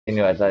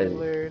continue as I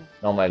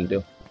normally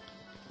do.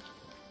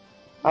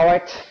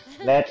 Alright,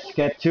 let's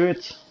get to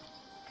it.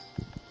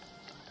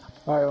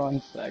 Alright,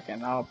 1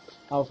 second. I'll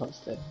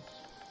post it.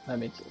 Let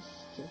me just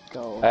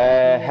go.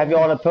 Have you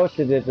all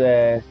posted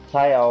it,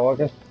 Ty or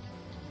August?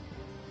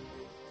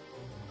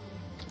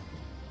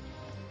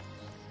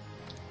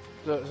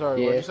 Sorry, what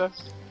did you say?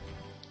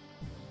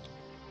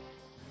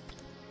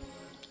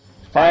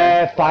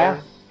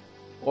 Fire.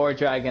 Or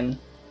dragon.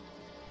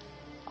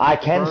 I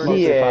can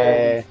see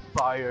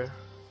fire.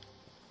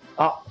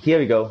 Oh, here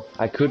we go.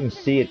 I couldn't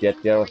see it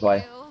yet, that was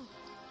why.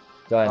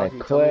 Join a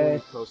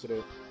quest.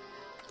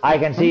 I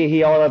can see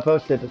he already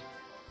posted it.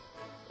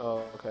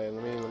 Oh, okay.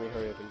 Let me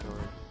hurry up and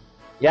join.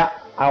 Yeah,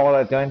 I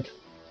already joined.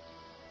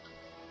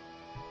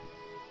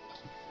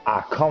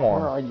 Ah, come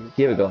on.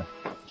 Here we go.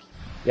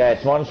 Yeah,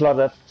 it's 1 slot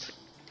left.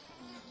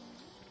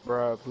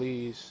 Bruh,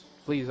 please.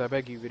 Please, I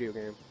beg you, video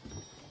game.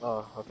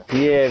 Oh, okay.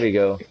 Here we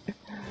go.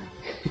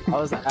 I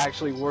was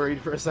actually worried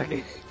for a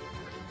second.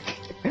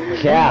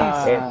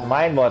 Yeah,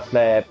 mine was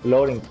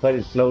loading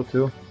pretty slow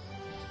too.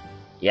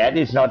 Yeah, it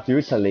is not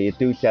usually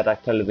do that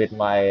actually with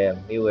my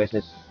new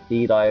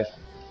SSD drive.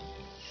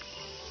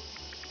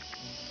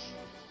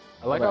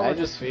 I like how we're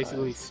just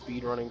basically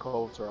speedrunning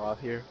Cold off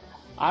here.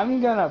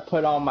 I'm gonna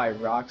put on my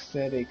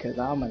Rocksteady because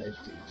I'm gonna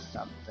do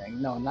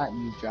something. No, not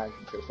you,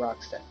 Dragonproof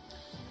Rocksteady.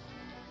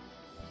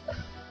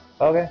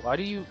 Okay. Why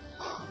do you...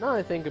 Now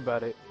I think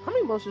about it, how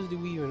many monsters do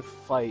we even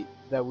fight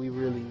that we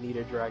really need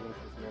a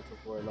Dragonproof mantle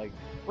for? Like,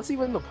 what's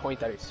even the point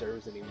that it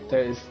serves anymore?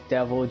 There's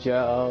Devil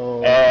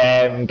Joe.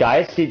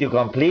 Guys, did you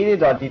complete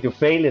it or did you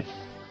fail it?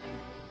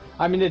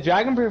 I mean, the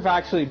Dragonproof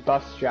actually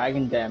buffs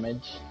dragon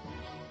damage.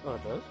 Oh,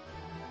 it does?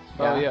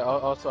 Yeah. Oh, yeah,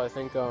 also I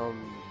think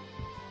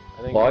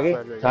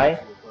Frederik,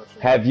 Ty,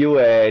 have you,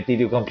 did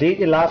you complete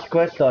the last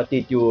quest or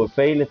did you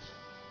fail it?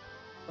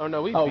 Oh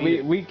no,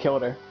 we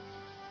killed her.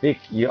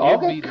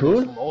 Okay,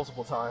 cool.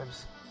 Multiple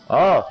times.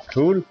 Oh,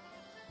 cool.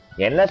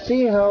 Yeah, let's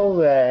see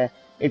how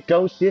it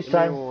goes this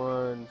time.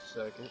 1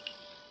 second.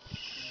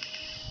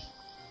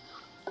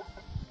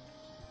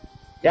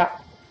 Yeah.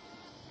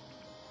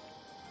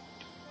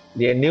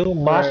 The new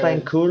master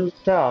and cool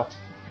stuff.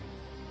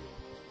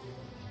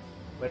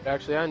 But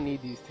actually, I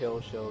need these tail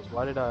shells.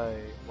 Why did I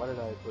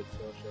put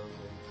tail shells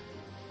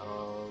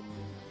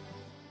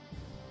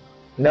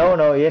in?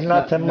 No, it's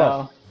not timber.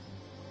 No.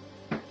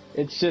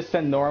 It's just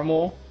a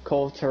normal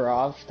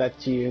Koltarov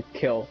that you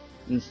kill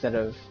instead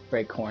of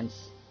break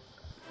horns.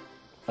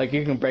 Like,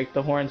 you can break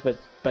the horns, but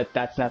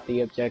that's not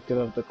the objective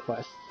of the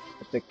quest.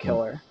 It's a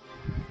killer.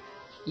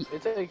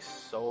 It takes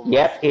so much.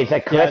 Yep, it's a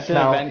quest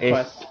now. It's an event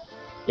quest.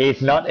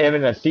 It's not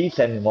even a siege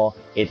anymore.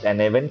 It's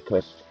an event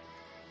quest.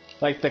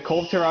 Like, the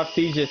Koltarov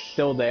siege is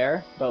still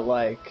there, but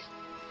like,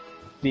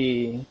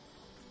 the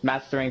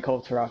mastering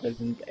Koltarov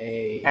isn't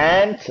a...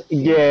 And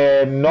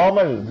the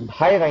normal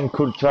high rank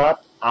Koltarov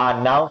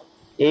are now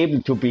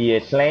able to be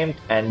slammed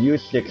and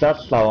use the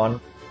clutch flower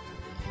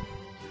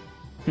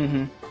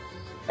on.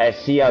 As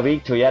she are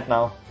weak to yet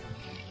now.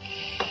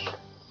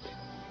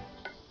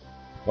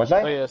 What's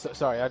that? Oh yeah,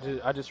 sorry,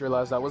 I just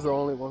realized I was the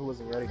only one who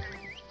wasn't ready.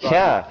 Rocky.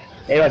 Yeah,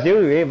 it was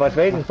you, it was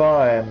waiting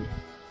for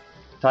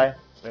Ty.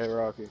 Hey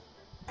Rocky.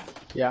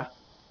 Yeah.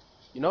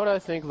 You know what I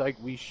think like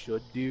we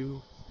should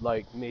do?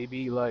 Like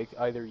maybe like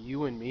either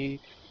you and me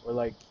or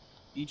like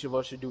each of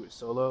us should do it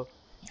solo.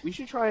 We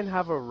should try and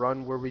have a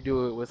run where we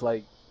do it with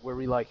like where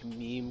we like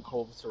meme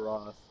Cold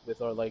Saroth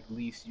with our like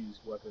least used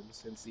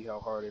weapons and see how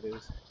hard it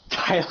is.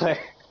 Tyler,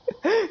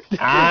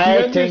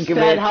 I think you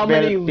understand how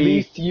many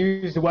least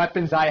used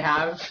weapons I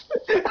have?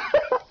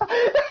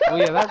 Well,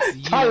 yeah, that's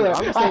you. Tyler,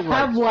 I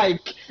have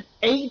like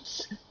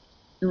 8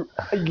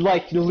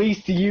 like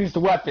least used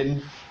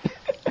weapons.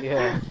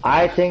 Yeah.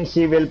 I think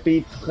she will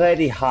be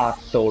pretty hard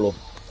solo.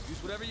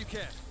 Use whatever you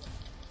can.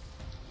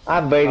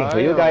 I'm waiting for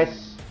you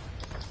guys.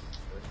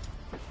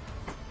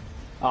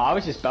 Oh, I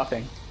was just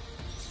buffing.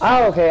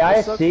 Oh, okay,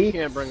 I see. We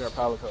can't bring our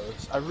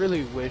palicos. I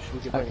really wish we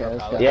could bring our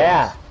palicos.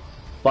 Yeah,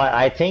 but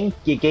I think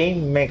the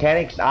game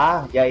mechanics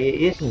are, yeah, it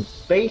isn't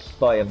space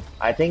for him.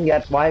 I think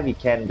that's why we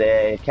can't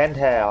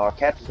have our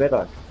cats with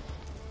us.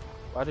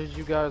 Why did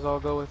you guys all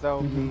go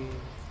without me?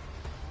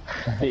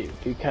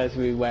 Because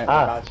we went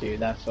without you,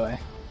 that's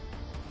why.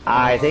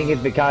 I think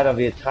it's because of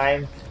the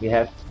time we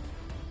have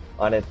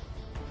on it.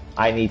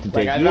 I need to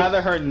take I'd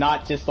rather her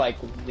not just like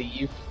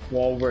leave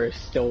while we're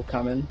still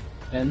coming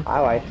in.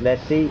 Alright,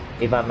 let's see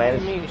if I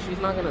manage. I mean, she's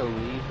not gonna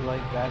leave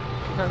like that.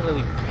 She's not gonna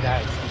leave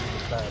that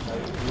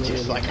stupid.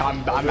 Just like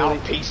I'm out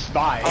peace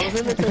spy. I was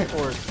in the tent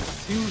for 2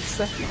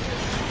 seconds.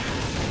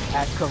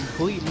 At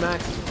complete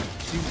maximum.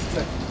 2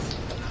 seconds.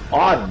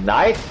 Oh,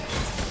 nice!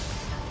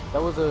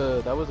 That was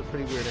a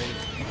pretty weird angle.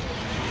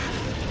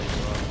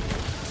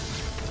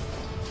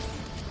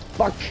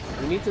 Fuck!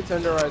 We need to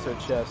tenderize her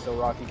chest so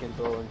Rocky can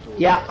throw into it.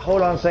 Yeah,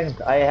 hold on a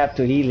second. I have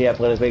to heal here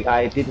pretty quick.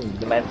 I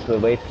didn't manage to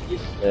wait.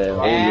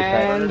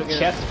 And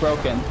chest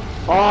broken.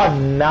 Oh,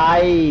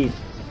 nice!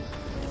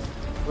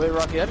 Wait,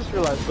 Rocky, I just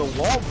realized the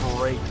wall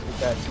breaks with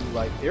that too.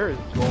 Like, there is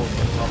gold up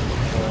the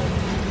wall.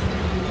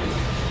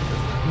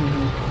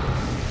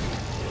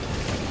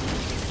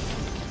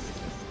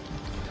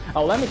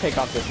 Oh, let me take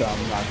off this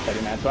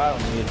steady man, so I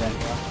don't need it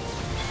anymore.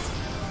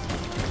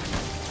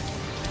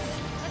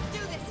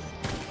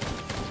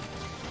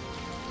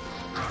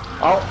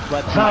 Oh,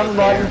 Let's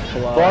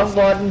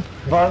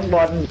wrong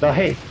button,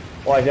 sorry.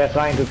 Was just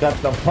trying to cut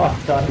some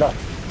pots under.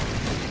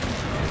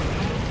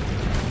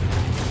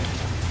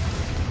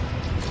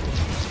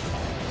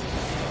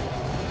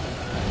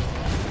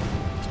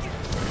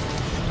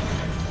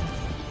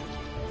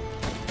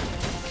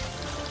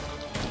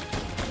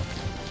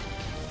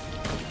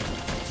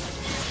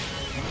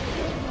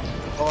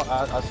 Oh,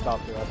 I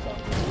stopped her.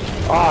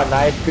 Oh,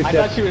 nice, good I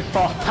job. thought she was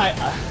falling.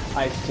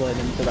 I slid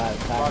into that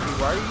attack. Rocky,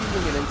 why are you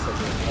using an insect?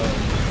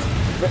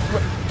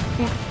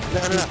 No.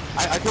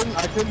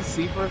 I couldn't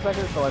see for a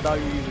second, so I thought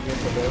you were using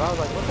insect. And I was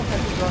like, what the heck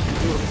is Rocky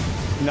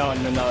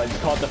doing? No. It's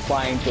called the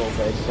flying tool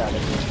bridge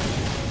strategy.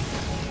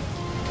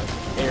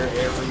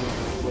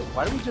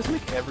 Why do we just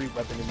make every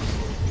weapon in this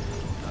game?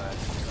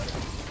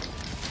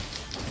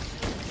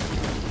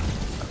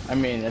 I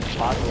mean, it's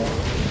possible.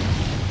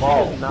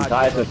 Oh,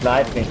 nice to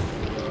snipe me.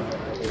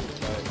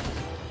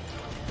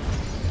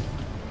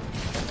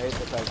 I hate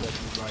the fact that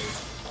he like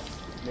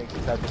makes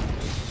it happen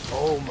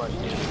so much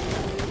damage.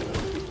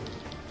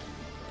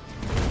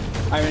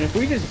 I mean, if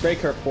we just break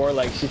her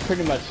foreleg, she's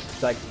pretty much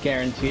like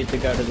guaranteed to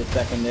go to the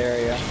second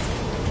area.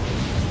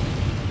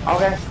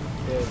 Okay.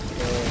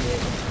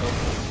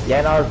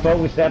 Yeah, now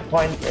focus that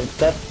point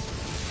instead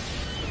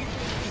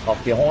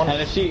of the horn.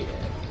 And if she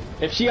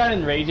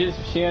unenrages,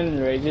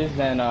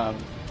 then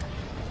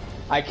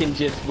I can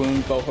just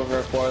wound both of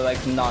her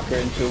forelegs and knock her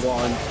into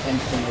one,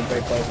 instantly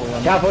break both of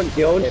them. Careful,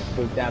 kills. If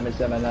we damage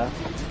them enough.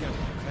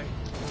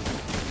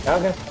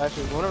 Okay.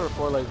 Actually, one of her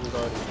forelegs was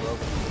already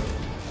broken.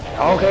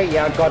 Okay,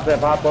 yeah, got the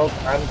part broke.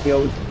 I'm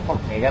killed.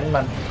 Fuck me again,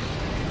 man.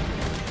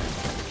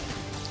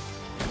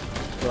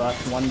 So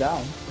that's one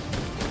down.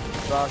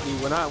 Rocky,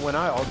 when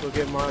I also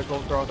get my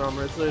gold cross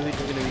armor, it's literally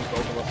just gonna be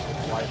both of us with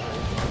white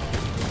range.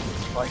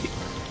 Like,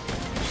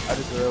 I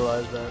just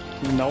realized that.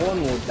 No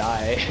one will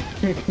die.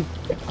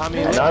 I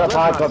mean, another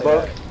part got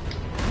broke.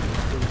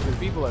 Because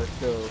people are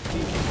still.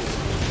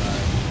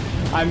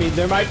 I mean,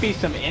 there might be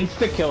some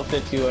insta-kill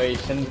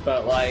situations,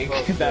 but like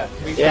that.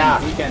 We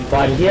can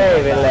but here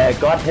it will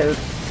God help.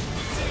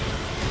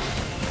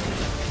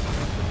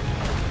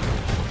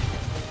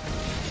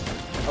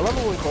 I love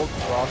it when Cold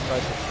Frost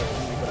tries to kill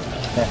me, but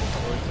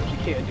she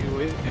can't do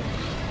it.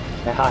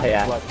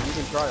 Yeah. Like, you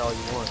can try all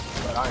you want,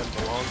 but I am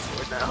belong to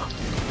it now.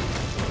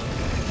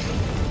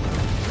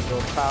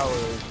 Your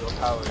powers.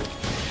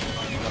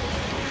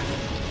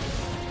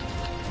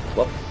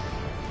 Whoops.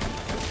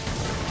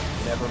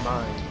 Never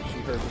mind. She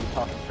heard me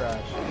talking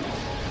trash.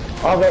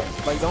 Okay.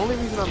 Like, the only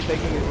reason I'm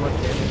taking as much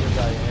damage as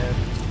I am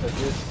is because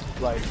this,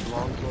 like,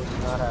 longsword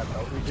does not have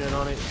health regen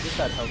on it. It just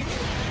had health regen.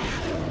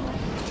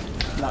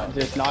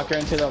 Just knock her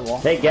into the wall.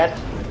 Take it.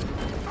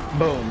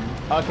 Boom.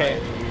 Okay,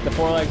 the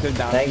forelegs are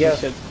down. Thank you.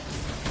 Should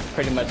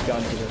pretty much go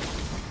into the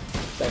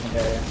second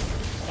area.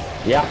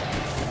 Yeah.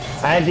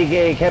 And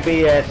he can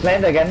be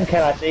slammed again,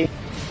 can I see?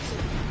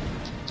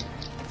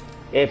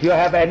 If you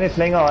have any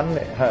sling on,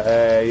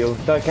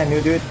 can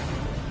you do it?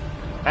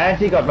 And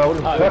he got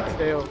rolled.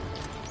 Oh,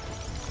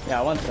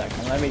 yeah, 1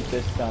 second. Let me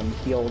just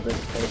heal this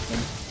person.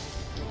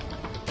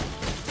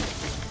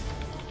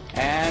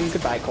 And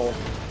goodbye, Cole.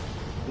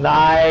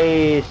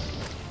 Nice.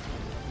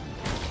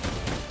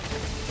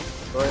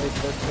 Break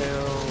this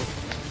down.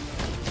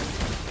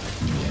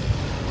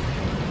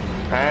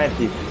 And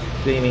he's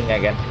streaming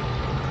again.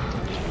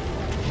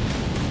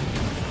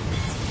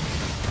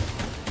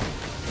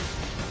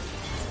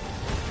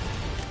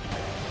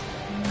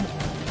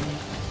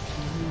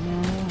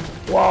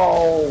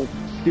 Whoa!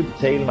 Stupid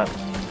tail, man.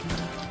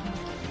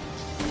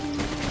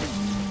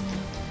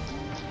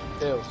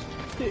 Tails.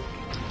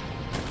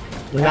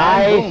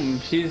 Nice! And boom,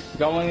 she's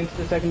going into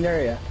the second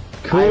area.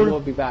 Cool. I will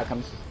be back.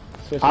 I'm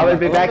switching. I will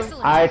be back.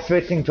 Excellent. I'm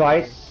switching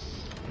twice.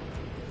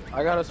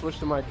 I gotta switch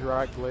to my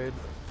drag blade.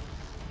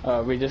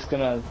 We're just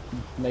gonna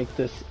make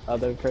this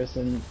other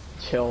person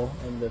chill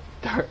in the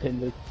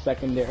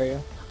second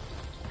area.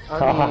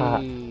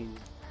 I mean,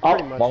 Oh,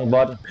 pretty much. wrong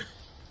button.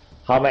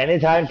 How many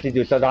times did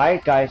you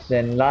die, guys,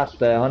 in last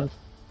hunt?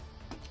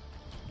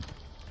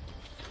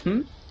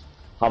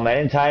 How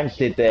many times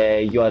did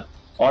your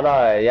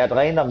other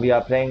random we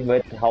are playing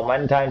with, how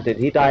many times did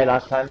he die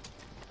last time?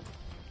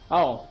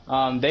 Oh,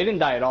 they didn't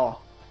die at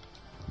all.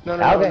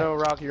 No,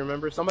 Rocky,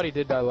 remember? Somebody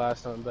did die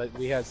last time, but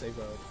we had save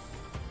mode.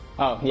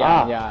 Oh,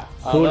 yeah, yeah.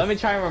 Cool. Let me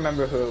try and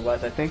remember who it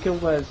was. I think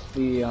it was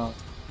the, I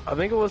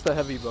think it was the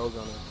heavy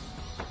bowgunner.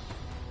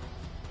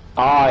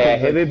 Oh yeah,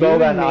 heavy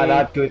bowgun are me,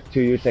 not good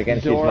to use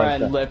against this Zora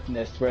and monster.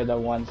 Lipness were the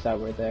ones that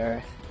were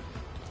there.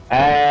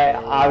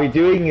 Are we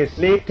doing a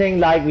sleep thing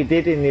like we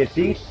did in the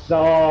siege, or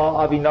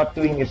are we not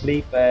doing a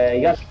sleep?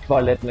 Just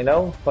for let me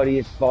know, for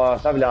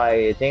så vil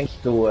jeg change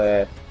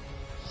to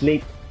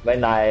sleep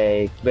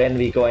when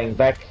we going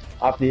back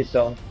after this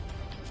zone.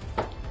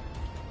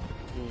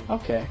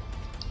 Okay.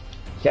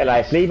 Shall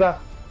I sleep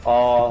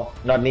or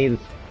not needed?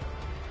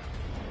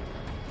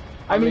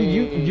 I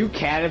mean, you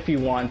can if you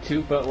want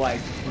to, but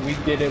like we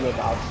did it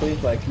without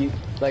sleep. Like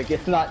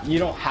it's not. You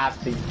don't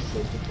have to use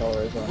sleep to kill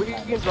her. We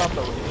can drop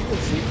the. You can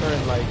sleep her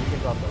and like you can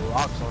drop the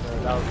rocks on her.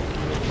 That would be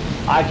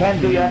good. I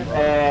can't do yet.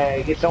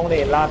 It's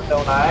only in last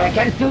zone. I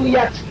can't do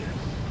yet.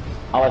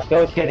 I was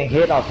just getting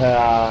hit of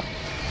her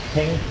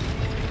thing.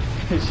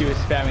 She was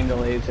spamming the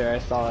laser. I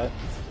saw it.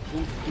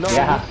 No,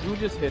 yeah. who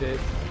just hit it?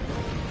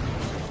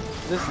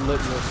 This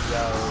litmus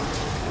guy.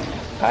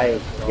 I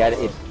get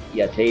it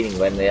irritating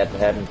when that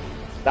happens.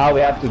 Now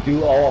we have to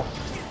do all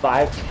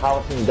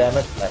 5,000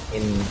 damage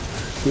in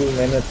 2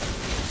 minutes.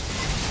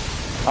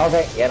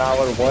 Okay, yeah, now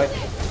we'll work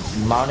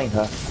mounting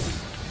her.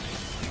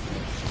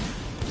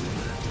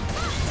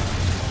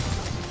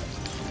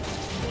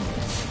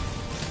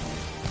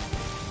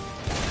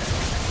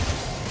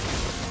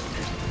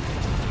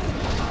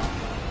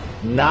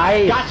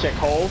 Nice! Gotcha,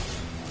 Cole!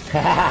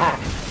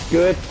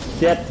 Good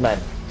shit, man.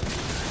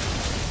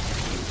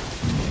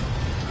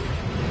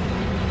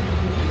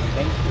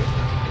 Thank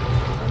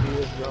you.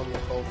 He is young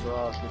and cold for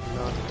us, if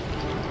you're not.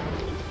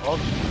 Oh,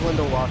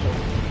 window washer.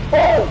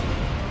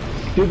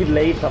 Oh! Stupid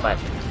laser, man.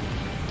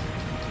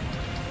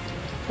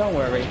 Don't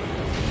worry.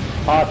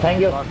 Oh, thank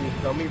you. Rocky,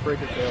 tell me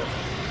break it there.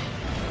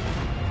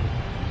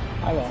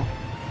 I will.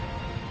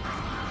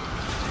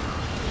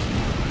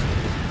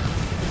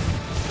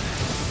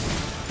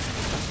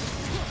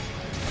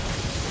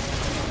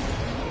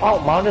 Oh,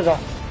 mounted her.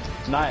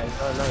 Nice.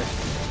 Oh, nice.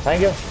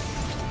 Thank you.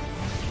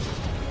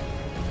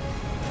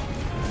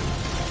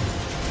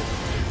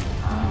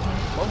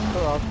 Most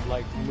of us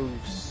like move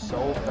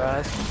so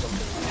fast.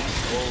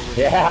 So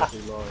Yeah.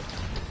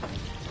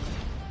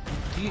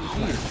 He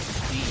is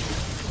speed.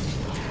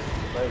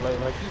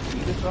 Like you see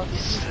this Rocky?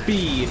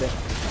 Speed.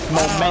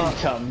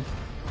 Momentum.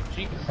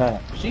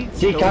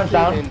 She comes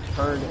down and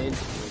turned into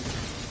it.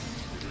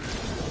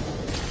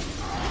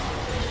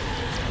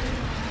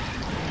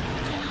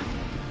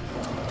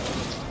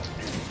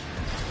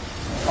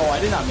 Oh, I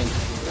did not mean to do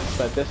this,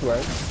 but this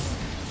works.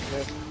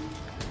 Yeah.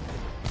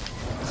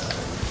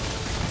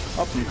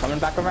 Oh, I'm coming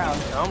back around.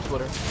 Yeah, I'm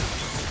Twitter.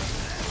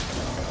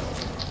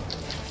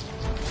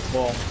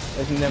 Well,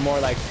 isn't there more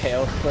like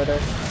tail splitter?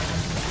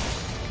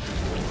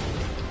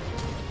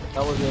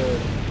 That was a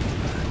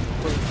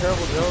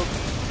terrible joke,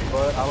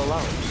 but I'll allow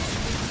it.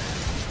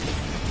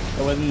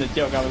 It wasn't a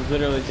joke, I was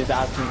literally just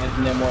asking,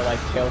 isn't there more like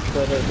tail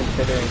splitter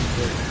considering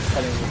just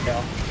cutting the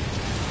tail?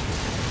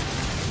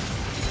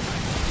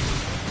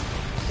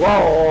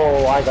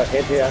 Whoa, I got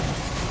hit here.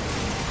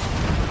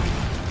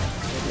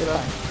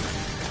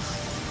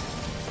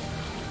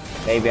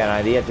 Maybe an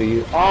idea to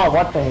you. Oh,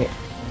 what the heck?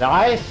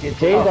 Nice, you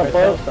changed the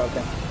both.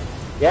 Broken.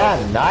 Yeah,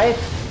 nice.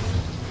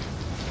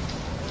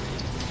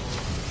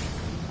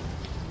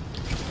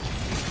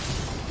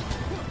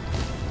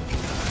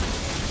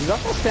 He's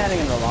also standing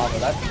in the lava,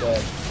 that's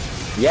good.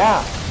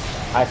 Yeah,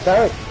 I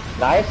saw it.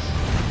 Nice.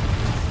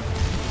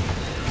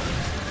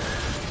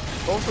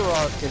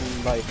 Boltarov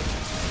can like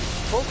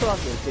Boltarov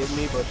can hit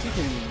me, but she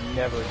can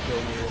never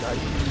kill me and I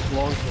use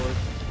long sword.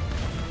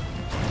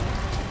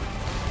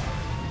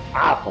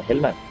 Ah, for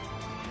helvete.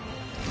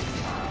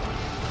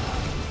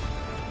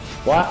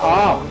 What?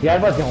 Oh,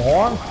 that was the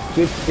horn.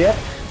 Good shit.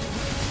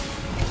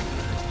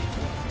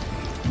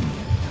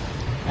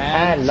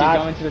 And she's last.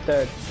 going to the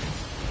third.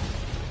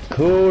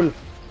 Cool.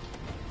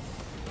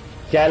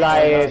 Shall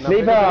I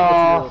sleep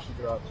her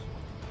or?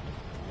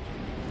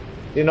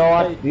 You know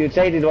what? You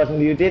said it wasn't.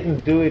 You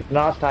didn't do it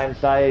last time,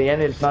 so again,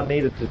 it's not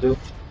needed to do.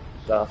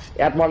 So,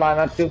 add more line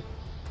not do.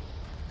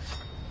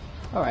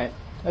 Alright,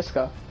 let's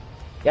go.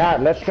 Yeah,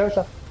 let's go,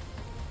 sir.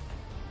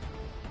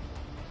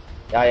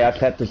 Yeah, I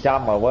had to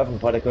sharpen my weapon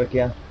pretty quick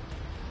here.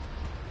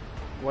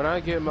 When I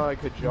get my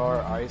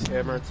Kajar Ice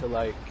Hammer to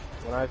like,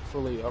 when I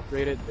fully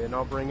upgrade it, then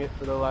I'll bring it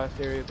for the last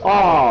area.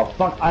 Oh,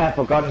 fuck, I have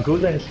forgotten cool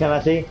things, can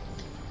I see?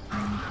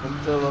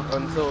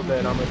 Until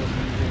then, I'm gonna be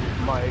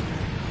using my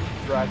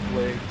drag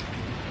blade.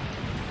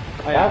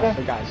 Oh yeah, Okay. I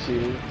forgot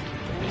she's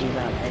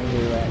not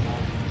angry right now.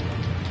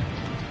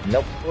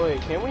 Nope.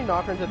 Wait, can we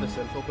knock her into the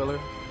central pillar?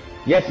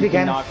 Yes, we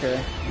can. Knock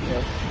her.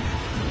 Yes.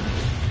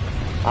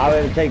 I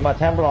will take my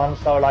temple on,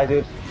 so like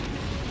dude.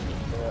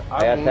 Yeah,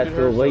 I had that wounded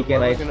to her, so weaken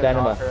we're a gonna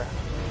stamina. knock her.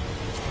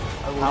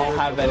 I don't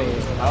have any.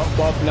 Oh,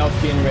 well, no,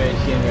 she enraged.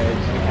 She enraged.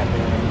 We can't do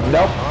anything.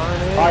 Nope.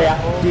 Oh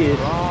yeah, she is.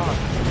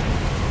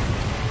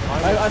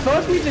 I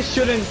thought we just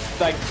shouldn't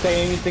like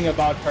say anything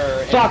about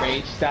her Fuck.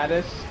 enraged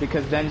status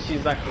because then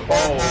she's like,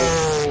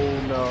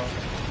 Oh no.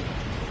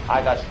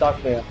 I got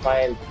stuck with a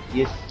fire.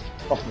 Yes,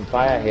 fucking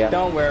fire here.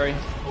 don't worry,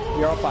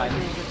 you're all fine.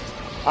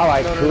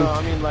 Alright, No, cool. no,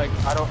 I mean like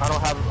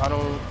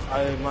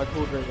I my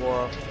cool drink wore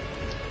off.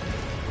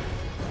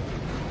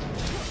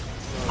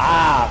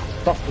 Ah,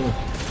 fucking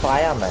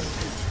fire, man.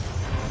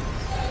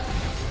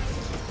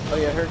 Oh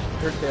yeah, her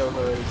tail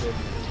already did.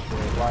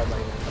 Why am I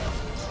gonna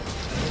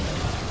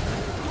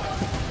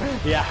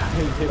Yeah.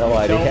 No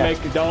idea.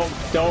 Don't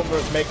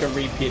make a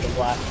repeat of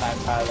last time,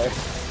 Tyler.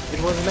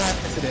 It was an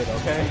accident,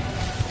 okay?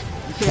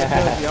 You can't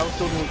tell me, I was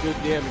still doing good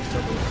damage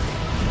from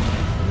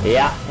it.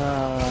 Yeah.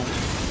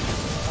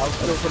 I was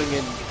still putting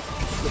in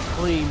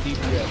supreme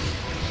DPS.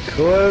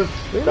 Cool.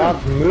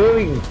 Stop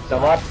moving so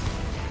much.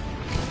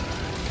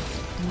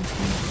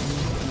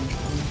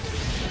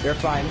 You're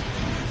fine.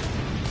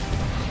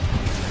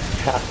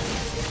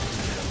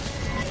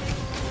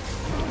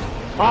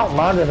 Oh,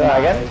 mounted her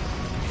again.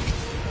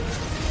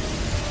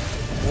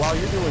 While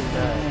you're doing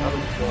that, I'm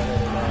gonna go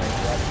ahead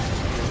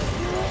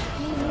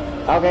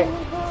and Okay.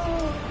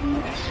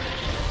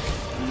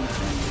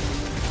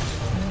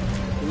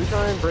 Can we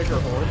try and break her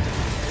horn?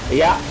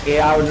 Yeah,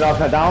 I will knock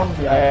her down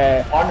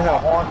on her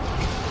horn,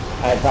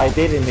 as I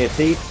did in the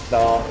seat.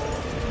 So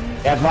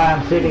that's why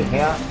I'm sitting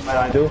here when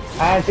I do.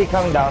 And she's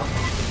coming down.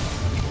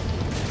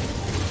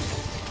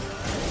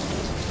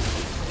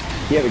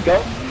 Here we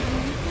go.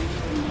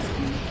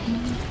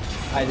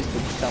 I just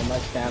did so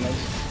much damage.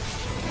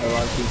 I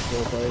love these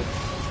full blades.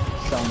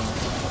 So much.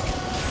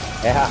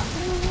 Yeah.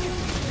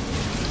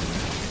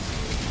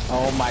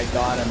 Oh my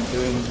god, I'm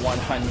doing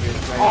 100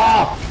 right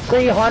Oh,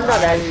 300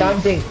 and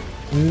something.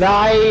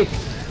 Nice.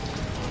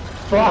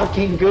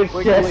 Fucking good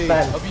shit, Quickly,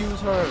 man.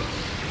 abuse her.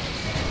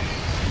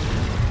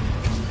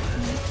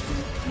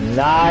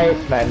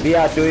 Nice, man. We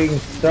are doing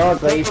so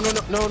great.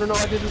 No,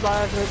 I did this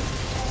by accident.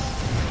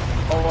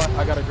 Oh,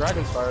 I got a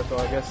dragon star, so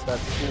I guess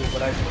that's cool,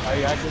 but I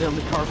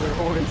accidentally carved her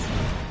horns.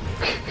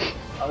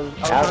 I was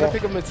trying to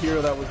pick a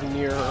material that was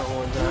near her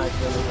horns and I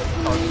accidentally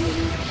carved it.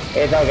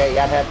 It's okay,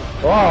 that happened.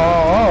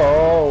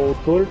 Oh,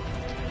 cool.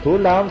 Cool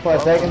down for a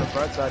On second. the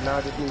front side, now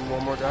I just need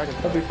one more dragon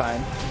star. It'll be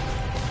fine.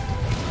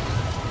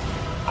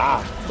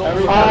 Ah.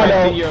 Every time I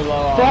no. see you're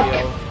low, I'll Fuck.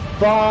 heal.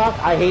 Fuck.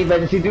 I hate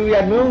when she do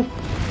that move.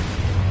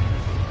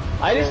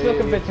 I just look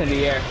a bit in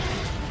the air.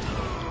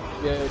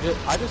 Yeah,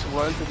 I just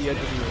run to the edge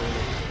of the arena.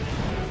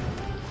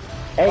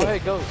 Hey. Oh, hey,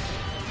 Ghost.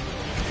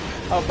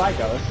 Oh, bye,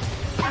 Ghost.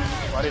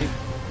 Why did he?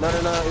 No, it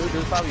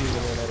was probably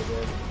using that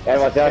again. That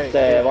was just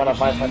one of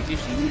my friends. Is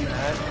she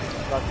mad?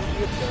 About to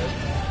get dead.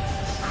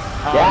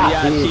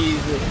 Yeah,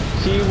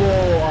 she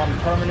will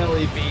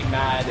permanently be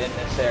mad in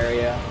this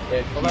area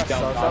if you that don't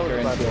sucks. knock her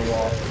into a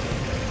wall.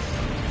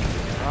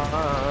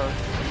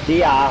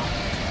 She are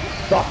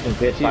fucking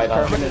pissed She's right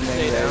now. permanently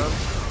Stay down.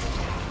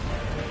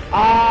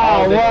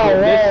 Oh,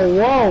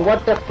 this- whoa,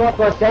 what the fuck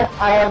was that?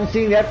 I haven't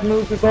seen that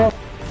move before.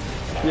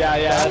 Yeah,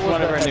 that's was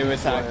one of a her new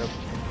heavy attacks.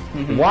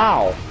 slam.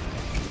 Wow.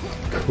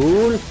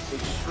 Cool.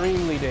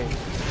 Extremely dangerous.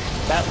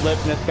 That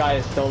lipness guy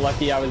is so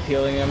lucky I was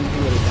healing him. He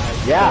would have died.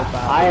 Yeah, so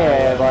fast.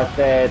 I was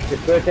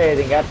first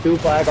that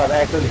super. I got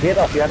actually hit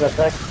off the other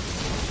attack.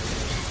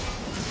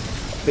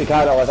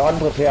 Because I was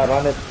unprepared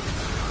on it.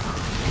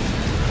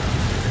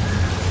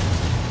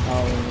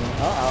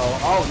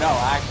 Oh no,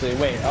 actually,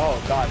 wait.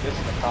 Oh god, this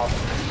is the problem.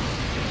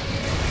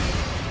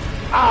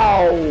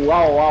 Ow!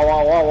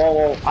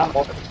 Whoa. I'm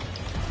open.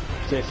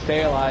 Just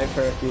stay alive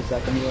for a few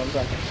seconds, 1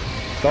 second.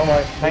 Don't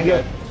worry. Thank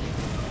you.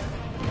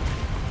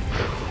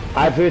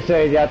 I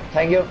appreciate that.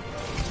 Thank you.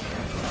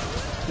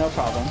 No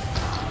problem.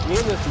 Me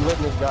and this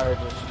litmus guy are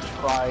just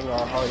trying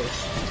our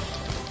hardest.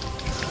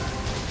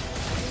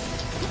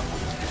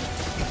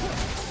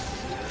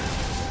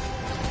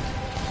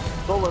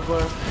 Solar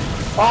flare.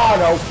 Oh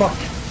no, fuck.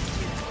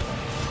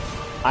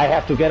 I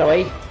have to get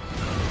away.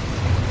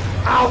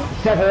 Ow!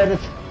 Separated.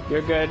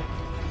 You're good.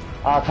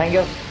 Thank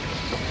you.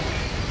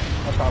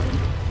 No problem.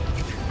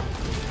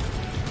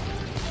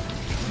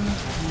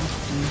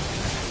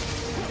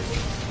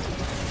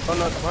 Oh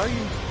no, why are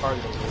you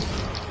targeting me?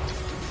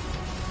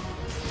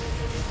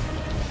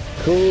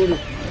 Cool.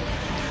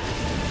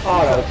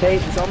 Oh no,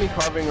 take. She saw me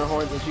carving her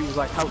horns and she was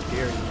like, how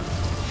dare you?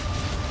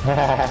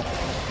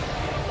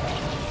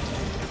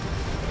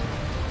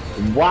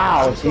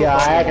 Wow, she are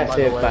by the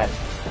aggressive, way. man.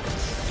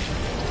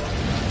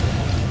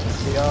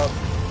 Yup.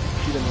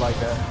 She didn't like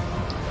that.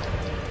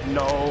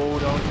 No,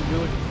 don't you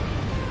do it.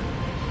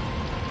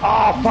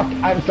 Oh fuck,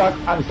 I'm stuck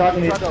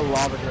in She it. tried to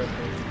lava dress me.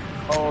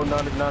 Oh, no,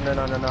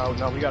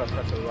 we gotta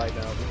press her right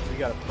now. We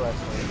gotta press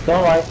her.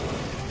 Don't worry.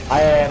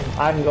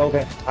 I'm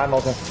okay. I'm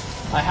okay.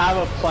 I have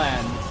a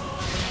plan.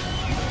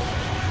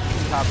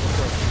 Top of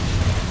the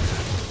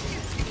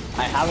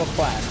I have a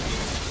plan.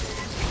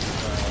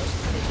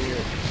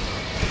 here.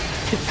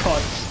 It's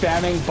called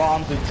spamming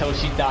bombs until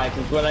she dies.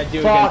 It's what I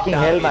do Fucking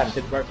against hell, Sally. man. It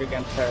should work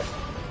against her.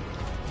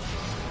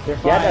 You're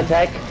fine. Get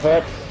attack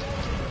first.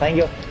 Thank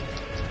you.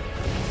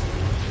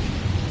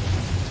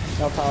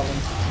 No problem.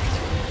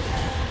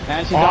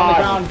 And she's on the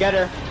ground. Get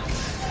her.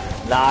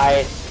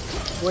 Nice.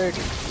 Quick.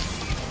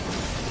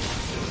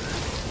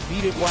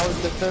 Beat it while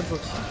it's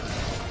defenseless.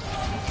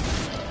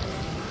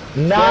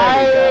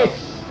 Nice.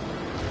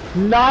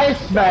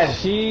 Nice, man.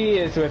 She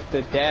is with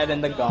the dead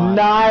and the gone.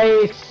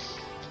 Nice.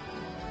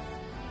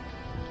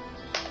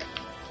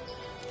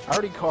 I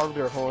already carved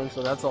her horn,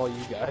 so that's all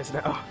you guys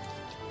now.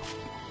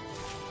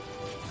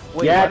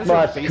 Wait, Yeah, why it does her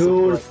was face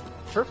cool. look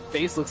like- her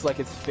face looks like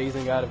it's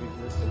phasing out of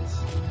existence.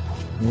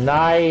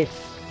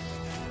 Nice.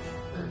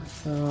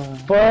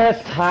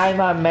 First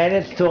time I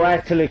managed to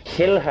actually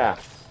kill her.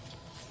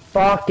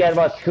 Fuck, that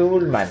was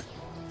cool, man.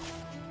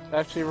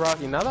 Actually,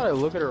 Rocky, now that I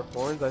look at her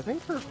horns, I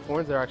think her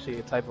horns are actually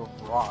a type of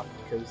rock,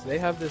 because they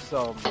have this,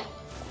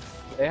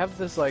 they have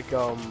this like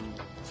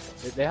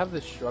they have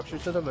this structure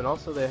to them, and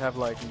also they have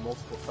like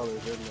multiple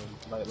colors in them,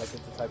 like it's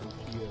a type of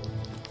Kia.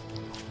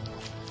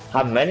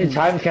 How many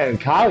times can a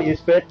cow use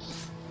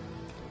bits?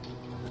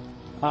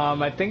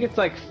 I think it's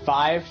like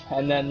 5,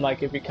 and then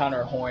like if you count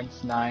her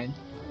horns, 9.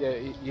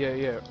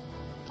 Yeah.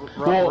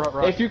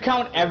 Well, if you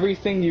count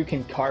everything you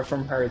can carve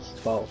from her, it's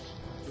 12.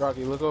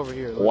 Rocky, look over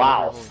here. Look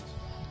Wow. over her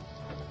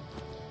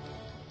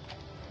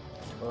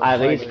horns. I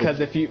Like, read because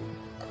if you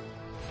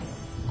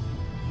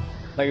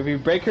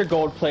break her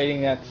gold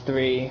plating, that's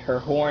 3. Her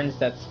horns,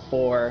 that's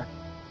 4,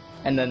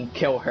 and then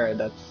kill her,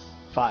 that's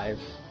 5.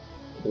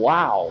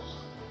 Wow.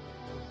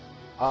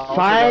 Also got a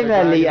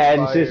Finally, a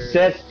dragon's fire.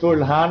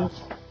 successful hunt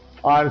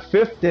on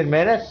 15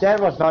 minutes. That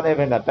was not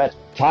even a bad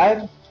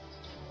time.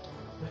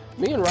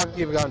 Me and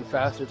Rocky have gotten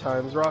faster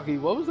times. Rocky,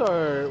 what was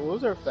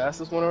our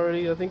fastest one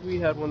already? I think we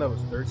had one that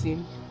was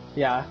 13.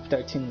 Yeah,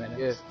 13 minutes.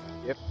 Yeah.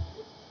 Yep.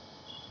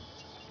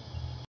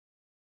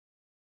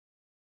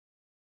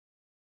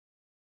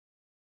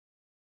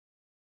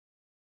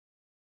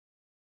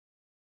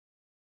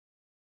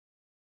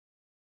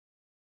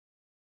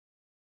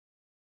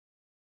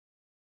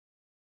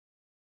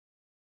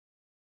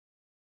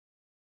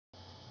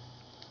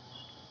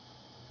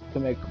 To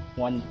make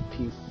one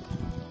piece.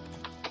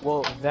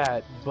 Well,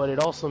 that, but it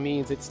also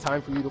means it's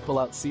time for you to pull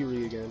out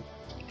Siri again.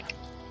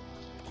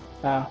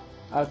 Oh,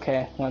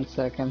 okay, 1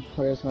 second.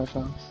 Where's my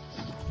phone?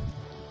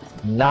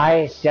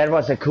 Nice. That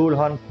was a cool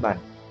hunt, man.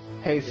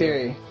 Hey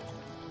Siri.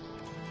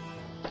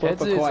 Flip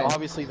Heads a is coin.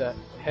 obviously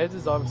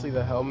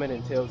the helmet,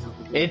 and tails is the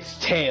boot. It's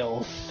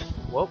tails.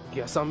 Well,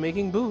 guess I'm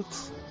making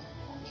boots.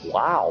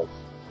 Wow.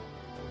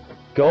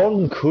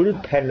 Golden cool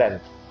pendant.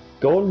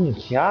 Golden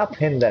hair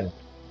pendant.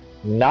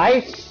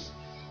 Nice.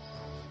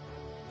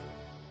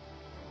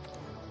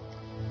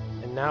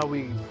 And now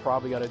we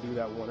probably got to do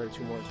that 1 or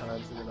 2 more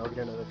times, and then I'll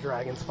get another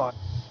dragon's fire.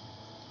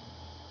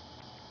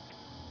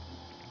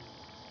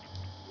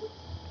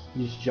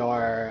 Use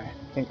jar.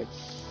 I think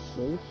it's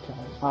sleep.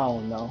 I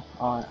don't know.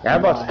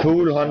 That was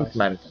cool hunt,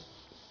 man.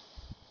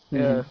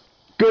 Yeah.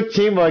 Good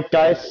teamwork,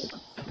 guys.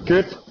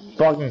 Good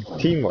fucking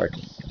teamwork.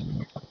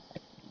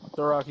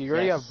 So Rocky, you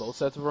already Yes. have both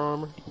sets of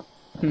armor?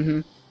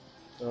 Mm-hmm.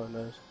 Oh,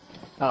 nice.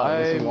 Oh,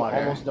 this is I'm water.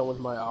 almost done with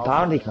my alpha.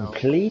 Bounty now.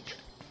 complete.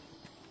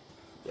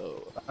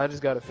 So I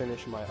just gotta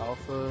finish my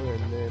alpha,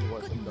 and then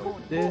once I'm done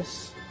with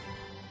this,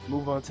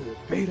 move on to the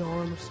beta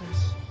armor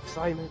sets.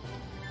 Excitement.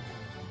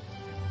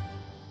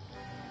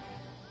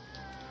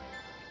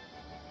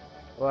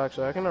 Well,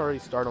 actually, I can already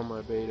start on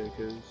my beta,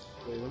 because,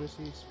 wait, let me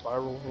see,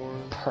 Spiral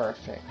Horn.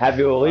 Perfect. Have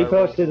you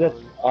reposted it?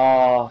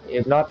 Or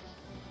if not,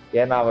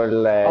 then I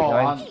will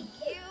join.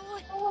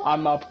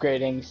 I'm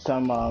upgrading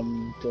some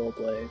dual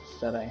blades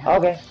that I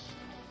have. Okay.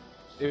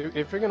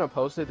 If you're gonna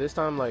post it this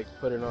time, like,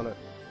 put it on it.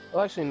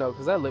 Well, actually, no,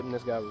 because that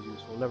Litmus guy was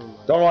useful. Never mind.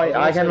 Don't worry,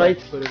 I can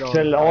wait Put it on.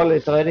 till all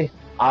is ready.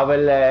 I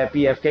will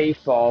be FK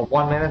for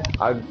 1 minute.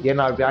 I'll be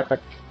right back.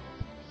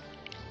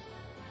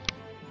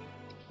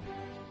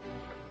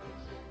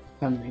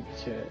 Let me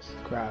just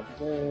grab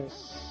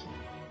this.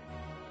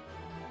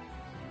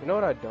 You know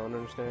what I don't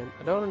understand?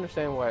 I don't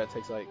understand why it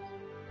takes, like,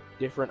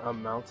 different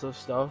amounts of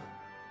stuff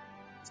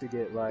to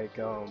get, like,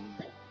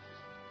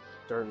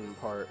 certain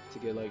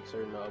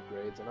certain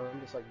upgrades, and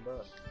I'm just like,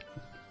 bro,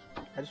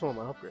 I just want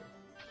my upgrade.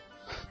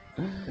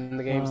 And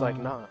the game's like,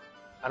 nah,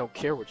 I don't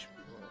care what you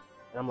want.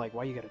 And I'm like,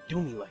 why you gotta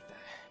do me like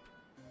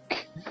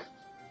that?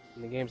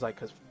 And the game's like,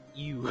 cause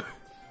you.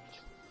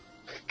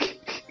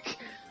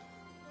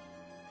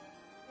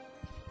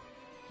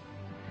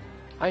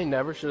 I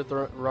never should have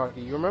thrown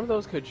Rocky. You remember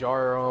those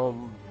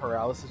Kajar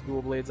paralysis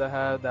dual blades I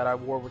had that I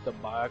wore with the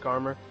Biok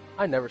armor?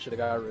 I never should have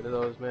got rid of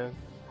those, man.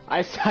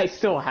 I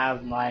still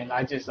have mine.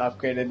 I just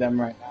upgraded them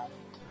right now.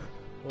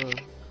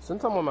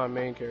 Since I'm on my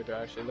main character,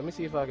 actually, let me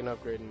see if I can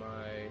upgrade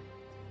my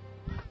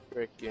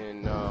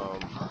frickin'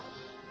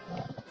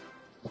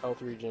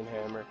 health regen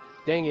hammer.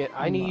 Dang it!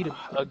 I need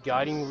a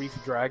guiding reef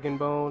dragon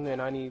bone,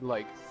 and I need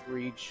like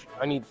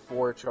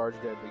 4 charge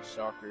deadly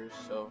stalkers.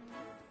 So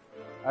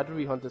after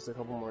we hunt this a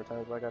couple more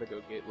times, I gotta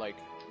go get like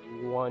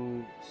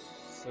 1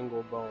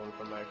 single bone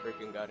from my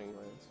freaking guiding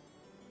lance.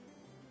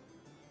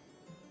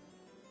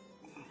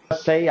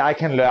 Say I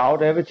can lure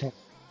out everything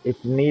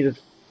if needed.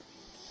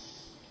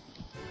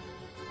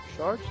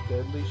 Charge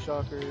deadly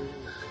shockers.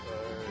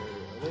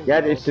 Yeah,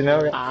 it's an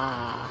area.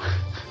 Ah.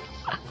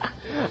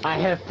 I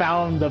have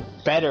found the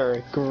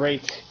better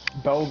great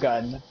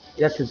bowgun.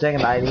 Just a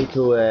second, I need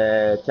to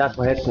charge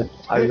my headset.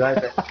 Are you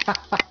right there?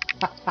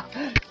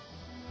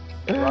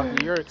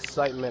 Rocky, your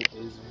excitement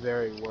is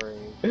very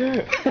worrying.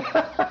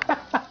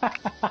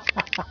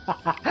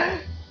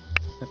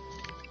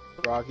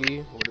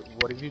 Rocky,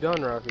 what have you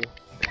done, Rocky?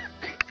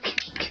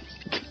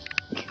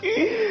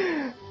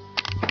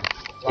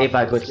 If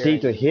I could see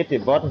to hit the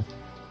button.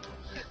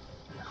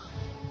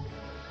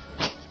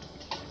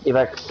 If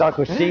I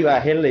could see where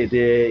hell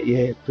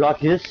the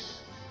block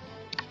is.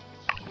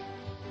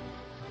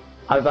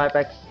 I'll be right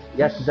back.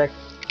 Just a sec.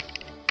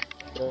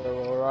 Yeah,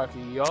 well, Rocky,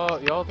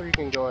 y'all three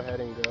can go ahead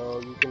and go.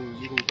 You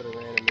can put a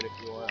random in if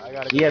you want. I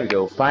gotta go Here we back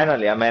go. to sleep.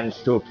 Finally, I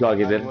managed to plug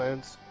it in.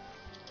 Lands.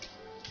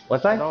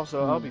 What's And that?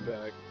 also, I'll be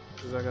back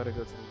because I gotta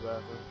go to the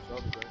bathroom. So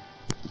I'll be back.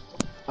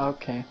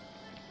 Okay.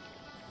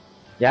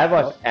 That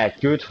was a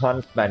good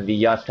hunt, man. We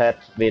just had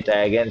with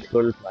against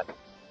Wolfman.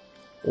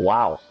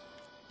 Wow.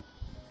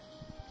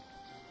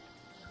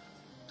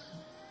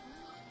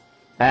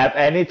 Have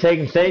any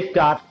taken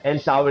safeguard?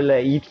 Else I will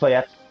eat for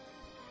you.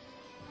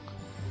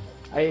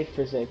 I ate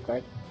for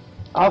safeguard.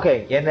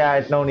 Okay, then there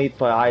is no need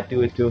for I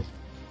do it too.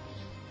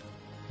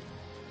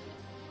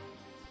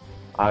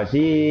 I'll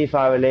see if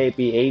I will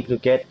be able to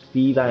get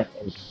feline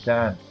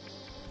insurance.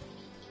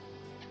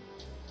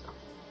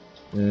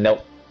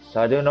 Nope.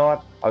 So I do know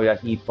what? I'll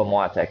just eat for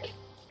more attack.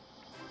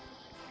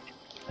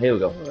 Here we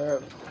go.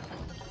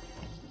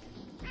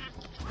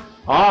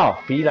 Oh,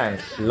 feline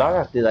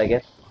slugger did I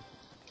get?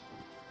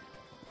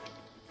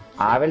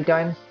 I will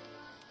join.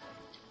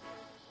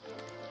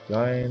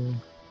 Join.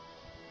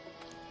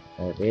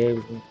 Oh,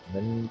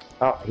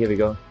 here we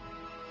go.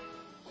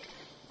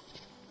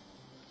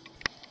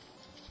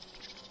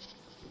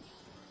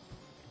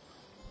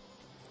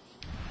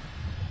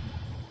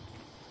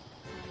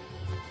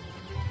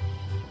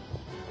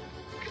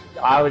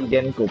 I will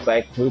then go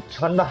back to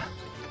Thunder.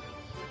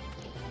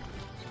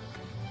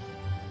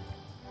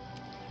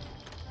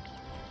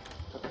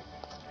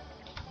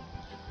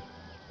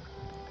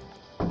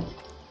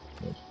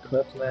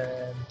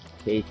 Equipment,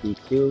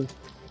 KTQ.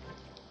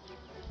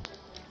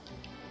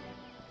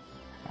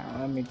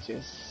 Let me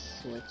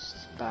just switch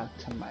back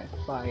to my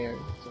fire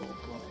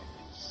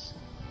bullets.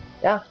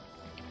 Yeah.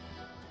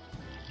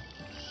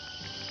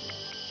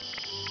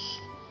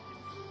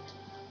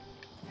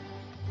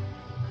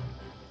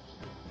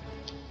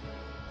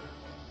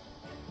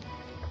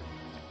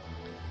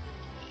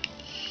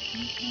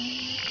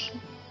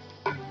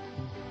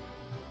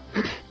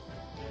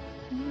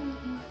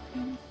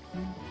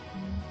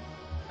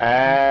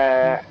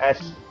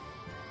 As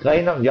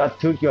Reinum just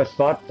took your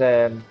spot,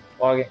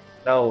 okay.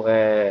 No,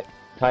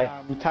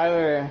 Ty.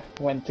 Tyler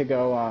went to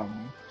go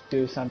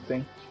do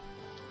something.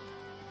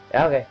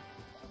 Yeah, okay.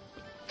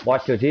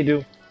 What should he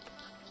do?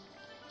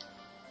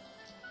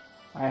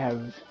 I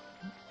have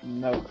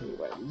no clue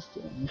what he's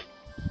doing.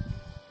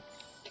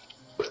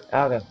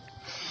 Okay.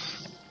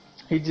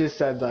 He just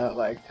said that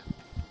like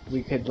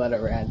we could let a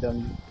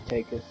random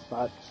take his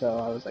spot, so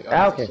I was like,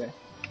 Okay. Sure.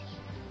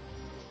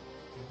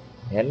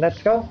 And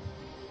let's go.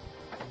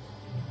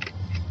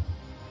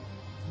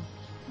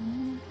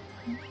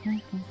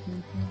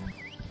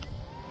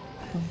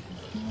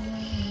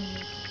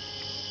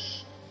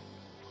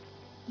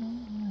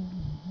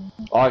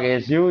 Okay,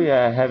 it's you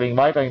having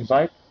Viper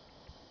inside?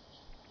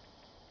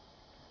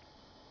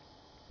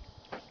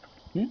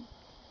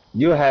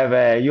 You have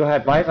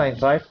Viper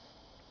inside?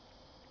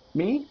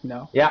 Me?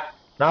 No. Yeah.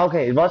 No,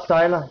 okay, it was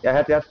Tyler. I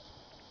had that.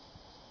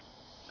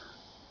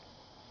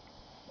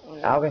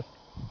 Okay.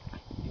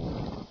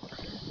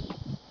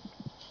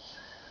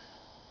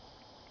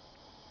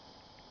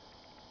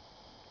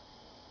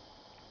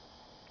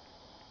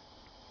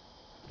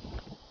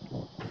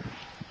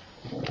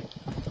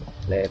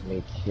 Let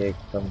me check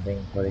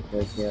something pretty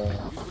quick here.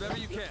 Whatever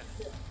you can.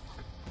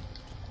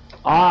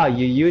 Ah,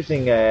 you're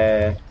using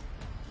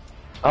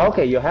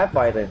okay, you have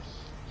violence.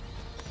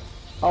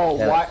 Oh,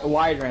 Yeah.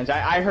 wide range.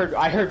 I heard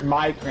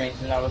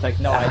migraines, and I was like,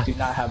 no, I do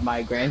not have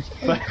migraines.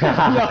 But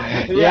no,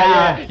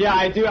 yeah,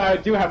 I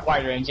do have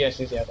wide range.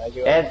 Yes, I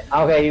do.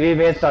 Okay, we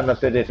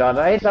misunderstood it.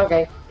 It's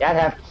okay. That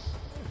happens.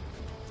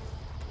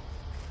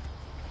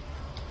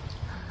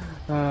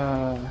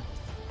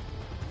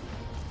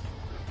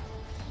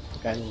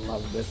 I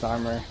love this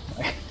armor.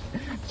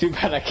 Too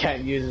bad I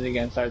can't use it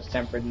against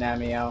Arch-Tempered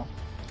Namiel.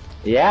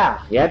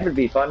 Yeah, it would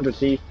be fun to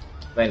see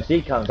when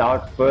she comes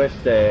out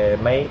first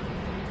May.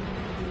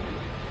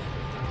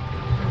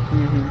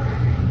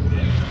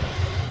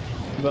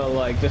 But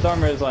like this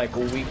armor is like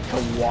weak to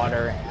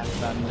water and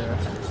thunder.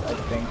 I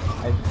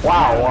think.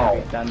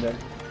 Wow. Thunder.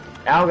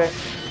 Okay.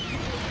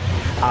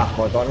 Ah,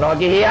 hold on,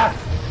 Noggy here.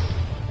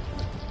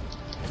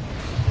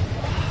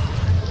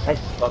 I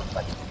fucked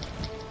my.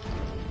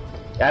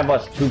 That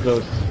was too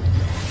close.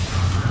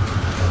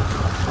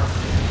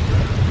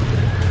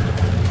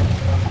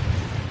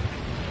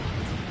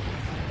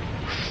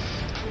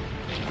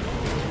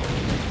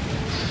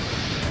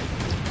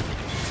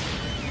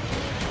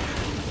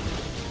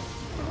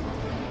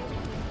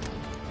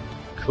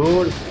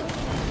 Cool.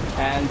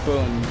 And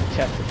boom,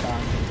 chest is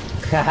on.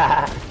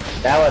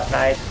 That was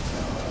nice.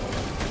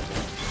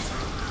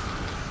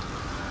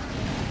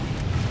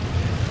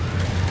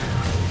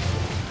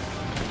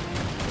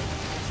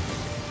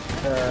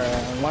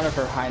 One of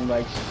her hind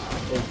legs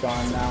is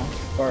gone now.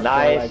 Or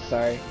Nice. Legs,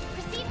 sorry.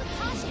 Proceed with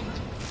caution.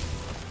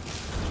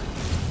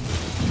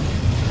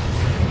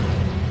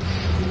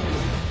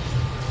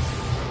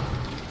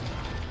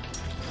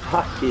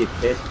 Ha, she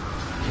pissed.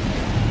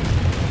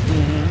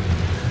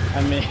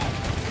 I mean,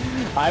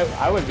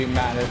 I would be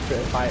mad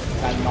if I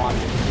got knocked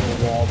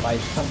into a wall by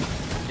some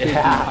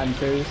Yeah.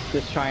 hunters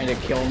just trying to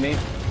kill me.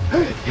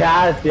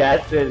 Yes,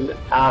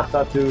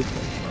 after two.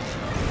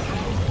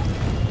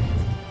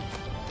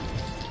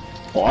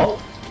 Oh,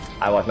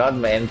 I was not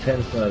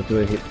intentional to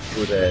hit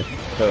to the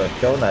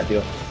donut,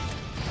 you.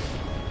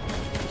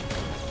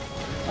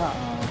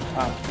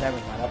 Oh, never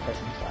mind. I'll press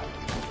inside.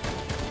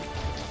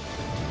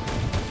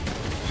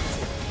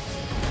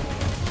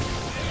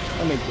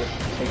 Let me just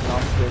take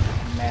off this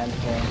man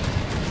thing.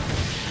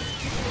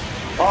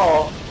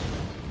 Oh.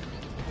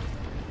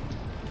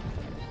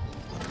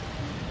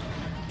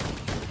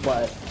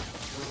 What?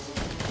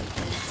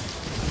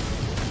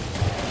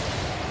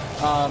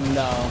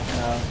 No.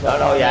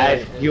 No,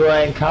 yeah, you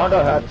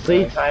encounter her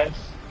 3 times.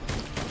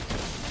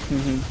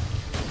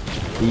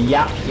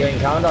 Yeah, you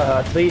encounter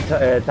her 3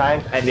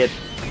 times, and it.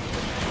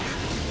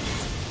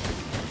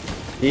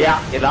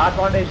 Yeah, the last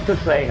one is to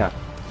slay her.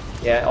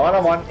 Yeah,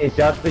 other one is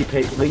just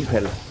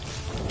repel.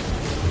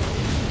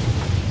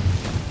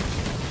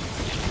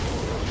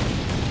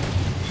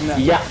 No,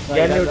 Yeah, like,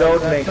 then you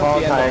don't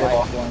encounter her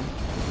anymore.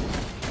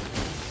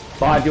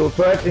 But you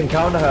first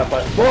encounter her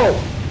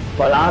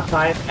for last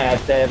time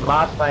at the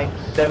Mars rank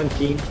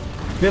 17.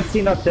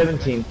 15 or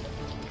 17?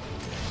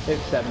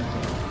 It's 17.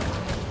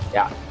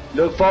 Yeah.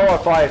 Look forward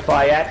for it,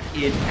 for it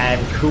is a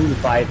cool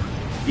fight.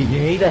 If you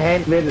need a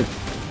hand with it,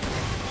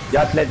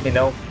 just let me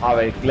know. I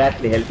will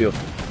gladly help you.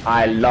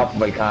 I love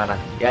Volcana.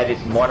 Yeah, it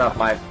is one of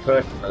my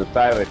personal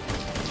favorites.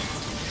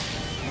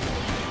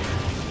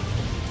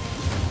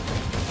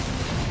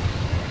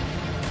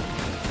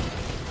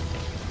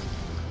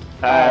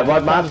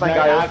 What master rank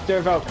are you?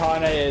 After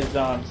Volcana is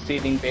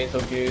Seething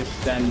Basil Goose,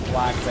 then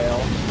Black Veil.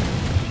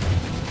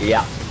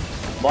 Yeah.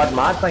 What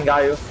master rank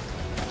are you?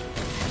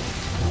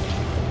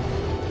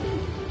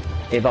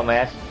 If I'm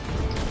asked.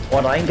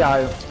 What rank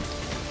are you?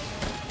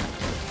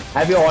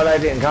 Have you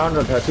already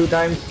encountered her 2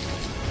 times?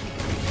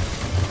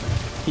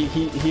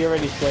 He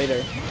already slayed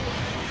her.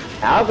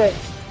 Okay.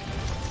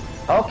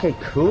 Okay,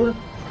 cool.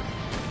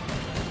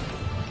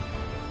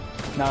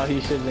 Now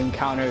he should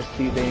encounter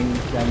Seething,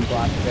 then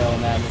Black Veil,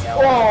 and then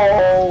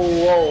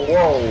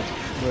Whoa.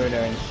 Ruiner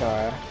and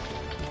Shara.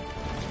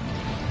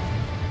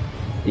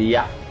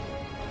 Yeah.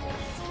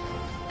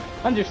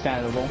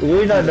 Understandable.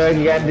 Ruiner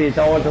again is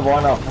also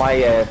one of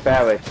my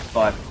favorites,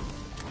 but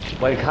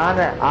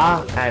Volcana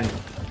are and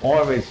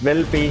always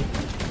will be.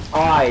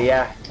 Oh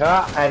yeah,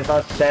 her and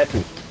not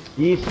Seti.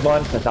 These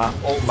monsters are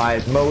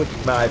my most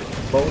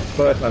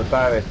personal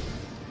favorites.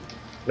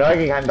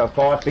 Nurkigan, of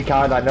course,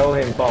 because I know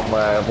him from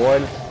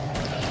World.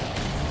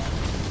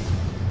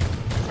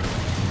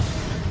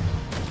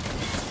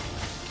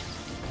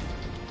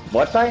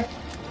 What's I?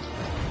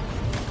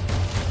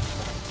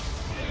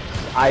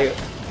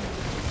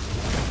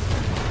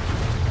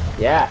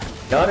 Yeah,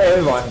 not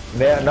everyone.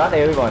 Not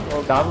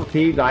everyone. Some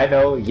people I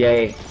know,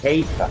 they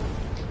hate her.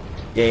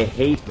 They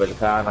hate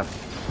Volcana.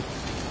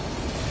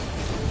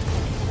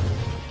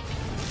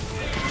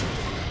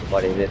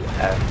 What is it?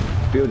 A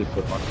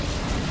beautiful one.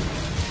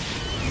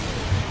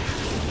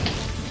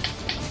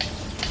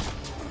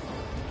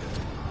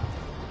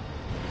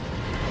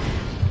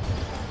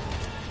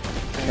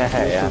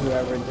 Yeah.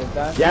 Whoever did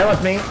that. Yeah, it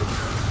was me.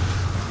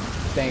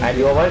 Thank And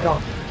you. you're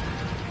welcome.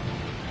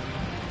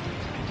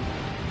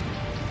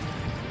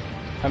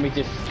 Let me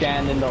just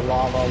stand in the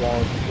lava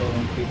while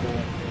killing people,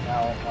 you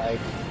know,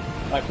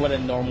 like what a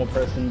normal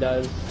person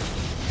does.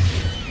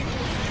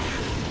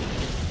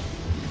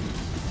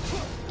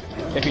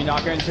 If you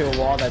knock her into a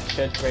wall, that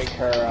should break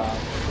her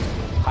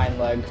hind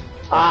leg.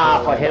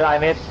 Ah, for hell, I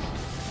missed.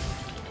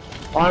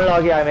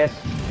 Unlucky, I missed.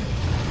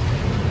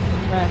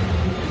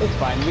 It's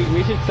fine.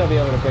 We should still be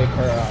able to break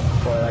her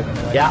foreleg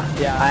anyway.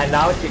 Yeah, and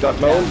now she got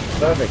rolled.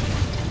 Perfect.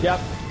 Yep.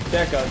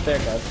 There it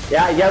goes.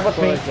 Yeah, that was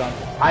me.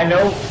 I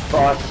know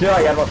for sure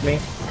that was me.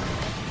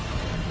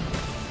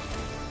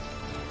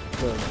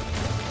 Good.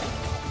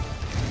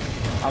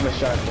 I'm a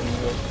shark in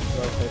real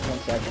quick, 1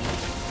 second.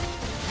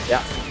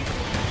 Yeah.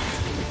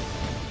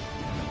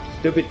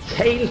 Stupid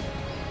tail.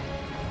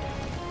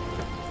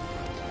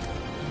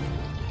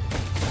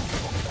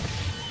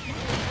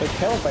 The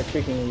tail by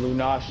freaking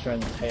Lunastra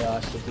and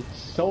Chaos is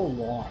so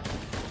long.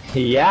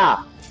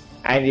 Yeah,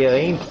 and the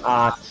rings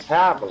are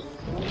terrible.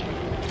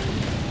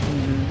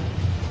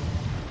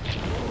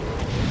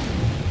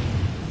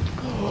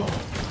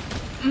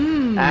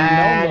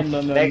 And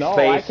No, next I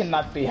phase.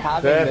 cannot be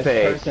having Perfect.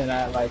 this person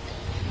at like...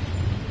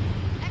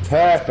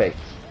 Perfect.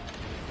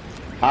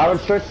 I will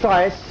switch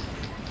sides.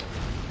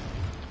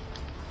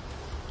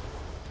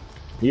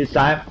 This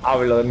time I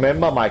will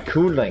remember my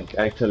cool link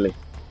actually.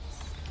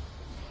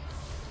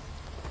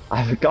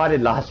 I forgot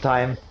it last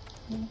time.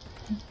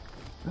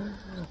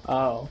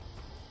 Oh.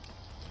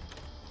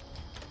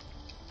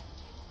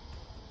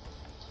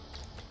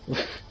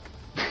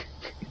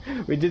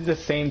 We did the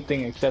same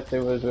thing except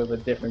it was with a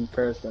different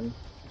person.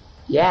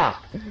 Yeah.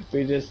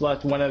 We just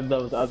left one of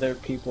those other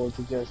people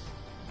to just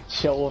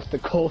show off the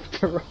cold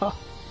rock.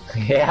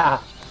 Yeah.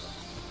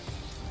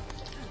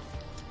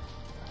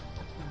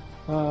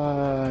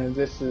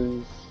 This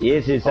is...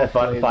 Yes, it's a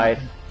fun fight.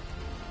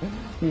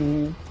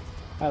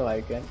 I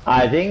like it.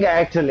 I think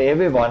actually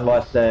everyone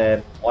was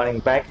running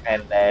back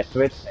and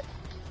switching.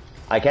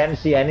 I can't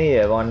see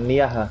anyone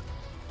near her.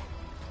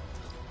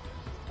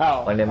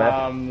 Oh, On the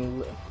map.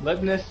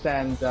 Libnus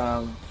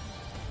and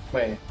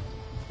wait.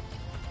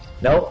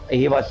 No,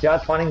 he was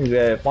just running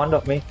in front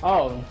of me.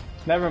 Oh,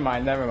 never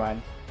mind, never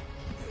mind.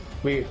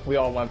 We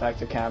all went back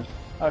to camp.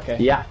 Okay.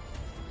 Yeah.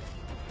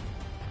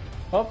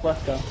 Oh,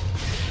 let's go.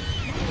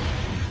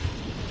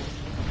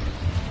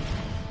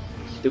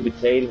 Stupid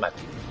tail, man.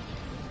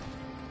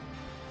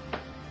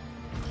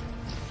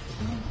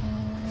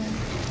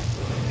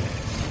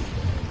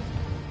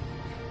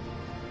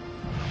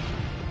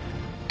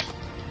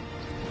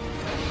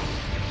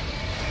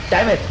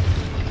 Damn it!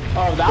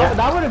 Oh, Yeah.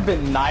 that would have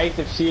been nice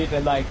if she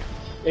had like,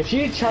 if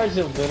she had charged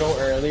a little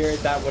earlier.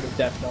 That would have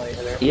definitely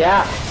hit her.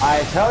 Yeah, I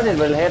thought it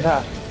will hit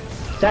her.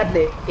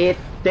 Sadly, it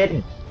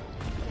didn't.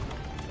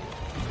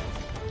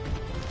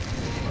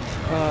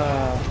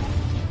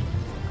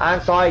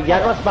 I'm sorry,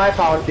 that was my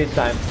fault this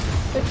time.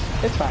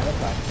 It's fine. It's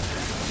fine.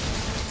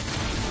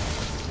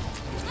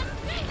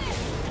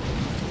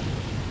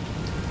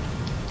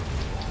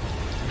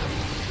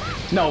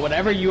 No,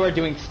 whatever you are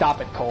doing,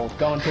 stop it, Cole.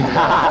 Go into the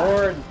wall.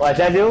 Or What's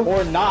that do?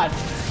 or not.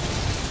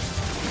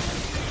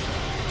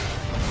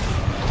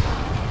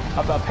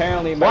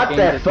 Apparently, my What game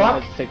the just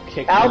fuck? wants to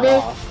kick me Albie?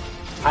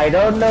 off. I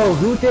don't know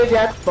who did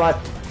that, but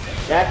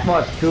that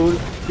was cool.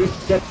 Good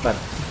shit, man.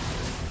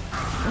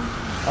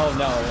 Oh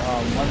no,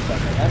 1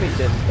 second. Let me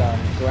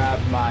just grab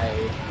my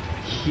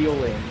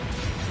healing.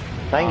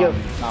 Thank you.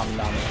 Nom, nom,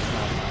 nom,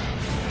 nom.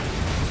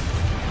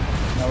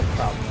 No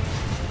problem.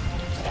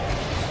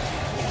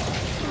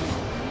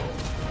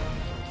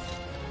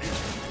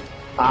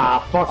 Ah,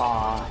 fuck.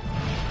 Aw,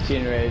 she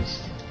enraged.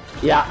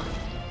 Yeah.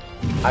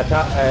 I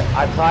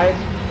tried.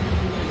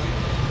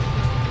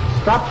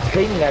 Stop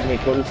screaming at me,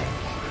 cool.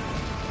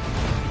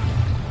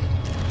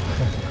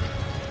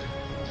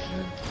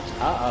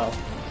 Uh-oh.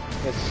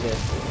 Good shit.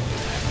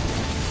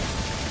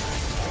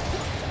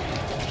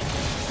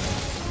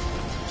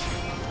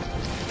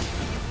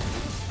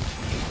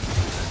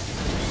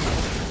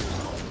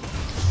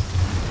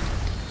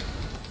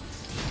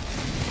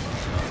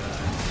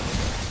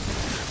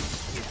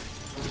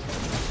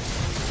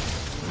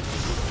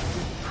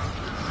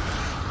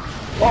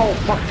 Oh,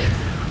 fuck.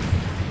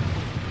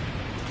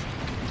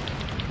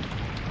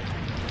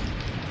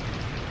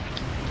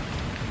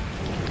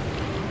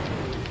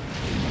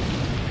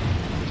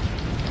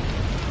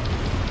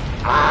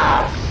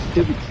 Ah,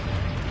 stupid.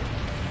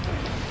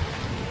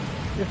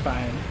 You're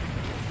fine.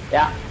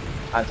 Yeah,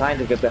 I'm trying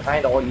to get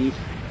behind all these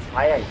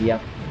fire here.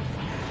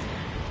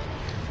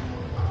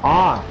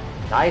 Ah,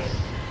 nice.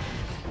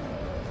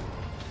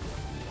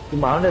 You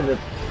mounted it.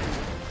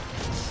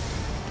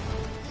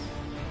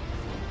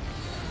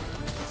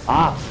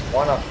 Ah,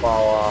 one of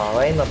our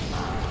random.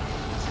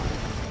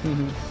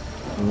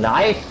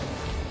 Nice.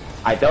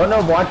 I don't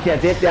know what she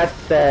did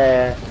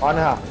that on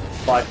her,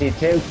 but she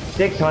took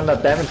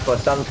 600 damage for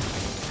some.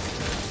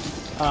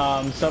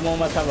 Someone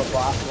must have a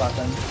blast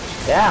weapon.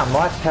 Yeah,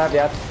 must have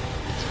that.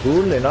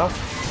 Cool enough.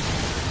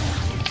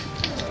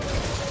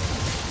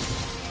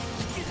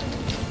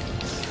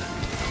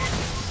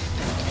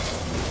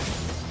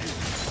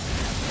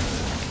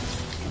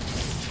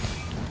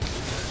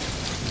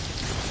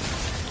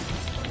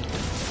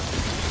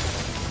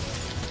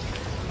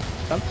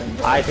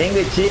 Something. I think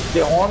we cheat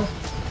the horn.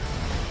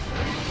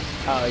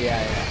 Oh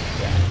yeah.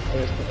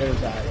 It was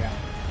that, yeah.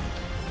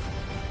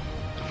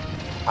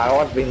 I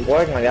was been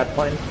working on that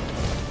point.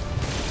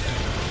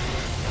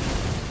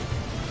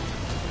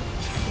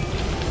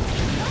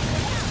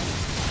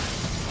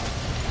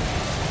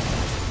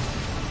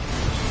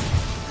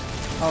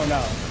 Oh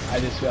no, I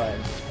just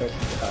realized this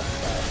person's about to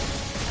die.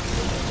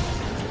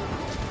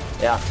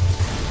 Yeah.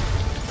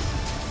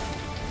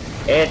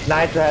 It's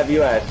nice to have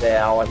you as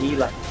our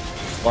healer.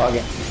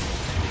 Morgan.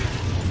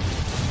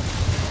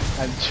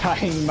 I'm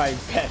trying my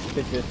best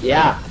to just...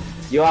 Yeah.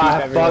 You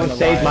are everyone fucking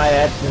saved alive. my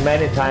ass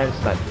many times,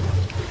 man.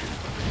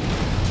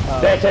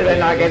 Especially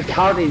when I get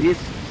caught in this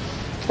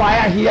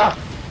fire here.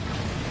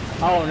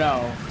 Oh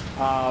no.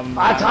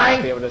 I I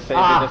tried. be able to save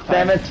Ah, it this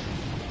time. damn it.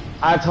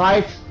 I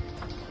tried.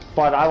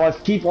 But I was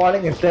keep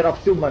running instead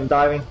of Superman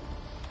diving.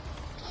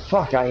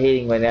 Fuck, I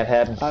hate when that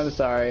happens. I'm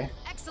sorry.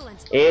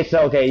 Excellent. It's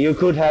okay, you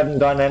could haven't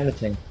done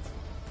anything.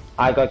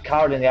 I got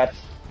caught in that.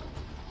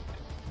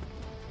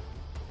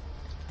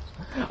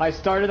 I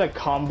started a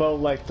combo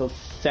like the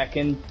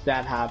second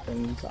that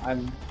happened.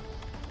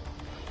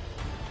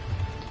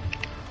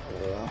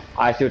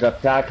 I should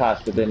have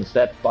casted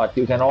instead, but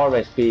you can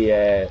always be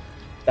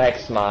back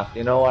smart,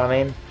 you know what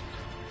I mean?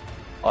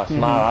 Or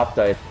smart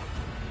after it.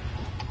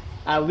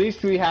 At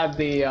least we have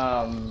the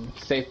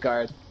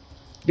safeguard.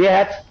 We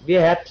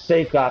had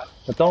safeguard,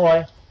 so don't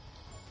worry.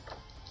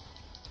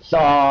 So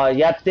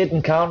that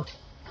didn't count.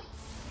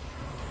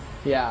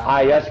 Yeah.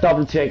 I just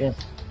double checking.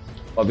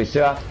 For be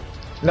sure.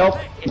 Nope,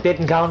 it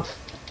didn't count.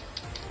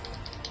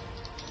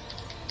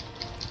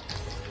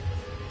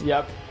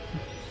 Yep.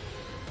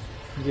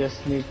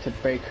 Just need to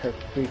break her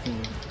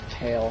freaking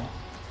tail.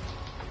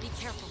 Be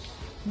careful.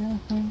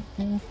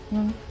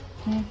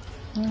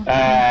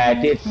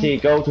 Did she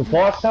go to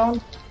 4th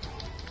zone?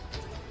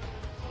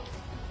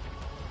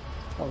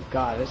 Oh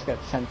god, this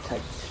got sent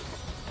text.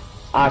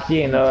 Are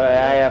she in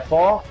area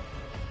 4?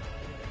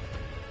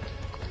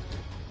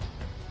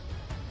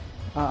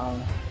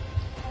 Uh-oh.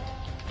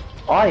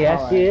 Oh yes,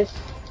 she Alright. is.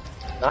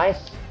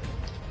 Nice.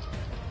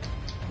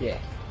 Yeah.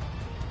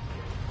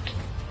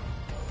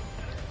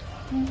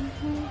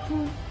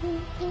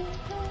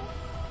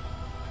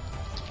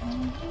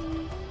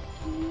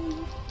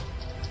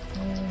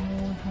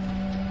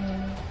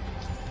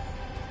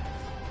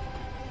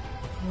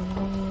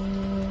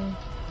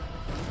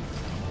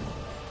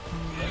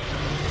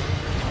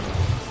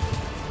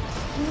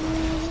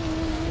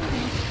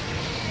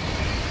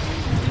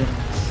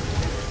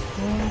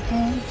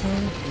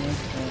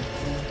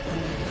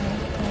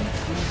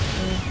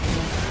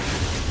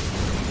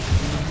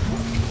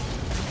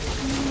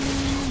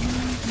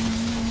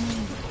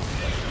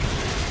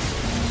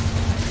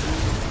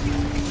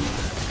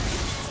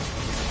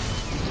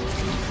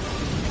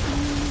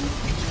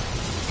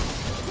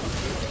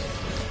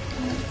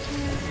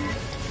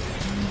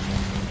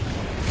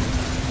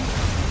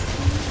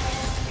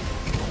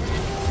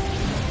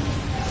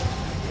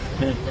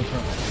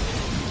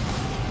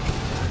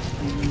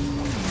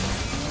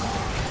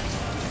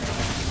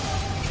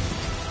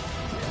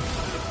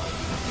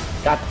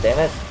 God damn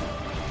it.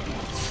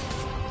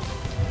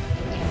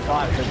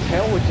 God, her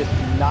tail was just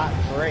not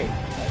great.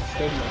 That's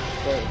big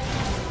mistake.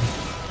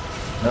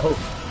 No.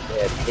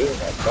 Yeah, damn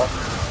that god.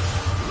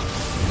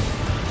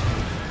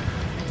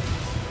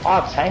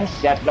 Oh, thanks,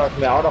 that knocked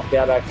me out of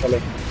there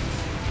actually.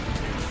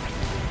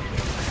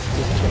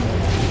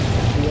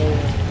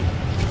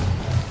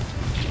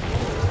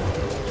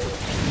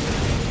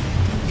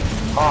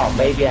 Oh,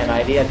 maybe an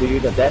idea to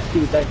use the dash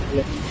shoot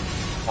actually.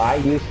 I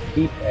used to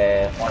keep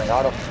running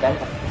out of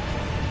stamina.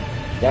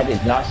 That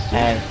is not,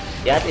 and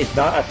that is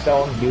not a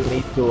zone you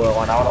need to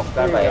run out of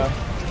stamina.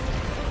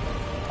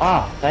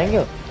 Ah, thank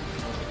you.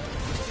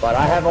 But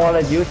I have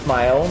already used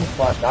my own,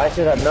 but I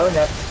should have known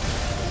that.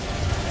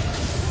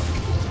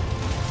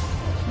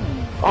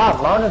 Ah,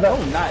 mounted up.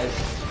 Oh, nice.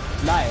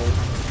 Nice.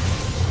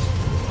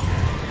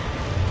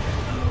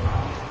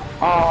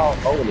 Oh,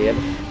 holy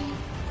hell.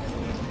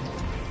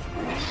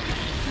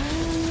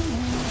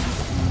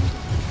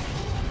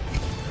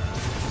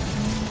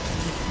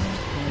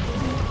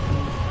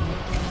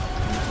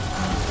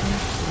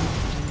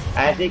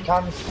 And he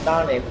comes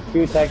down in a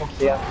few seconds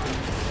here.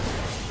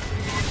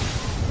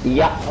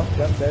 Yeah. Oh,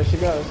 yep, there she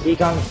goes. He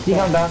comes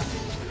down.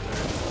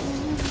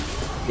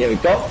 Here we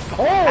go.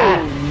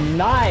 Oh,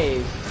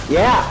 nice.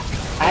 Yeah.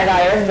 And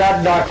I ended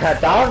up knocked her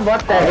down.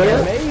 What the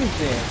hell?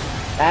 Amazing.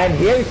 And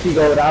here she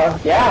go down.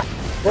 Yeah.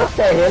 What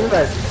the hell,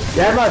 man?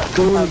 That was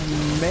cool.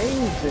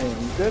 Amazing.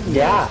 Goodness.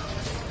 Yeah.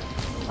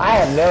 I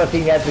have never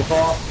seen that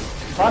before.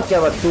 Fuck,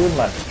 that was cool,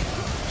 man.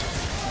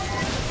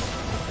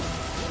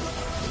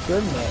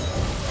 Goodness.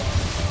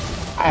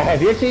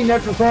 Have you seen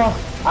that before?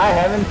 I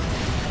haven't.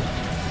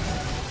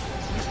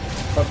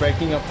 For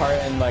breaking apart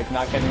and like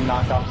not getting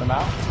knocked off the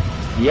map?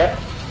 Yep.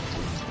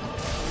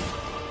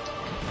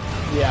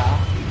 Yeah.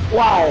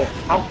 Wow.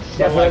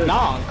 But like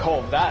not on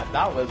cold,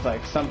 that was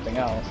like something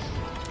else.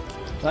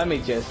 Let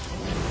me just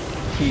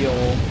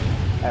heal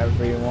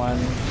everyone.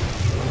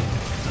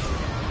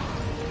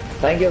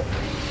 Thank you.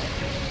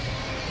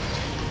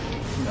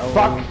 No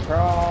Fuck.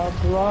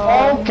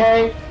 problem.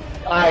 Okay.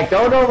 I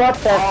don't know what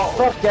the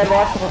fuck that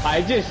was.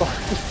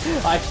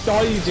 I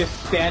saw you just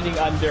standing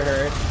under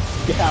her.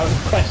 I was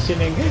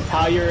questioning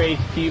how your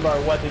HP bar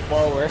wasn't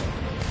lower.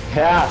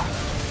 Yeah.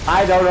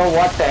 I don't know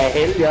what the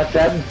hell you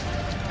said.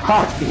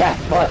 Fuck, that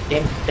was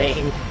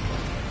insane.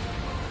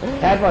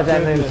 That was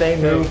an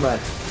insane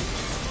movement. I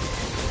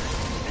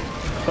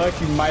feel like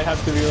you might have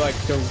to be like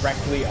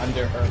directly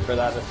under her for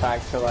that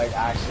attack to like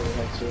actually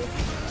hit you.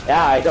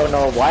 Yeah, I don't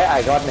know why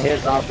I got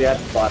hit off yet,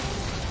 but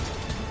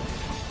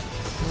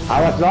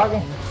I was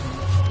logging.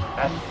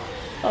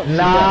 Oh,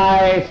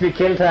 Nice, we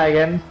killed her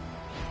again.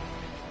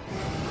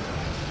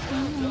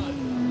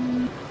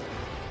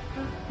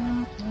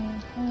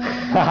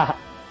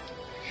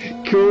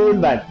 Cool,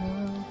 man.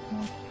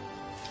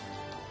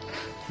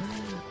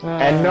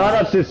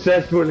 Another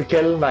successful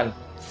kill, man.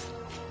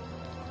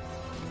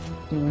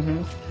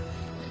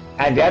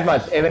 And that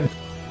was even...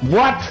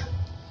 What?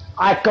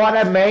 I got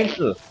a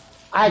mantle.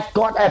 I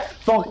got a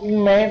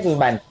fucking mantle,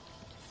 man.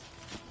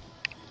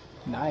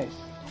 Nice.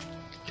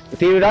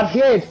 Did you not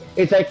hear it?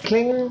 It's a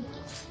clean...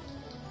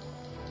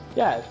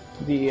 Yeah,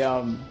 the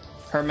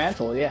her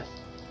mantle, yes.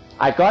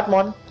 I got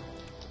one.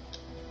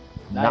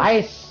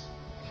 Nice.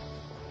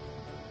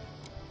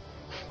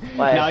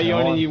 Now you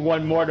only need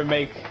one more to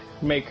make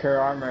her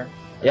armor.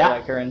 Yeah.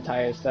 Like her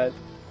entire set.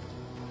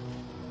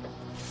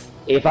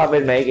 If I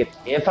will make it.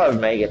 If I will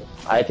make it.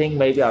 I think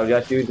maybe I'll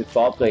just use it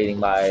for upgrading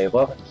my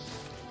weapons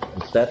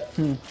instead.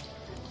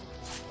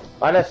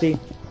 But let's see.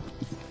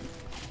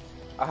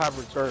 I have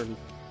returned.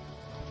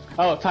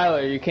 Oh,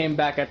 Tyler, you came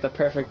back at the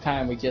perfect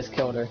time. We just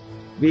killed her.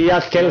 We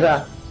just killed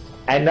her.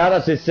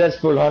 Another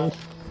successful hunt.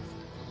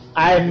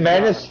 I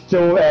managed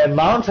to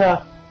mount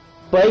her,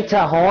 break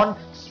her horn,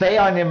 stay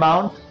on the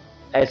mount,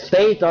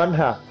 stayed on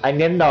her, and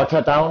then knocked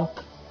her down.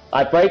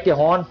 I break the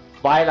horn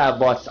while I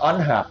was on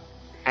her,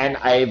 and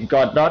I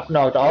got not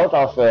knocked out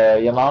of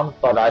the mount,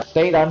 but I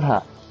stayed on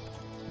her.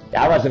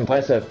 That was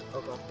impressive.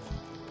 Okay.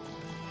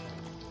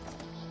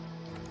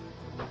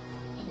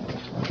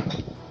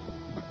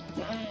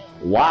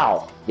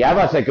 Wow, that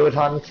was a good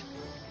hunt.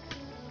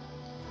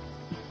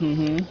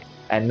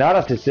 And not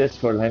a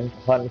successful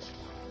hunt.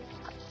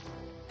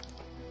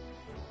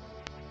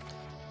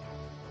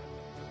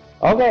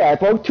 Okay, I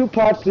broke 2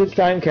 parts this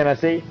time, can I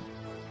see?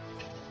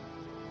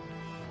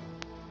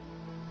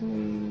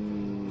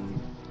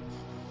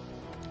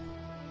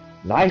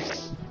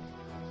 Nice.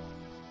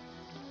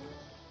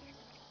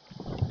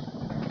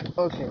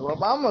 Okay,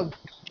 well, I'm gonna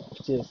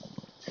just.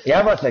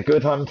 That was a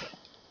good hunt.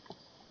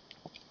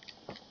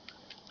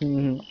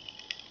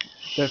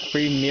 The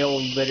free meal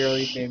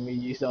literally made me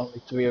use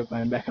only 3 of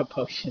my mega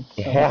potions.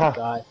 Oh Yeah. my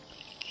god.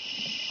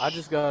 I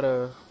just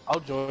gotta. I'll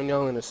join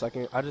y'all in a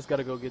second. I just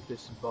gotta go get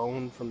this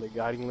bone from the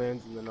guiding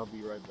lands, and then I'll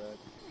be right back.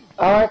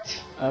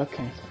 Alright,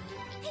 Okay.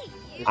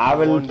 Just I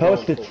will one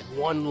post bone it. for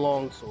one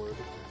long sword.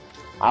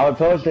 I will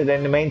post it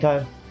in the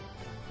meantime.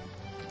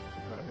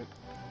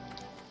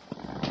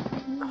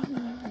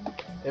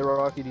 Hey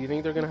Rocky, do you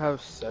think they're gonna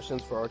have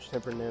sessions for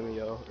Arch-Tempered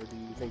Namio, or do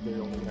you think they're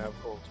only gonna have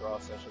Cold Draw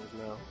sessions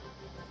now?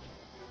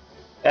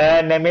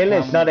 Namil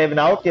is not even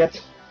out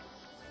yet.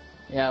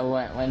 Yeah,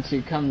 when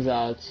she comes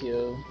out,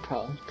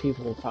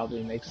 people will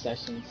probably make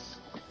sessions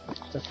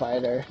to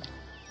fight her.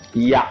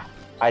 Yeah,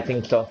 I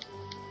think so.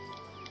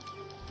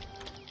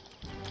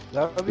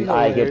 That would be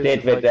Like it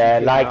hilarious did with, if,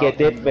 she like came it out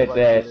did and, with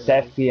like,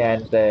 Safi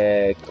and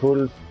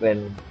Kulf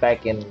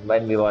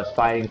when we was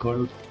fighting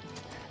Kulf.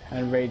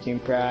 And Raging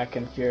Brack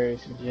and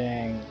Furious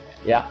Jang,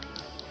 Yeah.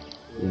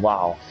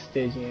 Wow.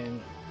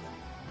 Stygian.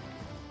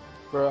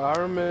 Bro, I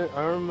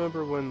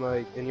remember when,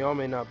 like, and y'all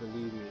may not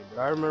believe me, but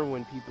I remember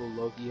when people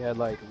low-key had,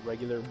 like,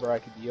 regular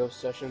Brachydios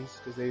sessions,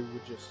 because they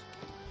would just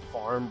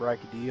farm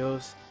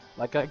Brachydios.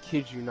 Like, I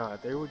kid you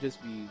not, there would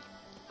just be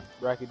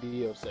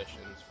Brachydio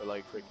sessions for,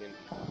 like, freaking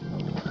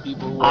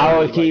people who I will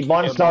already, keep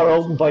like, one slot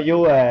MMOs. open for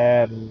you,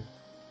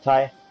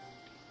 Ty.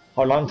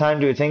 How long time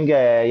do you think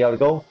you'll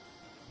go?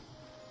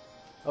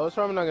 Oh, it's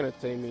probably not gonna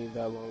take me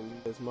that long,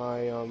 because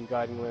my,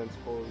 Guiding Lands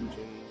full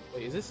region...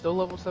 Wait, is it still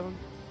level 7?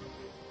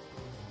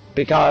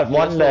 Because Yeah,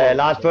 one it's still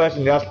last open.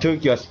 person just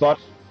took your spot.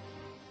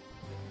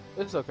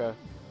 It's okay.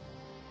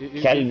 If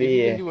you Can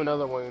we? can do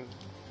another one,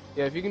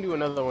 yeah, if you can do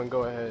another one,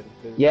 go ahead.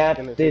 'cause Yeah, it's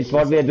gonna this take is me a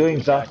what we are second to doing,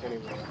 get sir. back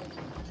anyway.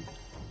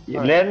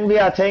 Then we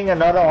are taking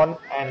another one,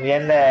 and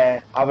then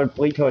I will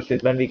pre-post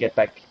it when we get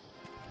back.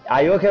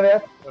 Are you okay with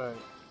that? Alright.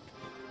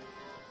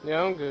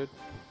 Yeah, I'm good.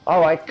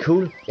 Alright,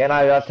 cool. Then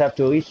I just have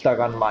to restock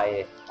on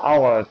my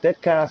hour. That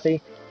can I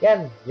see?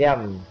 Yeah,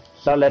 yeah.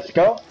 So let's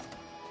go.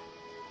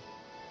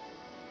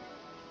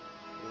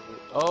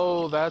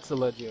 Oh, that's a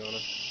Legiona.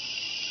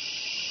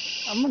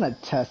 I'm gonna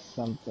test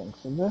something.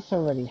 So this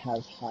already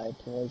has high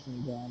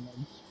poison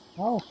damage.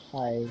 How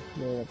high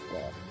will it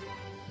go?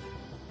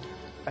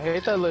 I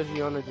hate that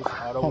Legiona just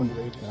auto Oh my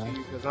enrages God.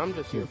 you, because I'm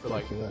just here for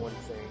like Ridiculous. one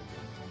thing.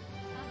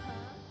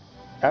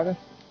 Okay.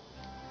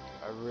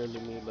 I really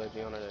need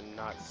Legiona to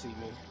not see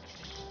me.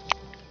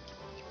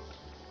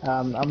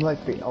 I'm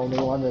like the only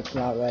one that's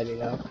not ready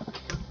though.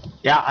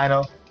 Yeah, I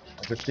know.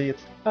 I can see it.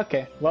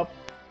 Okay, well,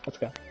 let's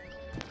go.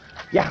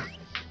 Yeah.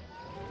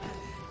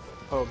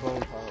 Oh,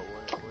 bone power,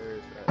 where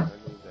is that? I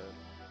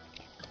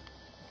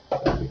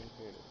need that. Here it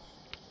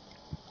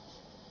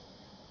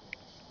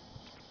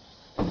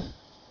is.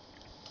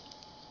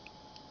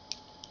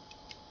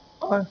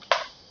 Alright.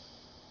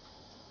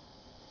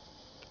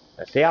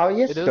 Let's see how It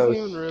this doesn't goes.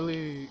 even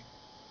really,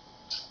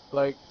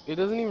 like, it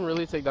doesn't even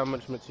really take that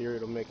much material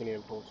to make any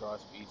of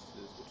Voltron's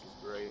pieces, which is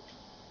great.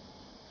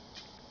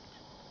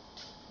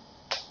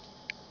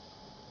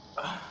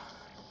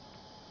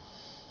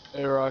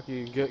 Hey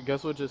Rocky,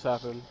 guess what just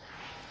happened?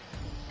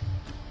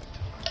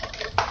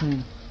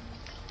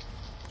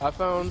 I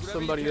found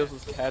somebody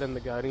else's cat in the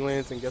Guiding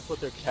Lands, and guess what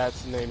their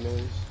cat's name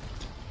is?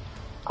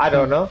 I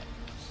don't know.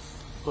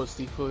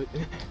 Pussyfoot.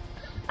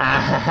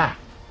 Ah,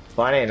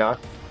 funny enough.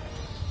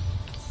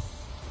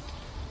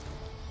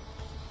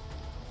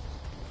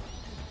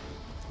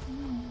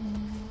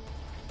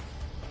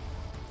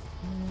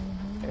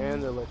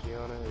 And the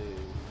Legiona is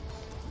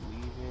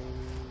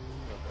leaving.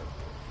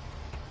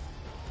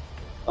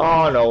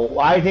 Oh no,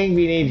 I think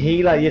we need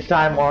healer this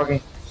time,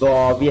 Morgan.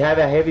 So we have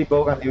a heavy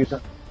Bogan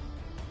user.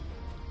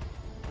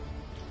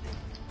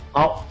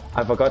 Oh,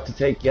 I forgot to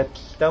take yet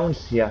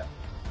stones here.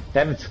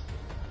 Damn it.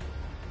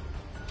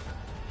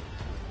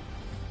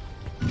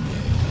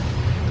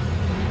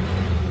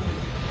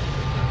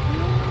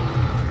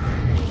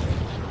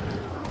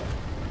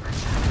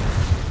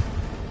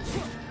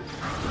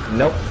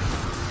 Nope.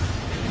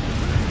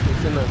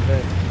 It's in the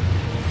vent.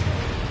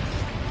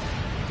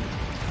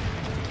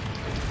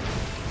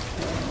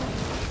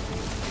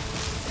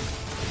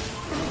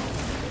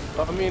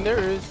 I mean, there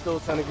is still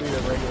technically a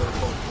regular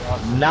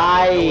Voltron.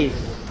 Nice.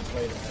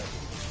 Play that.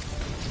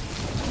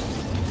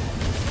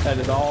 That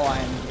is all I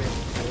am doing.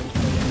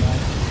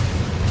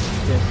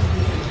 Just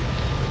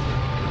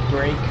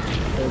break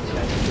the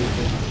chest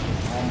pieces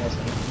almost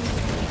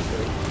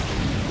instantly.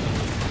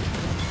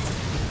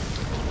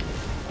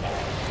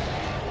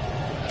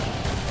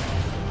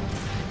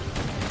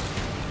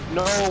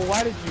 No,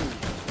 why did you?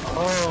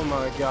 Oh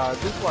my god,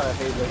 this is why I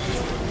hate that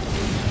game.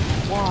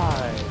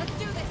 Why? Let's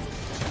do this.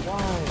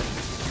 Why?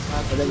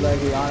 But it like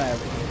on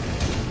everything.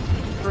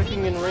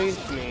 Freaking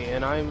enraged me,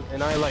 and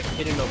I like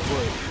hit in a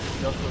bush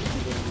just so she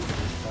didn't leave me.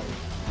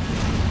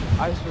 Like,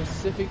 I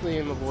specifically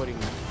am avoiding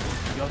you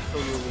just so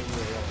you'll leave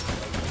me alone.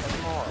 Like, that's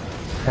hard.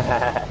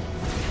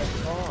 That's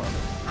hard.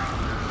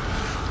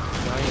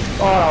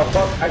 Oh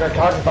fuck, I got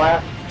caught in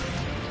fire.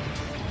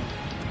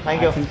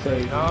 Thank you.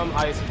 Now I'm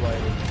ice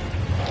blighted.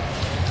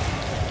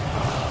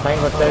 Thank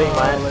you for saving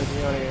mine. Let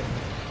me out of here.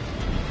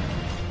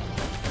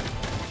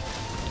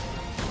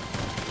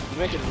 You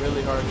make it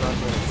really hard not to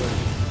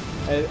push.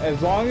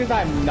 As long as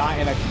I'm not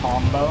in a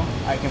combo,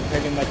 I can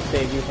pretty much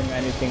save you from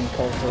anything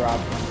Kulturov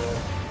can do.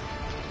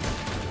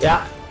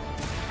 Yeah.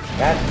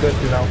 That's good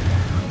to know.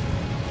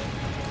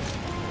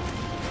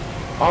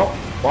 Oh,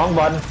 wrong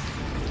button.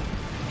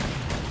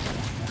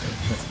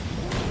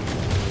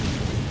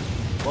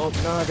 Well,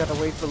 now I gotta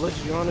wait for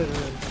Legiona to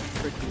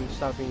freaking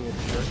stop being a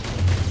jerk.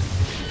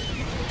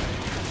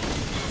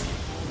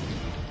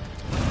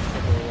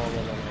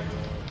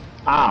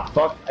 Ah,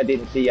 fuck, I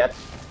didn't see yet.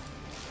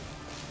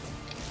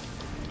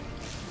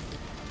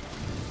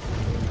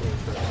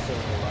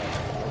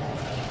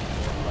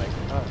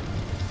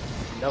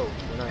 No,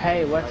 we're not.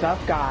 Hey, what's up,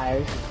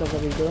 guys? So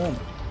what are you doing?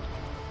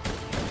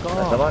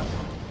 That's so much.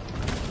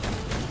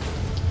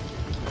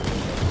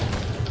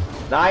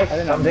 Nice, I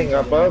didn't know something you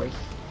up did broke. anyways.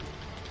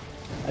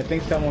 I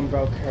think someone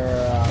broke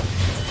her,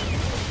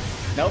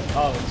 Nope,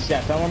 oh,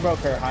 yeah, someone broke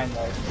her hind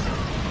legs.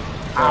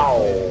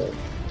 Ow.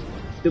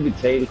 Stupid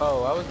tail.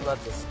 Oh, I was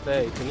about to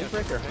say, can you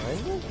break her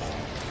hind leg?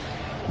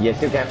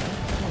 Yes, you can.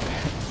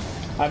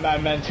 I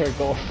meant her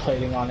gold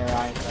plating on her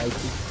hind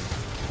legs.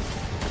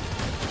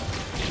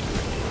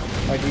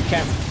 Like, you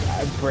can't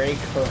break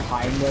her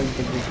hind legs,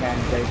 but you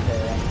can break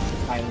her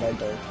hind leg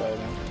gold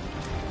plating.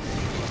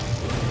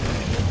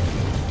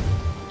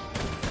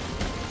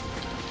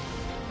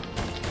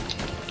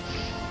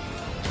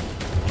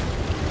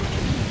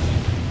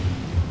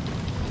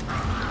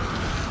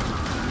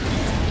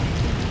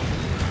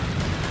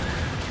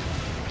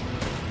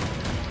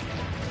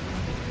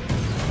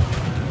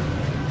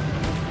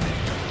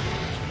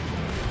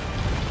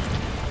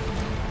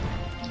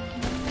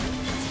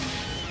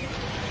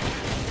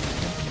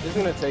 It's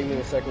gonna take me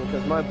a second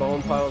because my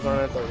bone piles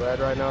aren't at the red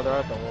right now, they're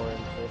at the orange,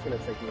 so it's gonna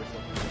take me a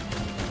second.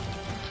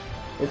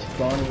 Which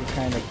bone are you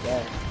trying to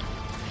get?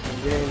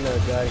 I'm getting the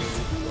daddy,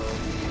 so...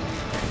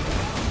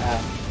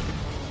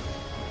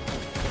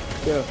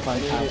 You have a fun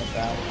time with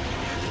that.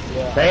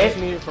 Yeah, Say I it. just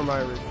need it for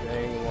my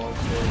Rajang long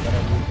sword that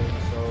I'm using,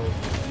 so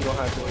you don't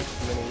have to waste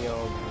too many,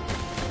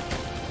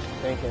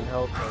 tank and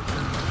health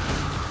potions.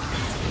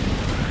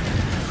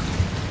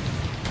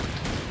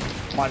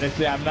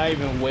 Honestly, I'm not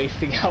even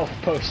wasting health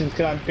potions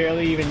because I'm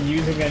barely even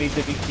using any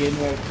to begin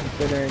with,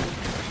 considering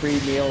free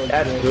meal is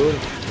That's good. good.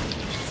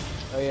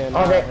 Oh yeah,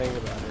 now Okay. I think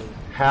about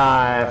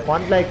it.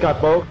 One leg got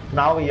broke.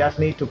 Now we just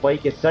need to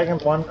break his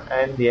second one,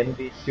 and the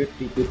enemy should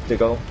be good to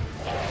go.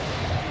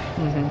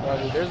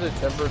 There's a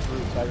tempered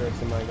root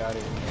Tigrex in my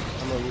guiding.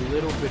 I'm a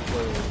little bit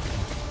worried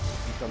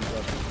he comes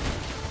up.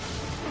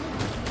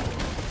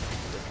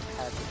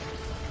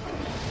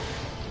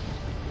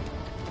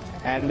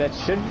 And that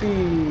should be...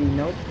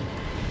 nope.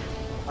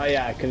 Oh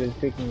yeah, because it's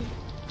picking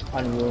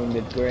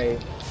unwounded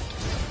grave.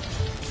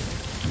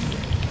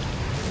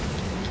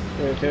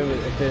 If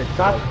it's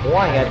Stop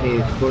going at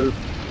these full.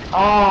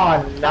 Oh,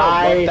 well,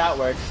 nice! that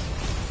works.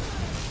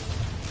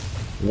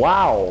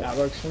 Wow! That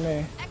works for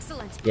me.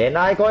 Excellent. Yeah,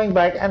 now going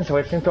back and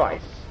switching to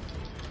ice.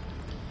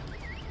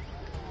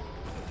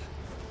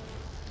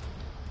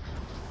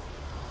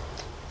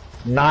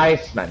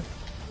 Nice, man.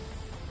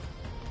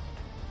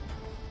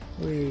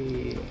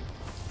 Whee.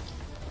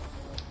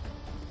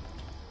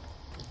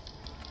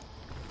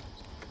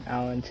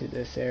 Now into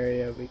this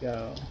area we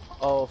go.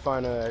 Oh,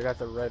 finally, I got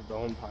the red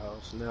bone pile,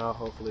 so now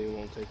hopefully it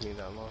won't take me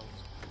that long.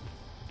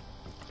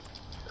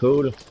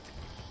 Cool.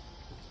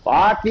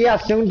 But we are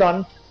soon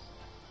done.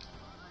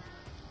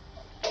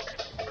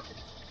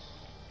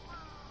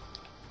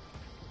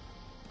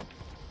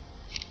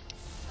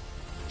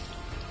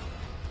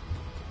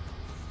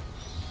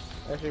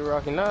 Actually,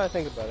 Rocky, now that I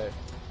think about it,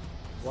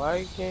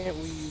 why can't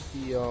we use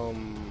the,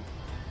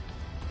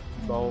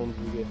 bones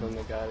we get from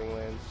the guiding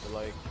lands to,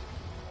 like,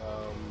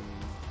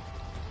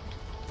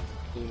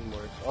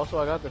 teamworks? Also,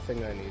 I got the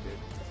thing I needed.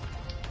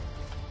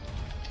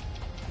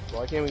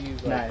 Why can't we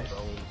use, like, Nice.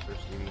 bones for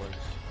Steamworks?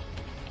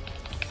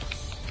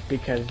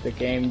 Because the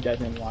game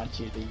doesn't want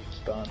you to use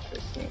bones for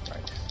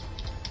Steamworks.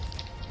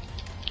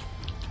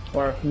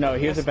 Or, no,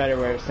 here's a better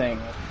way of saying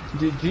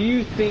it. Do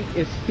you think,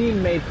 is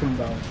Steam made from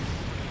bones?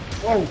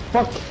 Oh,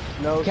 fuck!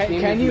 No, Can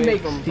Steam you is made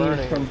make from Steam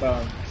burning. from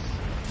bones?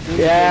 Steam is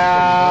made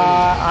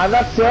Yeah, I'm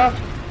not sure.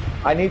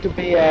 I need to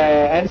be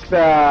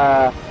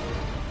answer.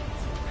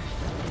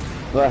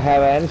 Will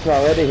have an answer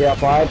already here,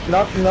 but I do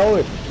not know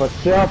it for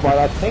sure, but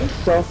I think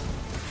so.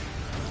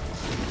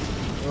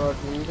 Well,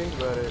 when you think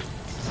about it,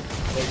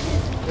 like,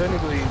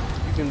 technically,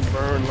 you can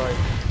burn, like,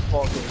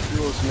 fossil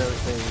fuels and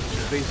everything, which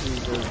is basically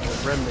the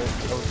remnant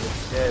of the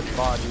dead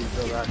bodies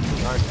of actual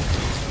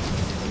dinosaurs.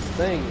 The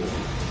thing is,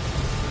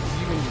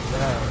 you can do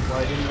that.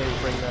 Why didn't they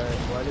bring that?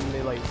 Why didn't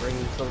they, like, bring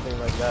something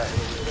like that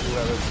in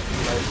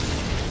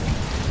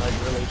like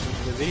relation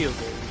to the video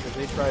game? Because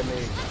they try to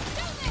make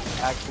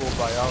actual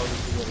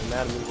biology and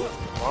anatomy with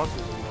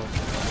monsters and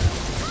monsters.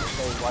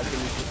 So why couldn't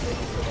you just make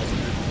it so,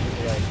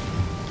 like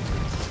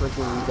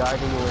freaking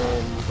diving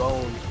in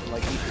bones from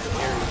like each of the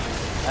areas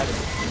and that is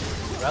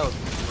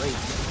relatively great.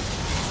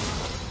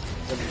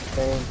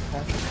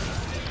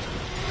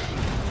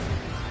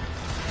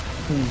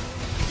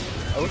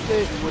 I wish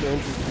they would have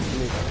introduced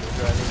me to the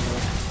dragon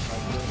like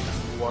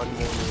one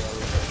more than the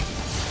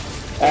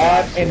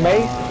other. In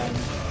May,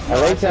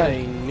 later.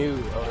 A new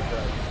other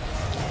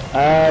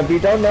dragon. We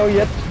don't know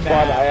yet,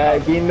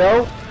 but we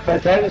know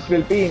Battalions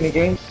will be in the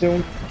game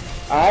soon.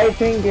 I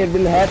think it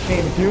will happen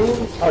in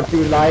June or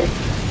July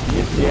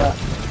this year.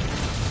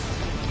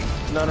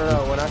 No.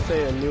 When I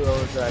say a new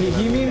Elder Dragon,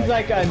 he means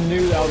like a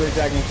new Elder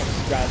Dragon from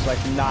scratch,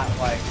 like not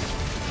like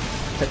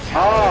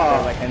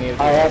or like any of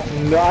the I have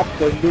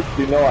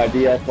absolutely no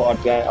idea for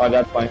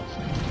that point.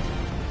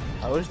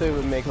 I wish they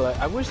would make like.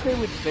 I wish they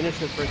would finish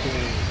the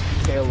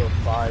freaking Tale of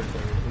 5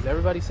 thing, because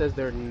everybody says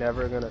they're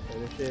never gonna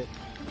finish it.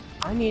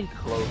 I need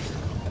closure.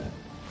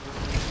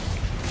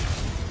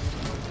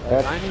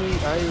 Like, I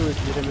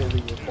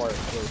legitimately require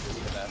closure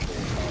for that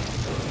thing.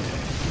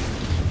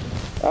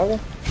 Okay.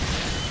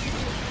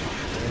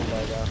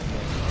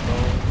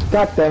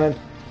 God damn it.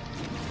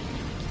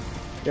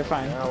 You're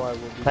fine. Now I will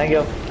be Thank you.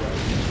 No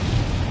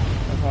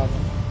problem.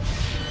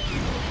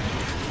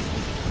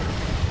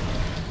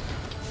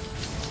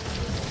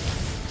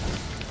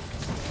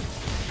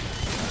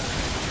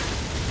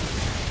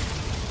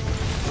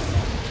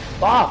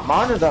 Ah,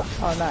 monitor.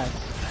 Oh, nice.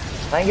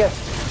 Thank you.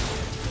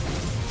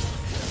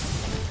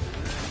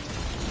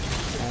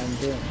 I'm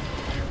doing.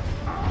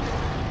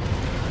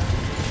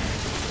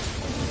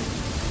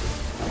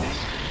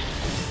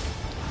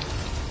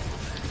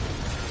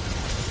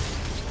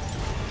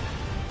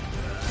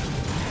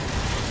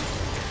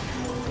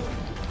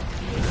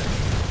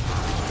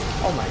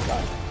 Oh my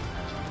god.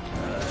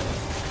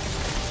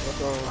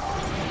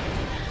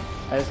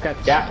 I just got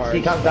Yeah,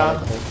 he comes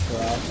down.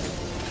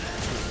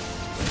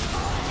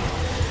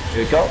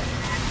 Here we go.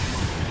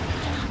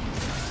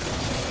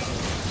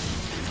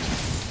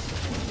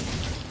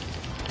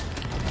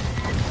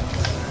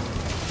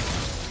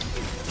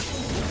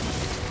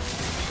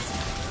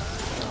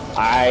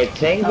 I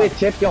think we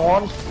tip your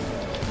horns.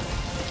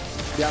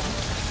 Yep.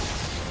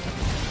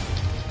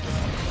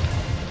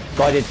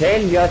 Got the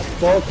tail just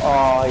broke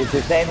or it's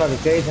the same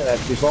notification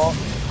as before?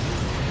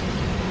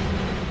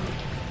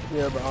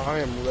 Yeah, but I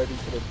am ready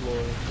to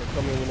deploy. So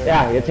coming in there.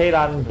 Yeah, your tail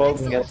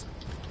unbroken, yes.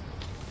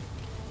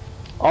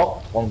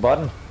 Oh, wrong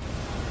button.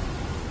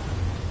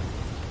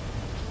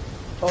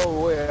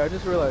 Oh wait, I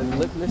just realized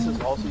Litmus is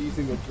also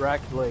using a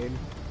Drac blade.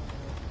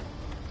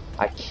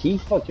 I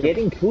keep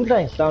forgetting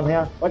cooldowns down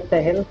here. What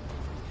the hell?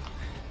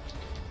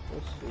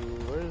 Let's see,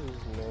 where's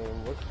his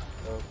name? What's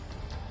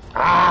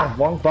Ah,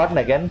 wrong button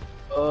again.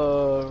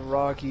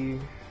 Rocky.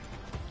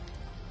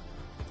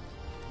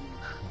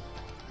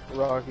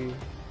 Rocky.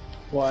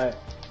 What?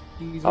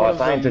 He's I one was of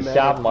the trying to meta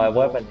sharpen my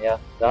people. weapon, yeah.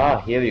 Ah,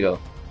 here we go.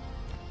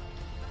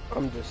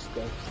 I'm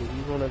disgusted.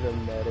 He's one of the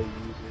meta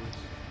users.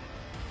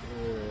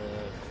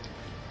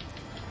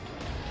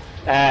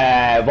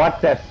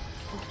 What the...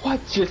 What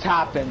just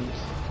happened?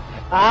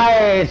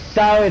 I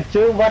saw it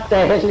too, what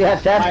the hell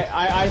is that?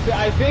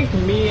 I think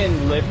me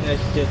and Lipness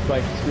just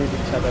like screwed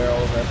each other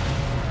over.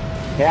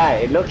 Yeah,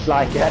 it looks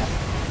like that.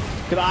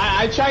 Cause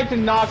I tried to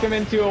knock him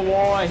into a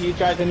wall and he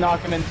tried to knock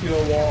him into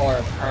a wall,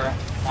 or her,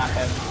 not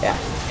him. Yeah,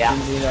 yeah.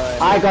 You know,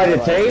 I got your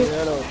like,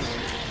 tail.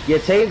 Your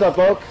tail got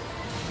broke.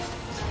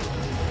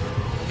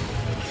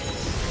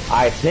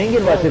 I think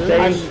it was the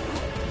tail.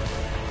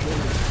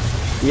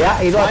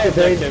 Yeah, it was the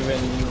tail.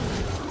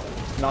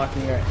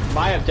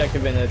 My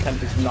objective in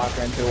attempting to knock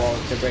her into a wall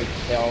is to break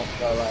the tail,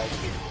 so like...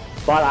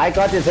 But I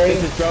got the tail.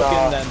 If it's broken,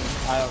 so then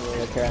I don't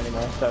really care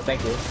anymore, so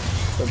thank you.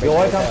 For you're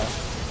breaking the welcome.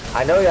 tail.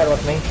 I know that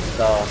was me,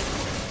 so...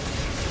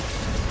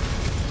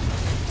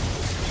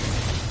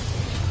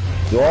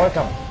 You're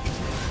welcome.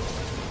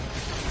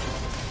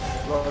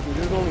 Rocky,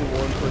 there's only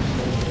one person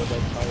in here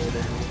that's higher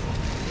than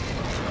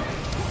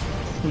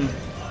you.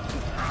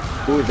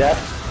 Who is that?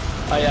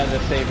 Oh yeah, the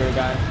saber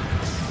guy.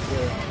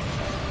 Yeah.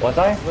 Was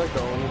I? He's like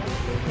the only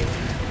person in here.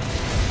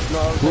 No,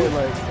 I was saying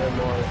like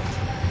MR.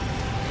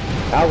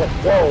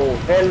 Whoa,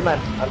 helmet.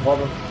 I'm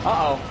problem.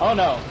 Uh-oh. Oh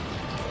no.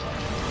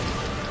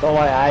 Don't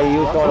worry, I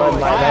used all of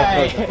my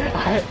last.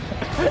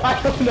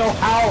 I don't know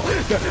how.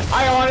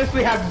 I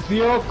honestly have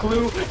zero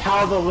clue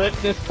how the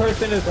Litness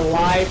person is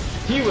alive.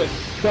 He was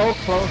so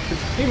close.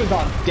 He was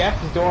on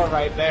death's door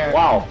right there.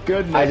 Wow.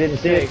 Goodness I didn't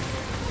see it. sake.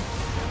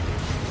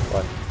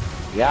 But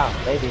yeah,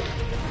 maybe.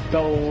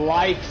 The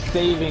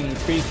life-saving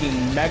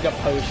freaking mega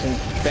potion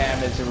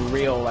spam is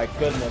real, like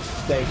goodness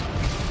sake.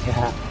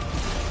 Yeah.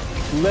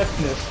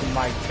 Liftness,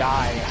 my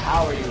guy,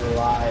 how are you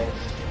alive?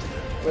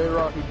 Wait,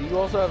 Rocky, do you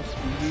also have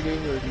speed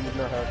eating, or do you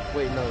not have?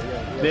 Wait, no,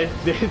 yeah.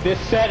 This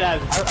set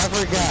has. I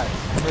forgot.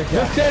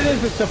 This set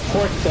is a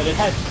support set. It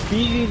has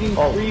speed eating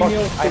 3, fuck,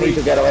 meal 3, I need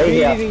to get away speed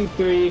here. eating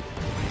 3,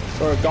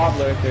 or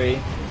gobbler 3,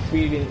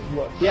 speed eating.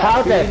 Yeah,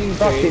 How speed the eating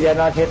fuck 3, did I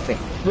not hit me?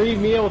 3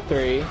 meal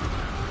 3,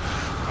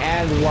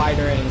 and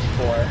wider range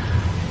 4.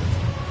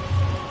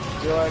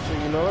 Yo, actually,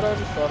 you know what I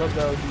just thought of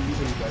that would be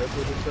even better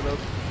for this setup?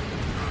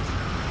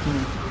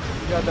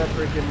 You got that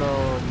freaking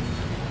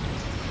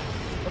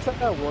what's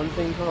that one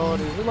thing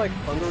called? Is it like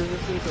hunger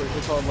resistance, or is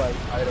it called like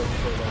item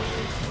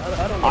prolonger?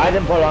 I don't know.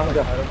 Item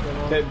prolonger. Item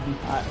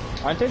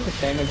prolonger. Aren't they the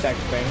same exact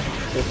thing?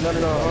 No.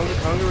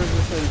 Hunger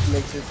resistance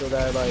makes it so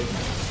that like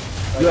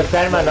Your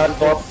stamina not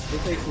pop.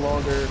 it takes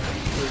longer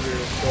for your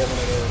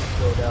stamina to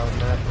go down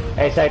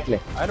naturally. Exactly.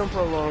 Item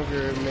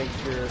prolonger makes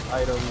your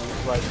items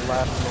like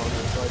last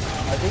longer. So like,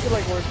 I think it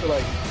like works for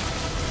like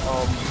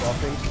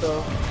buffing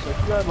stuff. So if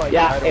you had like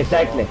Yeah, item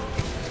exactly.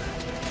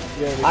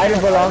 Item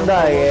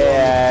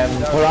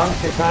prolonger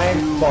prolongs the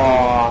time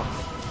for...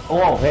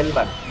 Oh,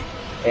 Hellman.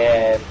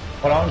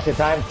 Prolongs the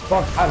time...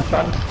 Fuck, I'm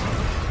stunned.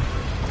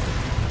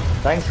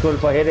 Thanks, cool,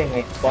 for hitting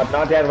me, but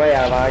not that way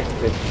I like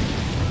it.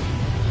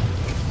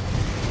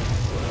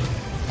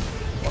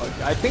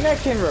 I think I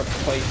can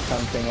replace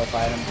something with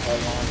item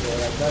prolonger.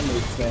 Like that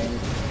makes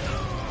things.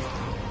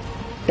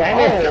 Damn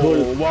it,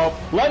 cool. Well,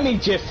 let me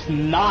just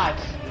not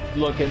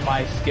look at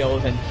my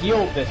skills and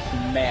heal this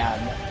man.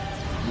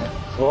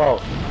 Whoa.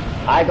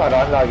 I got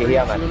unlucky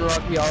here, man. Soon,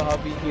 Rocky, I'll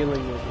be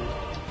healing with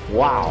you.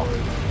 Wow.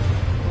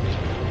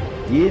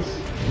 These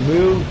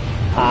moves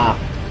are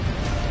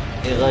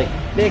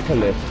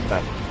ridiculous,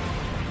 man.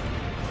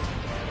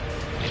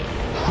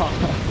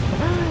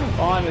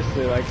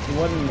 Honestly, like,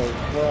 what in the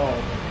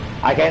world?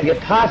 I can get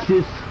past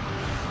this.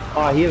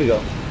 Oh, here we go.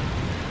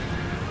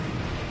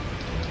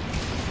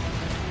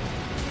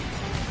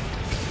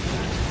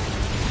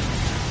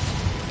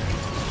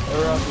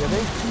 Rocky, I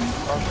think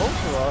are both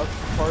rock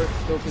parts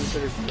still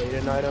considered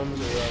trade-in items,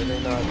 or are they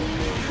not?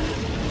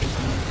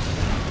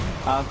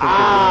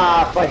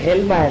 For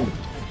Hellman.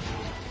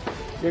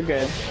 You're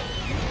good.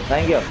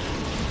 Thank you.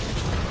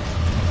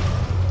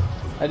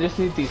 I just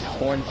need these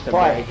horns to For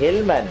break.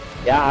 Hellman.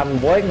 Yeah,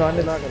 I'm working on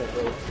it. Not gonna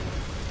break.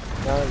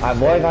 I'm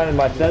working on it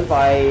myself.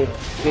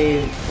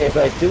 If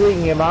I'm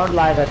doing a mount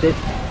like I did,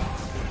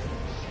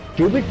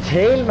 stupid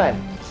tail, man.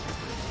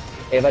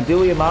 If I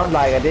do a mount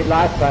like I did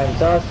last time,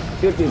 so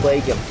should be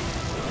breaking.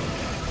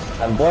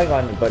 I'm working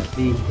on it, but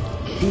see,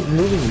 keep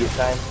moving this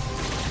time.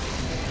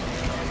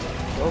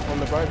 Well, on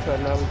the bright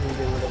side, now we can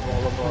get rid of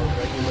all of our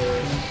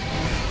regular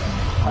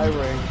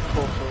high-range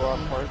coastal rock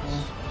parts.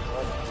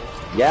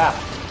 Yeah.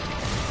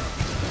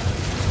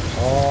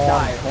 Oh,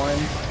 Die,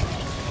 horns.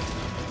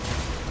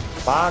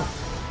 fun,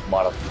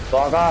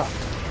 motherfucker.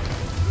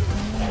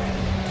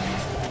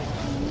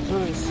 Let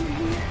me see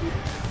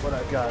what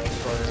I got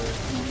for.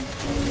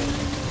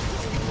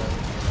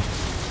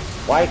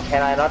 Why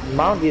can I not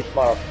mount this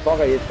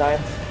motherfucker this time?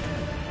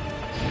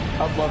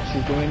 How about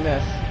she's doing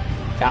this?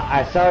 Yeah,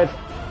 I saw it.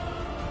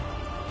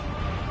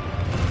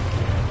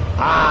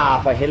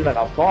 For Hellman,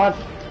 of course.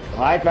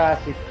 Right,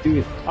 bastard,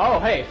 dude. Oh,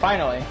 hey,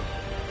 finally.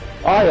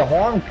 Oh, your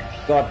horn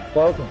got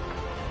broken.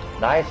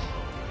 Nice.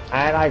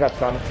 And I got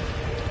stunned.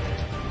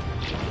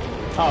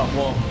 Oh,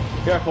 well,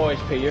 you're at 4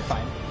 HP, you're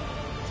fine.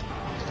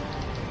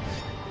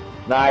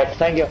 Nice,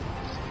 thank you.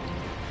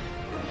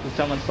 Did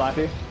someone slap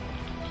you?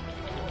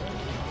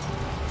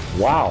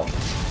 Wow.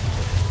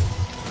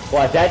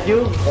 Was that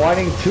you?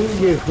 Wanting to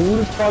you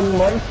who's from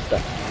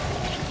monster?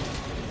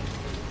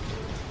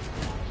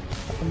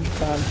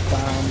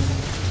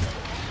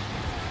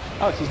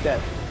 Oh, she's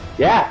dead.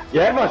 Yeah,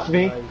 it was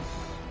me.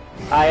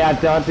 I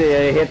got the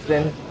hits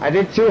in. I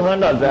did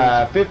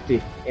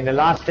 250 in the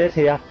last hit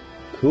here.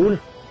 Cool.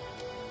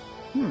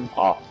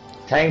 Oh,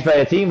 thanks for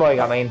your teamwork,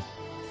 I mean.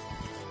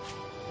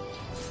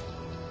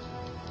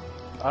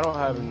 I don't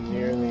have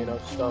nearly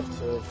enough stuff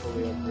to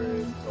fully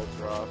upgrade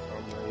Filter off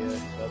from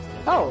yet.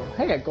 Oh,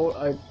 hey,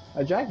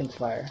 a dragon's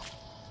fire.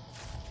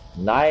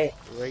 Nice.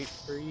 Great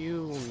for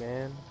you,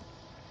 man.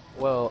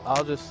 Well,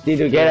 I'll just. Did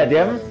you get a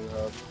dim?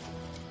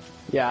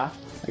 Yeah,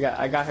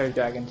 I got her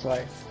dragon's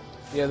fire.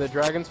 Yeah, the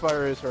Dragon's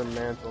Fire is her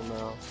mantle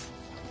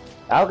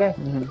now. Okay,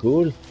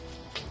 cool.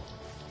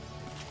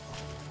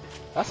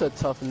 That's a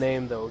tough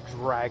name though,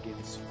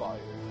 Dragon's Fire.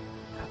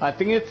 I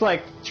think it's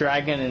like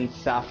dragon and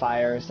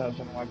sapphire or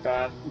something like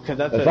that. Because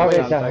that's As what long it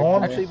as sounds it's a like.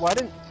 horn. Actually, why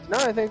didn't? Now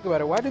that I think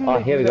about it, why didn't Oh,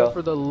 they here do we that go.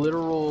 for the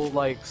literal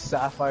like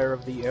Sapphire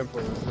of the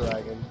Emperor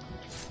dragon?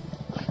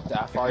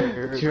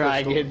 Sapphire.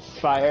 Dragon's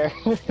fire.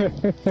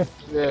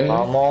 Yeah.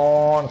 Come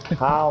on,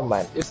 how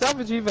man. If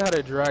Savage Eva had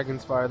a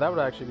Dragon's Fire, that would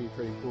actually be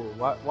pretty cool.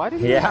 Why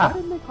didn't Yeah. why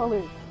didn't they call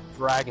it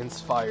Dragon's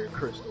Fire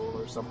Crystal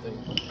or something?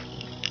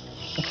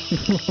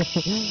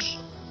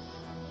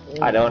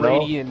 I don't know.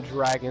 Radiant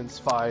Dragon's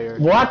Fire.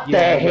 What the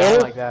Yeah,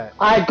 hell? like that.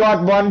 I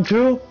got one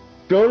too.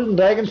 Golden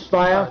Dragon's Ah,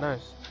 Fire. nice.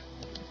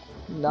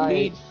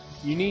 Nice.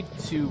 You need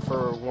 2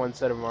 for 1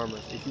 set of armor.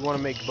 If you want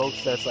to make both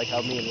sets like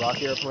how me and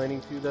Rocky are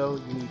planning to, though,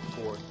 you need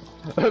 4.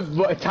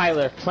 But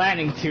Tyler,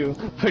 planning to?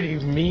 What do you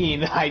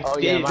mean? I Oh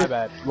did. yeah, my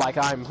bad. Like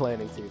I'm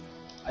planning to.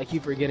 I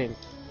keep forgetting.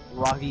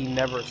 Rocky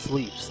never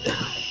sleeps.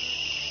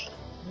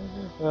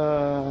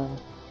 Alright.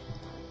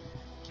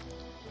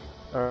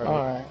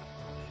 Alright.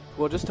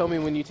 Well, just tell me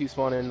when you 2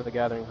 spawn into the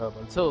Gathering Hub.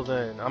 Until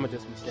then, I'ma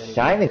just be standing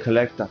Shiny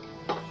collector.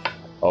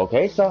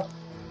 Okay, so.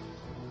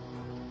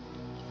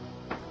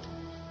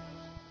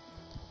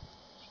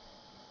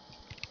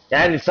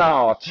 That is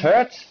our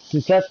third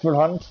successful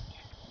hunt.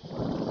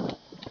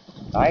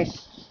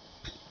 Nice.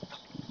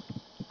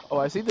 Oh,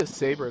 I see the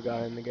Saber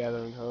guy in the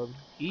Gathering Hub.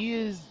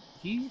 He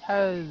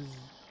has...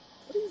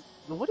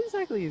 What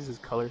exactly is his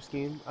color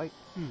scheme?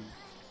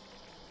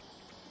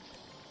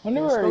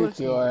 Wonder His where color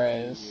scheme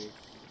Ukiora is.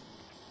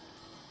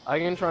 I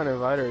can try and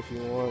invite her if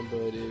you want,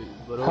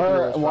 but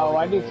Her. Okior's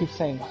Why do you probably keep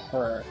saying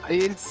her?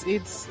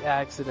 It's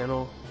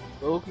accidental.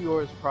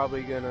 Okior is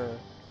probably gonna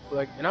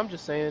like, and I'm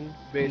just saying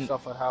based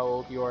off of how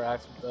Okior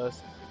acts with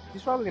us,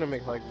 he's probably gonna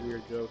make like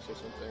weird jokes or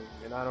something.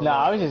 And I don't No, know.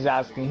 I was just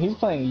asking. He's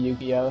playing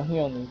Yu-Gi-Oh. He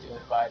don't need to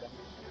invite him.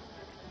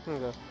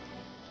 Okay.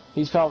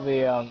 He's probably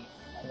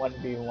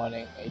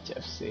 1v1ing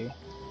HFC.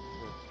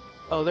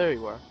 Oh, there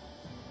you are.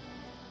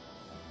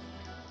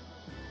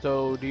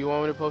 So, do you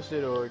want me to post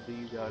it or do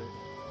you got it?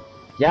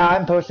 Yeah,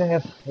 I'm posting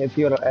it if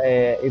you're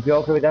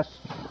okay with that.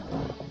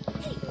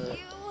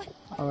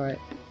 Alright.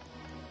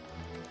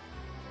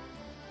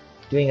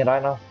 Doing it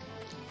right now.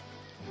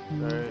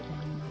 Alright.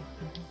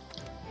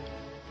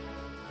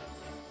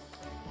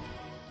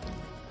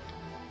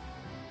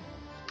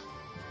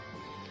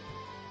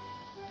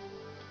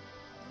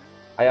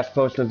 I just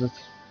posted it.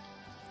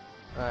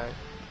 Alright.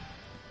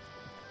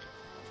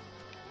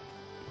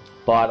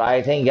 But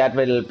I think that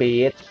will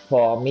be it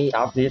for me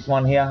after this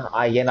one here.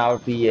 Again, I'll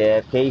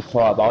be paid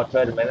for about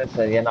 30 minutes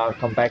and then I'll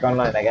come back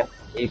online again.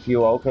 If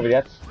you're okay with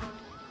that.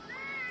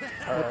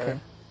 Alright.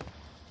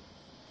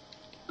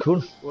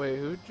 Cool. Wait,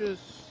 who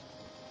just...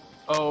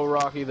 Oh,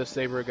 Rocky the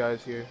Saber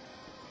guy's here.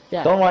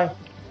 Yeah. Don't worry.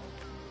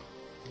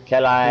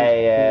 Shall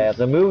I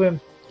remove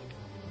him?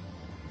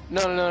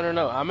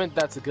 No. I meant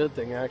that's a good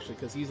thing, actually,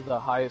 because he's the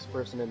highest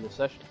person in the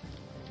session.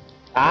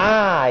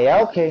 Ah,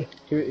 yeah, okay.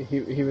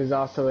 He was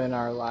also in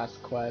our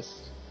last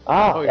quest.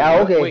 Ah, Oh, yeah,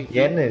 okay. Wait,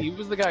 Yeah, he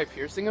was the guy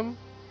piercing him?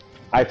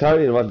 I thought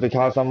it was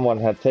because someone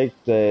had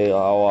taken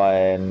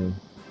our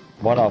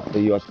one of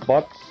your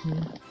spots.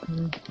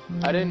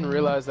 I didn't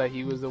realize that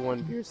he was the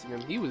one piercing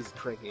him. He was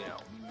cranking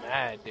out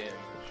mad damage.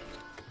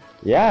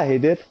 Yeah, he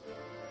did.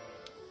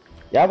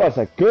 Yeah, it was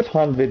a good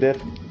hunt we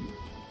did.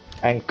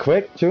 And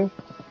quick too.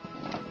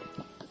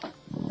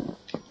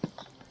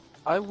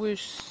 I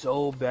wish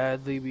so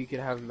badly we could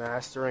have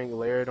mastering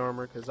layered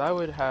armor, because I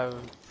would have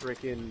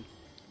freaking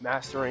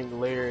mastering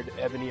layered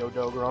ebony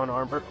Odogron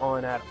armor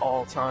on at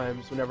all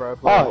times whenever I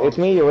play. Oh, it's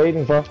me you're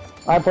waiting for.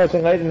 I'm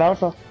pressing ready now,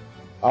 so.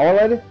 Are we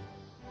ready?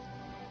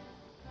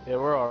 Yeah,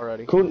 we're all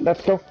ready. Cool,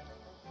 let's go.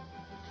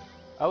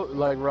 I would,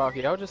 like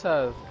Rocky, I would just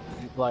have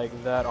like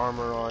that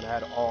armor on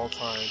at all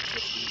times,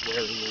 just be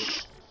wary of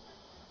it.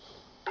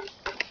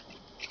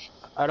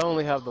 I'd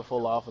only have the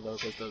full alpha though,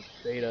 because the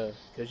beta,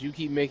 because you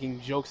keep making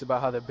jokes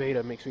about how the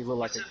beta makes me look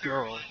like a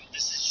girl.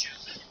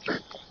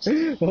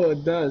 Oh,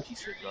 it does.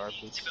 Piece of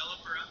garbage.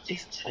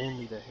 It's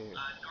only the hair.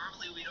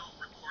 Normally we don't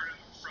record them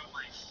from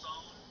my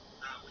phone,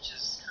 which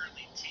is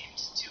currently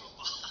taped to a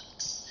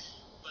box.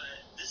 But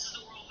this is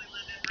the world we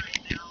live in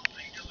right now.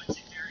 I know it's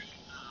a very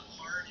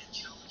hard and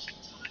challenging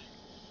time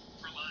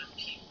for a lot of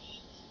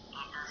people.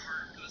 Our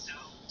heart goes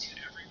out to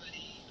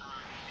everybody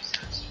who's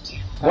had to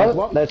deal with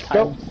Well, let's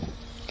go.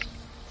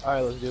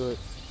 Alright, let's do it.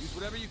 Use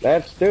whatever you can.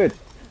 Let's do it.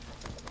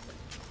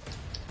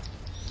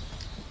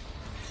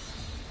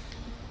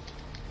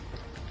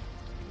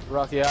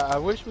 Rocky, I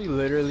wish we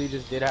literally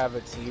just did have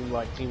a team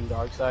like Team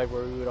Darkside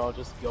where we would all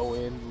just go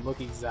in,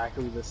 look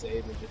exactly the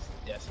same, and just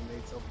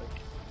decimate something.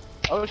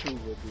 I wish we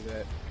would do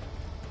that.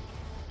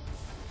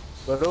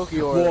 But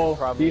Okior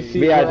probably... you see,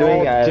 We are we're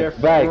doing all a diff-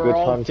 very we're good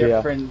all hunt here.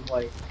 different,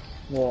 like,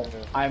 well,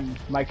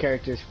 my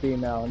character's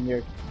female and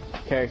your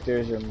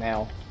characters are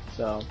male,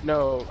 so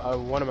No,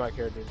 one of my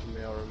characters is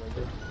male,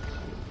 remember?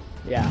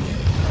 yeah.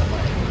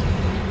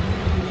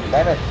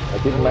 Damn it,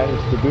 I didn't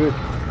manage to do it.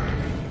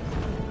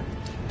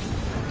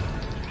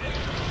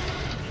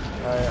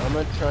 Alright, I'm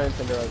gonna try and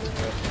tenderize this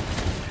guy.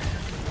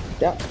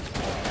 Yeah.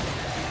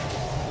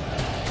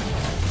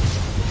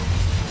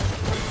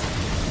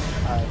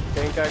 I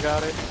think I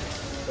got it.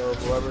 So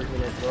whoever's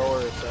gonna throw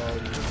her is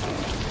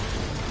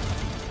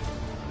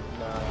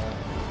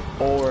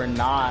nah. Or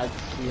not,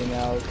 you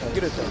know. 'Cause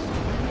Get it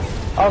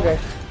done. Okay.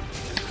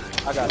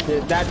 I got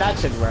it. that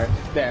should work.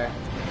 There.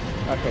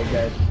 Okay,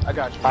 good. I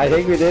got you. I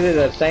think we did it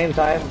at the same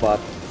time, but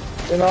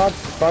you know what?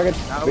 Fuck it.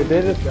 Now We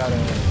did it. just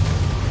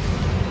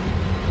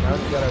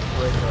gotta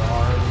break her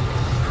arm.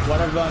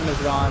 One of them is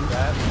gone.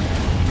 That.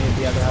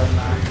 Maybe the other one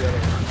not.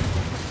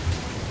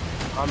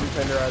 I'm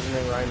tenderizing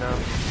it right now.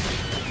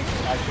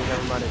 Actually,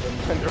 never mind, it didn't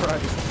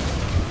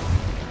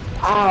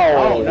tenderize. Ow!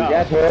 Oh, no.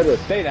 That hurt us.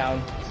 Stay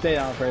down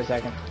for a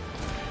second.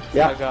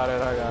 Yeah, I got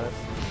it.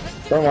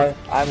 don't worry,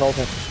 I'm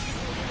open.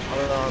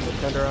 Hold on, the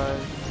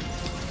tenderize.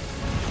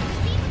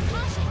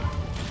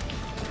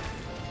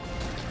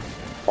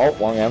 Oh,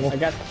 wrong ammo. I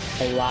got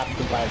slapped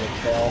by the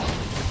tail.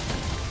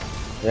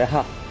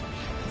 Yeah.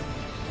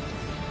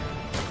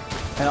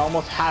 And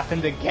almost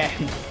happened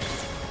again.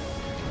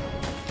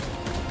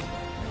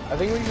 I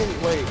think we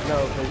can, wait,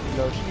 no,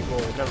 she boy,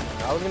 never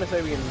mind. I was gonna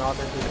say we can knock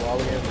her through the wall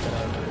again, but then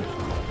I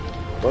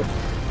What?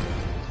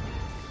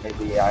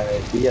 Maybe I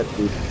may be at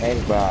this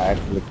end where I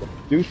actually can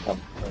do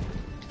something.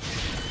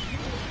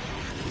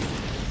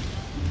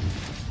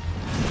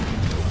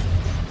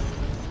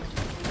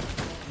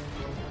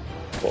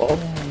 Whoa.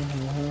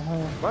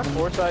 my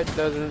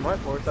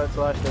foresight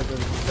slash doesn't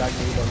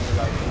exactly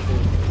like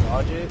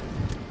dodge it,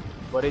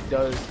 but it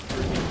does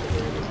for me.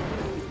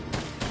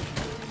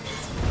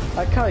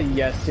 Like how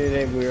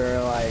yesterday we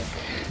were like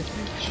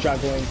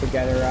struggling to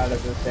get her out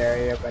of this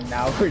area, but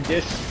now we're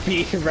just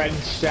speed run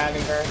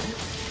shotting her.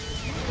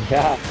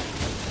 Yeah.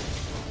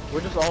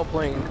 We're just all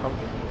playing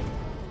comfortably.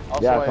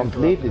 Also, Yeah, I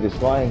completely interrupted.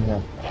 destroying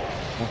her.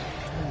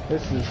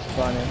 This is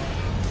funny.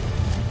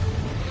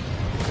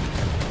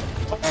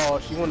 Oh,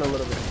 she went a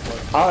little bit slow.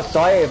 Oh,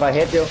 sorry if I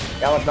hit you.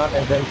 That was not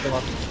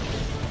intentional.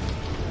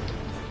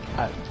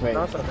 Wait,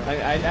 No, it's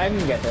okay. I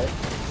didn't get hit.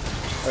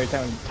 Or you're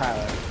telling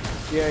Tyler?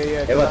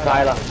 Yeah. It was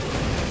Tyler.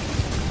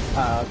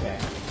 Oh, okay.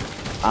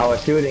 I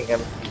was shooting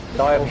him.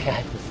 Sorry if I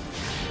hit you.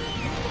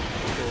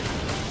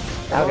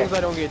 As long Okay. as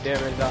I don't get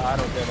damaged, I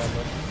don't care that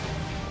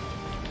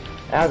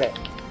much. Okay.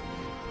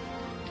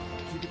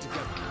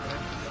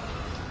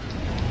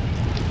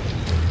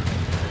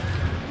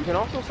 You can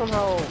also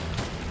somehow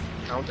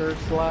counter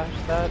slash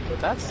that, but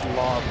that's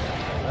lob.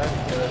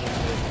 That doesn't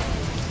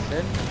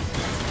make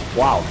sense.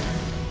 Wow.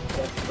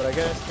 But I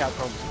guess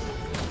Capcom.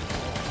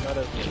 Not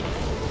as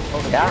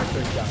oh, the Yeah?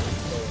 character shot.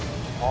 So,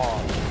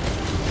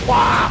 oh,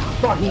 Wow!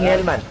 Fucking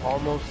hell, man.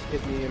 almost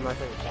hit me in my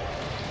face.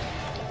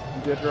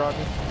 You good,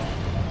 Rocky?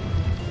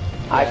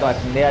 I got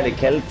nearly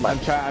killed, man.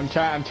 I'm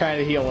trying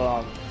to heal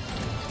off.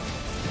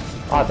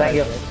 Oh, thank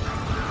you.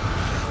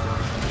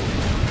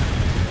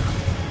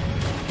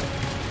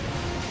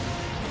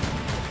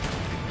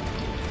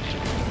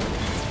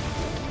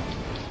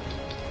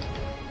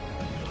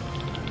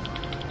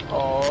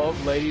 Oh,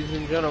 ladies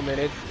and gentlemen,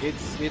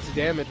 it's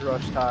damage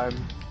rush time.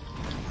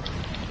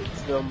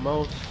 It's the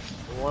most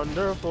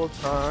wonderful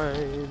time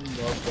of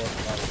the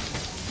fight.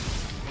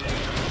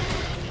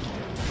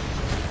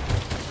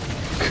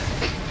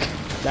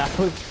 That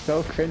was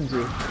so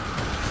cringy.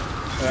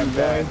 And I'm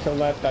going to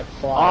let that Oh,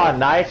 fly.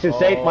 nice. You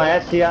saved my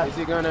ass here. Is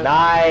he gonna?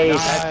 Nice.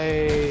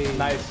 Nice.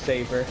 Nice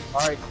saber.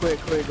 All right, quick,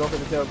 go for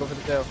the tail, go for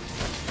the tail.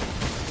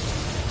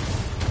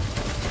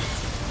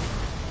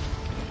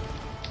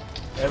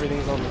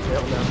 Everything's on the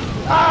tail now.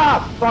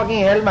 Ah! Fucking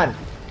hell, man.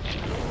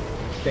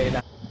 Stay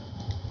down.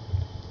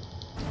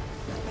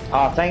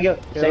 Oh, thank you.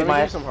 Okay, let Save me my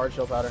give ass. some hard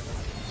shell powder.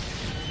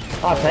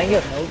 Oh, thank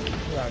you.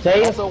 Nope.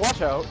 Save. Also,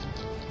 watch out.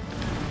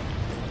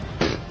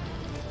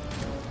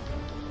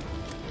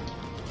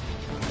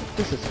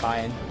 This is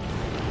fine.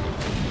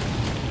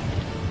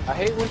 I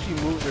hate when she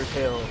moves her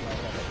tail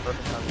like at the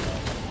perfect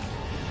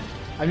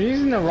time. I'm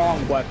using the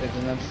wrong weapons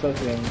and I'm still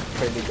getting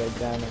pretty good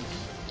damage.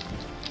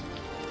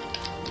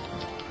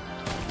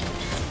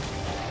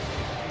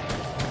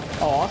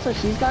 Oh, also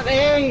she's not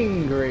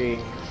angry.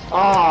 Oh,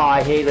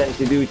 I hate when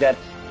she do that.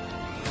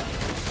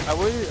 I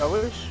wish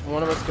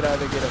one of us could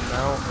either get a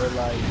mount or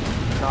like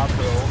knock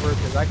her over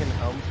because I can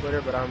helm split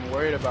her, but I'm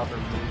worried about her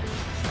moving.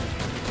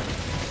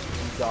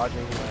 And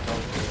dodging my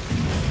helm split.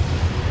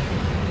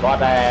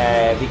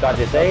 But we got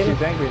the same.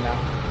 She's angry now.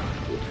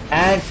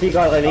 And she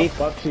got released.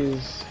 Oh, fuck,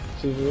 she's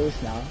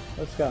released now.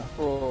 Let's go.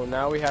 Cool.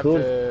 Now we have Cool.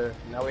 to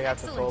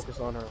focus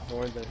on her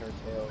horns and her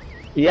tail.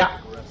 Yeah.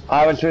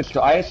 I will switch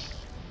to ice.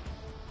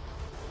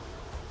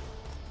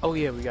 Oh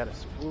yeah, we gotta.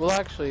 Well,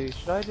 actually,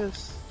 should I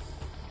just?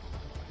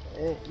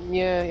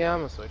 Yeah, I'm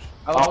gonna switch.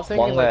 I was thinking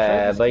one, like, should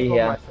I just but keep on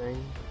yeah. my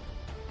thing?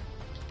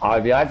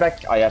 I'll be right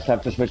back. I just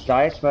have to switch to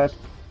ice first.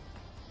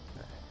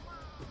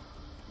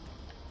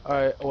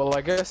 Alright, well,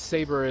 I guess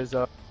Saber is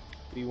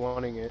be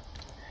wanting it.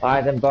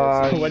 Alright then,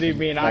 boys. What do you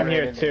mean? I'm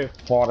here too.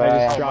 For,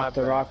 I just Oh, dropped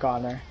my the bad. rock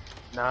on her.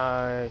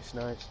 Nice.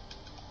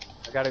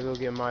 I gotta go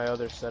get my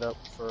other setup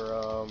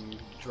for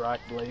Drac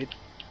Blade.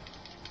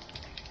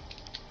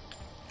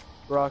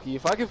 Rocky,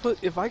 if I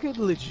could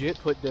legit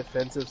put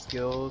defensive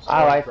skills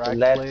on Alright, Drac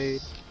let's...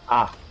 Blade,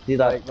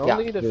 did I? like the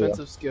only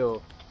defensive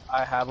skill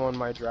I have on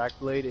my Drac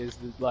Blade is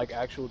the like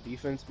actual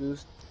defense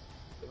boost.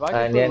 If I could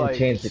And put then like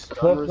change stun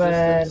equipment,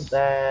 resistance,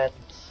 and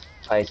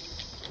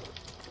ice.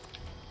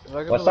 if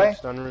I could What's put like that?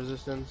 stun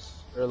resistance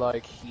or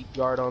like heat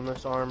guard on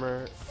this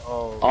armor,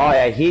 Oh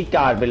yeah, heat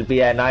guard will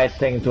be a nice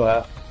thing to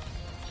have.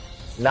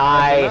 Actually, now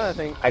Nice. I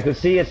think- I could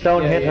see it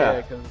don't hit yeah,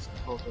 her. because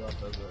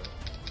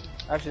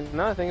actually,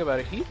 now that I think about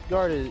it, heat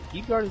guard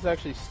is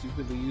actually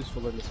stupidly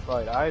useful in this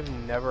fight. I've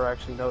never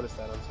actually noticed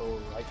that until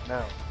right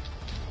now.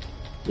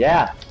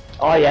 Yeah.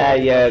 Oh yeah,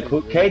 yeah.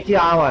 KT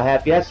armor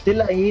have. Yes,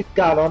 still a heat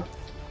guard on.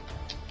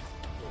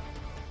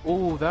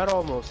 Ooh, that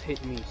almost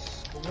hit me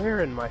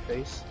square in my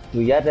face.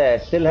 Do you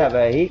still have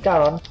a heat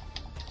guard on?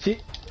 She...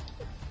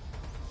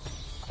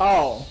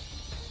 Oh.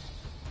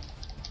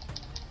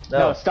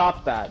 No,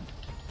 stop that.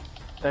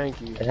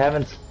 Thank you. It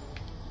haven't.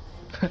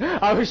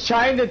 I was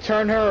trying to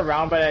turn her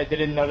around, but I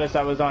didn't notice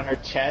I was on her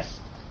chest.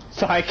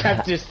 So I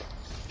kept just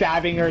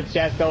stabbing her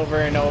chest over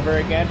and over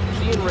again.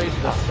 She enraged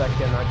the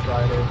second I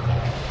tried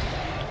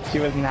it. She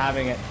wasn't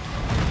having it.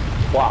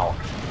 Wow.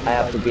 I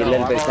have to be a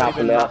little bit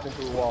careful there.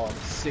 Into a wall. I'm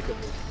sick of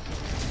it.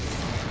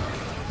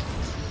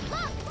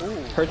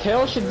 Ooh. Her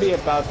tail should be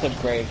about to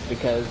break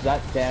because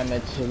that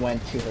damage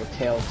went to her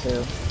tail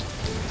too.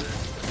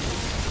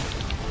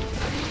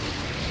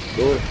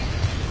 Good.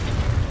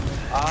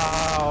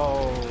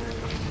 Ow.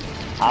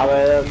 I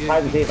will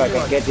try to see if I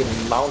can get him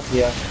mount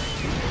here.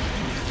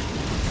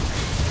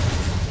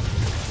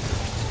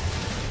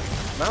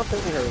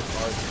 Mounting her is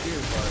hard. She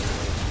is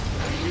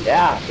hard.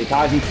 Yeah,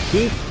 because he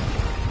keeps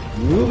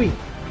moving.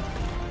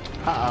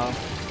 Uh-oh.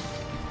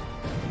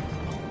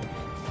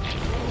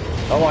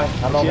 Don't worry,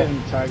 I'm She okay.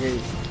 didn't target...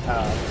 I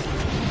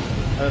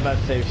was about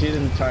to say, if she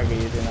didn't target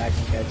you, then I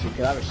can catch you,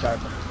 because I was sharp.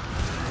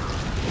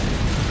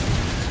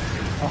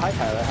 Oh, hi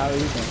Tyler, how are you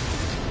doing?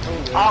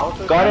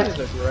 Oh, got it.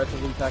 You're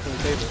actively attacking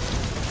Saber.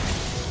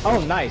 Oh,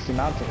 nice, you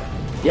mounted it.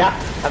 Yeah,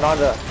 I'm on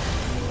the...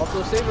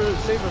 Also,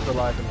 Saber's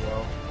alive and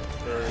well.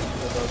 For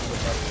those who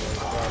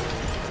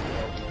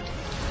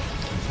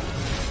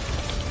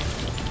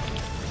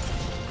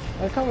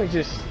I thought we were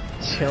just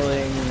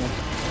chilling,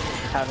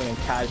 having a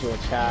casual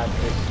chat,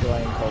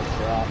 destroying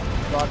culture off.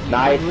 Rocky,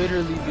 Nice. we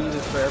literally do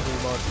this for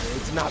every monster.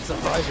 It's not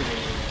surprising.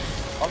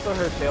 Also,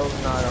 her tail's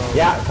not on.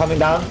 Yeah, coming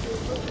down.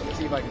 Let's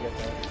see if I can get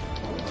that.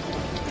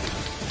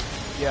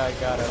 Yeah, I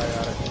got it.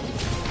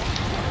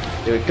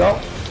 Here we go.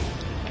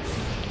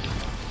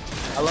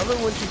 I love it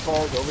when she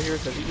falls over here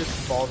because he just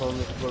falls on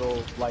this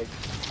little, like,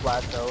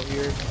 plateau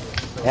here.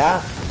 So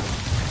Yeah.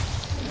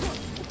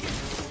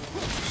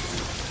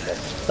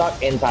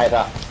 Stuck inside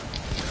her.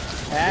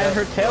 And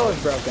her tail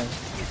is broken.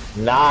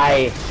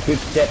 Nice. Good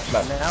shit,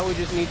 man. Now we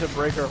just need to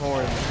break her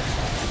horn.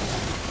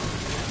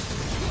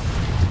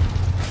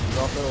 It's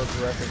also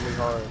aggressively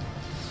hard.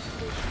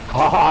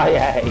 Oh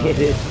yeah, it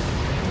is.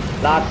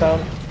 Last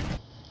zone.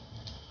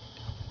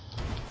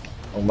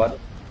 Oh, what?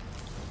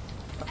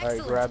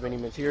 Alright, grab any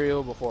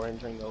material before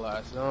entering the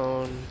last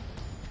zone.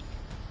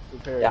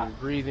 Prepare your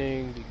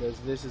breathing because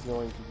this is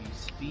going to be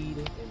speed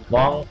and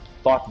Wrong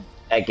button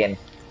again.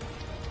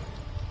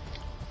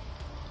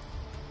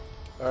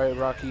 Alright,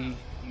 Rocky,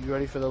 you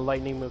ready for the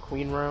Lightning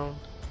McQueen round?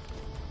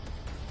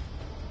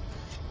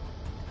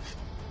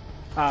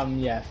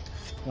 Yes.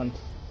 Once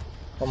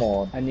Come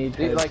on. I need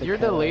Dude, to like, your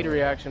kill her. delayed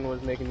reaction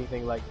was making me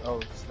think like, oh,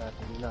 snap,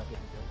 he's not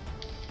getting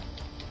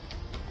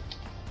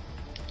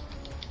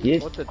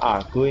Yes. What the-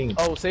 Going.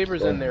 Oh,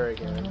 Saber's in there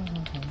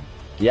again.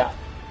 Yeah.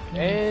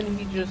 And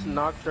he just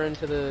knocked her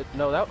into the...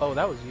 No, that was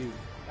you.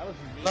 That was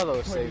me. No, that was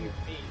What do Saber. you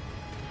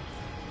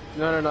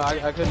mean? No,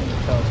 I couldn't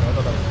tell, so I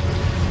thought that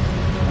was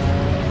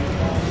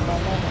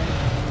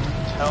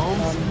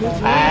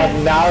Helms?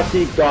 And now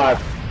she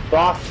got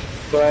blocked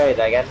straight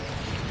again.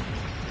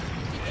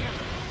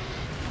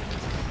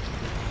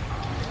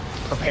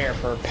 Prepare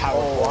for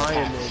powerful Oh,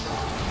 Lion attacks. is...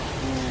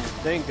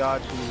 Thank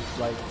God she's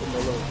like in the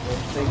little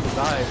thing to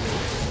die.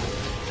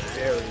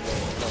 Very low.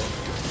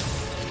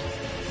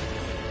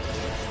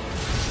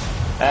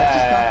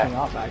 Just knocking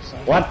off, actually.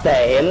 What the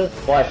hell?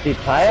 Was she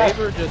tired?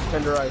 Saber just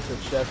tenderized her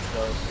chest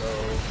though, so...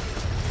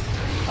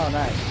 Oh,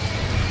 nice.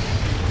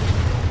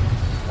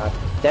 God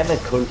damn it,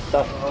 cool.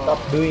 Stop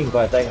moving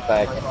for a second,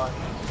 back.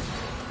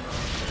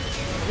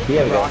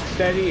 Here we go.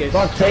 Rocksteady is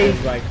Not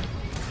safe. like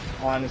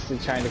honestly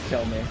trying to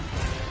kill me.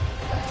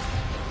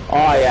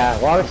 Oh yeah,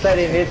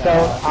 Rocksteady in this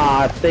zone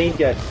are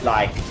dangerous,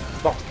 like,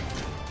 fuck.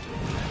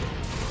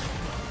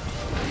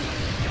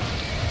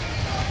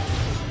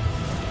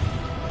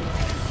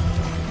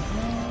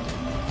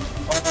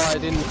 Oh, I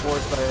didn't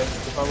force that.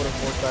 If I would have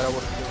forced that, I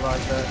would have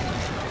survived that.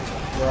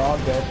 We're all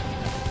good.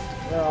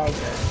 We're all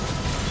good.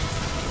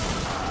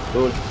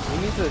 Cool. We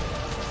need to...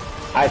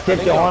 I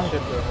tipped your horn.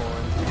 Ship their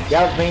horn.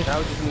 Yeah, me. Now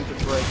we just need to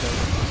break them.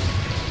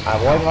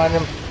 I'm working on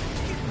him.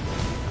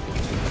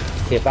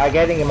 If I'm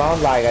getting him out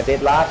like I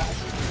did last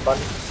one,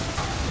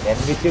 then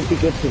we should be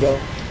good to go.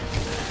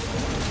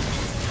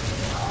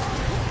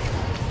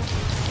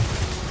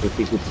 If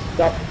we could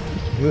stop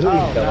moving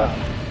Oh, so no. much.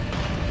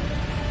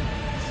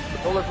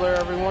 Solar flare,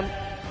 everyone.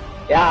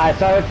 Yeah, I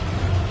saw it.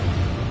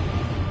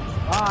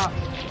 Ah!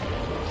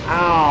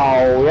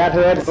 Ow, we had to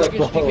The hit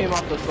second she came the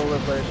off the solar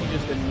flare, she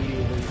just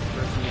immediately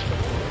refused to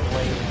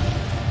flame.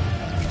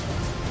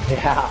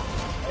 Yeah.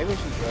 Maybe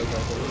she does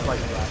that, but it's like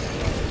that.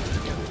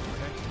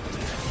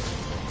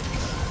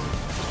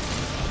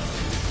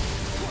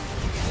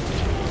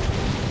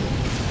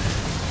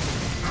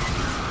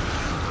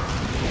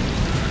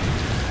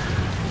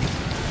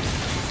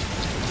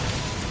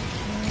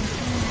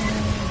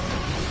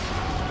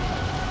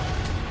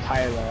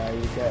 Tyler, are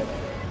you good?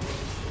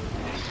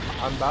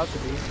 I'm about to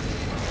be.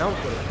 Sounds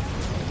good.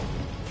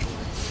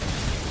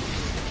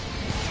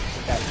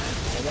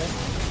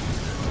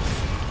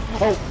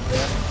 Oh!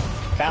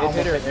 That It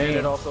hit her, almost hit and me.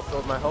 it also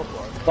filled my health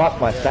bar.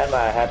 Fuck my stamina,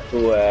 I had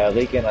to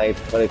regenerate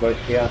very quick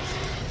here.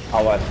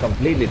 I was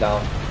completely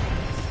down.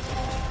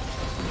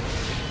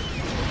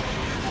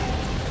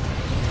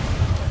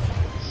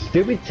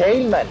 Stupid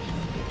tail, man!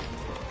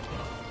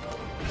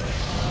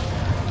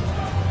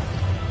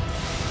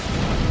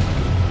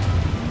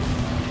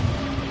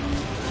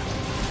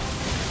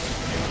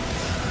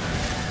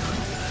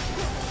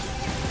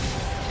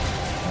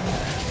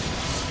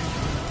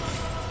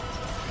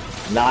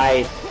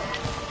 Nice!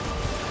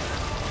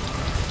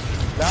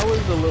 That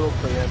was a little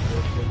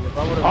preemptive. If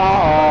I would have.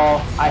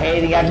 Oh, I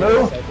hate that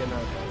move!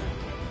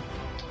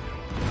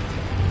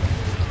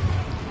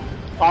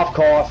 Of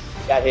course,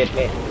 that hit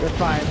me. You're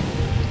fine.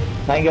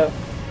 Thank you.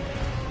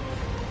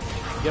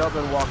 Get up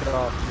and walk it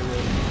off.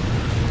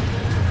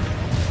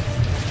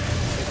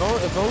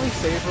 If only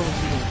Saber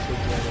was using quick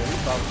damage, he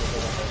probably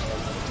would have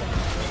that.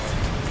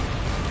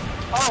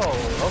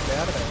 Oh, okay,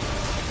 out of there.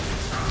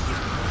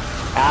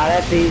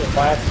 Let's see,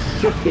 but I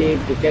should be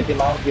able to get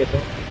him out here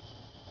too.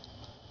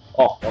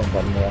 Oh,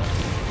 one more.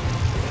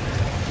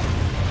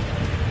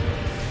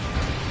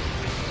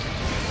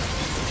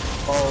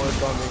 Oh,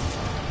 it's on me.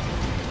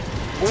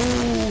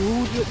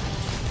 Ooh, who did?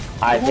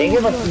 I think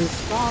it was me.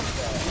 Stop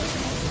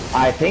that.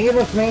 I think it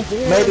was me.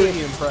 Very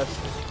Maybe. impressive.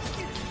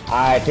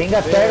 I think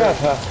I staggered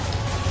her.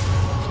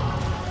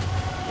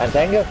 And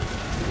thank you.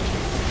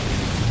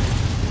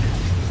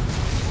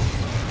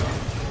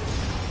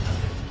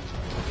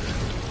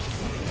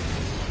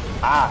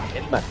 Ah,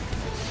 Hitman.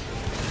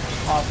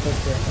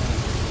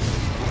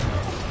 Awesome.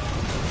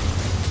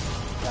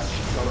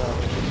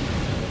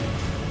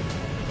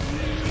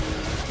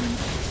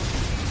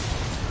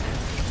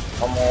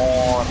 Come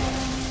on.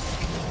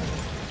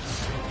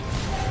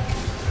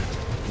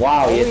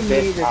 Wow, All we it's need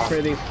this. is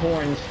for these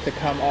horns to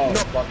come off.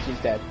 No. Well, she's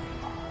dead.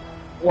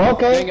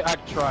 Okay. I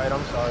tried.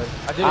 I'm sorry.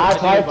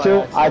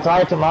 I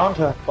tried to mount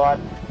her, but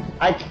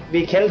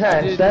we killed her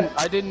instead.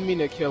 I didn't mean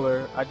to kill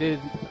her. I did.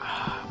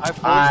 I I-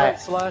 foresight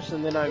slash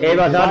and then I. It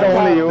was not I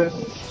only got you.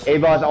 this.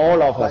 It was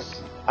all of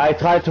us. I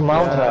tried to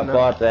mount Yeah, her, I know.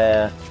 but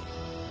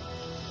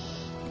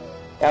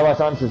I was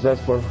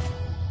unsuccessful.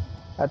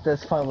 At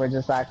this point, we're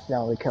just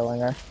accidentally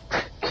killing her.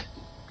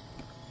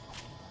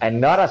 And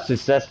not a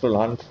successful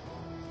hunt.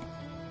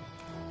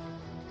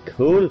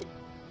 Cool.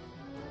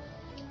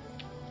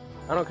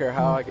 I don't care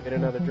how I get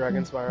another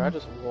Dragon Spire. I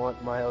just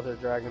want my other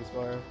Dragon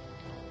Spire.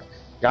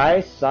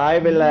 Guys, I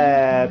will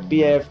be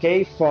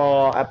AFK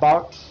for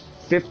about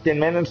 15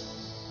 minutes.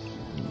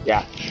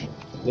 Yeah,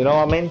 you know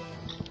what I mean?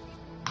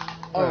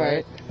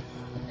 Alright.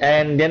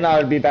 And then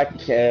I'll be back.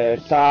 So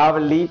I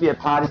will leave your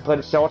party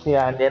pretty short here,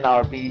 and then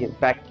I'll be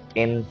back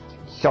in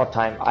short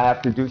time. I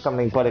have to do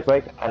something pretty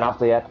quick, and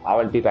after that I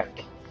will be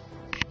back.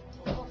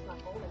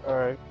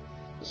 Alright.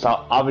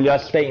 So I will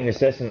just stay in the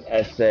session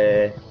as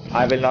I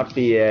will not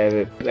be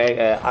away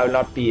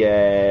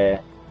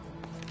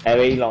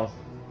long.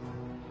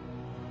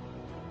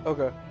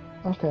 Okay.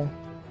 Okay.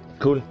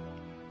 Cool.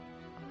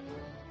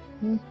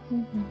 I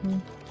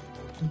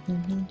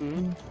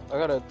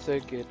got a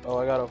ticket. Oh,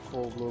 I got a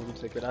full bloom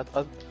ticket.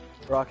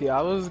 Rocky,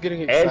 I was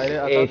getting excited.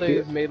 I thought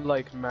they made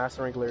like Mass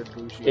Wrangler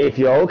Bushi. If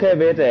you're okay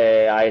with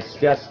I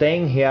just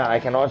staying here, I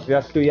can also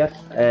just do that.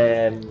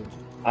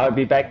 I'll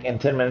be back in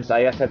 10 minutes.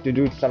 I just have to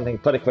do something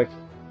pretty quick.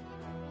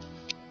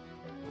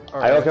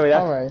 Are you okay with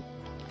that? Alright.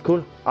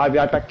 Cool. I'll be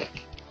right back.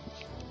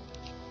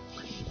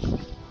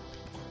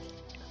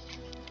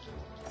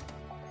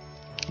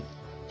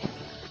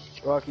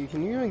 Rocky,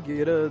 can you even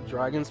get a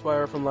Dragon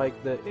Spire from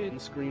like the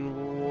in-screen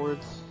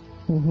rewards?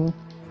 Mm-hmm.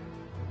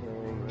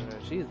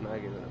 She's not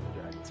giving up a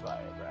Dragon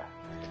Spire,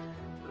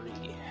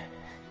 bruh.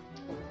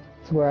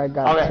 That's where I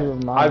got Okay. 2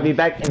 of mine. I'll be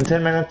back in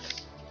 10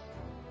 minutes.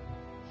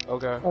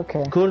 Okay.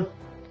 Okay. Cool.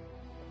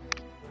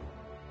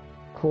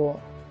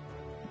 Cool.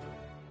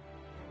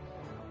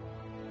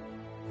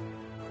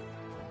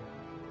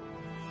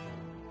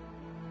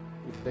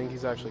 You think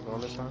he's actually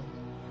gone this time?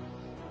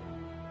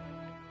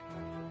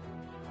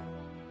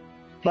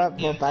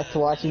 But we're back to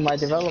watching my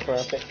developer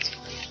epic.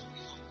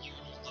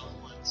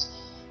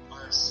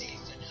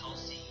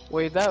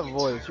 Wait, that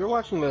voice. You're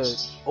watching the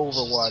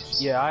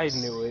Overwatch. Yeah, I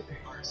knew it.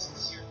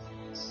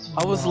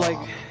 I was like,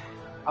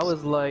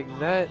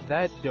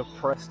 that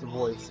depressed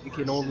voice. It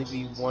can only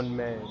be one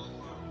man.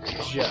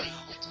 Jeff.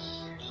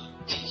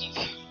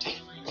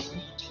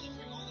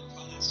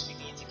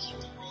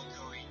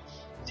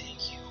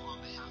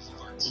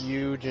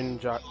 Huge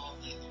and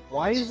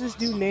Why is this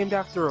dude named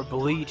after a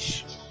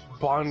Bleach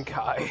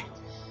Bankai?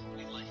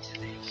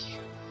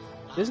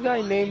 This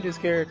guy named his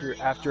character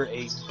after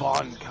a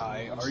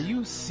Bankai. Are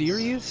you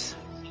serious?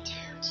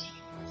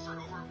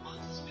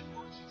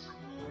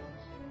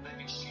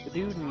 The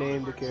dude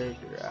named the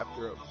character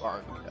after a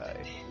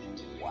Bankai.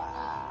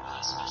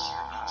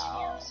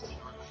 Wow.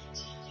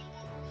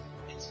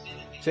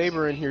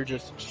 Saber in here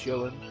just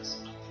chilling.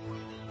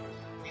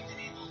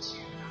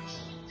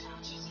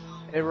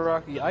 Hey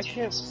Rocky, I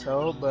can't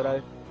tell, but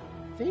I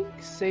think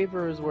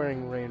Saber is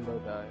wearing rainbow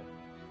dye.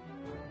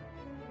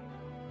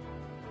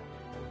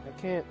 I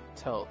can't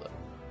tell though.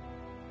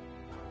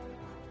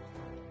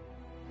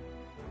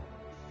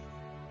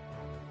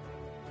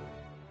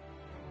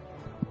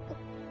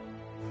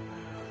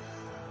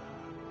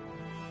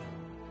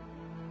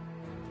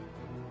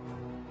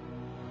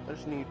 I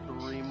just need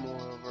 3 more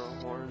of our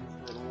horns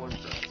and 1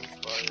 dragon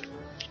fire.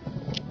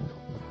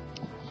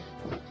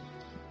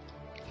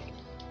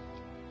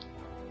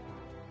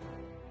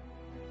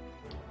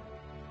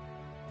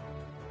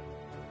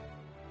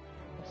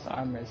 This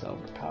armor is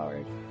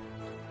overpowered.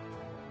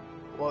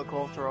 What,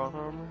 Kulturoth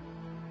armor?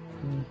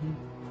 Mm-hmm.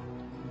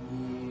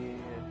 Yeah.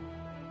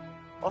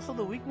 Also,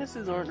 the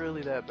weaknesses aren't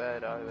really that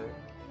bad either.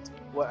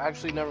 Well,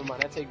 actually, never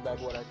mind. I take back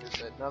what I just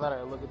said. Now that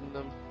I look at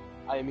them,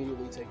 I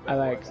immediately take back I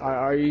what I like. said.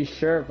 Are you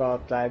sure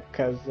about that?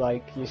 Cause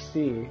like you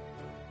see,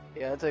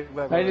 Yeah, I take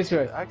back what I I just said.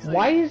 realized, Actually,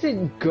 why is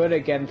it good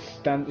against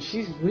thunder?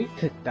 She's weak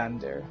to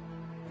thunder.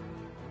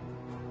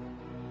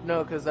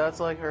 no, because that's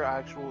like her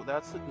actual.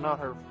 That's not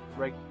her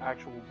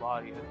actual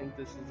body. I think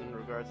this is in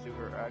regards to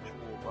her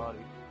actual body.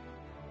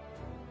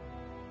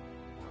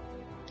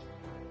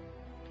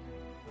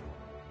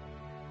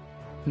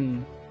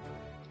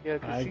 Yeah,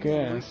 I because she's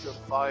guess. weak to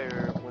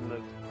fire when the.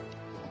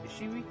 Is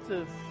she weak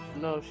to?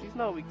 No, she's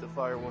not weak to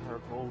fire when her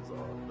gold's off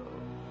though.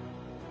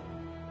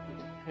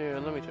 Here,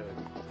 let me check.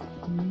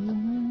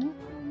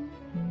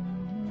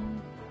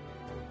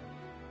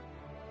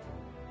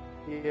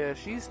 Yeah,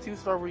 she's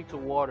 2-star weak to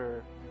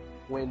water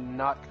when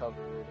not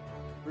covered,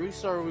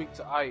 3-star weak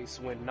to ice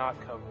when not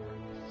covered,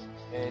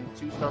 and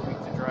 2-star weak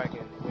to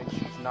dragon when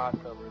she's not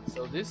covered.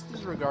 So this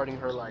is regarding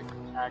her like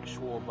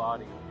actual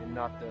body and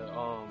not the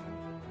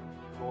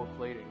gold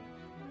plating.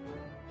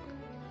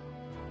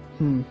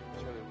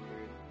 It's really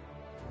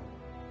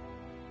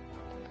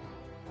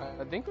weird.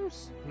 I think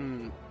there's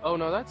oh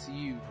no, that's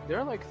you. There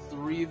are like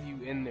 3 of you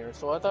in there,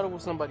 so I thought it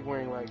was somebody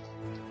wearing like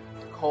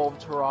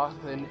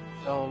Kulturoth and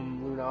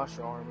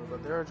Lunasha armor,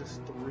 but there are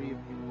just 3 of you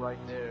right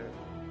there.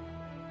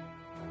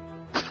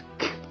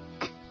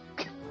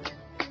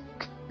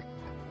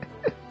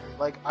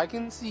 Like I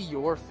can see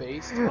your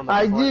face on the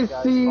I front just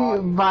guy's see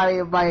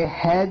body. my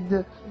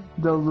head,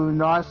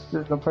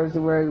 the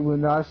person wearing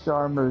Lunasha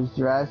armor's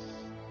dress,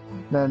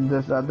 then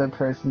this other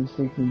person's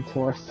freaking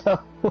torso.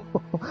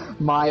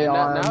 My Yeah,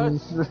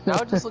 arms.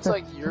 now it just looks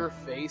like your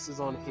face is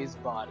on his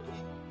body.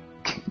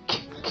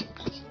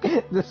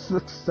 This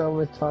looks so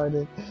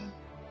retarded.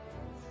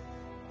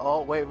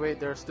 Oh wait,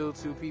 there are still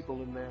 2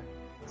 people in there.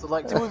 So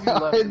like 2 of you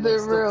left. And There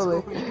there's still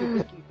really? 2 of you in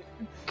there.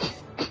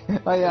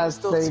 Oh yeah, There's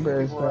still 2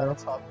 sabers, people right bro. on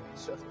top of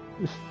each other.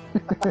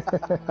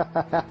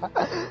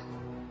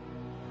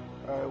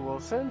 Alright, well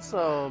since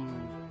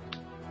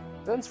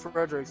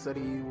Frederik said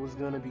he was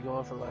gonna be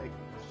gone for like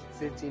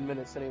 15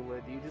 minutes anyway,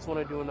 do you just want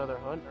to do another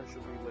hunt or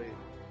should we wait?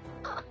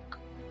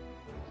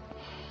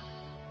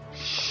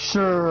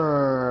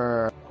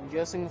 Sure. I'm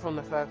guessing from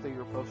the fact that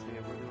you're posting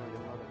it, we're doing another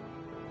one.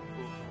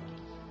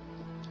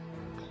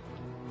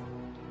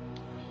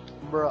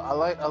 Cool. Bro, I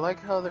like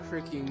how the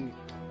freaking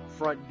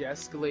front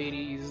desk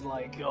ladies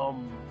like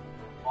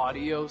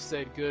audio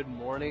said good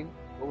morning,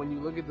 but when you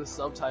look at the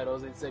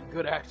subtitles it said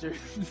good afternoon.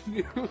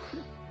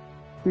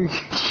 Good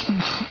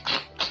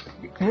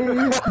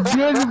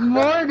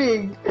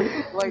morning.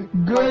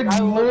 Good I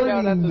look morning.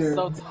 down at the nerd.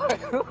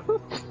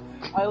 subtitles.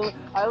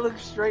 I look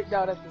straight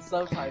down at the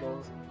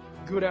subtitles.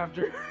 Good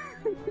afternoon.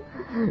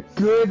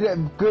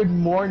 Good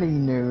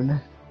morning, noon.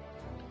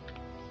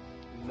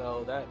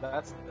 No,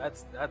 that's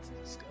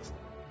disgusting.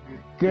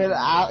 Good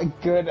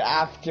after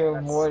That's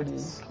morning.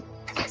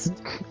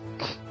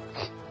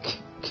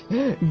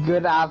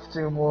 Good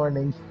after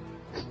morning.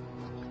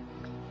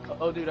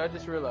 Oh, dude, I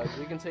just realized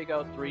we can take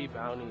out 3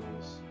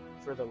 bounties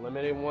for the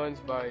limited ones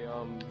by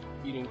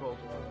beating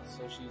Kulturoth.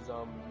 So she's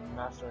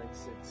mastering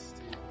 6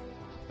 too.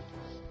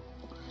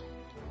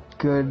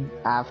 Good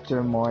Yeah.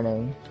 after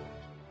morning.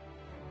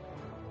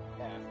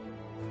 Yeah.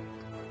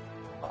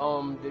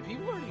 Did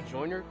people already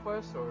join your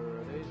quest or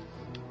are they?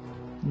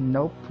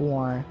 Nope.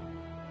 Why?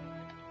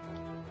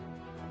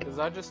 Because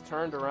I just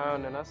turned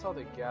around and I saw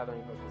the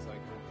gathering hook was like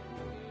complete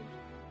game.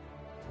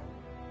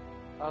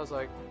 I was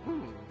like,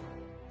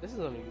 this is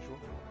unusual.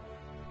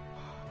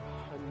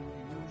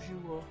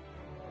 Unusual.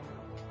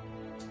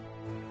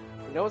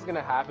 You know what's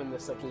gonna happen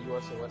this second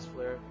US OS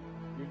flare?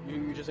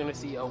 You're just gonna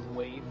see a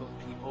wave of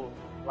people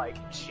like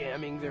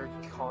jamming their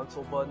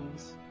console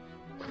buttons.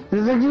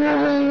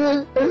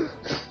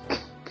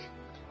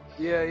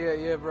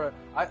 Yeah, bro.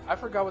 I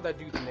forgot what that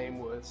dude's name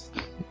was.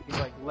 He's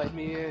like, let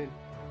me in.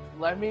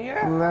 Let me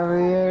in. Let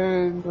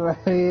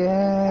me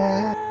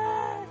in.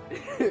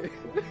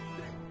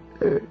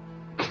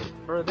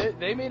 Bro,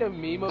 they made a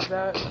meme of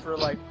that for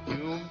like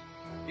Doom.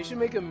 They should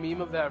make a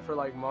meme of that for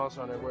like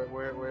Monster Hunter,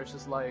 where it's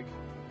just like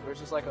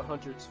a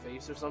hunter's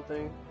face or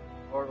something,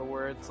 or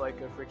where it's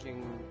like a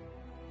freaking,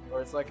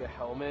 or it's like a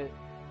helmet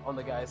on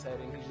the guy's head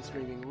and he's just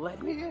screaming,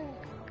 "Let me in,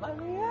 let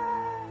me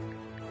in."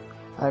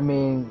 I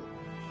mean,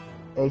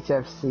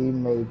 HFC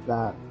made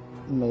that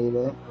made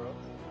it. Bro.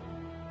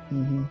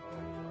 Mhm.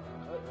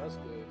 That's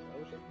good. I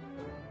wish I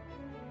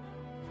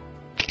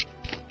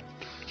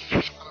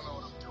don't know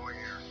what I'm doing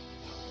here.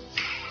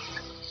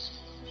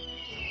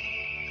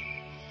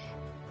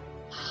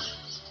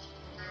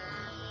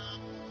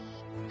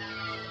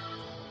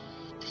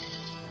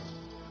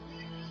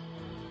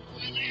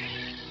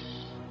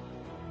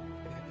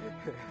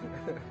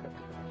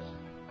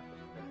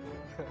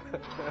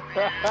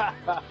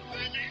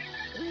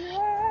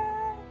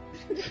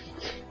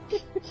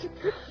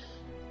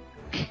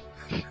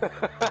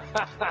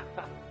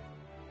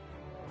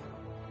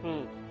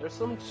 There's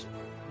some.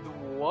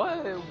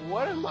 What?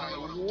 What am I?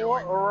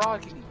 What,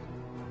 Rocky?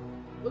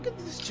 Look at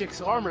this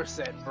chick's armor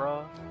set,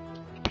 bro.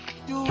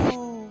 Dude,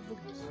 look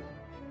at this.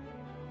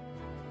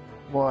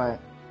 What?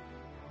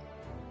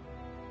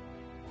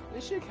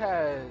 This chick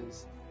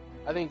has,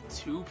 I think,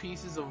 2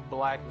 pieces of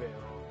Black Veil,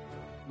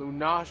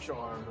 Lunastra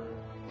armor.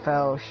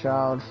 Fell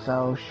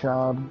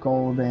shroud,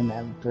 golden,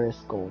 Empress,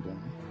 golden.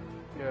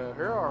 Yeah,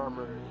 her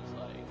armor is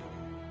like,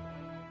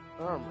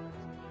 her armor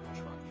is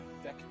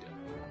trifecta.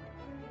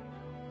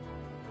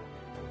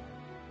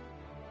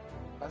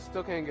 I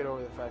still can't get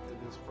over the fact that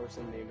this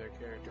person named their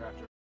character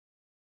after.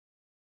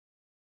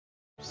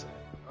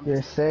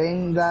 You're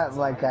saying that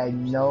like I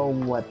know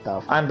what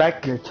the I'm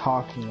back. you're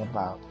talking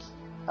about.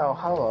 Oh,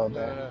 hello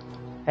there.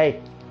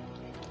 Hey.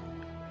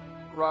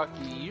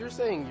 Rocky, you're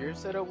saying your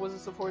setup was a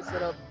support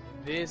setup?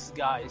 This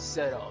guy's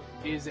setup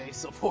is a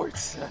support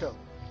setup.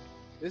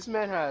 This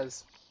man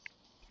has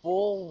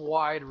full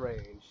wide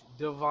range,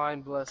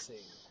 divine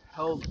blessing,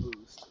 health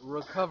boost,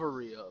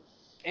 recovery up,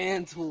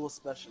 and tool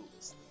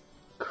specialist.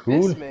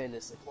 Cool. This man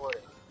is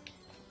supporting.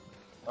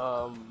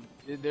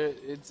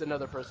 It's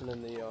another person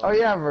in the. Oh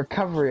yeah,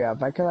 recovery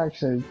up. I could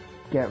actually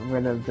get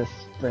rid of the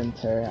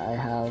sprinter I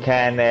have.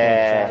 Can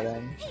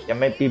you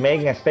might be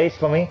making a space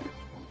for me?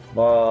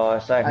 So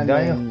I can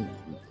join you?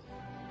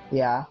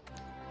 Yeah.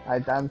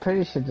 I'm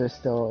pretty sure there's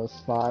still a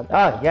spot.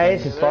 Ah, yeah,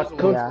 it's a spot.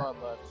 Cool. Yeah. Spot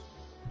left.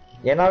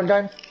 Yeah, now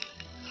done.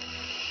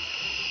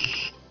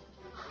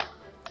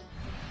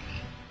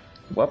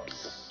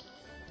 Whoops.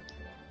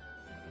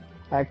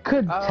 I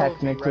could I'll be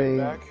technically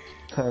right back.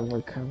 put a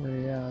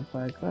recovery up.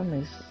 Like, let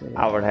me see.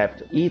 I will have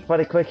to eat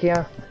pretty quick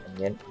here. And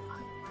then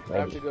I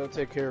have to go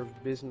take care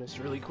of business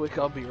really quick.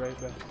 I'll be right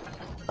back.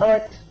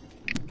 Alright.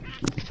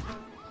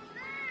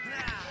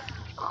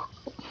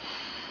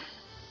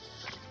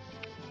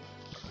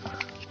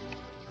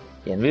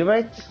 Can we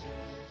wait?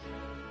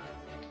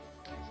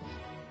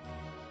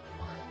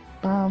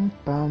 Bum,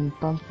 bum,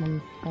 bum,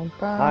 bum, bum,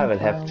 bum, I will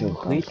have to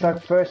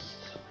restart first.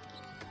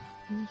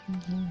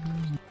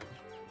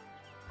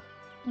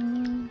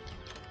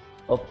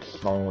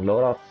 Oops, wrong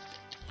loadout.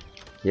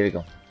 Here we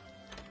go.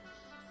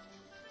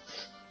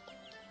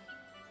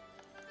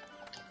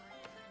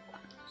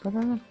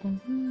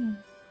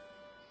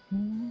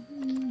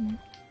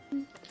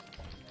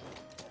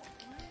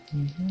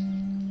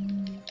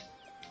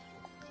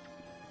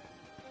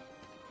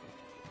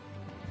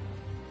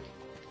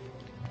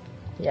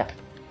 Yeah.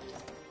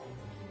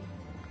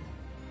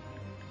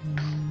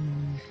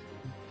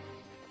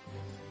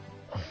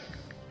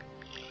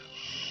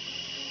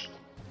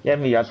 Yeah,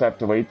 we just have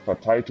to wait for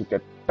Ty to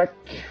get back.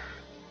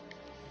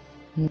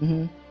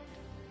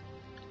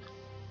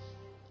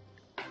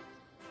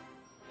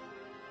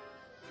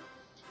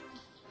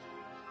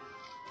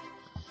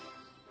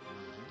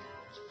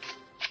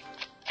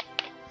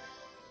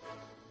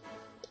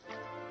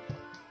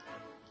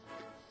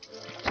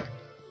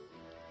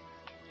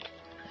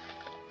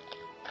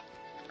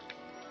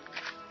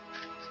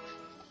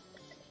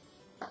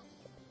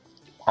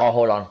 Oh,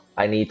 hold on.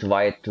 I need to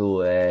write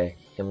to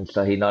him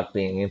so he not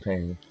being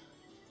impatient.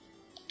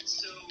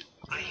 So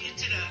I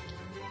hinted at.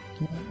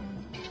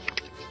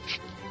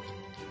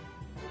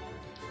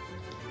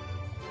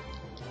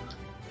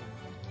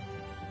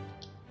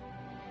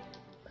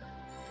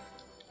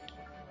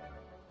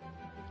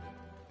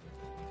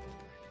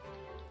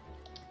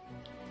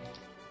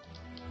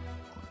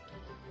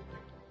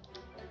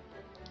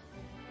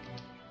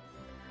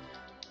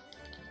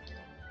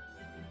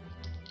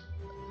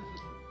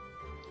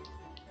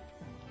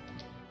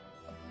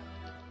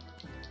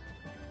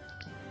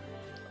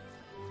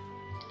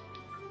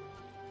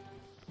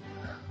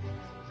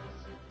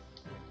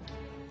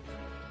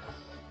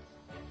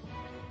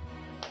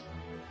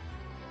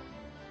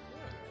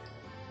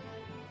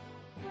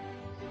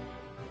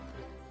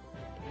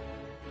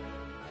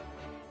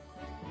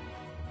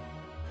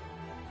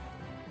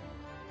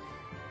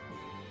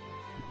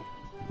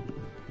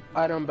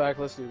 Alright, I'm back.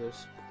 Let's do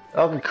this.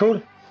 Okay,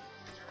 cool.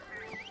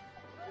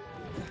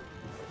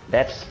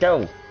 Let's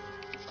go.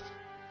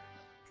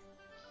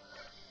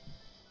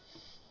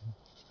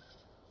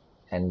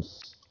 And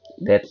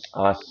let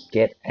us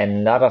get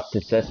another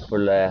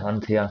successful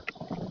hunt here.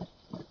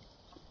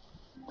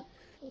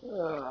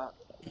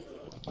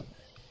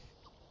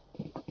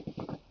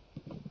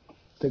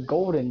 The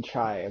Golden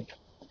Tribe.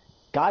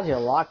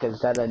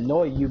 Gajalakas that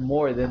annoy you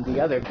more than the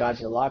other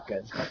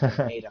Gajalakas, but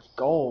they're made of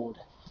gold.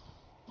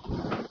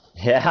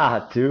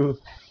 Yeah, too.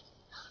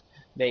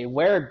 They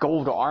wear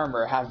gold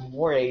armor, have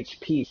more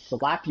HP,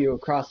 slap you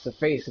across the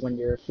face when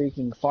you're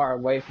freaking far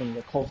away from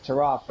the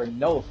Kulturov for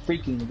no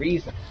freaking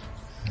reason.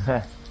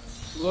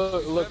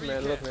 Look,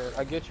 man.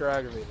 I get you're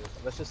aggravated.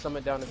 Let's just sum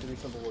it down to 3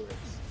 simple words.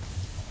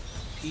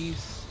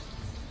 Piece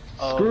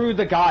of Screw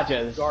the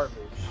Gajas. garbage.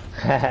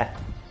 That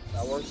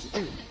works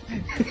too.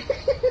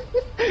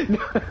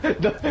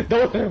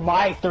 Those are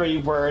my 3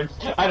 words.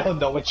 I don't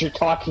know what you're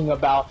talking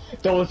about.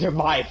 Those are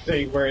my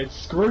 3 words.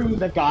 Screw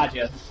the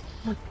Gajas.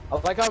 I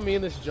like how me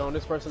and this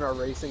Jonas person are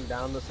racing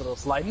down this little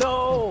slide.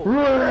 No!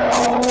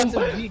 I was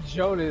about to beat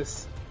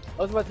Jonas.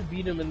 I was about to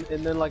beat him, and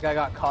then like I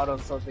got caught on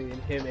something, and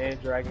him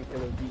and Dragon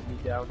Killer beat me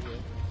down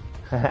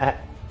here.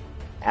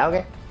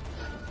 Okay.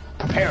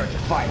 Prepare to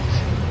fight.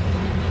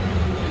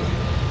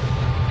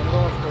 I'm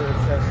going for a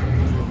session.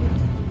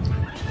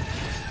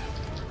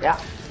 Yeah.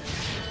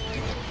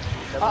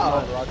 Never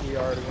mind, Rocky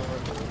already went.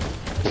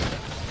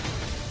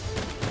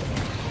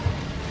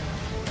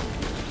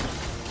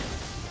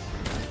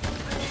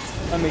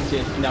 Let me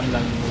just num.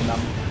 That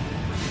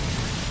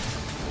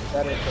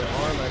is her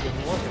arm, I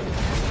didn't want it.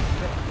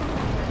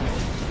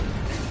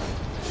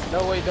 No,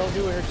 wait, don't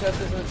do it, her chest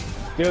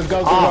isn't...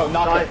 Go,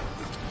 knock nice. it.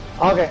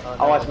 Okay,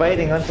 I was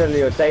waiting until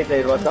you said that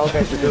it was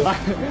okay to do.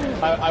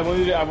 I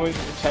wanted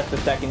to test the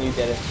second you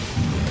did it.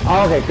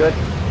 Okay, good.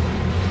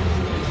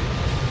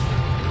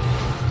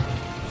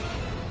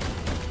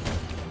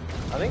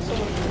 I think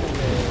someone's using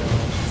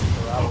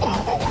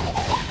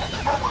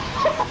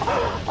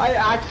I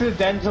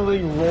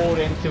accidentally rolled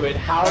into it.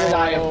 How did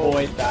I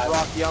avoid that?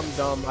 Rocky, I'm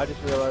dumb. I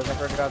just realized I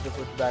forgot to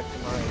switch back to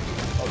my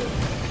other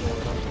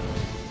sword.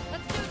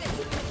 Let's do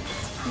this.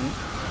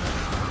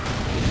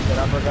 But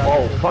I forgot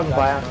Oh, to switch fucking back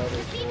fire. to my other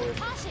Proceed sword. with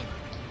caution.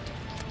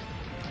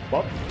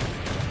 What?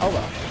 Oh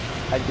well.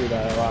 I do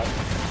that a lot.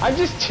 I'm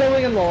just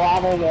chilling in the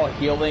lava while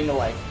healing,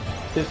 like,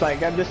 just like,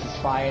 this is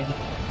fine.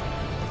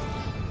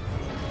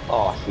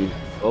 Oh, he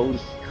goes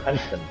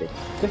constantly.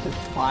 This is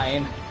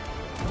fine.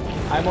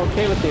 I'm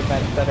okay with the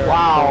events that are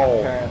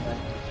Wow. currently.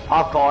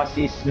 Of course,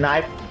 he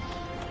sniped.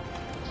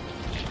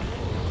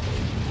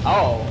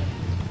 Oh.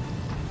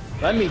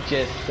 Let me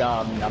just,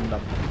 num.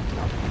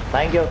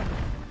 Thank you.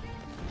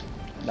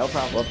 No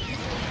problem.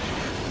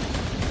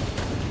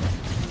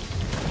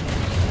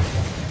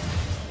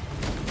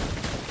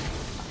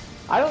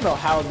 I don't know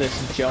how this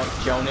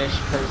Jonish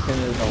person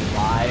is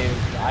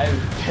alive. I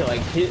feel like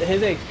his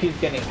HP is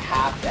getting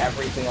halved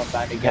every single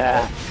time he gets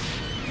Yeah. it.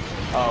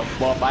 Oh,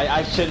 well,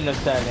 I shouldn't have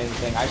said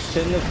anything. I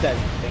don't know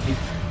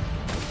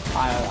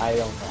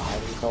how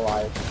he's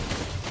alive.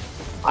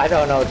 I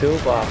don't know too,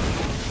 but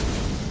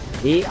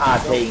he are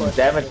taking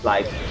damage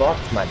like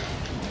Bossman.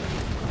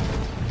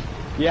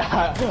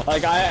 Yeah,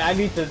 like I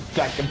need to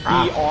like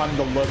be on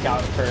the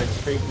lookout for his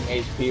freaking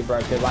HP, bro.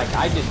 Cause like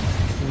I just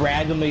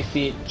randomly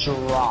see it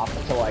drop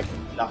to like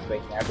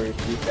nothing every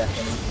few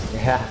seconds.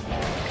 Yeah.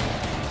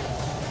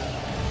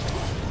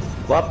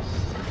 Whoops.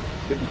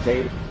 Good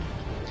potato.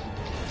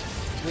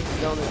 This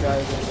Jonas guy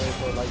is in there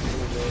for like 2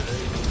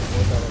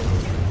 minutes.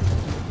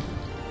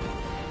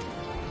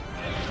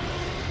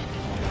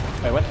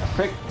 Wait, what the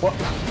frick?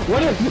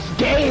 What is this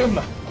game?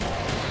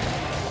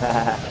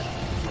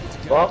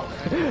 Well,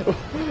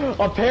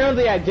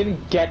 Apparently I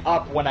didn't get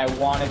up when I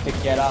wanted to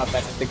get up,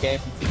 and the game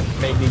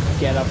made me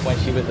get up when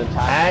she was and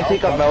attacking.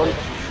 he got voted.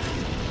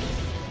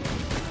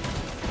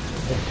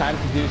 It's time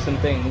to do some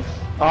things.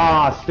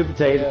 Ah, stupid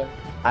potato. Yeah.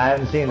 I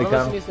haven't seen One the of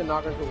us come. needs to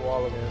knock her to the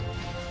wall again.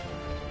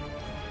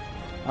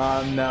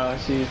 No,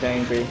 she's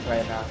angry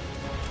right now.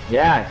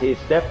 Yeah, he's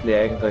definitely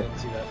I angry. didn't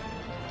see that.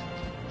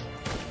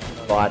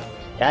 But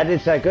yeah,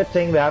 it's a good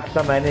thing we have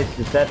so many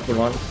successful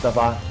ones so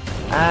far.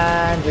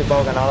 And we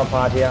broke another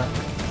part here.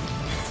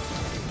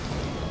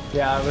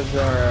 Yeah, it was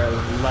her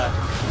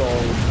left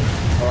gold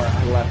or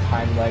left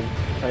hind leg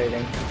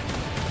trading.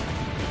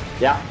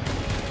 Yeah.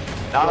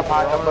 Another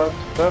part number.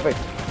 Perfect.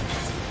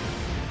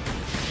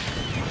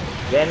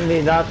 Then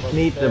we just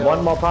need the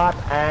one more part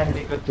and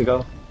we're good to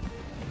go.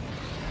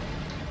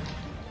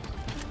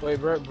 Wait,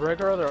 break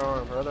her other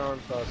arm. Her other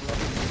arm's sucks.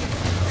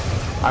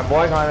 I'm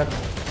working on it.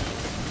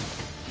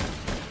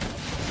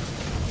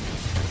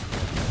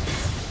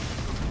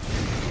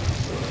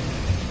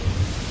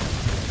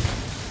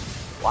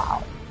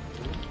 Wow.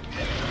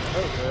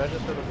 Oh, dude, I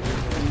just heard a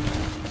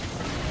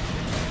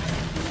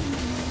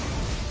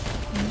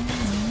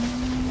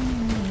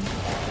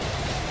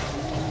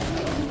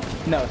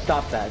No,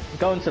 stop that.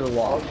 Go into the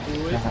wall.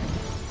 do it.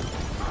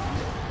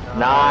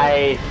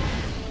 Nice.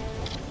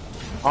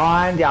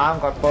 And the arm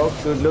got broke,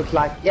 so it looks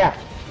like, yeah.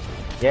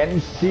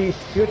 Jens, she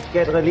should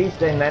get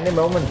released in any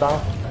moment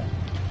now.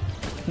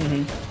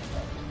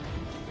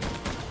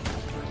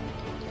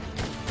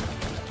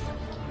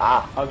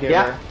 I'll give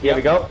Yeah, her. here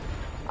we go.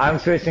 I'm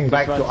switching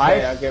back to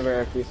ice. I'll give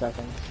her a few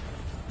seconds.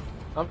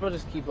 I'm gonna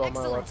just keep all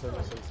my weapons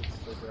since it's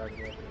the dragon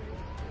weapon.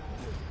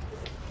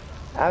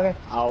 Okay.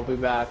 I'll be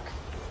back.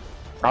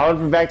 I'll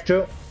be back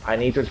too. I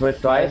need to switch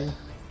to ice.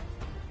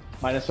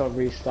 Might as well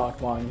restock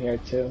while I'm here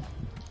too.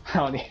 I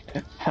only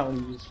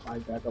use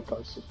 5 backup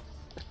potions.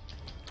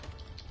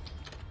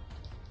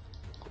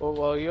 Well,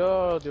 while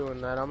you're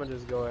doing that, I'm gonna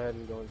just go ahead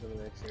and go into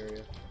the next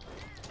area.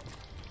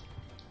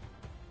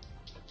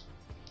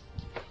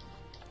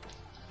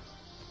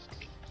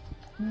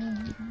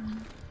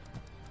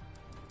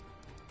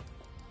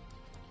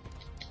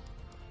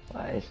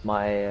 Why is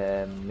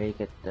my make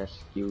it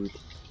excuse?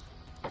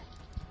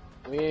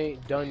 We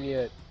ain't done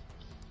yet.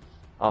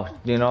 Oh,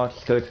 you know,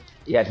 it's good.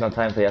 Yeah, it's no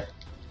time for you.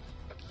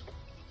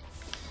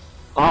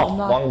 I'm Oh,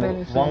 not one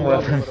finishing A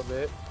weapon. little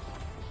bit.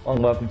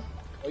 One weapon.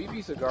 Oh, you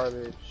piece of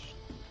garbage.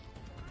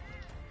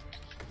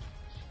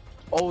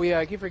 Oh yeah,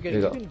 I keep forgetting.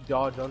 Here You you can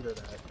dodge under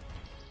that.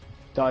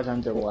 Dodge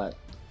under what?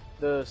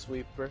 The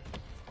sweeper.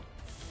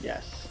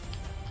 Yes.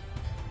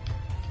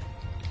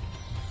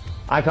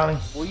 I'm coming.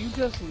 Will you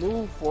just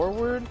move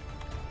forward?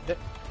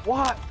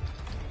 What?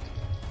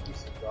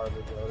 Piece of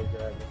garbage, Elder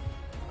Dragon.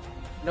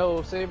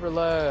 No, saber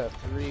left.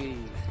 3.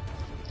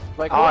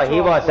 Like, Oh,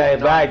 he was a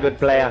very good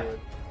player. Forward.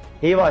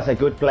 He was a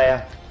good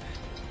player.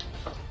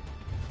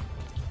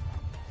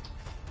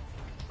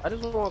 I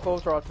just want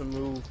Kotorov to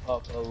move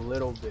up a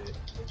little bit,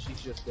 and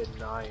she's just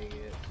denying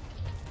it.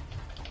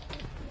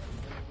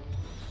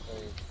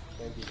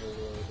 Thank you for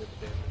really good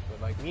damage,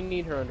 but like, we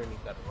need her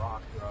underneath that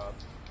rock drop.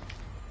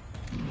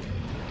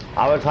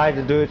 I will try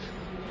to do it.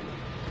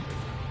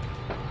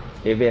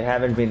 If it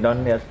haven't been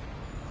done yet.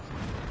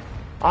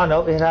 Oh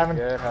no, it haven't.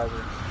 Yeah, it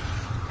hasn't.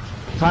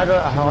 Try to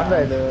I'm gonna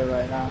 100. do it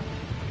right now.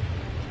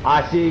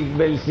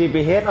 Will she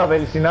be hit or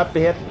will she not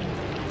be hit?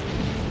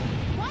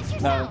 Watch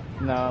yourself.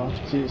 No,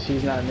 no,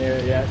 she's not near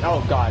it yet.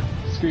 Oh god,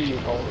 screw you,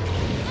 Cole.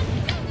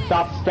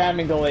 Stop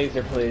spamming the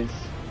laser, please.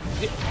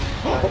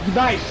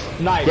 Nice,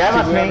 nice. Yeah,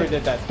 that's whoever me.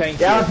 did that, thank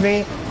Yeah, you. that's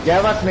me.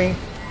 Yeah, that's me.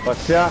 For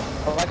sure.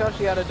 I like how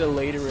she had a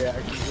delayed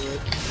reaction to it.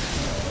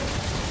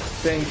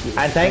 Thank you.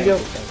 And thank you.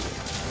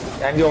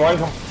 And you're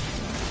welcome.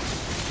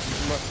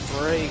 Must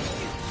break.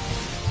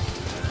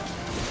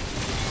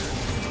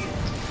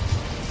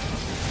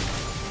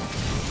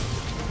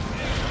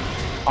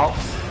 Oh.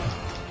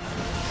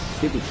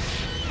 Stupid.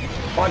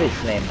 What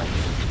is name?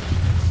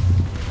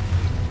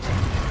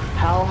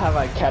 How have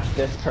I kept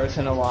this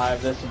person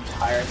alive this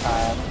entire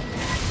time?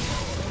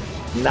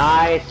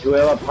 Nice,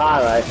 whoever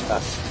paralyzed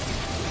us.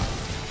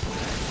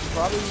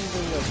 Probably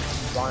using the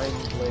vine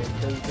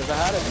blade, because I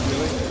had a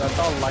feeling, because I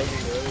saw lightning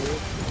earlier.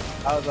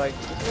 I was like,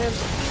 this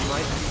man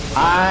might be...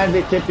 And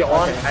it tipped your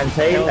on and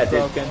tail Tail's at it.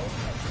 broken.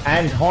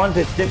 And horns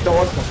is tipped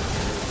also.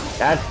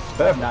 That's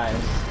perfect. Nice.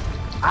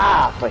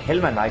 Ah, for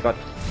helmet, I got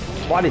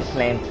body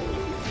slammed.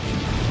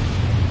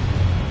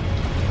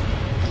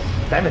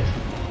 Damn it.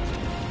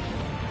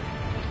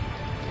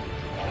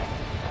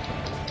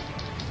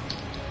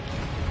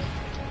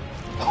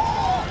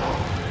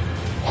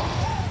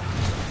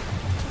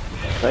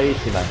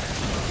 Crazy, man.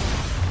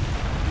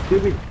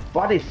 Stupid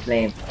body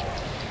slam.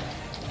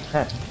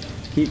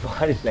 Keep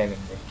body slamming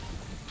me.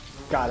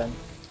 Got him.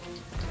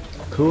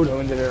 Cool.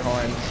 Wounded her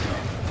horns.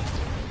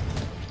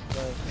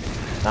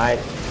 Nice.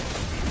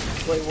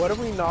 Wait, what if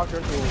we knocked her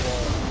through a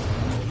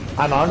wall?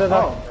 I mounted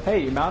Oh, her.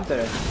 hey, you mounted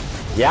it.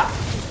 Yeah.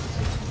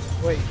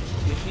 Wait,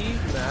 is she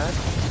mad?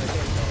 I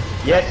can't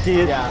tell. Yes, she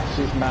is. Yeah,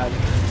 she's mad.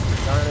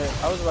 Darn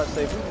it. I was about to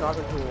say, if we knock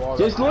her through a wall...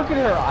 Just look at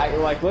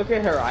her look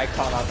at her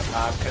icon on the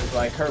map, because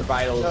like her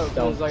vitals No, 'cause,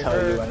 don't like, tell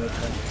her- you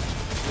anything.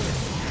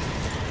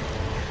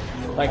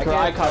 Like I her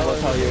can't icon tell will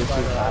tell you if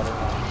anything she's by mad her or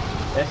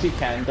not. Yes, you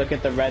can. Look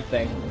at the red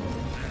thing.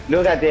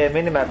 Look at the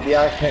minimap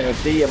here. Can you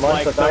see a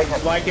monster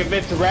icon? Like if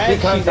it's red,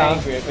 She comes she's down.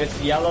 angry. If it's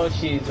yellow,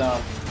 she's not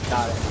it.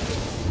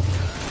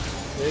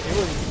 It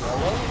was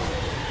yellow?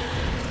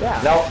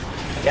 Yeah. No.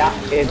 Yeah,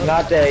 it's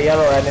not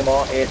yellow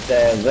anymore. It's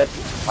red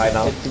right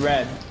now. It's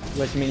red,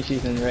 which means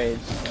she's enraged.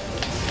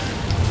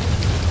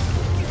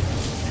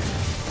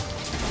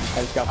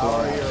 I just got How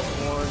are blown your out.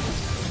 horns?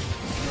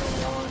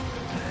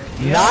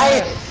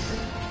 Nice!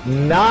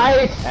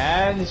 Nice!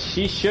 And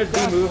she should be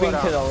That's moving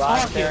what to the I'm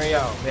last talking area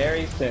about.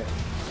 very soon.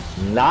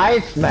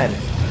 Nice, man.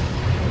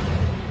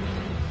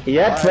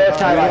 Yet first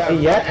time I see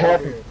yet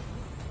happen.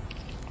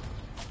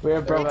 We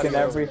have broken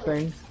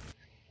everything.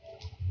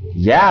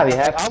 Yeah, we I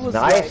have. was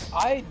Nice.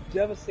 like, I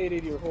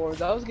devastated your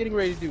horns. I was getting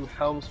ready to do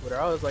helm splitter.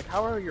 I was like,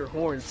 how are your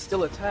horns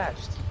still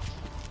attached?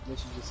 And then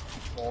she just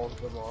falls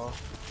them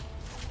off.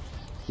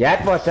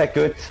 That was a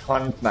good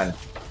hunt, man.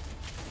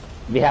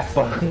 We have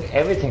broken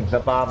everything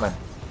so far, man.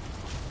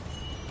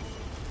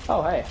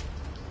 Oh, hey.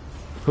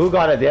 Who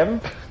got a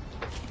them?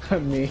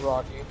 Me.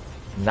 Rocky.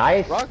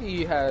 Nice.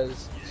 Rocky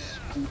has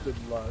stupid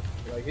luck.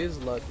 Like, his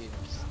luck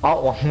is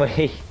Oh, one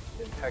way.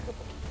 impeccable.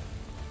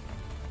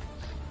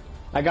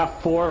 I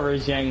got 4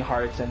 Rajang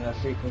hearts in a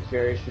freaking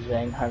Furious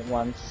Rajang hunt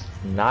once.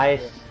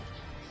 Nice.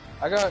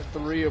 I got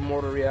 3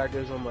 immortal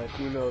reactors on my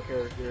female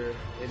character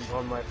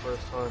on my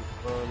first hunt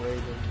on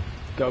Raven.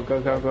 Go, go,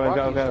 go, go, go,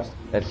 Rocky's go. just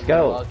Let's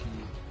go. Lucky.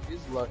 His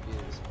luck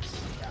is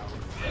astounding.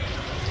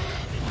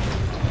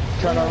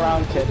 Turn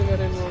around, I kid. think I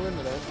didn't roll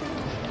into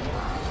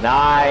that.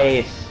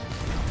 Nice.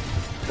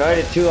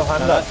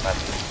 3200, that's-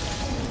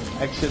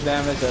 man. Extra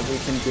damage that we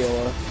can deal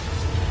with.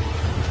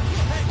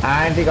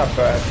 And he got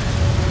first.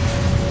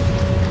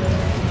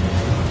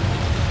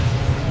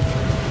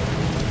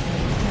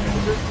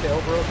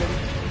 tail broken?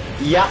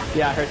 Yeah,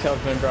 Yeah, her tail's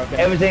been broken.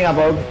 everything are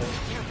broken.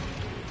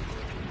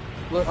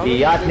 Look, I'm We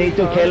gonna just need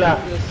to zoom kill out,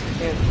 her. just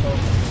can't tell.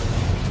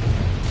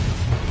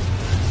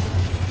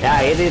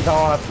 Yeah, it is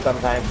hard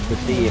sometimes to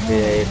see if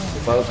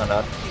it's broke or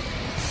not.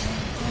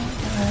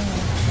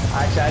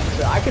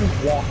 Actually, I can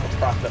walk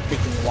across the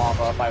freaking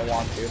lava if I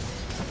want to.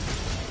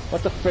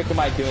 What the frick am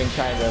I doing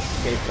trying to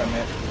escape from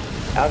it?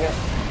 Okay.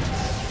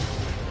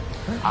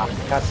 Ah,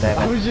 god damn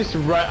I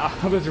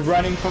it. was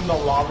running from the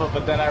lava,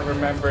 but then I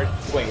remembered,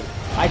 wait,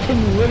 I can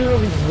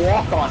literally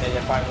walk on it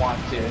if I want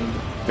to and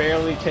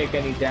barely take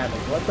any damage.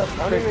 What the I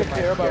don't frick even am I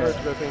care about her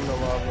scared? dripping the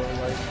lava.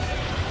 Like,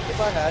 if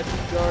I had to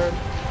guard,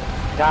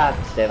 God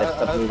damn it, I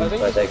stop moving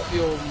think for a it would second.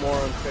 feel more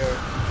unfair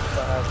if I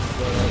had to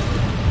guard.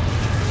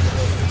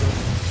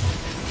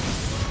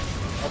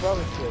 I'll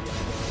probably feel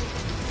that.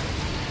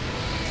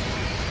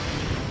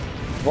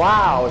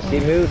 Wow, she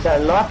moves a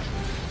lot.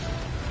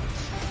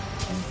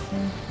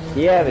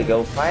 Here we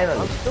go, finally.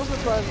 I'm still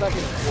surprised I can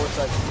force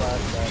that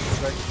splash back,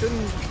 because I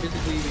shouldn't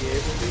physically be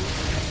able to.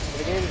 And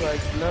the game's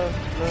like, no,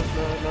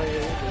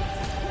 you're able.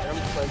 And I'm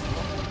just like,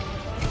 no.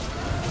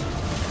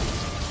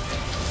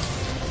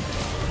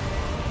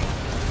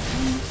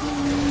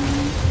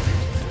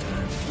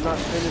 I'm not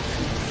finished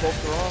to both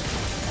her off.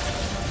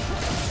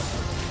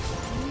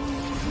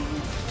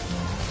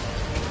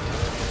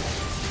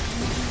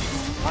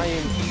 I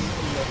am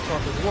using the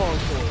trumpet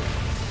longsword.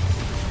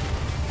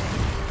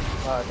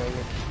 Ah, dang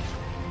it.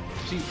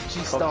 She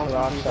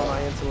stomps me for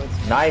my insolence.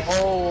 Nice.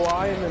 Oh,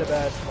 I am in a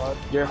bad spot.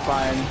 You're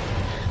fine.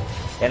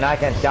 And I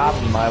can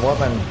sharpen my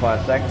weapon for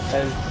a second.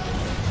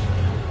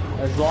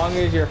 As long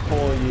as you're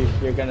full,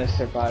 you're gonna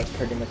survive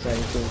pretty much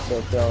anything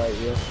she'll throw at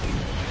you.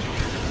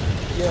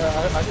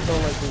 Yeah, I just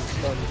don't like being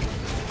stunned.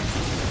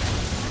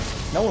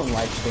 No one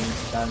likes being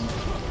stunned.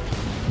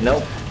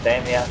 Nope,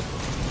 damn yeah.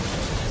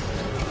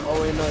 Oh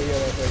wait, no, yeah,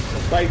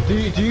 that's right. Like,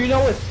 do you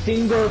know a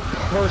single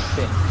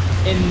person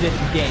in this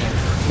game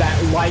that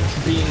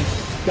likes being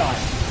stunned?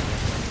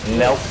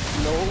 Nope.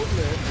 No,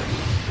 man.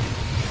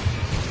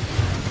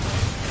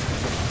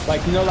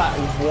 Like, you know that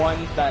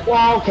one that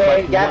Well,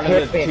 okay, like, that one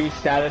hit of the me. 2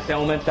 status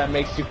elements that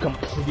makes you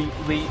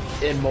completely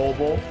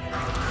immobile?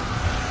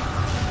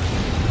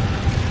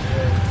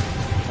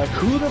 Like,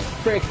 who the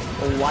frick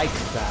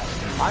likes that?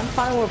 I'm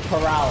fine with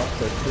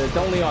paralysis, but it's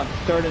only on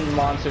certain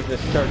monsters with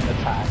certain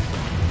attacks.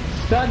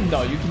 Stun,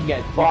 though, you can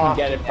get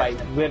it by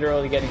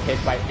literally getting hit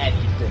by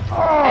anything.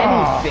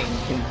 Anything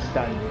can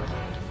stun you.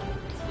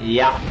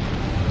 Yeah.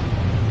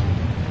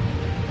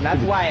 And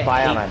that's why I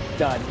Fireman. hate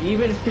stun.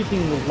 Even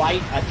freaking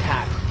light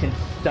attacks can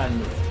stun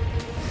you.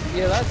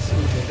 Yeah, that's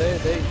stupid.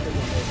 They shouldn't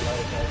make light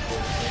attacks.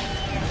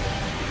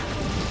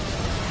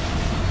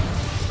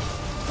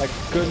 Like,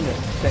 goodness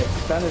sake,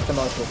 stun is the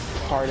most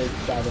retarded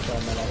status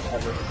element I've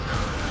ever seen.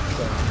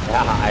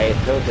 Yeah, I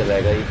totally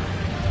agree.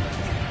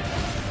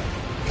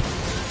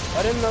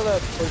 I didn't know that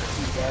supposed to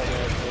be that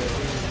bad.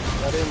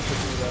 I didn't think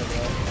it was that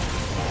bad.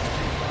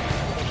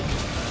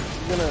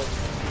 I'm gonna,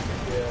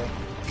 yeah.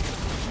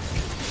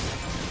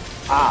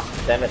 Ah,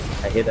 damn it,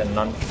 I hit a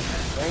non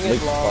Dang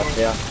weak it, long. spot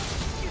here.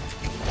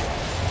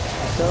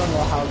 I still don't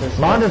know how this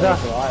Monitor.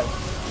 is alive.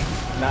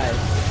 Nice.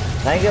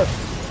 Thank you.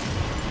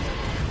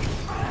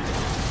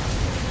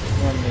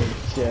 Let me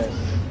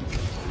just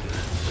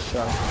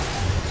shut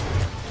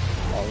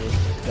all this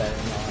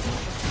setting on.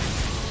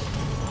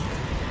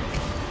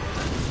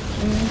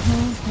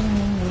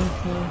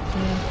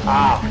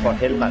 Ah, for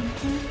hell, man.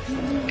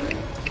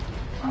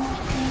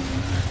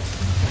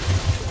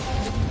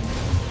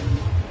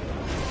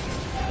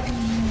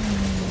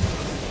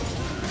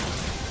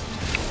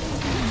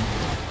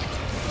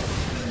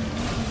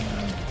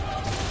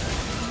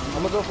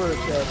 I'm gonna go for a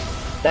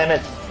chest. Damn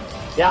it.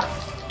 Yeah.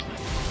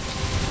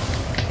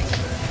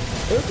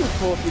 It would be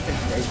cool if you can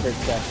break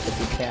her chest if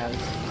you can.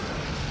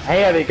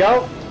 Here we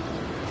go.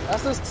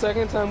 That's the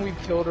second time we've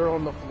killed her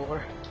on the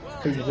floor.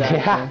 Exactly.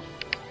 Yeah.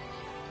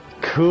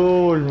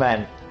 Cool,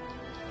 man.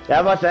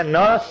 That was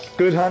another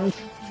good hunt.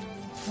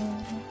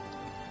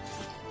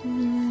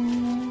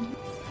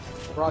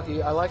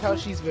 Rocky, I like how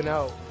she's been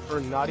out for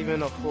not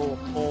even a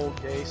full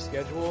day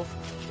schedule,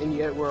 and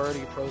yet we're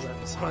already pros at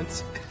this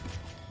hunt.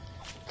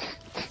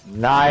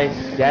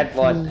 Nice. That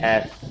was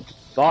a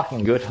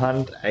fucking good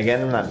hunt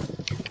again, man.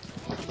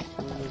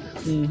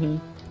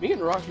 Me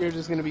and Rocky are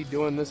just gonna be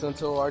doing this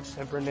until Arch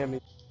Temper Nemi.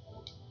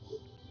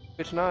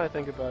 Which now I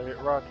think about it,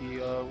 Rocky,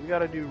 we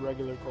gotta do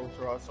regular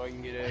Coltrot so I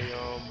can get a,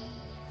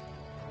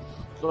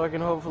 so I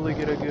can hopefully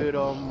get a good,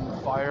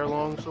 fire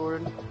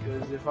longsword.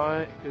 Cause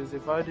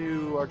if I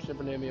do Arch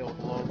Temper Nemi with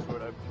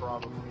longsword, I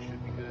probably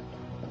should be good.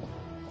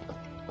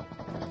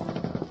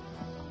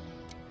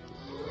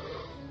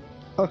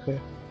 Okay.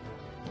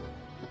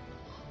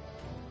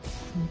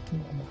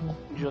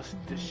 Just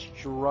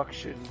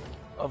destruction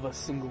of a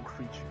single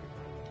creature.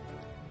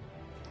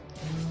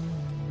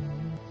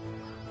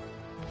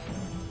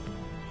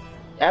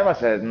 That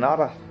was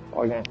another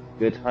fucking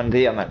good hunt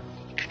here, man.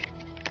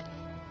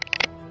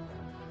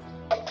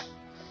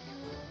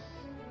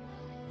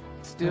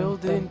 Still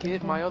didn't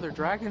get my other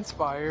Dragon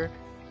Spire.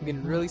 I'm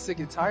getting really sick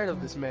and tired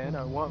of this, man.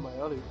 I want my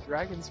other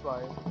Dragon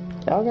Spire.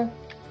 Okay.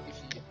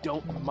 If you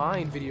don't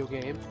mind, video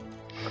game.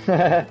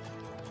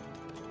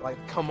 Like,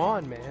 come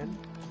on, man.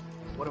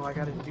 What do I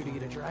gotta do to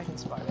get a Dragon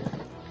Spire?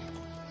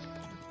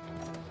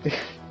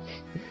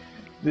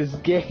 This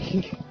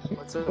game.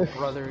 What's a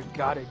brother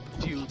gotta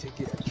do to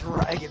get a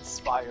Dragon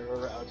Spire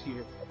around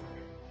here?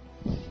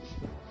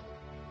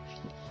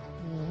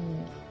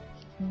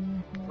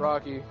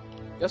 Rocky,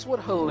 guess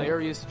what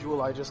hilarious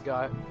jewel I just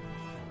got?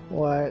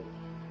 What?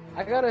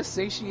 I got a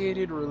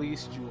satiated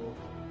release jewel.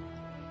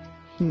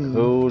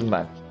 Cool,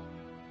 man.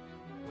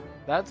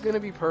 That's gonna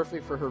be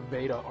perfect for her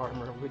beta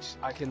armor, which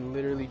I can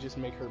literally just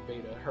make her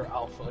beta, her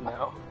alpha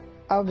now.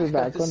 I'll be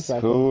back. One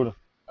second. Cool.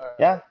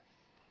 Yeah.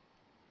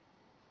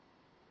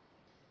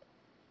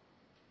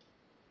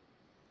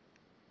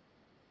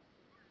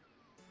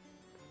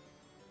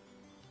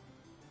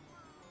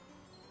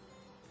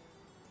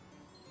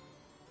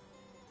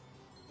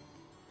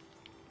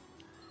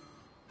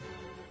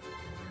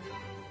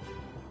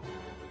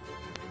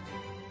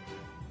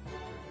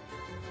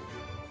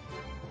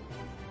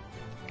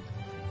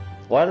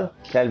 Well,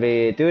 shall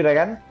we do it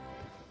again?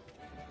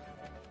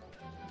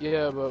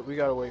 Yeah, but we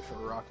gotta wait for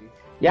Rocky.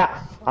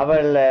 Yeah, I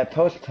will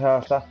post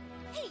her stuff.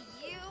 Hey,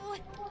 you!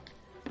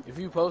 If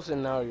you post it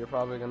now, you're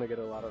probably gonna get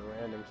a lot of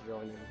randoms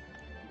joining,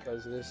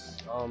 because this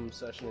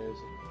session is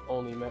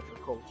only meant for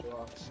culture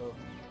off. So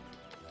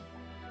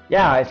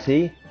Yeah, I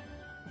see.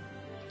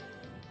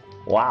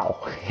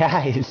 Wow,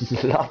 yeah, it's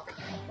a lot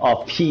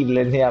of people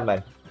in here,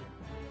 man.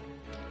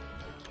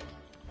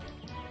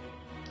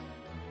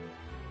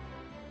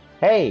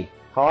 Hey,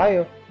 how are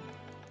you?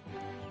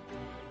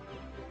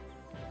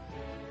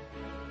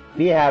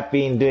 We have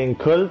been doing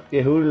cool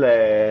the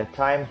whole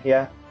time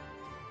here.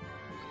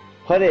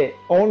 Pretty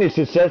only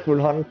successful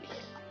hunt.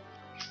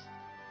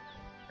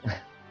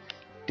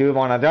 Do you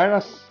wanna join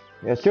us?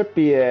 There should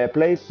be a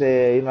place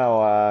in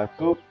our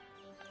group.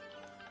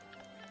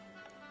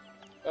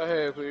 oh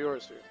hey, I put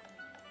yours here.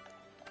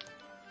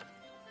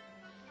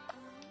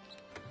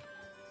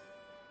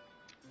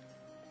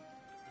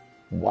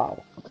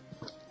 Wow.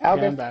 Yeah,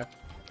 Okay. I'm back.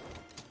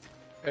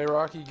 Hey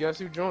Rocky, guess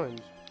who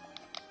joined?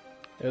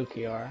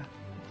 OKR.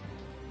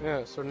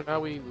 Yeah, so now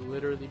we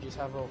literally just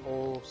have a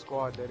whole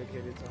squad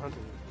dedicated to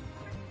hunting.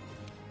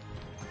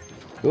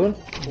 Cool.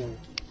 Cool.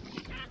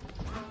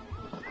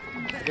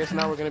 I guess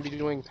now we're gonna be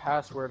doing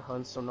password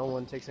hunts so no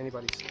one takes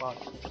anybody's spot.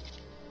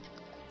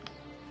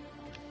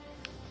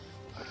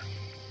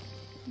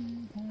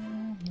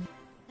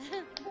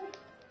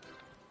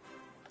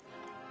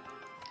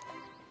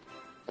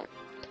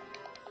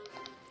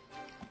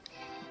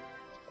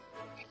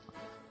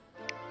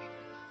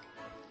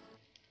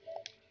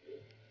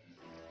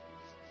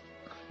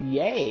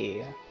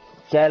 Yay!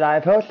 Shall I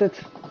post it?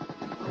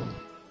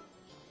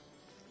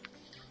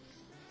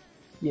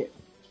 Yeah.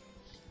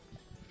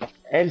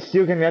 Else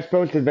you can just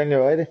post it when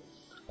you're ready.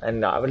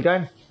 And I will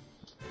join.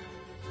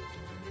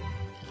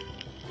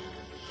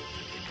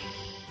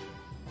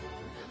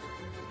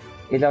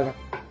 It's okay.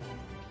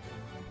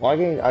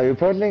 Rocky, are you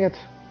posting it?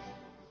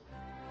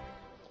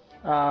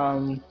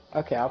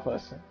 Okay, I'll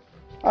post it.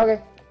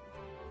 Okay.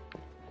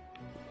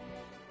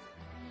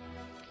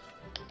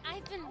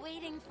 I've been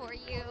waiting for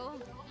you.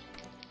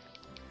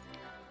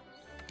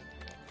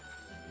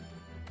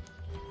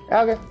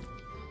 Okay.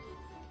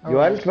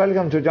 You're always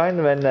welcome to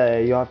join when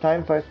you have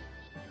time for it.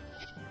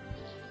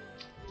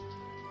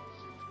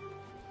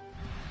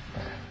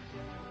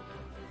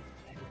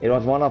 It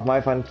was one of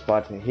my friends,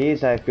 but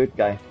he's a good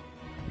guy.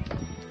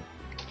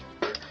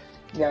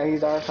 Yeah,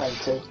 he's our friend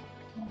too.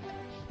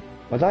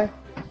 Was I?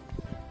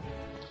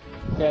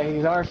 Yeah,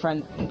 he's our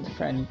friend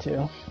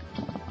too.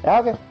 Yeah,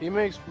 okay. He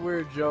makes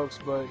weird jokes,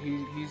 but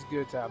he's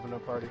good to have in a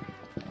party.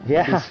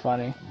 Yeah, He's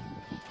funny.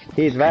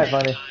 he's very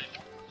funny. And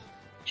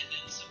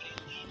then somebody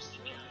leaves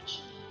the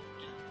match,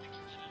 and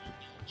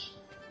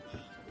the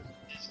competitive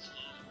match is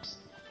closed.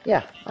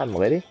 Yeah, I'm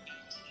ready.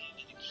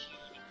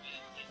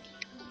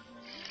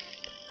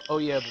 Oh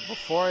yeah, but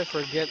before I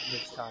forget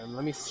this time,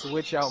 let me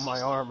switch out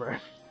my armor.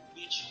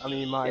 I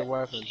mean my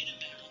weapon.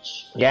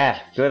 Yeah,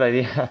 good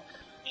idea.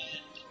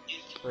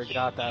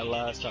 Forgot that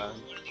last time.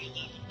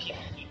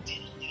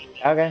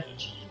 Okay.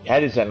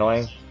 That is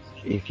annoying.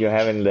 If you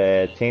haven't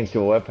changed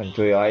your weapon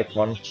to your right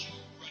one.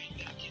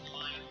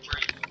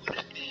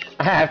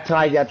 I have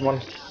tried that one.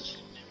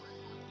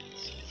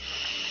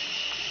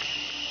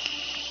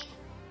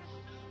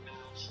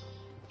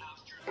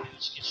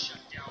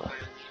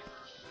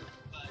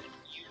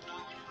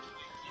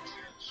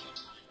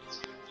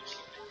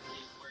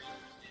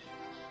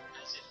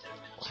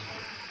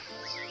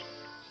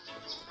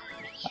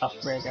 Oh,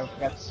 frick, I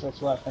forgot to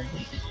switch weapons.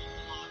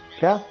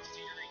 Yeah.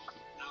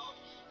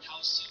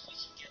 How soon we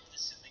can get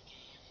this in the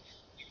game.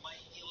 We might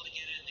be able to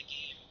get it in the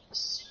game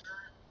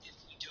sooner if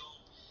we don't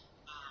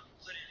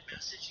put in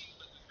messaging,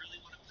 but we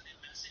really want to put in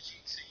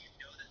messaging so you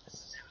know that this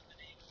is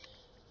happening.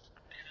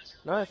 And as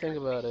a Now I think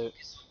about it,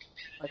 focus on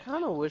I competitive.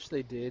 kind of wish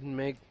they did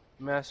make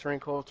Mastering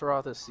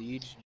Kultaroth a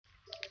siege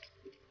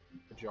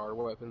jar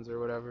weapons or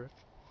whatever.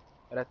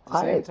 But at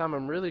the same time,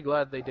 I'm really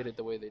glad they did it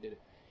the way they did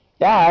it.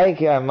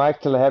 Yeah, I'm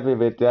actually happy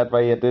with that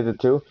way you did it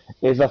too.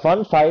 It's a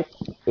fun fight.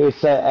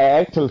 It's an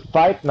actual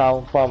fight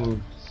now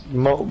from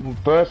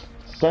first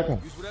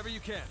second. Use whatever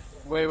you can.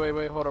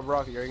 Wait, hold up,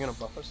 Rocky. Are you gonna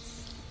buff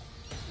us?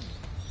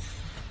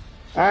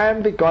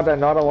 And we got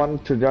another one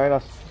to join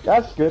us.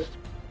 That's good.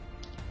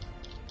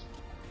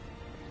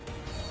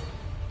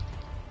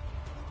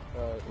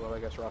 Well, I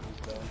guess Rocky's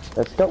done.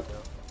 Let's go.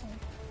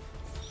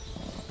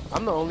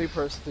 I'm the only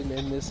person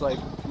in this like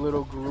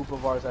little group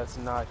of ours that's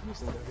not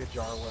using the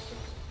Hajar weapon.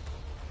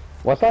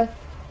 What's that?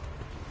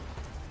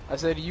 I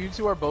said you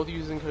two are both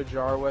using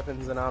Hajar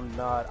weapons and I'm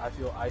not. I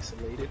feel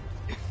isolated.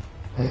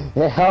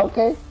 Yeah,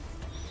 okay.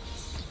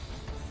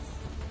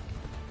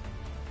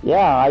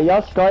 Yeah, I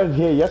just got it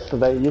here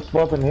yesterday, this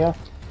weapon here.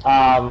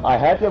 I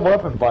had the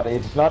weapon, but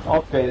it's not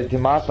upgraded to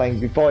mastering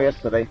before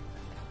yesterday.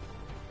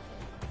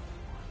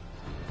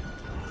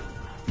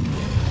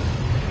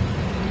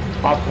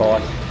 Of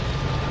course.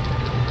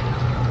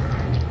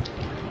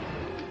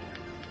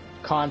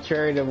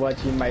 Contrary to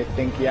what you might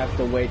think, you have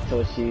to wait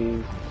till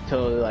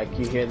like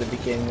you hear the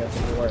beginning of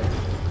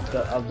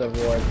the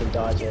roar to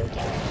dodge it.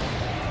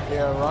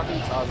 Yeah, Rocky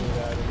taught me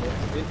that.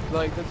 And it's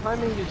like the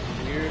timing is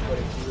weird, but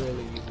it's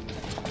really easy.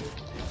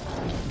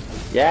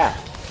 Yeah.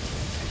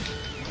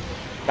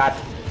 God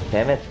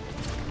damn it.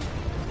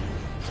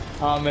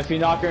 If you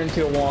knock her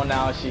into a wall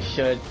now, she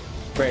should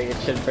break. It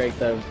should break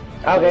the.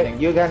 Okay, thing.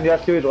 you can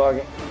just do it,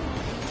 Rocky.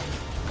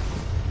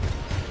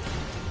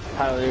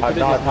 Tyler, you Oh, could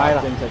no, have just Tyler.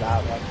 knocked into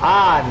that one.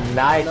 Ah,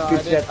 nice. No,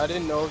 Good shit. I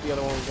didn't know if the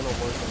other one was gonna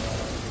work or not.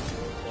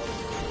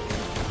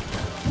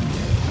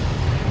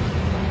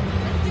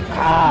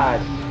 Ah,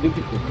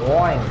 stupid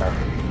drawing.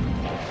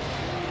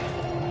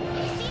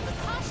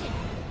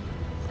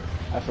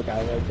 I forgot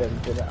I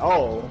didn't do that.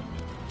 Oh!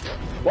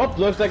 Well,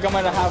 looks like I'm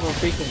gonna have a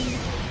freaking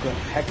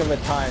heck of a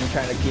time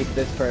trying to keep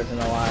this person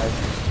alive.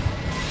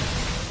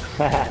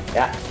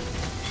 Yeah.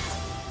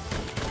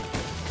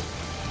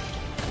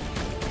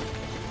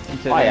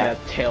 Considering yeah.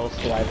 that tail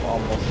swipe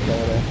almost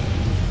killed her.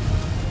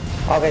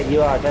 Okay,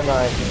 you are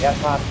tenderizing.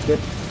 That's not good.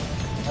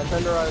 I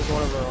tenderized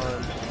one of her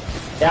arms.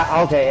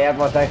 Yeah, okay, it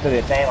was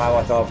actually the same. I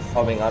was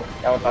popping up.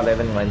 That was not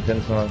even my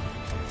intentional.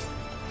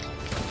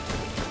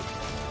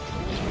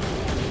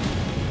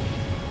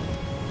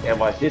 It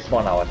was this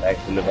one I was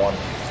actually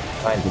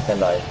trying to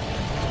tenderize.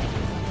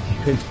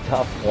 You could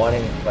stop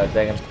warning for a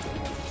second.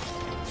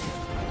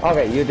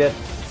 Okay, you did.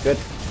 Good.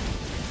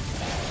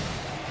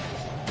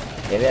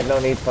 Yeah, there's no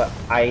need for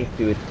I to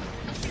do it.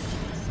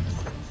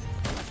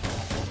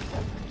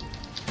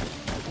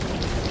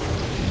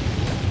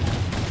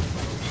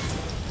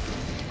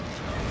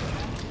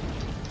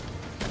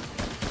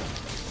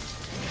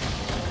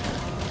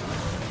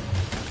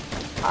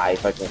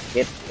 If I can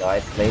hit the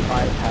right place.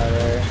 My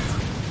power.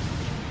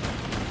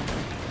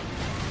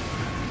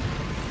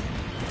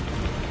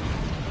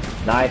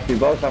 Nice, we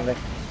broke something.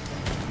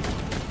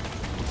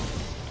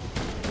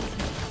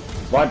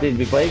 What did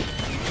we break?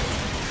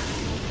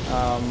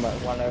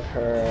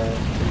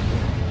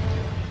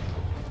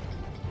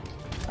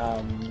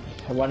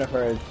 One of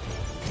her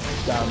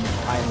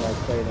Heimler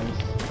platings.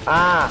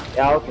 Ah,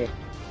 yeah, okay.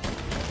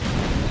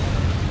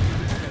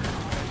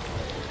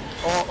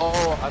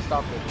 Oh, I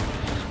stopped it.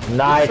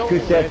 Nice, It's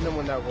good so set. random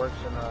when that works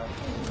or not.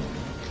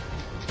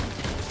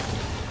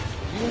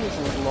 You can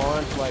just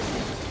launch like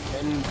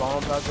 10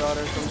 bombs out at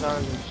her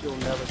sometimes and she'll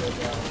never go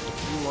down.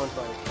 If you launch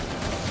like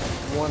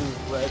one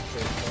red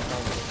trick,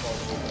 sometimes it'll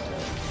fall over.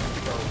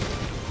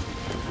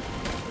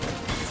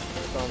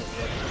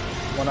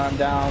 One arm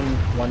down,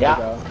 one Yeah.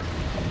 to go.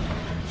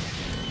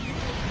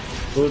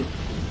 Good.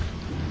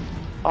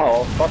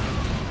 Oh, fuck.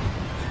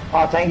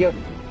 Oh, thank you.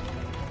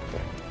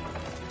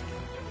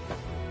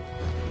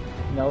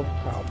 No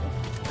problem.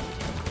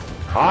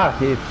 Ah,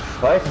 he's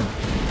poison.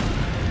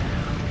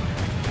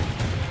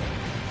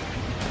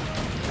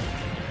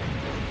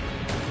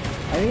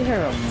 I need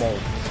her a molt.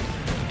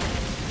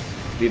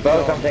 We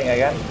broke something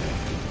again.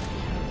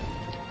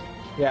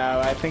 Yeah,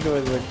 I think it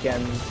was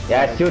again.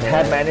 Yeah, it should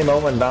have any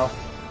moment now.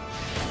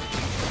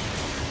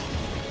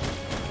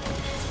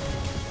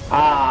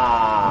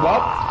 Ah.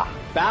 Well,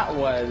 that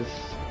was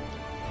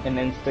an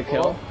insta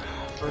kill.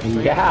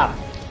 Yeah.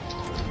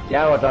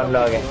 Yeah, what I'm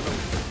logging.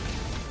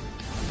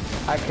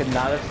 I could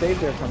not have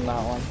saved her from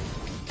that one.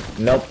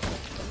 Nope.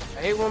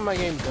 I hate when my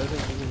game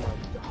doesn't give me my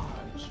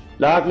dodge.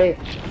 Luckily,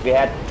 we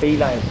had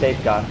feline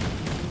safeguard.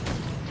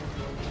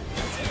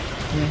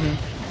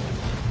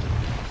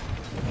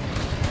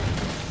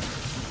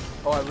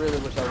 Oh, I really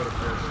wish I would have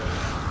killed her.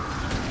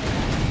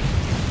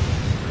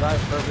 I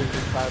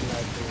perfectly timed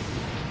that thing.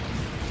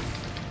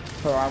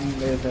 Her arm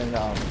isn't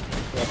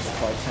what's it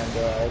called,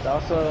 tenderized.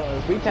 Also,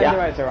 if we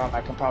tenderize her arm,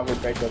 I can probably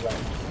break her leg.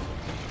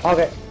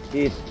 Okay,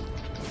 he's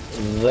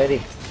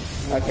ready.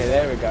 Okay,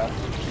 there we go.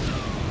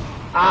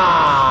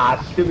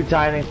 Ah, stupid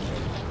timing.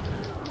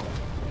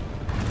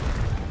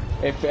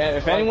 If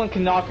anyone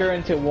can knock her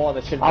into a wall,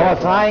 that should. I was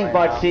break her arm trying, right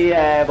but now. she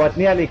was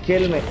nearly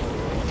killed me.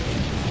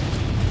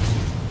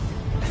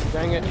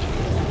 Dang it.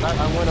 I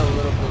went a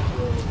little bit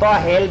slow. For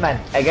hell, man.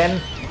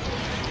 Again.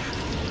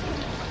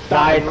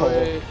 Die, Nice.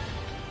 Cole.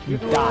 You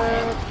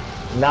die.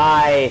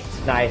 Nice.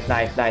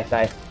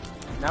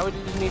 Now we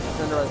just need to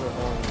tenderize our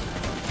horn.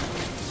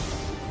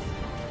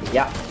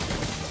 Yeah.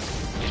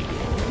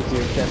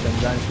 Easier said than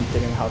done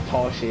considering how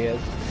tall she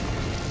is.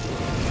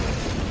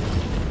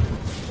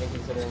 And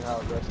considering how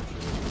aggressive she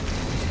is.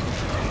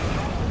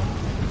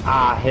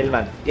 Ah, hell,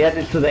 man. Yes,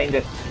 it's too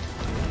dangerous.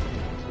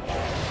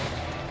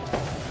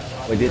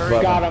 We did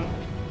work. Got him.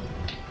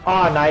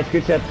 Oh, nice.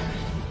 Good shot.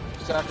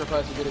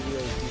 Sacrifice a bit of your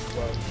HP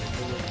club.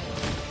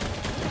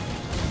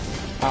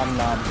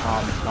 Nom.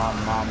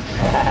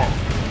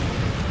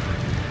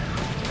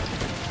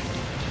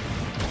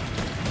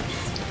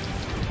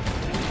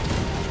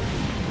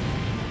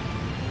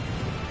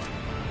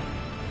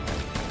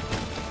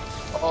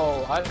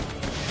 Oh, I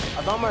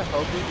thought my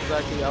health boost was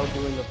actually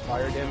outdoing the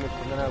fire damage,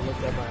 and then I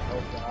looked at my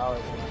health now,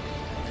 and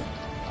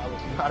I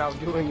was not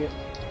outdoing it.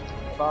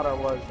 I thought I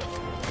was.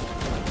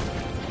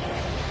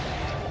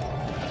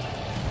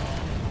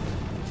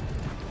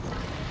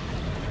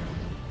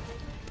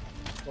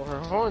 Well, her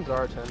horns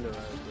are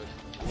tenderized, but...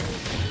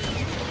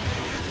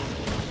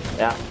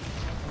 Yeah.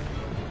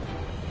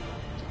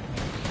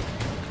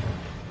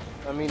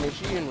 I mean, is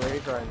she in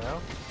rage right now?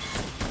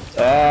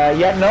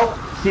 Yeah, no.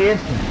 She is.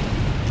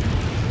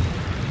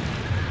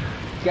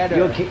 Get her.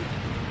 You okay?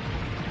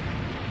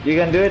 You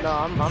can do it. No,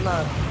 I'm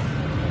not.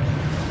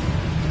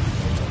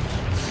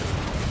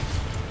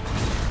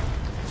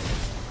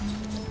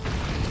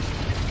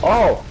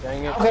 Oh.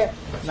 Dang it. Okay.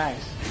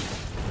 Nice.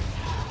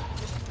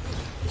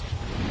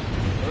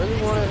 I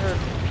really wanted her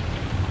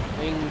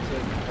thing to...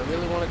 I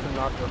really wanted to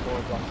knock her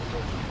horns off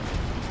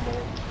the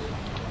mold.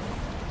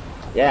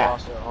 Yeah.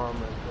 Lost her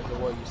armor because of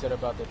what you said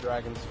about the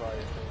dragon's fire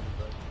thing,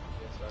 but I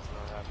guess that's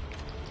not happening.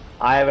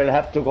 I will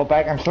have to go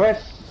back and switch.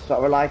 So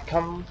will I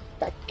come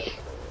back?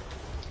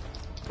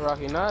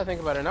 Rocky, now that I think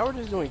about it, now we're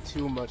just doing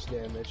too much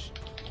damage.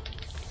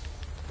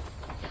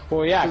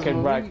 Well, yeah, cause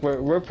like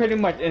we're pretty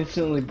much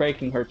instantly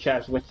breaking her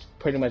chest, which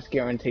pretty much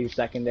guarantees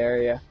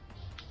secondary. Yeah.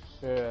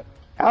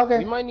 Okay.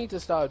 We might need to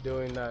stop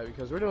doing that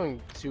because we're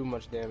doing too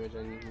much damage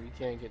and we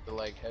can't get the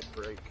like head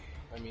break.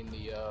 I mean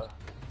the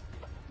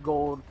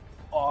gold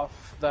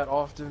off that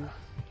often.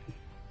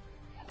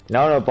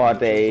 No,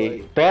 but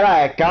a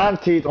better a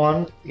guaranteed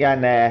one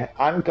than an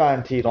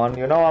unguaranteed one.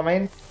 You know what I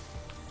mean?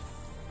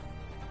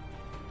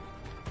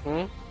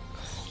 Hmm.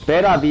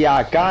 Better we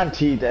are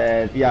guaranteed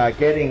we are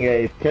getting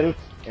a kill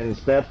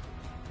instead.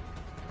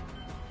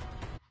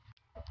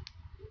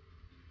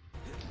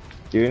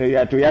 Do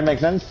that make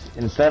sense?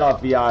 Instead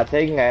of we are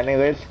taking any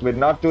risk with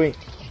not doing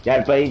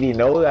that way we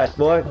know that's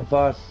working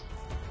for us.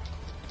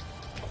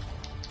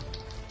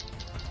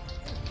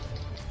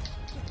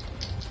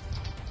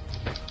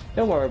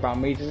 Don't worry about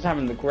me, just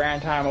having the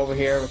grand time over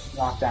here with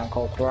lockdown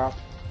culture up.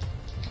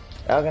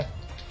 Okay.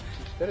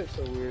 You said it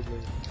so weirdly.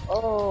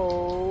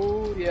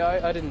 Oh, yeah,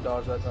 I didn't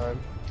dodge that time.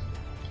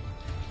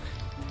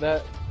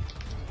 The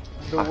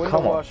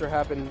window washer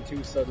happened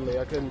too suddenly.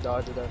 I couldn't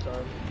dodge it that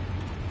time.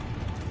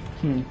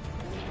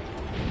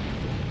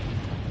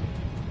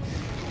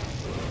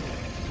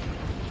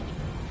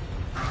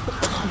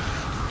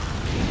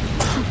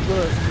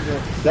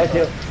 Bless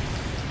you.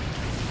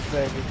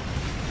 Thank you.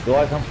 You're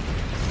welcome.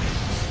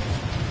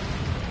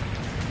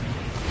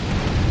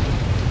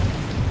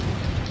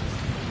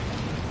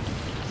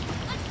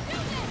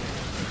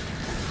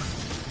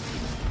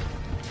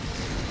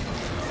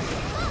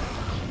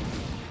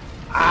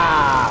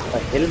 Ah, for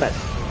helmet.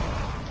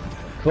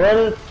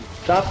 12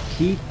 stop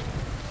keep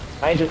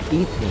trying to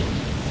eat me.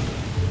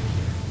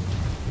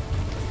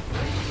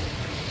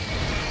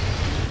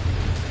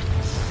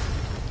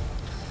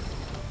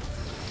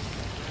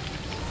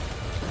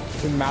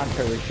 To mount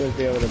her, we should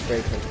be able to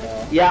break her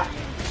tail. Yeah.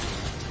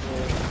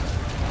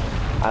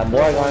 I'm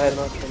working on it.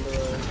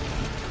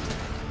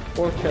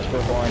 Or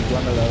Tripper Horns,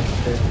 one of those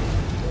two.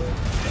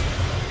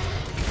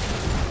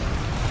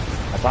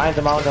 I'm trying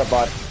to mount her,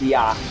 but we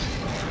are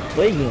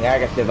freaking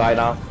aggressive right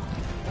now.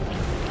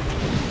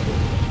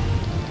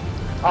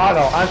 Oh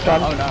no, I'm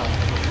stunned. Oh no.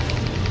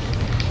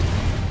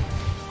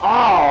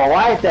 Oh,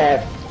 why the...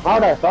 How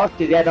the fuck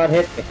did that not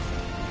hit me?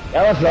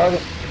 That was lucky.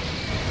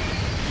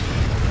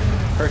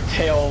 Her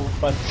tail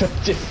must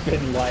have just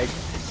been like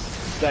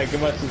it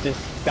must have just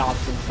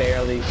stopped and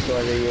barely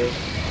short of you.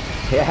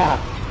 Yeah.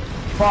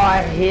 For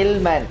hell,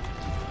 man.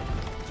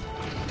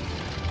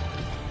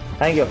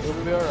 Thank you.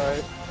 It'll be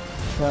alright.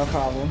 No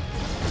problem.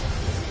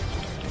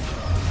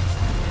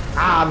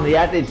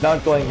 Yeah, it's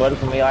not going well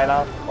for me right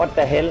now. What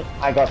the hell?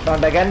 I got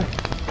stunned again.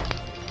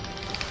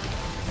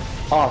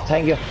 Oh,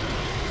 thank you.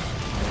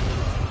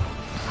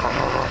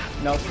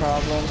 No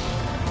problem.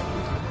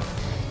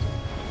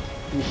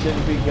 You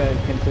shouldn't be good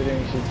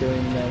considering she's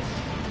doing this.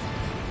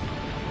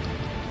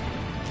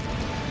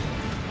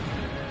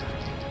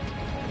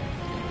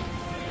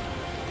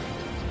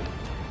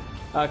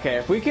 Okay,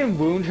 if we can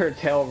wound her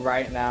tail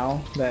right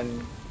now,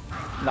 then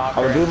knock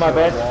her I'll do into my a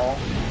best. wall,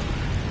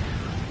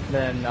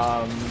 then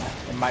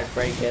it might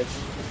break it.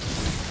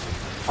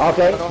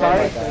 Okay, I don't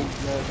sorry. have my thing.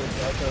 No,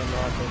 okay, no,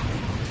 I think.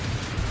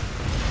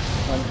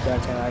 1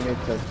 second, I need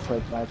to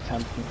put my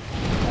temp.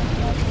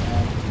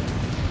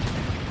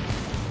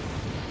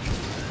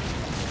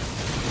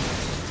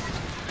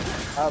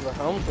 I have a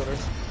helm footer.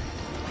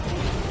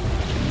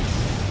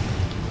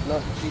 No,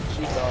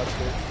 she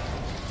dodged it.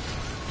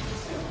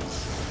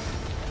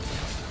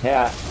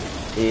 Her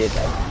is a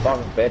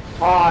fucking bed.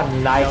 Oh,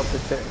 nice.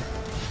 Nope,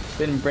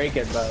 didn't break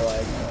it, but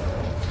like,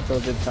 still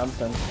did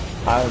something.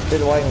 I'm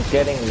still waiting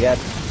getting that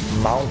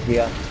mount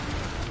here.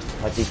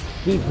 But they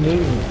keep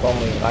moving for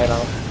me right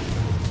now.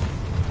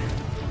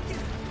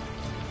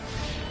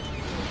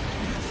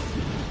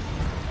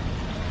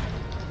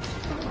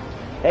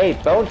 Hey,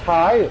 Bones, how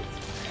are you?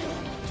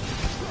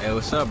 Hey,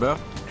 what's up, bro?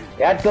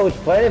 That goes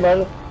pretty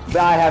well.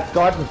 I have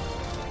gotten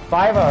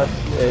 4 or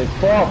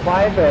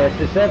 5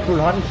 successful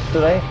hunts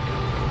today.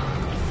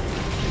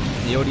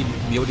 You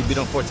already beat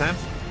on 4 times?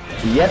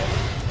 Yep.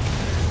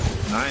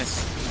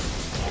 Nice.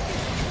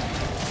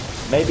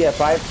 Maybe a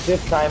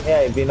 5th time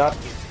here if we're not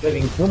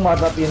getting too much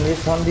up in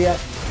this hunt here.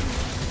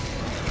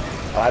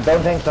 I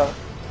don't think so.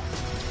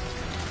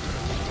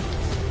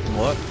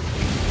 What?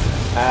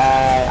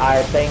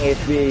 I think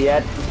if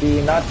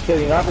we not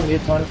giving up in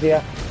this hunt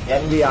here,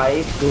 then we are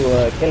able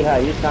to kill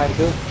her this time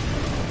too.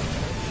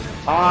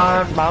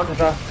 On mounted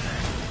her.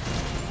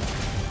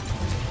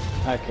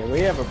 Okay, we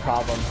have a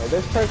problem here.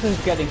 This person's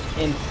getting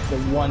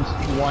instant one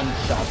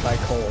shot by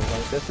cold.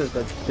 Like, this is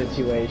a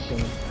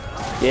situation.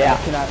 Yeah.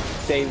 I cannot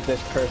save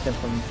this person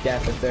from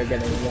death if they're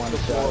getting one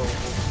shot.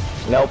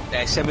 Nope.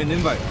 Hey, send me an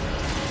invite.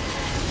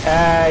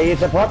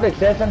 It's a public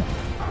session,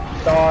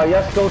 so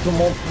just go to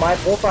my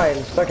profile,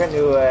 so can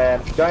you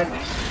join.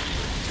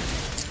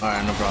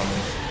 Alright, no problem.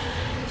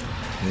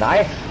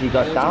 Nice, he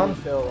got down.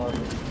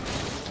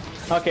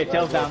 Okay,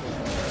 tails down.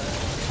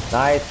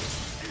 Nice.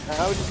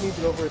 I would just need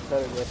to go for a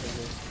set of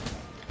weapons.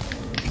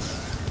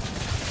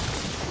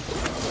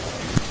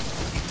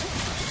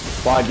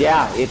 But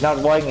yeah, it's not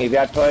working if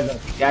that person.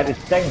 Yeah, the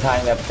second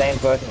time that same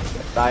person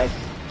dies.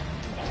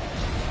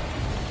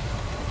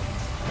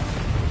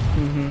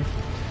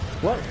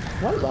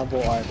 What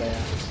level are they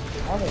at?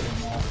 I don't even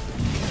know.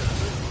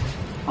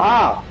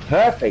 Ah,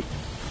 perfect.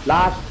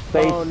 Last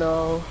phase. Oh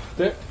no.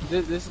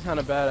 This is kind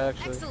of bad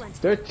actually.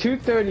 Excellent. They're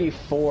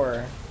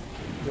 234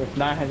 with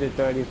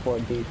 934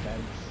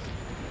 defense.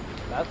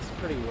 That's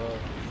pretty low.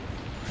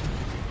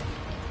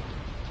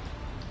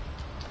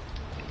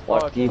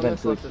 What okay,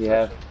 defense let's does he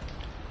have?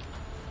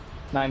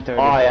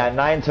 930. Oh yeah,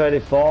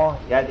 934.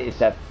 That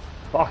is a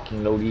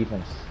fucking low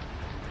defense.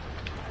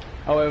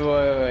 Oh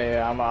wait.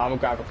 I'm gonna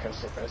grab a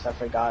pistol first. I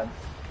forgot.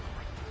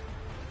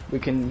 We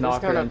can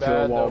knock her kinda into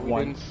bad, a wall though. We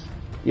once.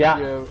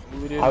 Yeah,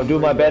 we didn't I'll do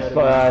my break best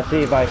ahead for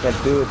see if I can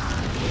do it.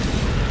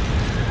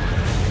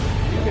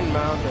 You can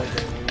mount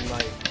it and you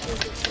might.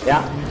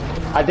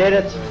 Yeah, I did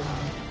it.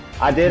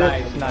 I did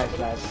it. Nice.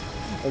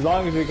 As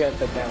long as we get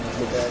the damage,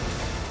 we're good.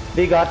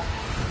 We got.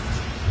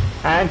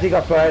 And he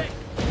got first.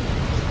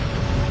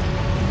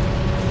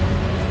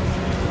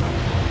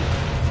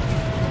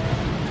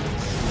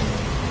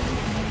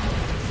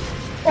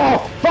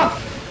 Oh,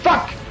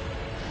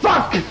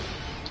 fuck!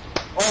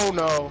 Oh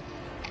no.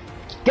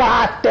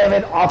 God damn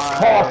it, of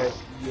course!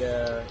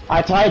 Yeah.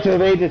 I tried to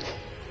evade it.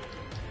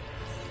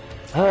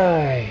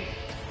 Hey,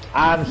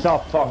 I'm so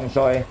fucking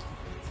sorry.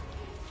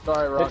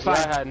 Sorry, Rocky. fine.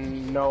 I had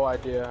no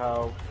idea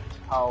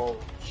how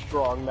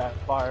strong that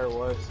fire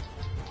was.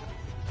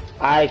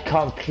 I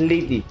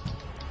completely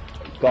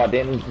got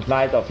in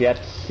night of that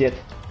shit.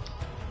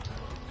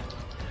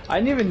 I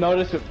didn't even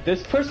notice it.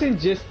 This person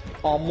just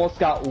almost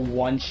got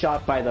one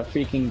shot by the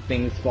freaking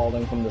things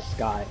falling from the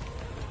sky.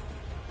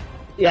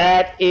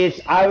 Yeah,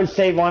 I will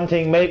say one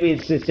thing, maybe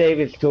it's the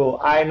safest too.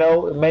 I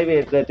know, maybe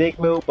it's a dick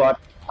move, but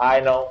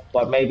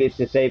but maybe it's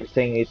the safest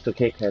thing is to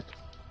kick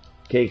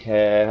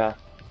her,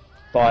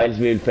 or else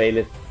we'll fail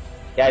it.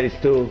 Yeah, it's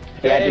too,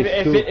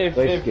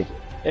 risky.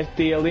 If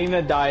the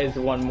Alina dies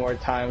one more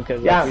time,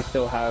 because we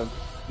still have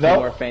No.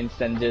 more feints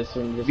than just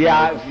When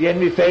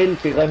we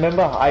failed,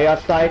 remember, I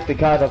just died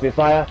because of the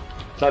fire,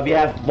 so we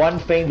have one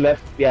feint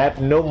left, we have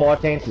no more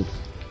chances.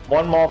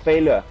 One more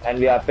failure, and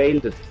we have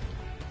failed it.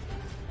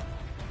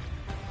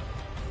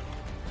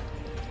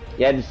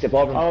 Yeah, this is the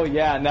problem. Oh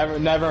yeah,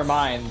 never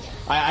mind.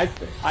 I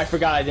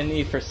forgot I didn't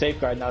eat for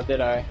safeguard now,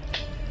 did I?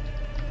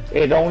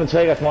 It only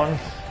triggers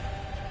once.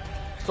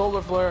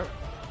 Solar flare.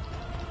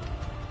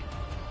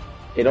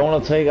 It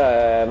only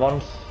triggers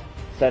once,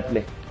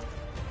 sadly.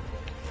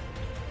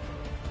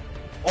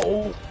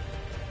 Oh.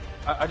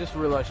 I just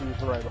realized she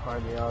was right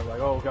behind me. I was like,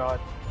 oh god.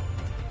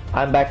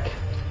 I'm back.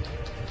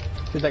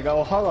 She's like,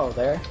 oh hello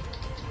there.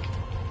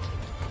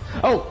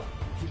 Oh!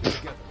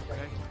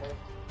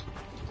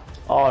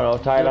 Oh no,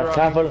 Tyler, Rocky.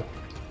 careful.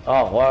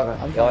 Oh, worker.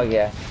 Oh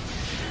yeah.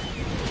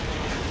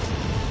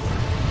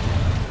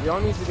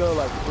 Y'all need to go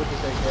like quick to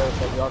take care of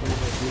stuff. Y'all can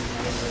just leave me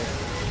in there.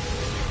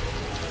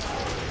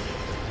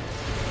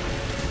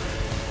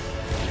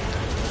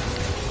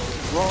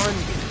 Run!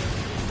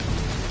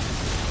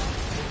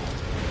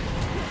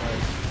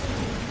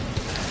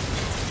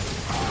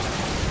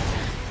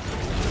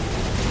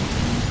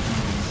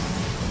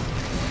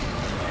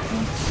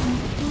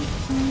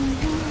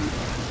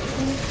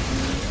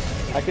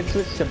 I could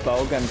switch to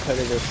Boga and put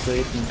it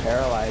asleep and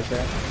paralyze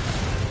her.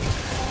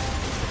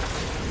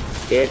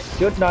 It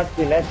should not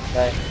be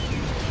necessary.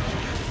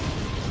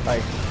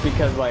 Like,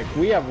 because like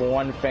we have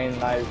one faint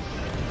knife.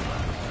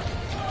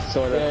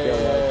 Sort of feel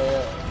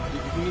like.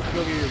 You need to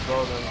go get your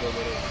bow and go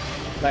get it.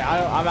 Like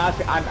I'm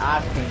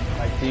asking,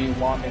 like, do you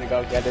want me to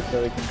go get it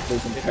so we can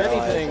sleep and If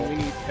paralyze anything, her? we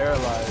need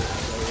paralyzed.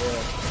 So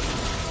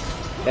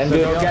yeah. Then So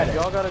do go it. get it.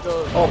 Y'all gotta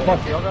go. Oh,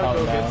 fuck. Y'all gotta Oh,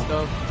 go get no.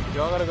 stuff.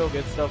 Y'all gotta go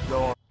get stuff. Go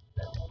on.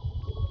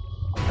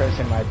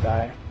 Person might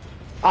die.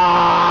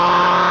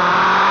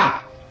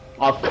 Ah!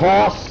 Of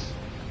course.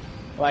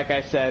 Like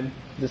I said,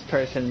 this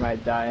person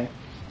might die.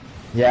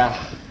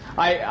 Yeah.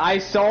 I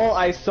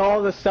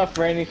saw the stuff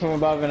raining from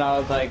above and I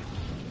was like,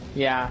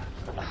 yeah.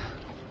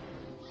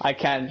 I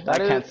can't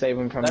save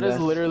him from That this.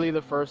 is literally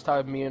the first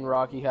time me and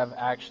Rocky have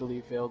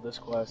actually failed this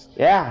quest.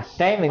 Yeah,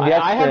 same in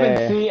I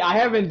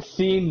haven't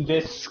seen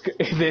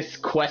this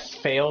quest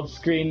failed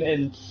screen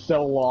in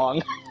so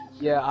long.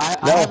 Yeah, I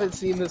No. haven't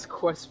seen this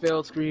quest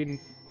failed screen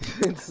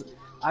since.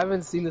 I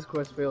haven't seen this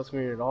quest failed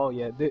screen at all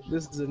yet.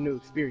 This is a new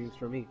experience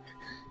for me.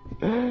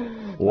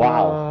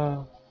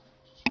 Wow.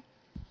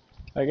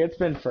 Like it's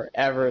been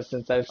forever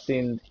since I've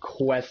seen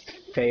quest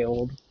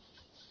failed.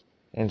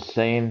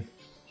 Insane.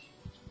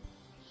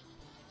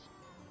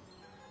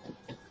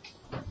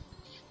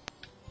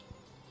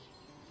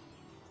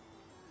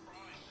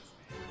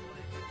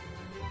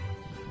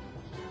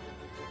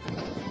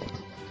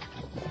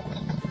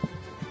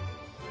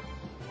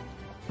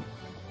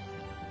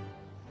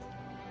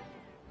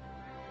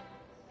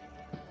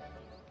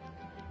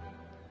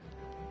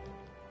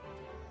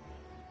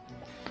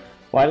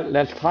 Well,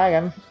 let's try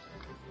again.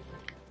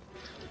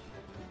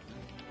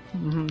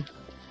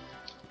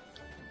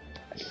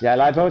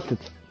 Shall I post it?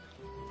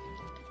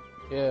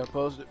 Yeah,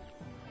 post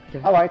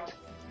it. Alright.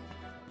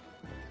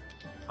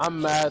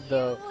 I'm mad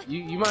though.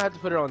 You might have to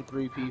put it on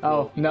 3 people.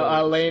 Oh no, because-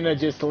 Elena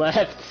just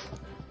left.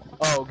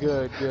 Oh,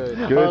 good. Good.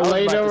 I was about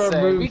Elena to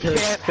say, we removed can't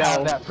have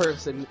herself. that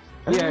person.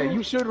 Yeah,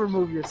 you should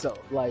remove yourself.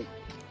 Like,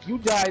 you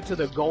died to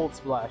the gold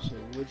splashing,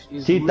 which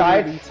is She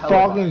died literally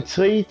fucking televised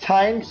 3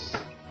 times.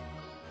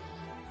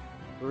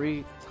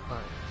 3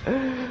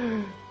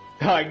 times.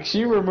 Like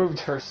she removed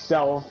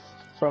herself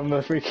from the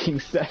freaking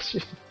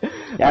session. Yeah,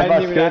 I but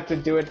didn't even have to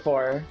do it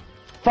for her.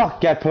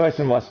 Fuck, that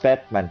person was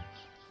Batman.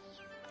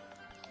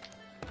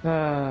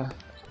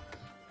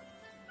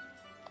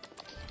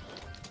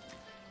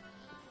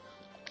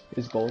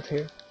 Is Bolt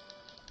here?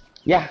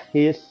 Yeah,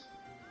 he is.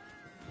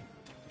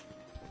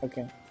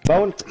 Okay.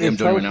 Bolt I'm is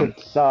joining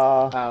posted,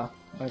 so Oh.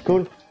 Okay.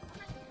 cool.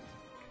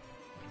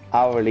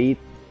 I will eat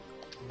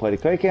pretty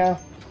quick here.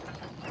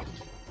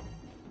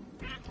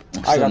 I'm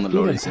I still got on the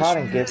loading Steven's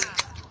parting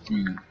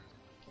session.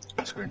 gift.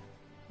 That's great.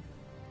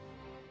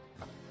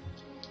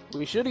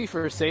 We should eat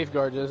for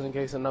safeguard just in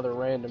case another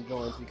random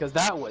joins, because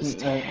that was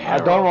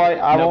Don't worry,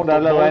 I No, won't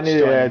allow Bolt's any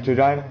joining. to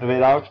join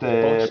without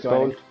Bolt's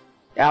joining. Bolt.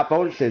 Yeah,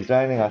 Bolt is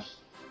joining us.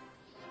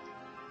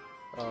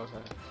 Oh,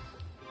 okay.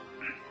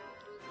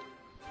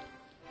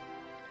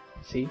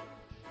 See?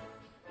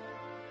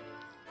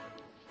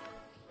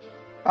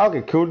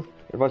 Okay, cool.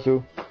 It was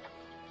you.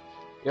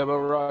 Yeah, but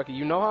Rocky,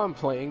 you know how I'm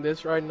playing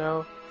this right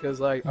now? Because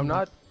like I'm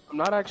not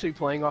actually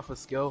playing off a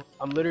skill.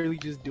 I'm literally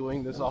just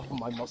doing this off of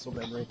my muscle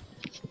memory.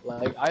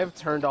 Like I have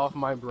turned off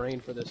my brain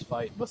for this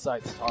fight.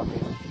 Besides talking,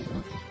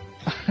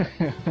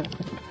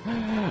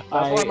 that's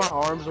why my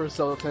arms were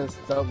so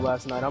tensed up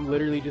last night. I'm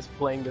literally just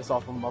playing this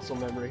off of muscle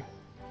memory.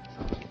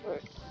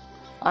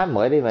 I'm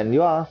ready when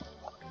you are.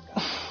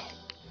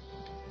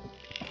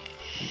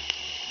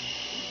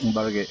 I'm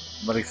about to get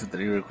to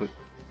 3 real quick.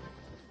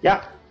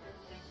 Yeah.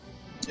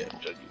 Yeah,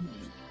 judge you.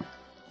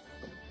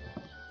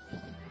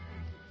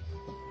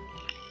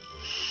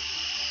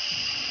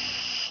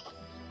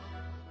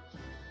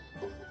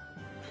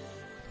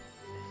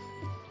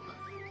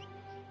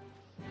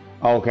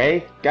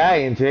 Okay,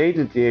 guy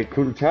created the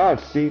kultur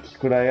seats,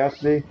 could I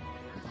ask you?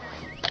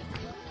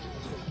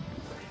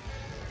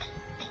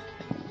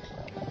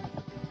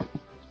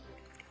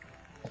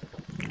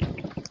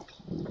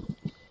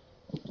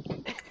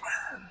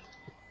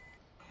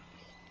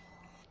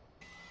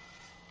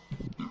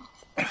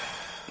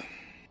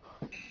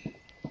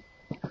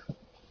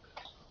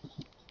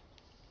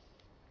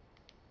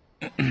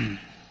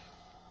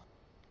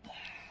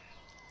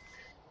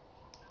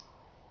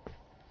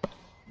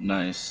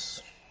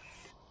 Nice.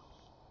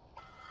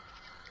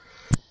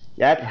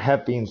 That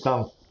have been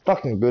some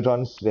fucking good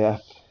ones we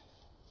have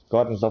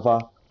gotten so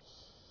far.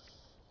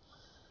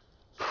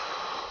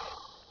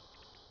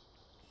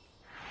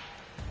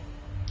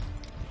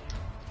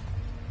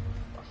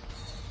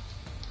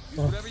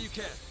 Whatever you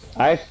can.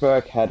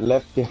 Iceberg had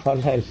left the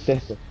online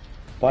session.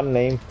 One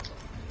name.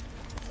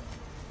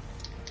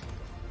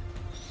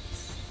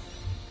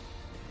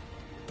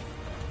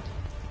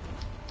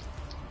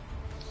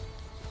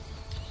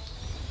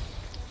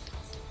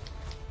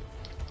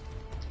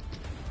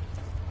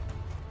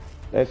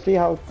 Let's see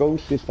how it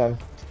goes this time.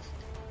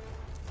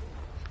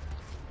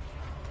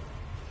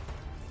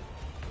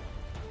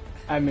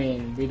 I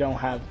mean, we don't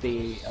have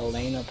the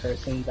Elena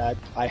person that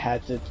I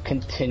had to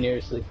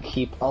continuously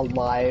keep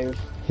alive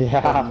for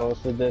Yeah,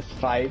 most of this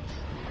fight.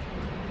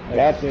 Like,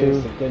 that's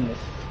seriously, true. goodness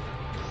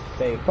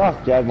sake.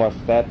 Fuck, that was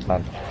bad,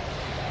 man.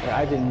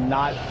 I did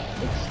not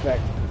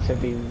expect to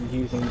be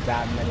using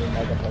that many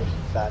mega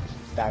potions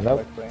that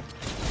Nope. quickly.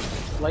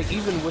 Like,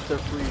 even with their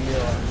free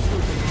meal, we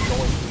were just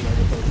going to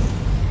mega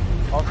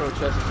potions. Also,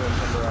 chest is in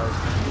tenderized.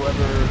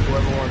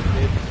 Whoever wants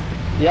it.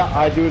 Yeah,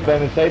 I do it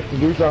when it's safe to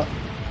do so.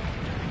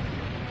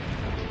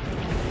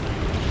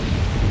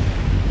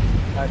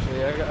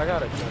 Actually, I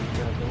got it.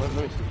 Let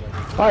me see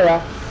that. Oh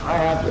yeah, I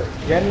have it.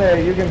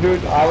 Then you can do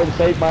it. I will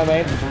save my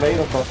man for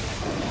later. So.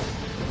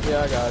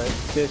 Yeah, I got it.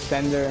 Just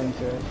send her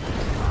into it.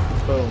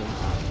 Boom.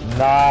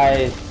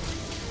 Nice.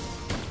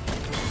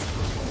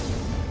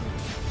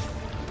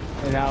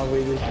 And now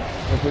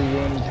if we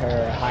wound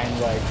her hind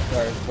leg,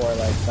 or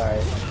foreleg,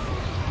 sorry,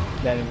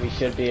 then we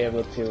should be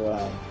able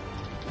to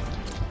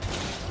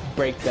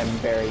break them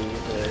very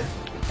easily.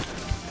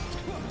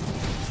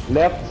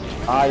 Left.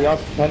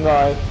 Just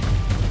tenderize.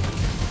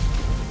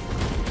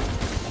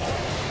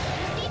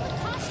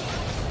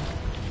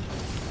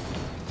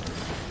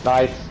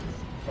 Nice.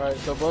 Alright,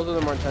 so both of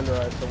them are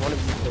tenderized, so one of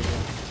you take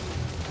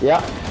it.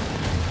 Yeah.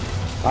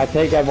 I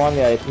take that one.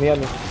 Yeah, it's near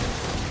me.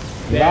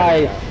 There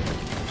Nice.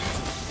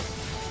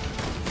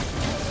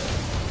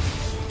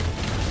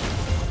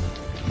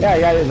 Yeah, I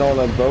got it all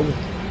broken.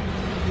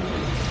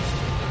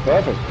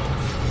 Perfect.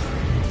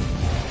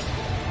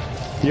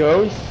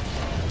 Yours?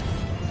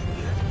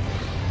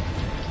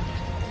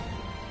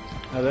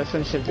 Now this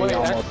one should be Wait,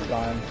 almost actually-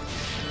 gone.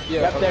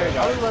 Yeah, Yep, there we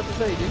I go. was about to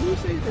say, did you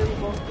say they were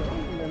both done?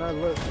 And then I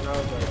looked and I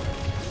was like,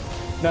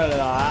 No,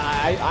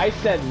 I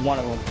said one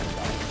of them was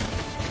gone.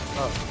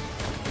 oh.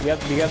 The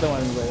other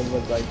one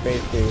was like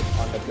basically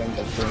on the brink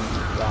of being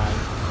gone.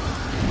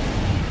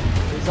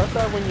 Is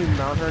that when you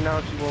mount her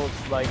now, she won't,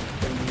 like,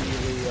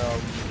 immediately,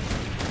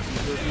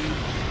 superheat?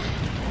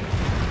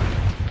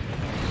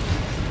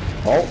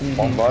 Oh,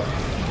 one bot.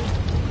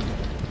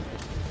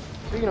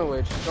 Speaking of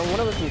which, so one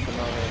of us needs to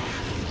mount her.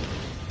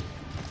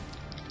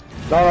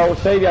 No,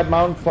 say that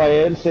mount for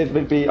else it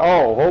will be,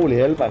 oh, holy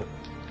hell, man.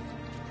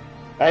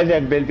 And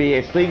it will be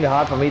extremely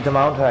hard for me to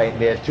mount her in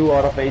the two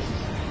other phases.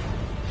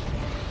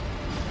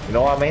 You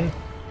know what I mean?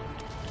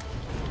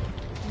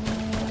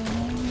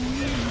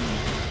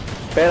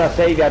 Better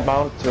save that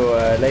mount to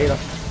later.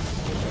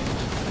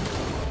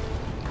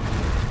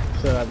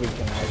 So that we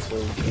can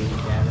actually do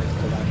damage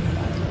to them.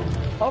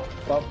 Oh,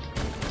 oh.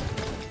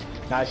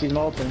 Now she's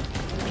molten.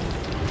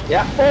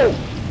 Yeah, oh!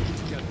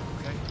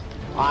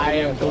 I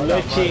am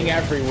glitching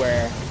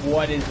everywhere.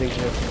 What is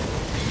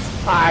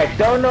existing? I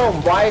don't know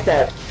why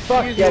that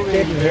fuck She's that moving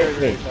didn't very, hit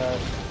very me.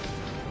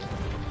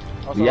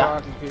 fast. Also, Yeah.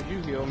 Rocky, could you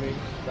heal me?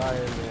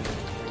 Dying,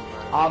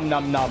 man.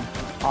 Nom nom.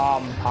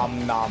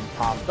 Nom nom.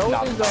 So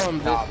Nom is, nom.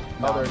 this Nom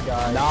other nom.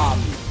 guy. Nom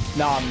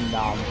nom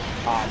nom.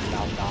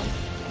 Nom nom.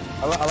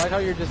 I like how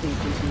you're just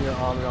increasing your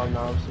nom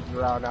noms to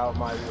drown out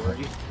my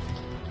worry.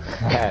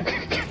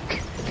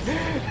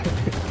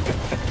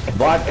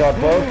 What got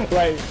both?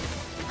 Like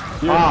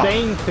you're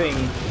saying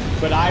things,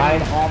 but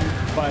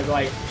but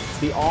like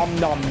the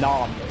nom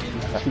nom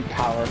is too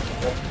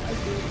powerful.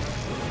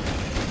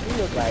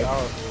 Like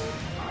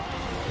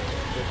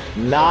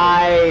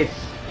Nice!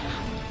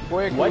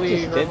 quickly, What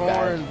just her did that?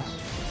 horns.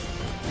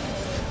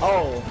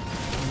 oh,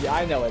 yeah,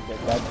 I know it did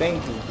that.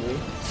 Thank you, G.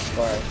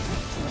 Or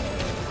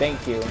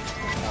thank you,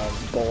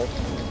 Bolt.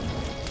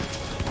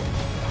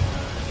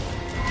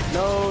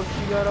 No,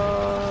 she got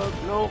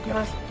no, can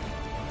I?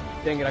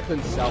 Dang it, I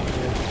couldn't salvage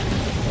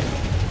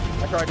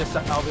it. I tried to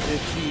salvage it,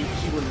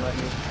 she wouldn't let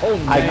me. Oh,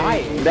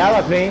 nice.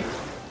 That was me.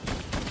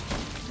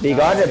 We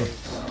got him.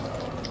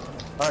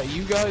 Alright,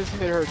 you guys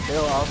hit her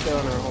tail, I'll stay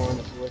on her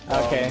horns with,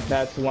 Okay,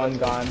 that's one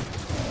gone.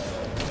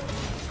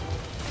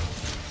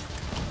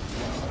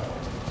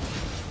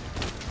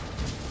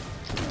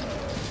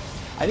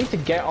 I need to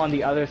get on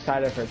the other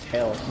side of her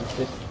tail. She's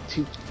just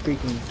too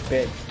freaking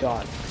big.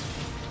 God.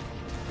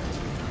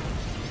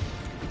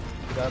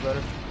 Is that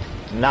better?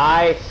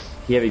 Nice.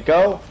 Here we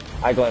go.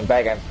 I'm going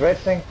back and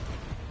pressing.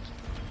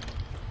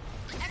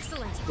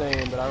 Excellent.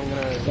 Same, but I'm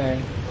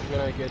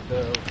gonna get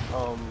the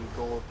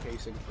gold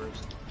casing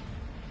first.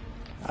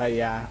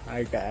 Yeah,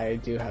 I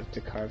do have to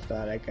carve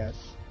that, I guess.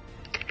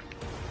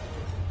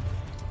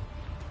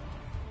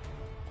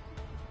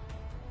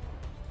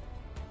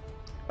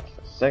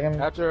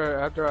 Second.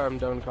 After I'm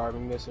done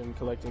carving this and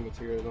collecting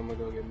materials, I'm gonna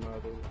go get my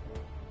other.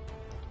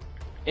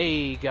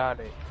 Hey, got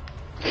it.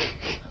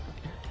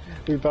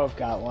 We both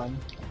got one.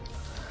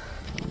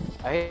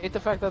 I hate the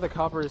fact that the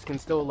coppers can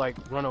still like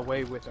run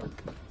away with our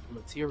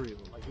material.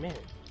 Like, man,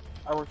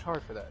 I worked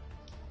hard for that.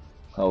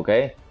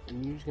 Okay.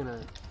 And you're just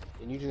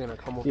gonna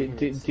come over Do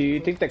here. you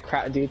think the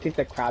crab? Do you think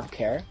the crab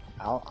care?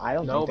 I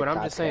don't. No, think the but I'm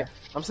crab just saying. care.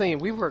 I'm saying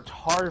we worked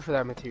hard for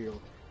that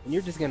material, and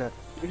you're just gonna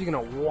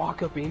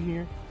walk up in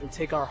here and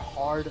take our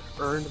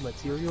hard-earned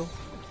material.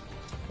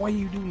 Why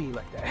you do me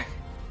like that?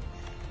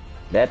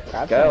 Let's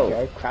Crabs don't go.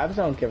 care. Crabs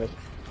don't give a.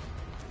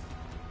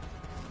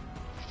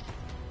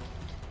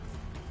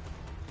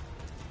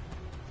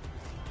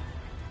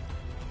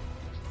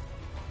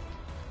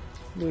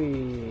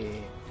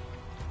 Wee.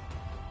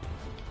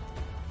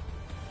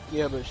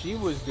 Yeah, but she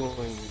was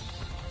going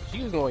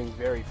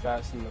very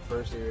fast in the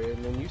first area,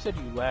 and then you said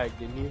you lagged,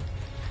 didn't you?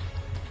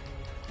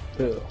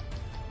 Who?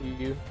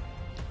 You?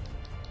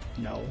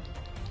 No.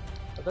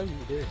 I thought you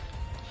did.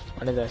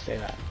 When did I say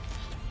that?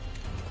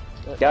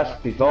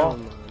 Just before.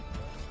 Never mind.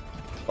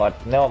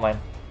 But never mind.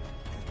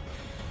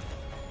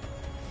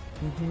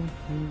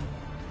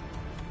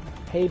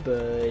 Hey,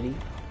 buddy.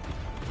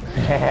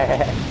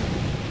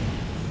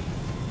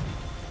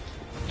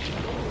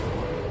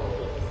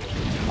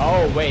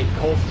 Oh wait,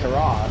 Colt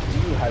Taras,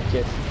 you have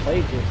just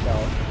played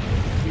yourself.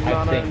 He's I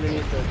not think.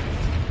 underneath it.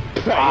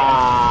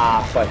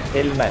 Ah, for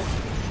helmet.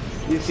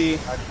 You see,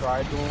 I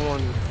tried to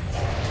warn you.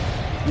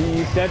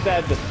 you said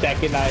that the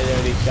second I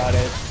already shot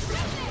it.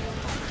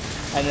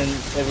 And then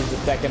it was the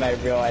second I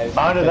realized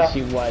Mounted that up.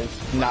 she was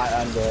not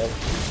under it.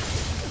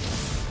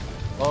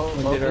 Oh,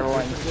 When did her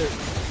one? this is it.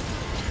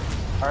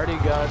 I already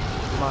got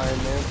my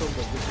mantle,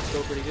 but this is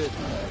still pretty good.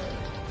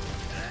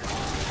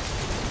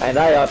 And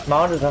I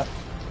outmounted her.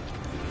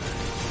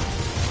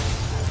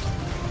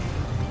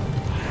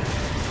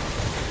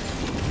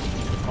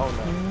 Oh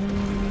no.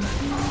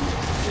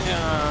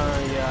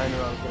 Yeah, I knew I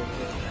was gonna do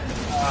it.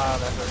 Ah,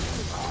 that hurt.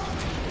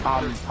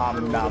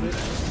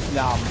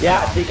 Nom.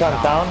 Yeah, she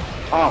comes down.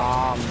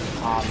 Oh,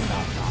 Nom.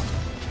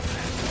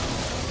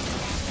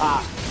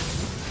 Ah.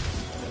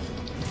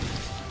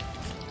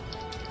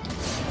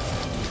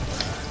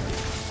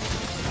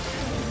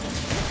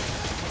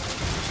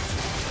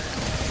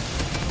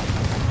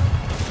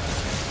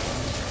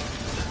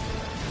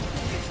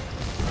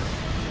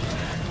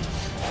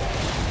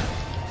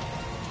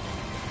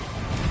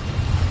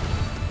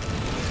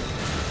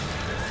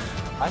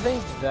 I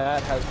think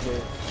that has the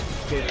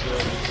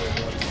capability for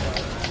one shot,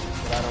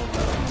 but I don't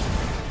know.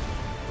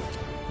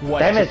 What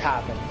Damn just it.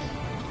 happened?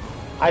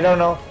 I don't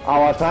know. I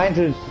was trying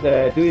to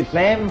do the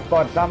slam,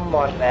 but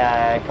someone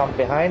come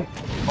behind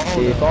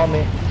before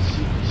me.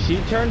 She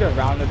turned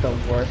around at the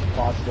worst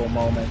possible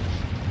moment.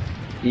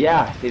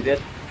 Yeah, she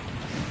did.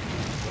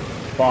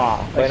 But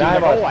Like when she's I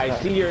like, was, oh, I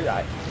see your...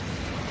 What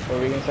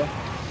were you gonna say?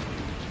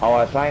 I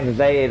was trying to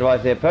say it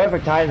was the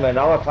perfect time when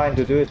I was trying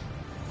to do it.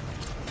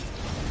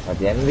 But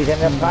then we can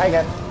just try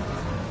again.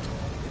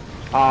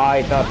 Ah,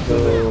 it's not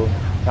too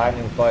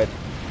timing for it.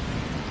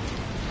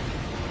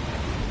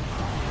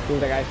 She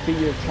was like, I see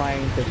you're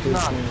trying to do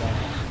something.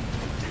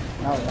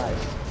 Oh,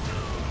 nice.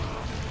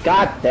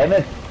 God damn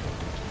it!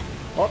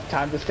 Oh,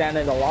 time to stand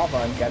in the lava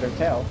and get her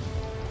tail.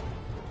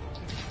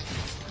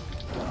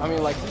 I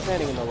mean, like,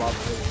 standing in the lava.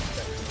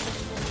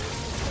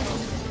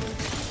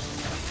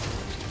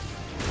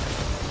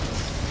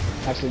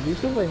 Actually, these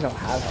people don't have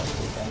health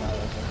boots. I know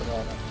that's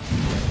about it.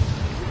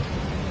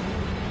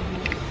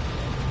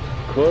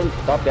 Cool,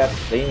 stop that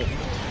thing.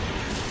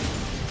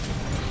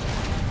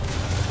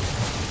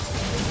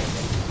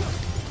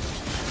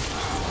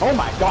 Oh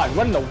my god,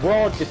 what in the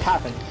world just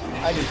happened?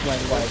 I just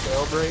went like...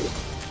 Tail break?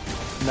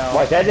 No.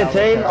 Was that the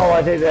tail or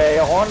was it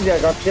the horn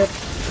that got shit?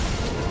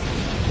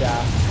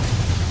 Yeah.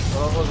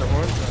 Oh, those are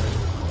horns?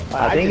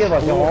 I think it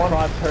was the flew horn.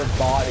 across her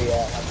body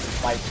at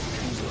like...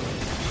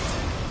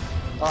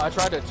 Oh, I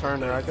tried to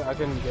turn her. I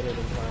couldn't get it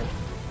in time.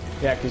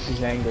 Yeah, because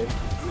she's angry.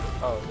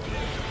 Oh, okay.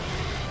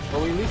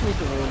 Well, we at least need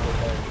to ruin the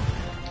head.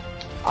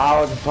 I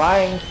was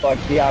trying, but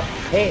they are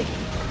pain.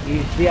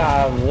 They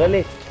are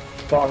really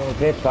fucking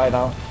pissed right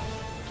now.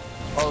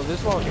 Oh, this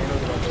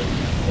volcano's about this.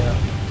 Yeah.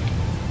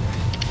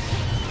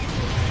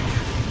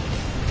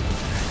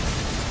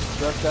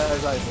 Just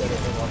as I said it,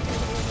 the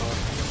volcano went off.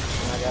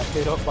 And I got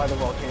hit up by the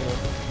volcano.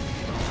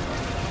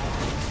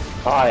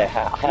 Oh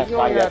yeah, He's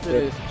going after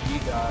this G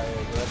guy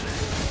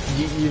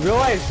aggressively.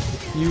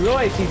 You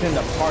realize he's in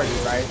the party,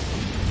 right?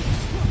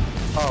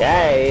 Oh,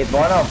 yeah, it's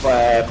one of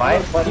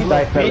mine, but He's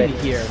like like in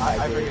here, my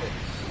I dude. figured.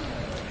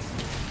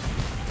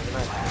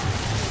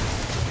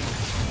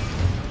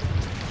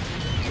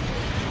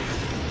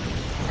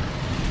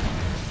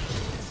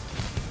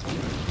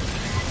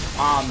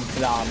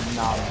 Nom.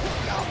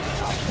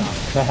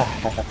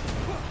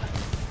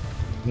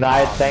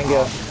 Nice, thank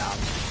you.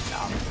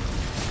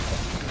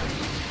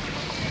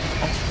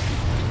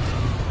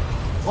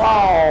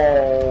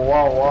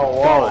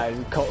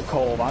 Whoa. God,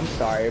 Cole, I'm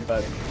sorry,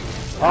 but...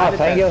 Oh, did thank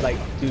that, you. like,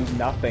 do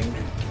nothing.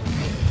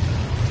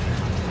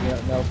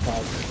 No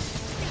problem.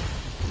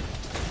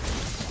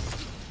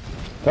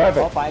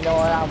 Perfect. Oh, I know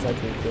what I'm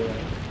looking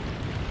doing.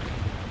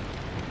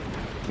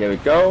 Here we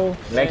go.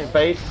 Next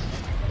phase.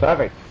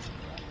 Perfect.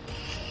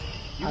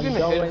 You I'm can hit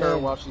going her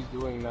in. while she's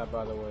doing that,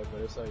 by the way,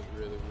 but it's like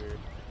really weird.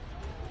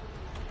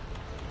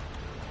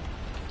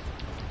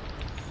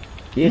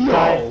 This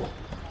time,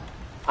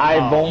 I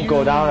won't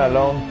go down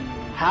alone.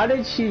 How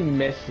did she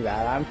miss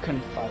that? I'm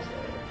confused.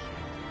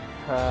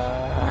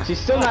 She's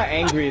still not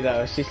angry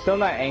though. She's still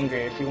not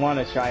angry if you want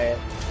to try it.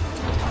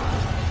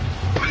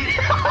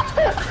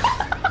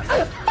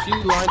 She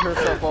lined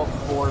herself up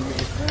for me.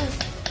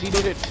 She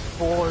did it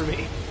for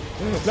me.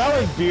 That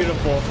was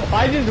beautiful.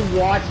 I just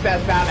watched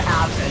that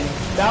happen.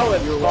 That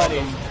was funny.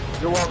 Welcome.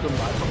 You're welcome,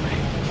 by the way.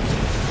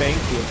 Thank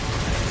you.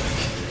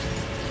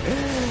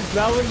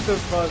 That was the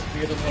most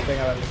beautiful thing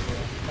I've ever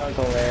seen. That was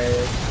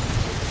hilarious.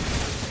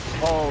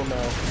 Oh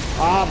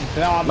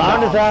no.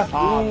 Mount is there.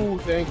 Ooh,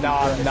 thank you.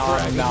 Nom, Frederik. nom,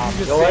 Frederik, nom. You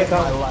just You're saved my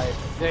welcome. life.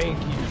 Thank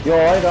you. You're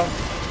welcome.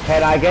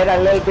 Can I get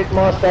a little bit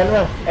more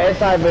stamina?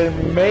 As I will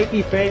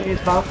maybe fail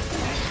this mount.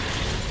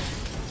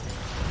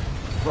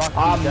 Rocky,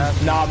 Nom,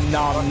 dash. nom,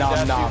 Rocky, nom,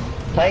 dash nom.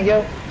 Thank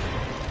you.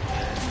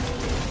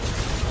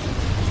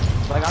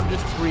 Like, I'm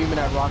just screaming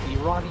at Rocky.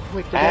 Rocky,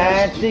 quick to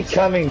And dash. she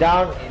coming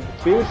down in a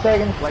few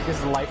seconds. Like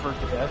it's life or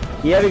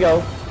death. Here we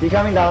go. She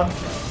coming down.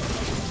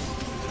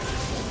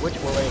 Which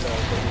way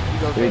though?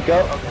 You go Here we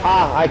there. go. Okay.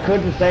 Ah, I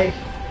couldn't say.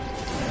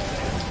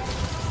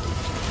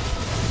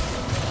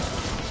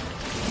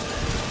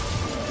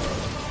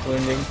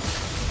 Wounding.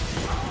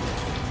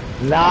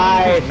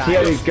 Nice. Nice.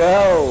 Here we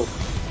go.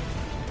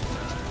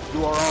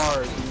 You are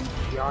ours,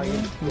 you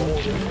giant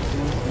golden.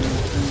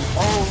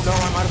 Oh no,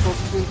 I'm out of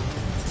focus.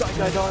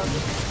 Side dog.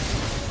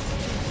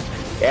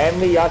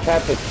 And we just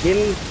have to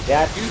kill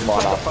that You just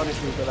tried to mother.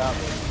 punish me for that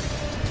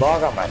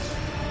one. Bugger, man.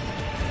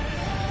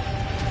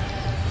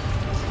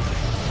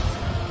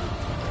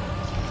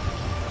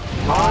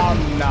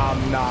 Nom,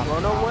 nom, nom.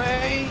 Run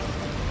away!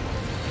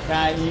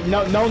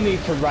 No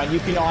need to run. You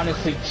can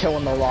honestly chill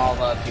in the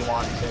lava if you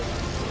want to.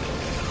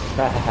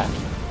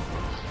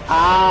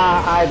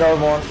 Ah, I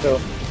don't want to.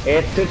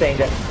 It's too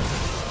dangerous.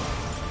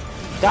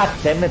 God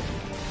damn it.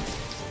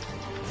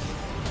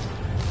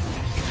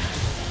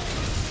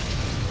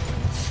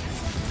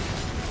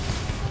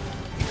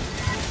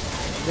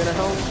 You gonna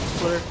help,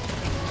 Twitter?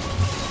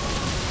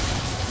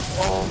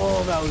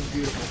 Oh, that was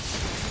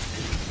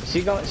beautiful.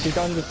 She's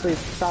going to sleep.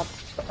 Stop.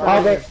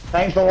 Okay,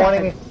 thanks for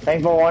warning me.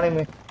 Thanks for warning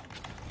me.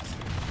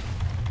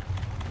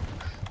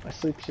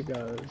 Asleep she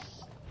goes.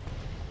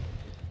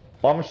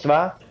 Bombs,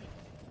 wa?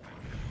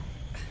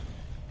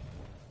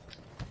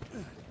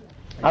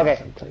 Okay.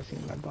 I'm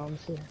placing my bombs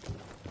here.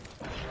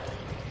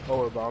 Oh,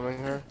 we're bombing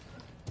her?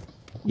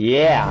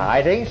 Yeah,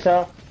 I think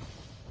so.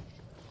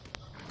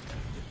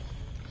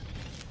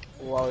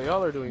 While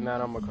y'all are doing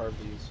that, I'm gonna carve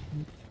these.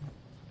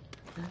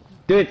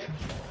 Do it.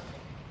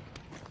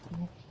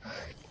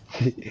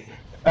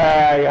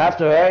 You have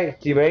to hurry.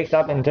 She wakes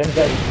up in 10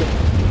 seconds.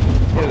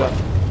 Here we go.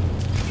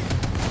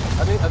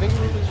 I think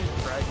we're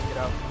just dragging it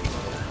out.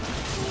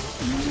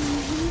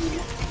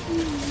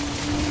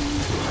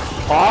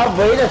 Oh,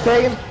 wait a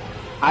second.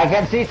 I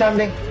can see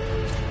something.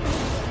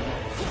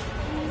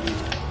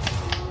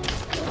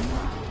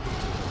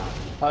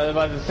 I was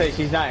about to say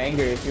she's not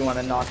angry if you want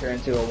to knock her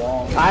into a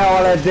wall. I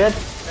already did.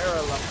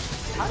 Paralyzed.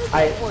 How does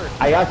that work?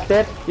 I just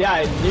did.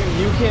 Yeah,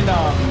 you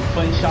can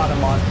slingshot a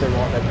monster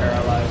while they're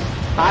paralyzed.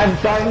 I'm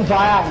stuck in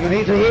fire. You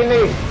need to heal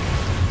me.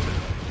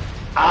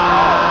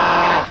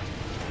 Ah!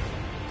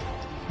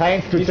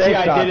 Thanks to You see, safe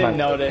I shot, didn't man.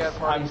 notice.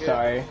 Yeah, I'm good.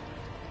 sorry.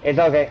 It's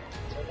okay.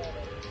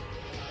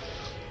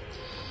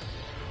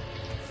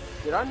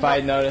 Did I If I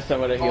had knock? noticed, I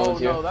would have Oh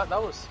healed you. no, that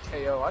was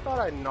KO. I thought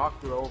I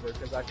knocked her over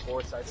because I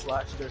foresight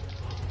slashed her.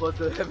 But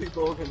the heavy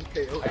bowgun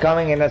KO.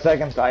 Coming in a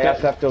second. I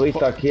just have to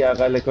restock here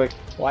really quick.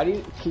 Why do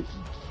you keep...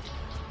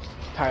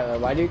 Tyler,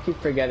 why do you keep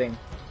forgetting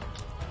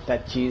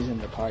that G's in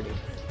the party?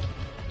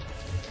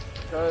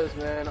 Because,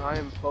 man, I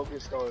am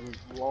focused on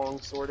long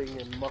sorting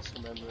and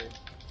muscle memory.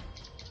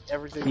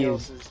 Everything He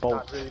else is is both.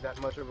 not really that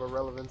much of a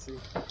relevancy.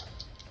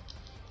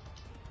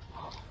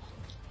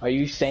 Are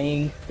you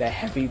saying the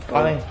heavy bolt?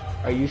 Coming.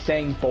 Are you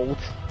saying bolt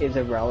is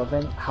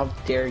irrelevant? How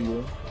dare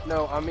you?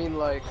 No, I mean,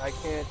 like, I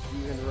can't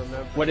even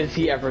remember. What has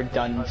he ever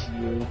done to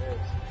you?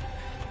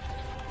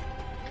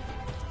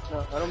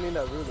 No, I don't mean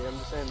that rudely. I'm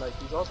just saying, like,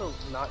 he's also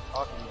not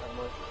talking that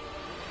much.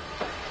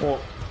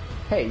 Well,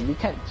 hey, you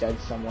can't judge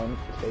someone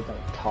if they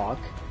don't talk.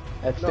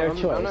 That's No, their I'm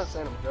choice. not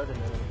saying I'm judging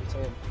him. I'm just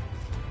saying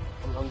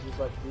I'm just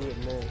like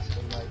doing this,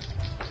 and like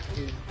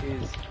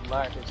his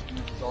lack of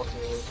speed is also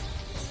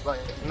like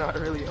not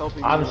really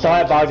helping. I'm me.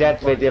 sorry about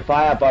that with the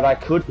fire, but I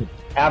couldn't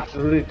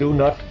absolutely do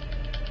nothing.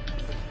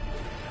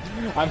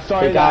 I'm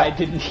sorry Because that I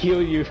didn't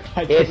heal you.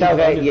 I It's didn't okay.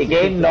 notice Your you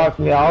game did that. knocked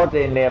me out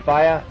in the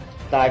fire,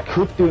 so I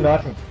could do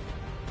nothing.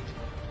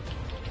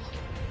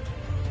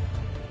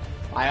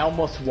 I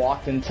almost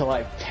walked into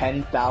like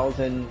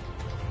 10,000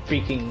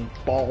 freaking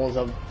balls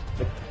of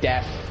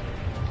death.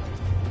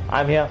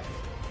 I'm here.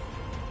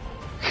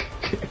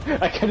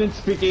 I couldn't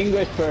speak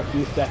English for a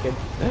few seconds.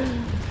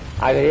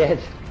 I did.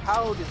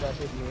 How did that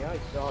hit me? I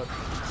dodged.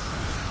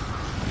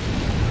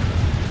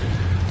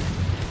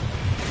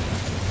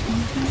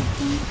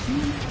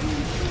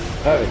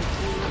 Hurry.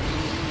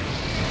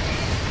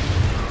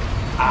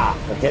 Ah,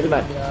 the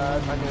helmet.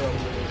 Yeah, I knew I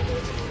was gonna do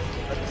this.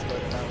 I just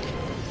let it out.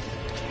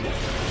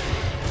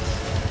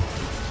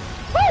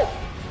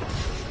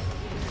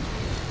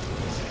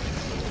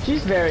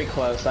 She's very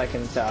close, I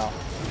can tell.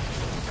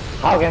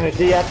 How can you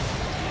see it?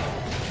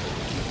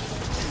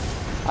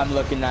 I'm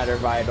looking at her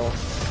vitals.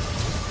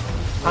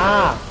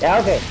 Ah, yeah,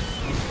 okay.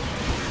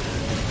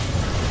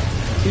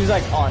 She's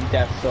like on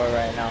death's door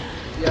right now.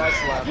 Yeah, I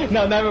slapped.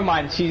 No, never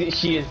mind. She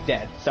is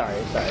dead. Sorry.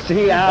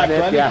 Yeah, Like,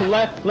 that-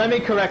 yeah. let me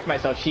correct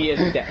myself. She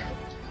is dead.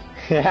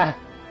 Yeah,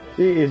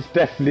 he is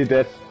definitely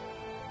dead.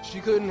 She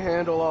couldn't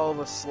handle all of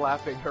us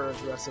slapping her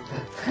aggressively.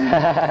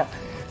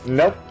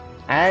 Nope.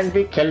 And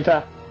we killed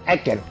her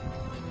again.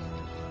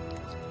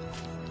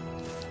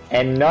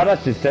 Another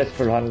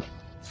successful hunt.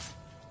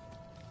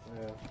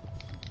 Yeah.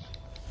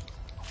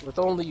 With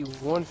only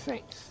one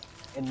feint,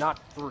 and not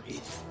 3.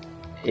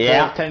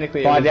 Yeah, Well,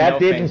 technically, but it was that no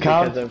didn't thanks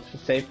count. because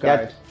of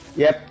safeguard.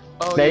 Yep,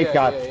 Oh,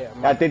 safeguard. yeah.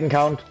 That didn't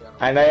count.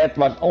 And that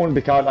was only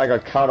because I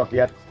got caught off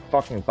that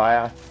fucking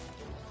fire.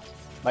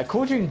 My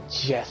cauldron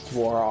just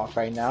wore off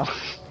right now.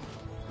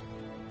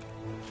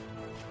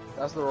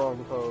 That's the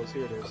wrong pose.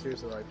 Here it is.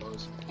 Here's the right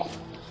pose.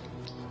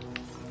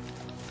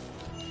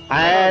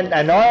 And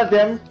another of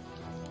them.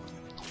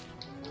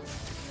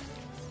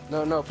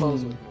 No,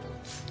 pose with me.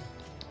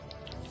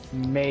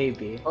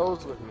 Maybe.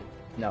 Pose with me.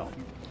 No.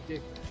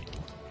 Dick.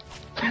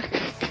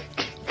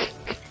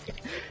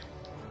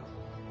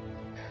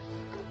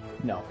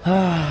 No.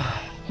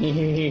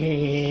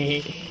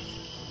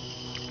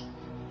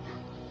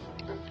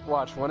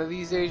 Watch, one of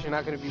these days you're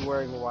not going to be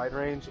wearing a wide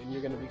range and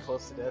you're going to be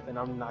close to death and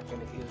I'm not going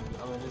to heal you.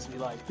 I'm going to just be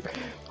like,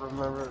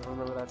 remember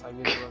that time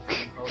you interrupted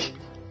me posing?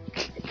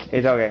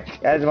 It's okay.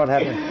 That's what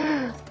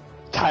happened.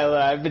 Tyler,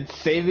 I've been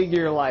saving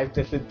your life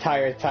this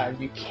entire time.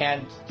 You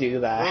can't do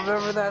that.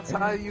 Remember that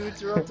time you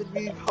interrupted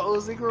me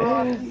posing,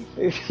 Rocky?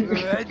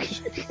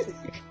 Revenge.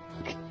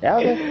 Yeah,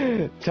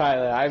 okay.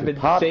 Tyler, I've been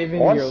Pop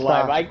saving or your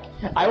stop? life.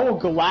 I will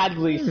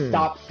gladly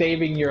stop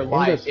saving your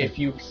life Interesting. if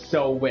you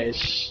so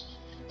wish,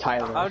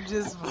 Tyler. I'm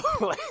just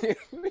playing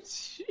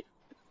with you.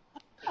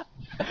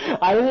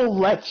 I will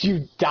let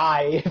you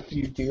die if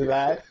you do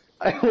that.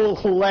 I will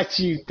let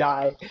you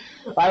die.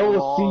 I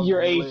will see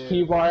your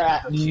HP bar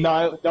at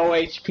no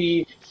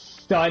HP,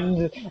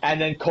 stunned, and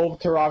then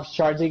Koltarov's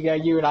charging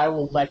at you, and I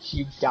will let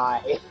you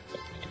die.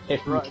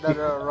 If you do.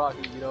 No,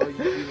 Rocky, you know, you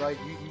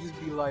just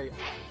be like,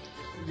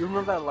 you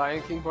remember that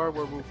Lion King bar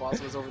where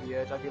Mufasa was over the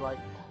edge? I'd be like,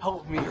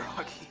 help me,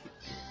 Rocky.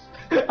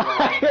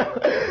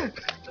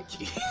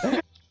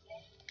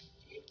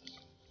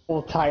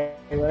 Well,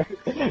 Tyler,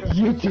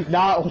 you do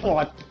not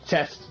want to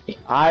test me.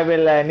 I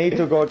will need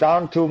to go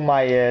down to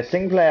my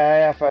single player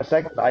area for a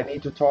second. I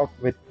need to talk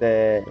with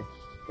the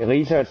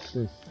research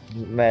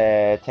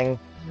thing.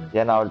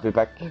 Then I'll be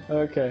back.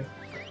 Okay.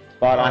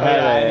 But I I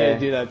need to have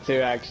do that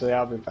too, actually.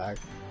 I'll be back.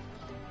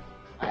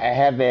 I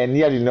have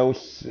nearly no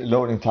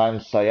loading time,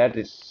 so yeah,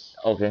 it's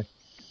okay.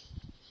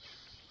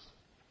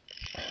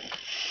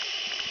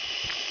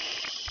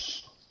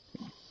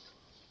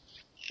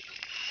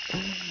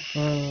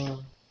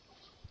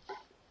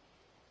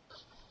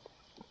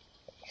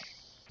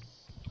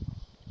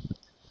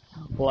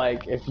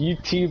 Like, if you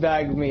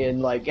teabag me in,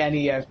 like,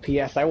 any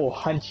FPS, I will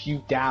hunt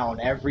you down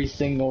every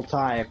single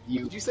time.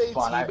 Did you say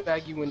spawn.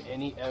 teabag you in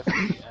any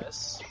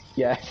FPS?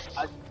 Yeah.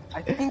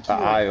 I think you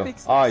Are would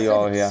fix are that you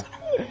all sentence.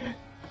 here?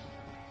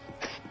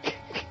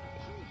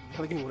 I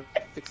think you would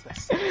fix that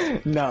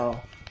sentence.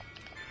 No.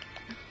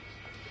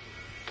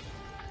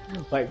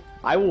 Like,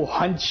 I will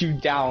hunt you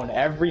down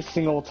every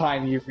single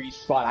time you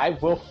respawn. I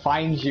will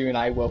find you and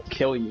I will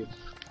kill you.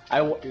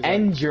 I will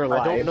end your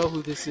life. I don't know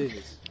who this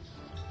is,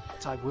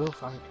 but I will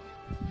find you.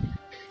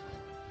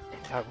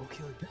 And I will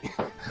kill you.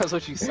 That's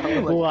what you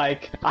sound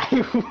like.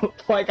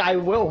 I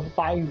will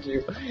find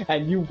you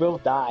and you will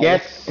die.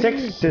 Yes,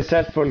 6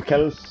 successful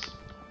kills.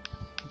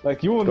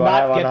 Like, you will Do I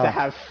have not get one to now?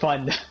 have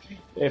fun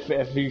if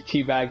you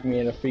teabag me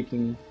in a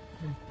freaking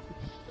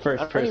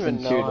first I don't person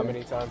even know shooter. how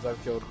many times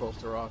I've killed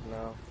Rock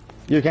now.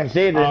 You can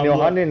see it in your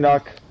look. hunting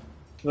log.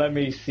 Let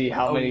me see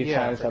how Oh, many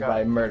yeah, I times have forgot.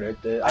 I murdered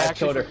this. I I actually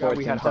killed her forgot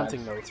we 14 had times.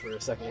 hunting notes for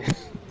a second.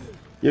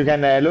 You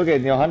can look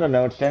at your hunter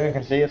notes, then you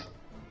can see it.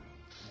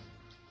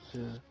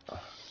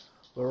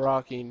 But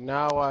Rocky,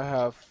 now I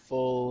have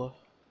full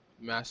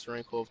Master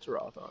Rank of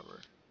Taroth armor.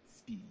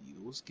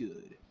 Feels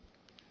good.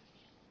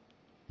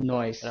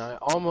 Nice. And I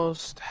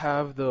almost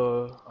have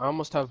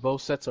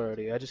both sets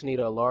already. I just need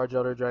a large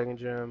Elder Dragon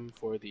Gem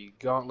for the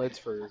gauntlets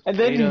for And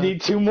then you Data.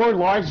 need 2 more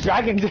large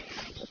dragons.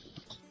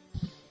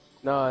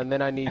 No, and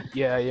then I need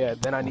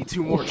then I need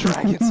 2 more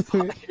Dragon's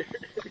Fire.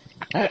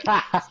 Help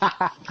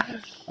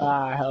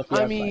you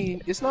I out,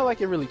 mean, it's not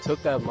like it really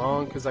took that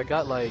long because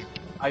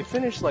I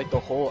finished like the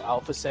whole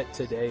alpha set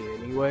today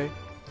anyway.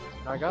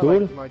 And I got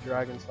Cool. like my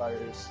Dragon's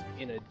Fires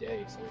in a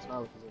day, so it's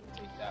not like it's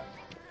gonna take that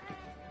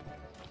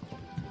long.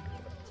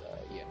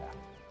 But, yeah.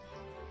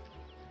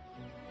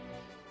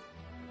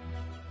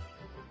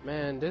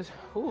 Man, this.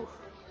 Whew.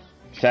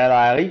 Shall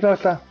I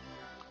repost her?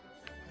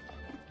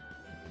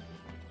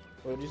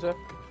 What did you say?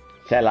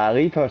 Shall I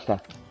repost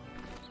her?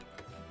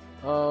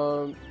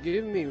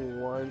 Give me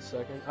 1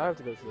 second. I have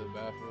to go to the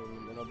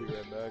bathroom, and I'll be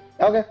right back.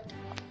 Okay.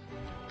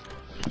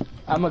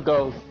 I'm gonna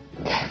go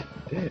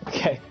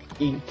okay,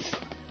 eat.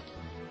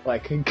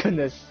 Like,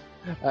 goodness,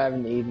 I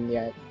haven't eaten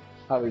yet.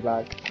 I'll be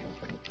back.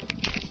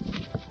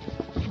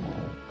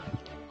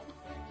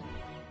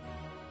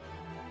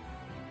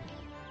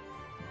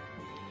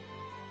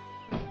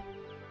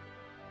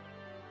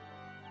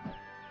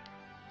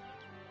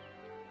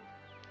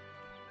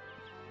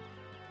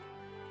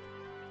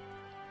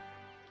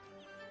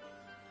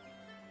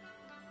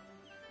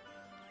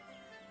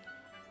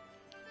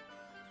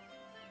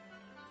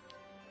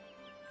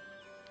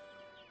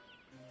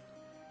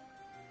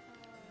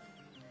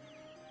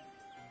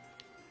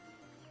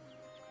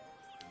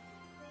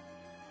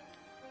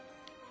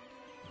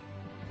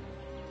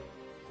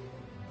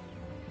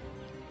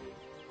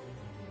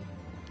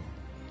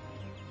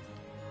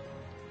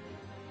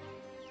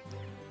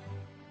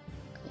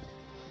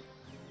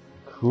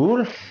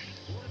 Cool.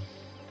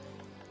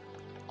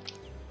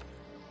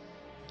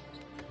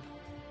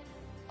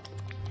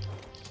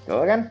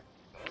 Go again.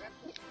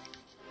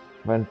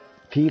 When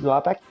people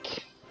are back.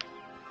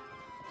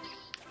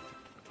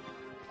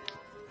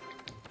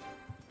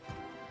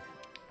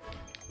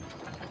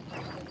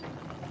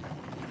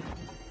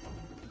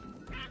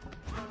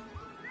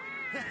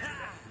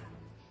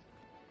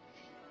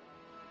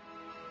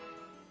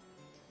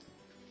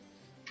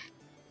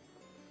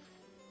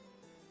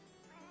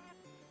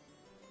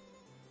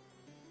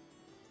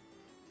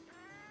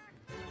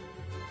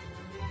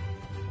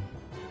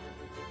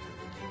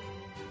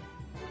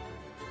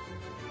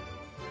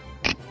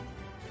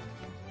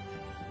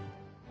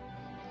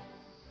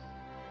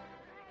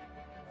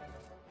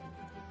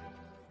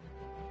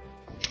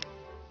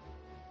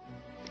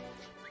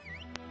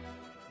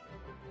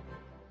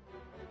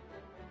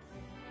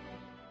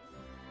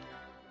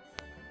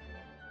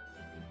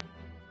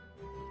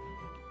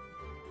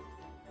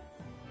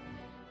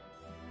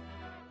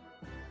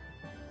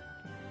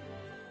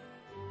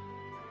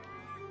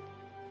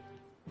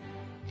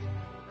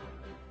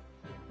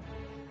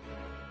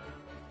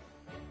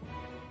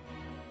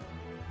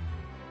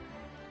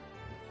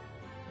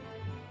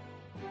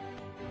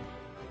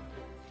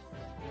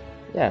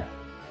 Yeah.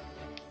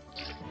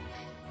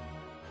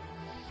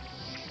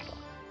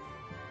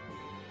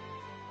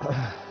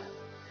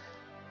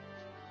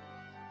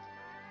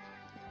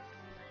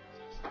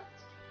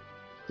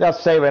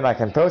 Just say when I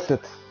can post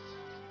it.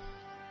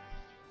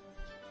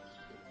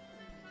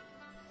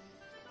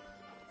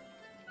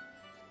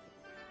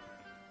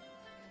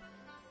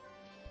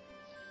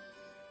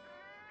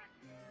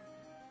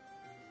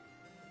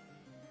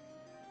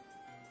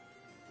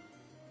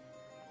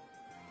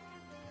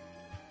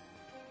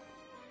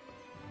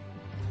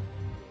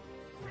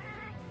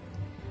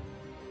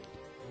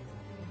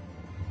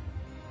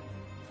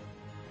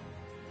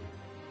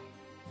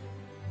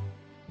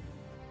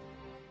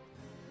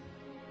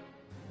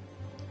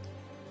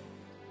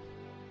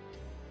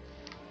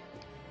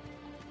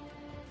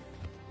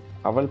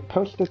 I will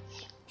post it.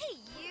 Hey,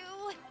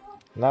 you!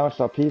 Now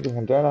so people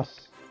can join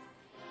us.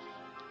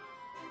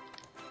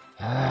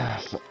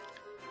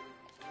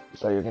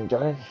 So you can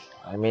join.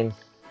 I mean,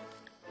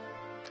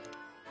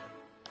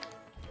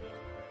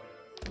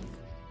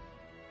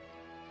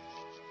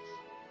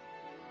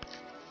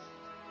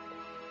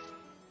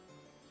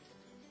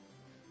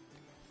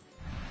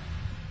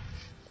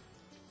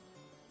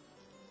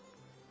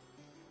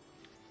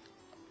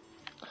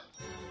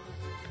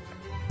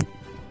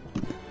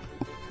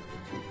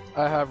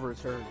 I have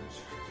returned.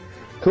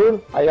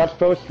 cool. I just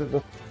posted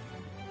it.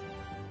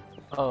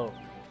 Oh.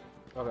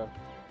 Okay.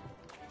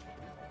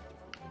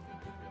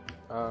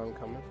 I'm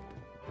coming.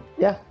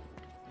 Yeah.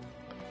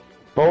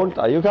 Bolt,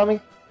 are you coming?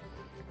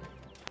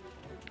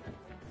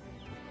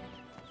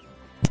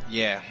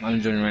 Yeah, I'm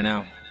joining right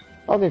now.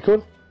 Okay,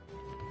 cool.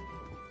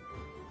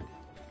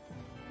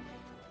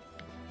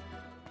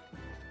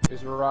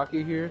 Is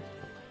Rocky here?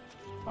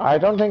 I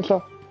don't think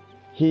so.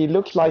 He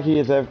looks like he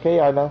is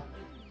AFK, I know.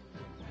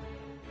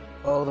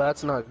 Oh,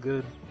 that's not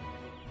good.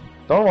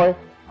 Don't worry.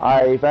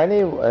 If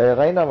any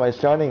random is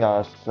joining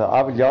us,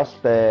 I will just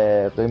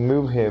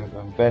remove him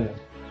when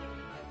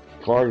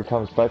Glory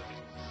comes back.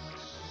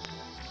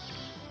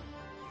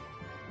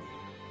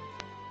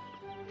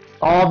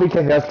 Or we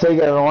can just take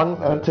it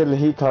on until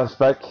he comes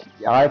back.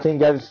 I think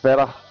that is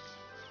better.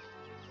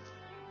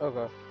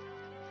 Okay.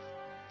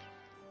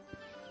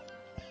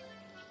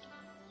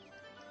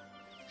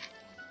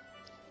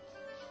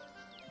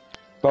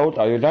 Boat,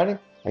 are you joining?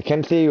 I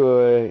can't see you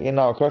in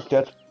our cross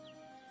chat.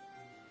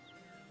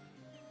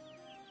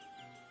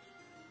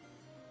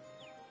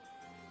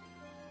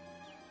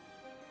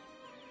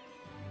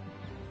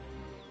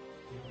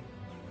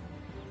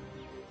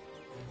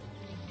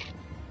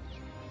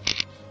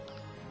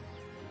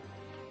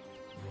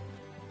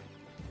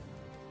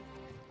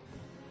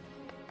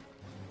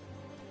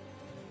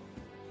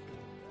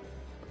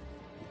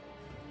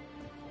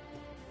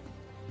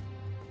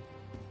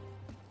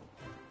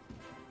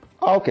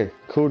 Okay,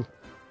 cool.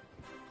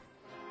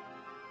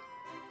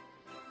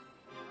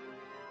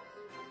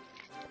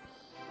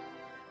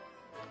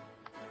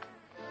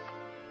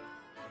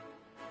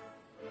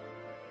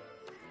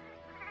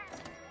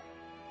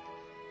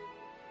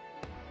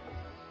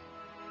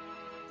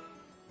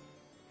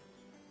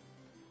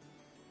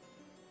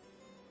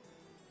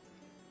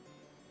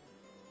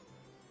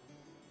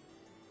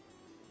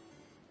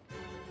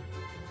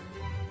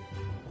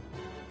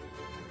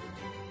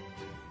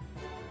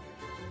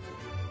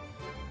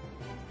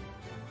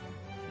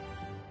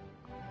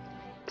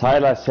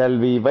 Tyler, shall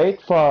we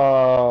wait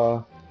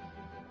for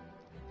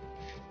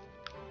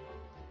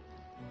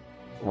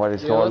what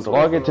is called let's wait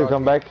Rocky for to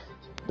come Rocky. back?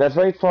 Let's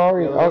wait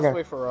for Yeah, it. let's Okay.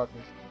 wait for Rocky.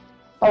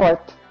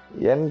 Alright.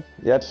 Yeah,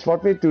 that's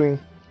what we're doing.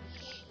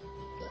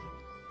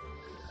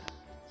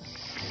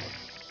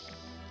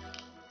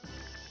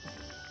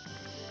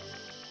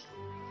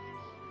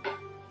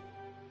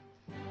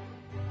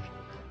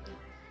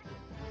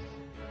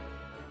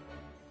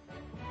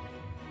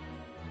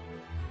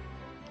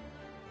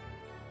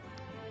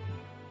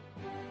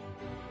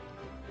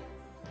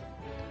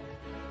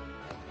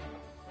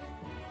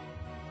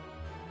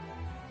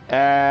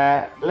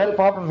 Little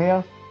problem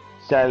here.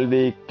 Shall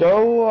we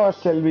go or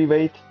shall we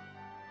wait?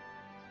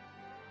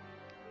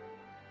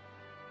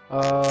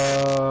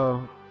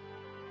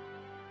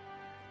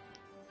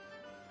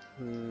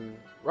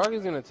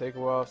 Rocky's gonna take a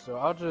while, so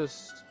I'll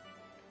just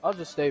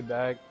stay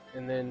back,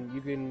 and then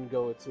you can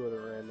go with 2 at a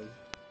random.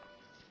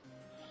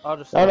 I'll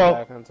just stay No.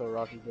 back until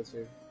Rocky gets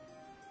here.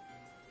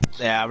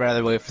 Yeah, I'd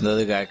rather wait for the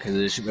other guy because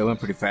it went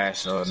pretty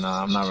fast. So no,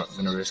 I'm not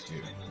gonna risk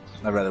it.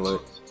 I'd rather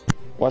wait.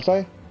 What's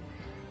I?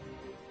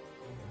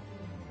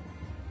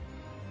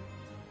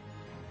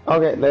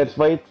 Okay, let's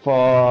wait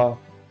for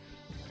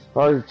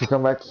Frederik to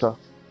come back, so.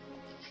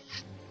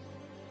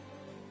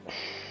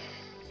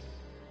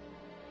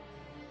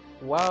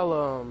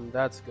 While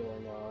that's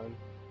going on,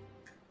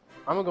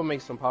 I'm gonna go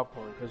make some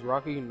popcorn because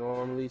Rocky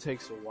normally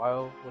takes a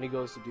while when he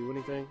goes to do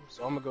anything,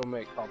 so I'm gonna go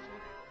make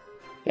popcorn.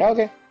 Yeah,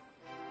 okay.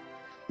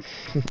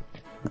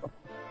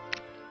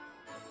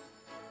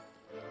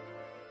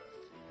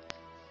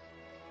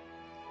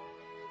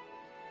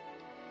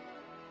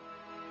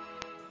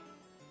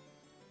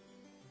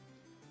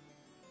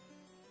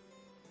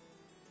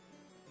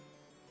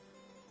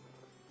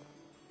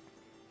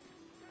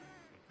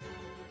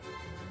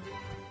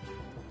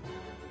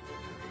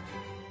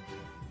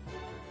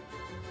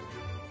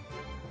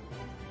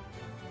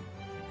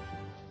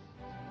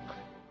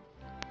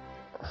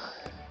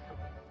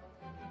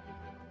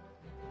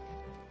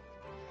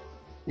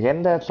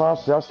 Again, that's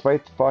us, just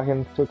wait for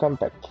him to come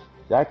back.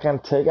 I can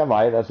take a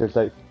ride, as you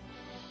say.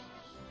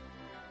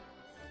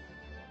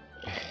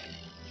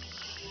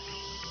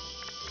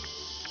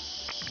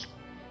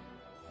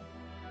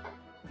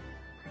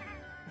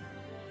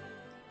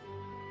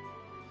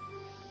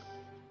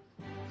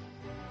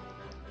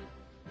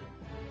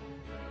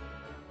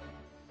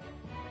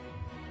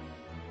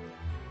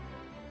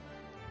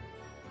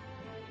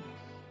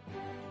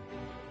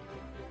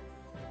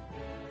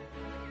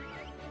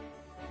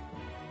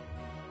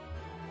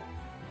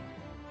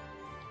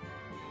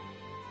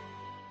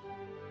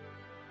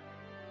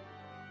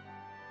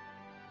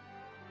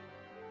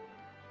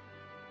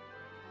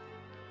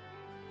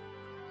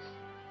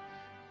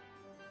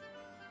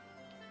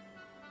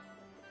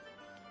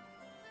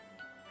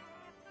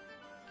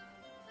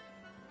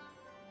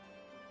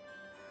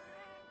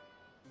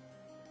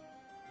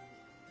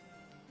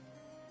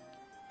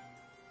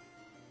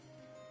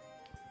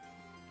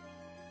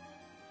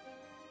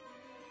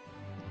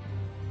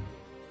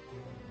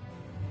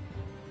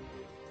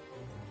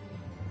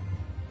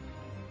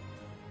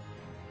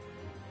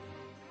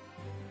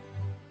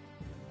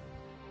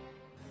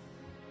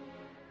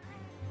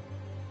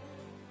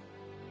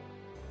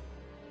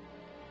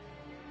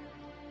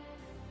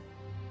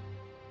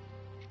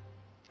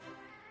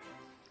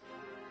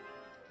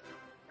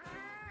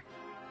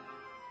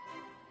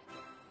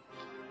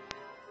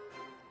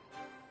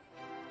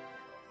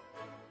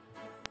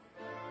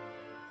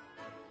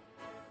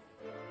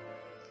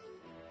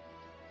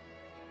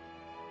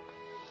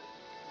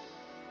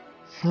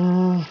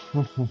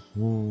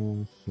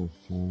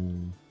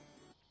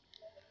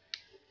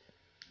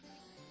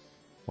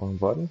 Wrong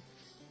button.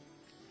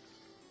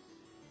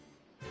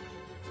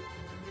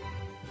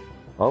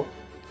 Oh.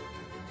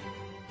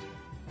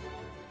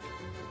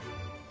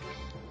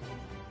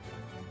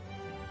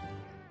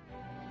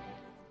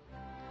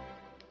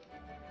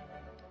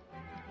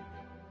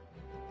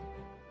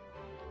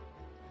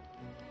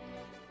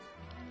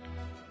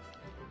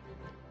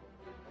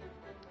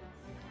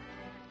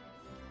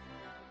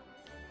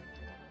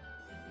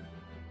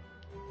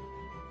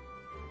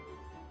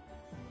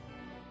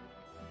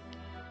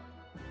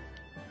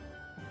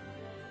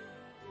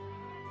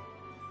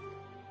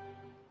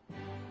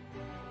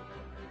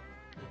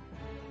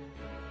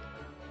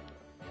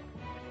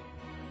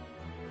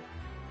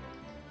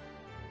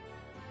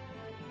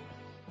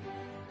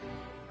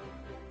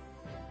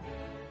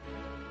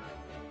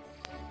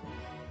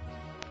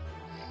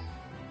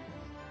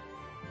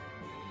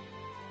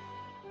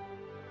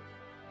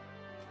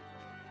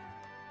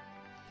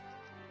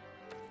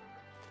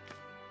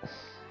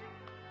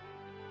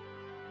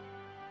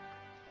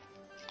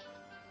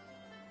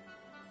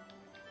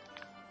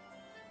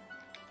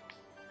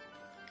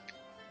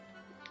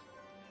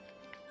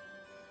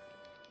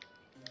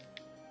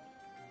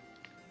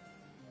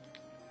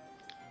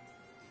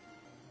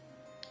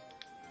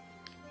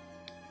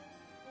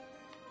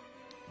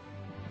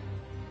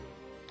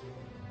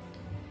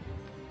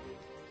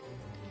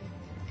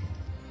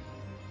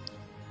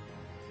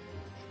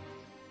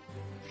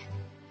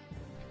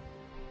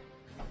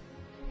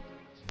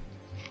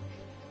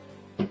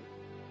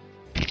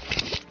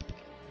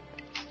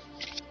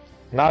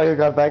 Now you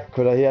got back,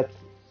 could I hear it?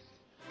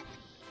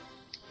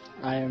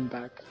 I am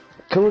back.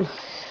 Cool.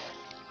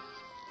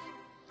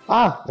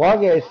 Ah,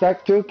 Rocky is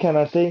back too, can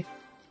I see?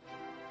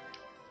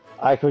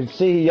 I could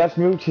see he just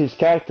moved his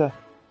character.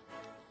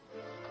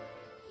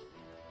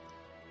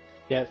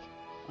 Yes,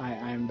 I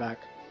am back.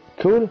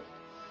 Cool.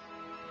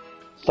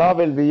 So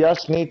will we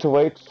just need to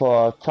wait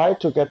for Ty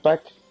to get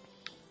back?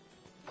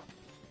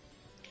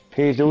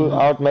 He's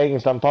out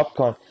making some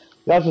popcorn.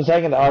 Just a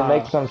second, I'll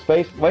make some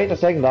space. Wait a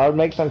second, I'll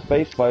make some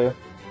space for you.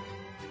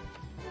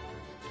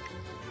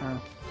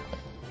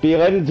 Be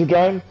ready to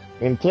join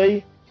in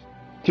 3,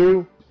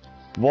 2,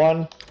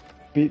 1.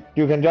 You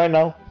can join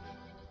now.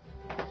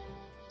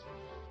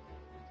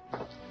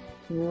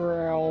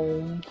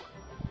 Realm.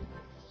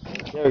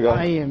 Here we go.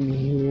 I am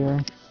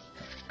here.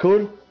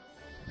 Cool.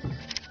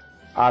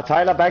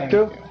 Tyler back Thank too?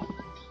 you.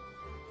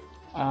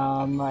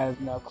 I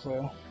have no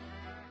clue.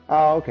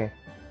 Oh, okay.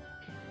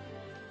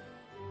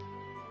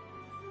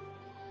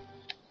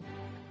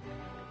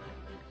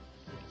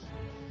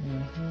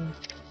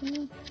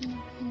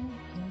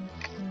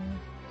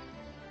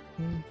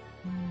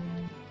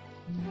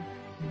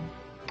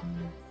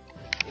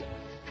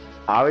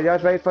 I will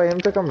just wait for him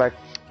to come back.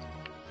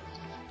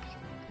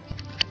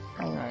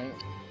 Alright.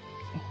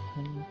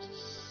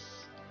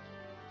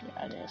 Yeah,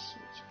 I guess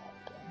switch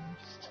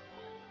buttons.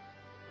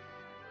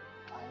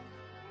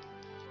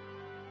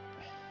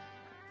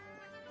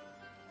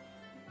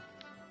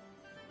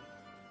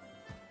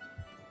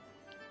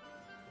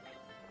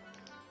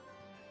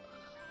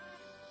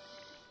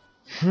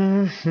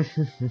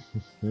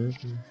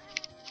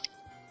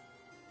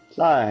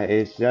 So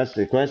it's just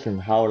a question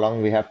how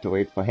long we have to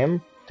wait for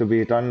him to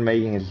be done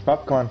making his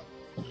popcorn.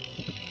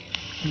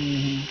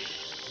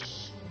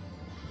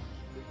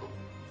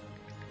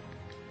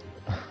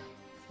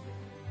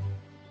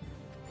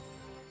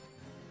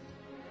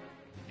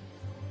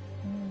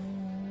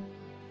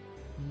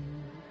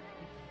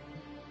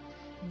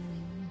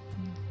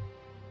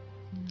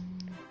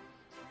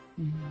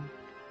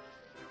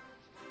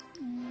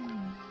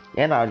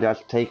 And I'll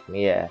just take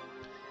me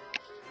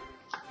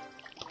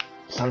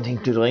something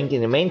to drink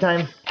in the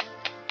meantime.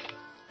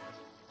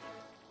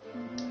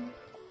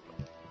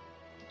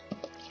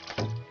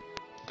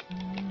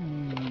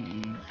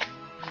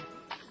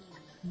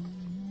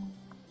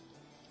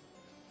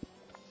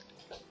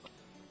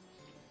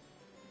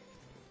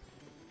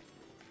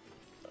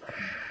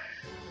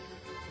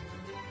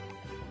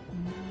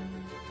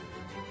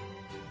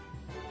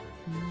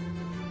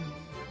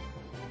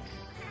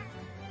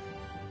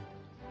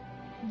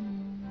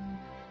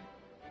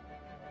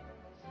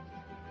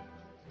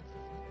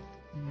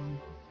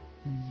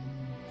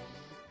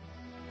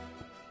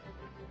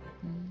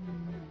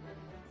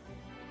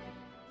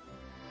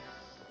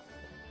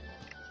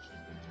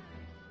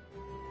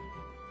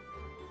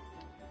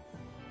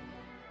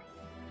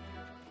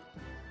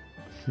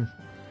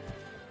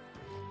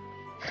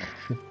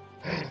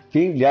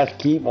 You just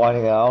keep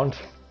running around.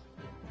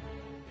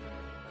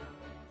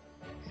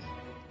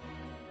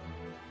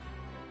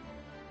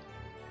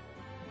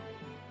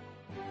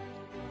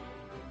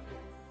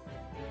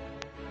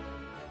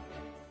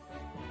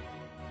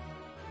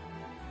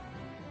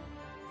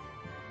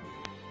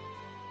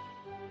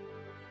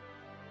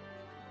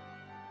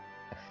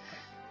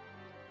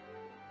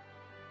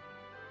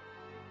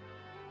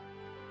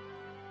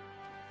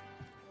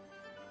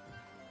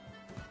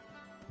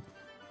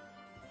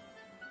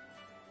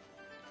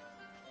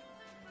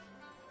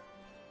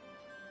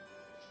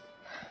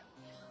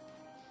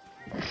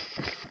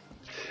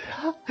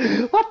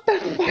 What the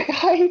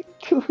fuck are you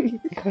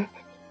doing?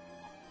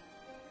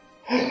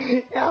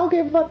 Yeah,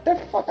 okay, what the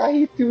fuck are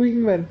you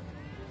doing, man?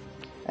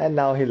 And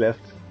now he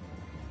left.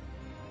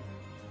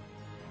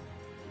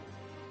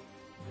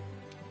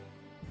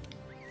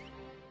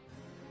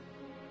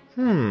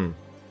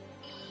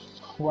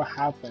 What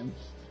happened?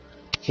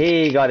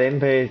 He got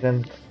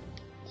impatient.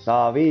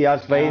 So we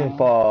just waiting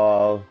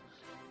for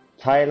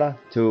Tyler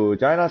to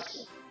join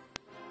us.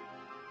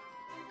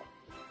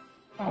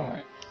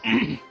 Alright.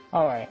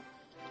 Alright.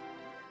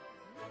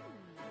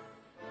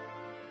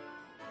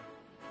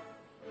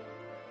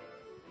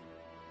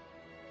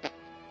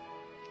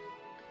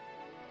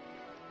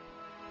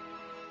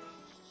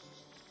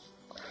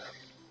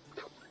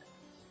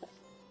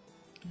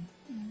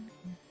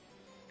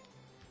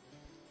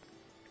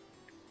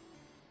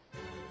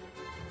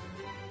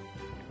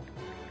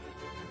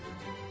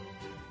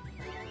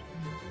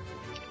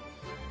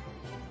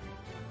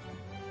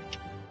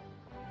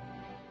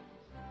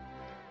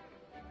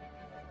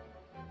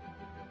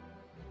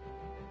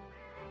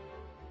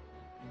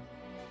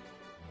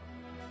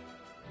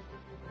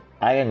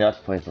 I can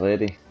just press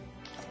ready.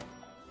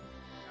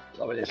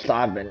 So we'll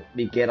start when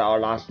we get our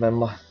last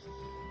member.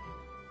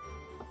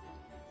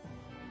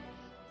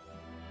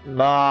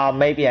 No,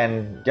 maybe,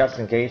 and just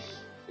in case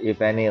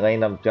if any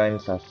random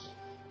joins us,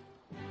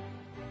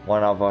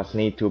 one of us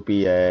need to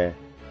be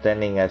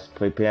standing as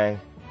preparing,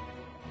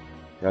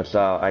 just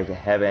so I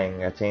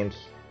having a chance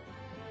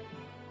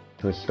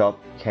to stop,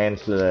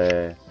 cancel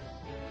the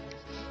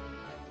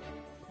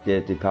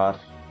depart.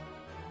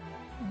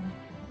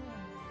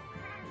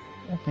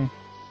 Okay.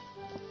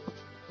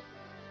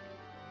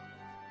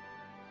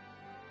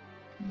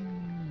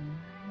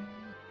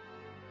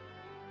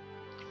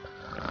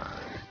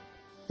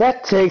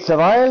 That takes a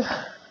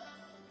while.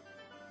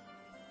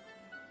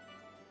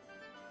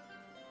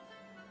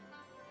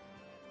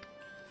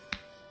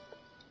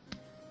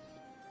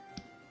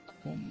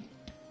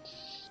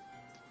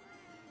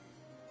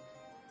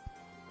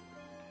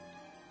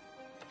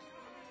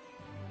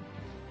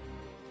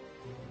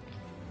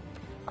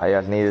 I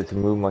just needed to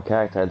move my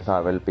character, else I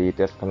will be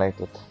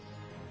disconnected.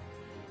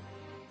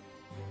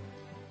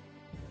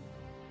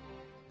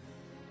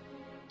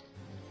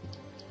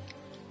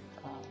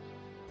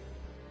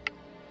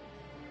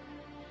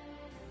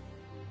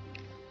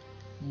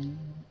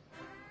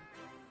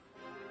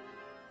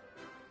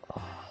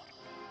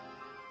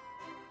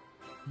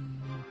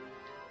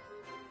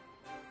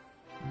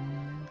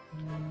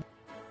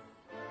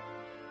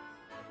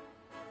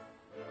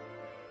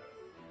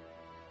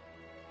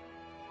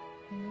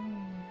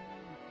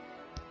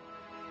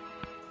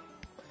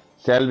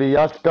 Shall we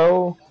just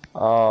go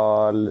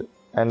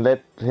and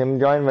let him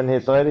join when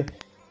he's ready?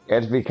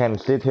 Else we can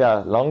sit here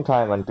a long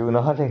time and do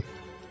nothing.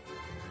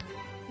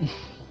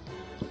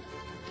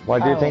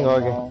 What do you think,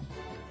 Augie?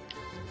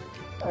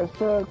 I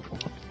feel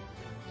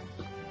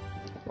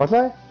What's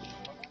that?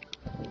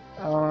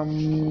 I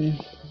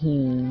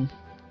feel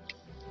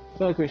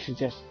like we should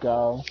just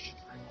go.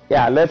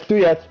 Yeah, let's do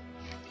that.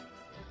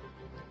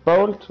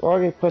 Bolt,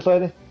 Augie, press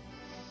ready.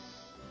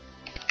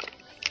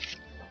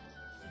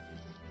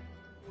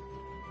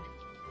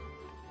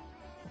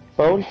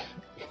 Bolt?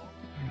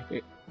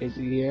 Is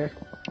he here?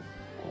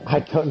 I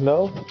don't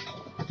know.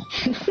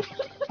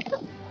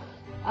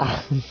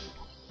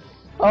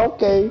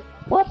 Okay,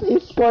 what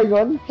is going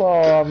on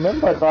for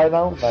members right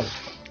now, man?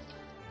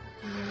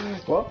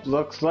 Well,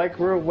 looks like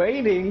we're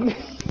waiting.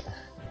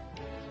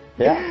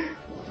 Yeah.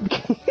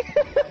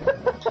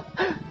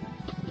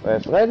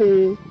 Press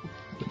ready.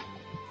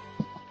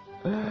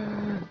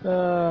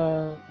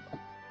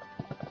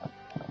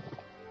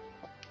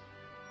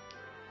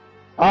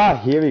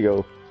 Here we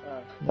go.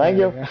 Thank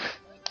you.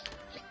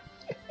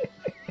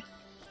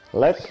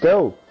 Let's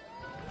go.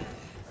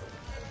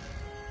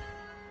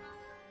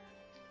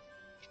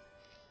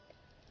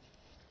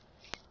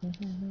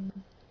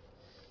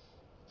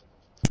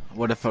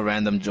 What if a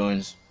random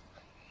joins?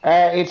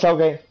 It's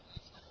okay.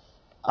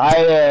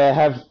 I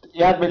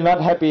that will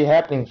not be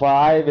happening, for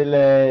I will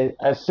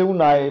as soon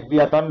we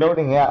are done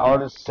loading here,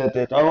 I'll set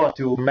it over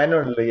to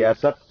manually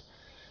accept.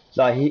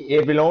 So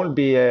it will only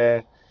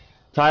be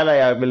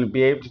Tyler will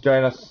be able to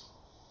join us.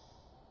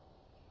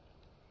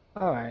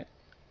 Alright.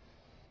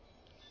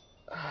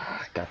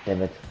 God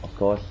damn it, of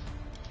course.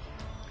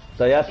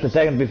 So just a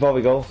second before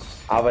we go,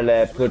 I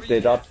will put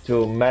it up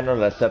to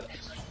manual accept.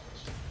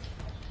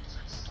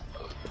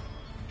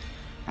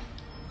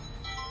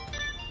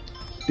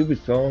 Stupid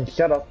phone,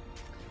 shut up.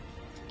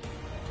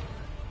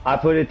 I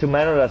put it to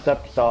manual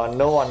accept so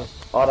no one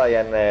other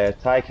than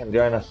Ty can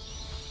join us.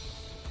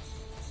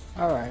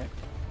 Alright.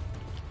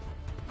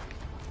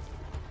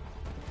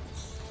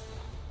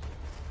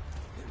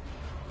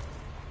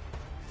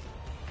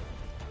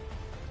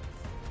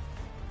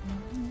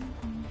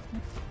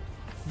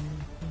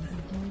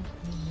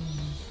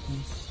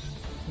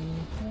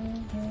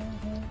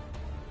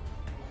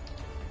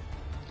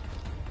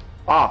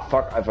 Ah,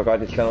 fuck, I forgot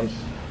his clones.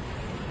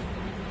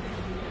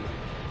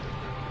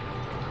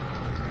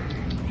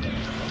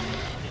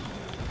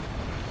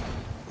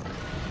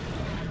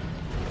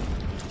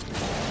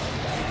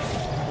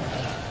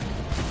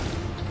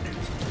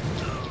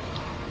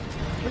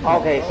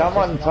 Okay,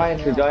 someone trying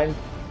to join.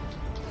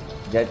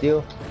 Is that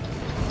you?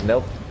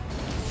 Nope.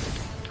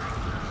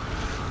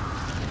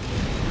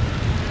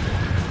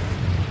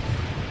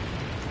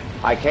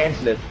 I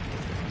cancel it.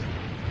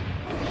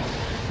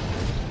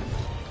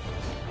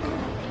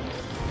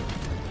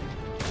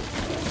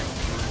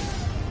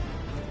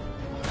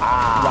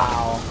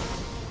 Wow.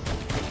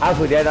 How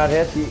could I not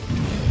hit you? You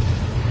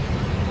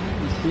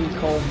see,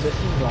 Cole, this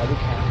is why we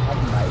can't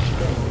have nice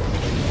things.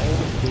 We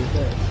always do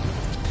this.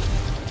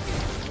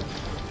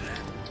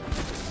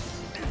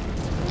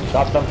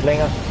 Drop some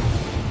flinger.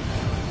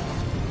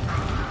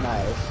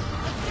 Nice.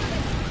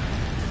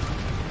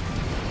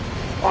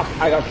 Fuck,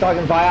 I got stuck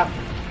in fire.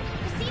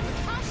 Proceed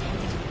with caution.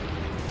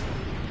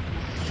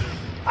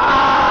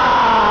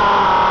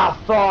 Ah,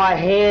 for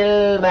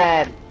hell,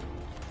 man.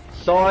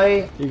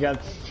 Sorry. You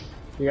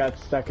got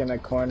stuck in a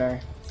corner.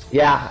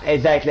 Yeah,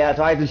 exactly. I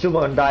tried to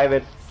super and dive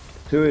it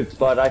to it,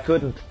 but I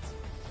couldn't.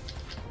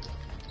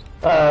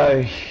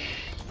 Sorry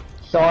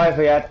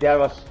for that. That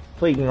was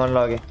freaking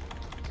unlucky.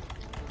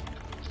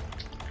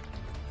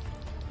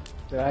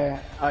 Did I?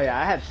 Oh yeah,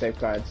 I had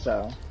safeguards,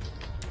 so.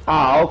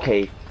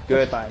 Okay.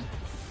 Good. It's fine.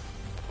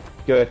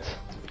 Good.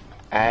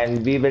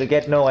 And we will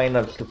get no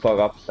angels to fuck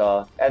up,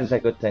 so that is a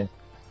good thing.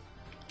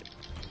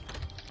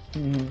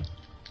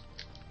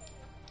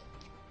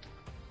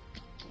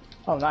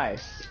 Oh,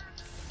 nice.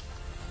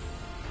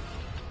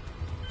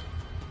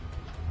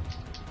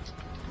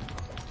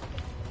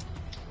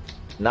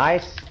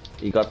 Nice.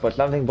 You got but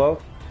something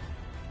broke?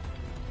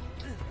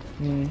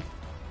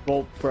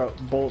 Bolt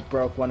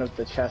broke one of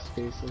the chest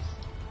pieces.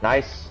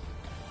 Nice.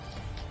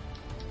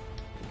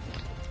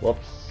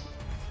 Whoops.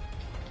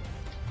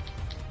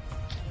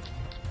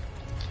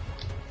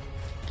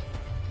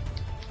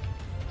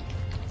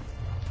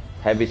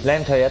 Have we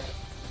slammed her yet?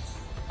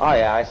 Oh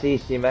yeah, I see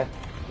C-Mac.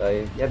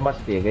 So that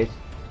must be a case.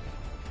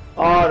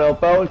 Oh no,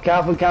 Bolt,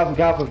 careful, careful,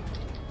 careful.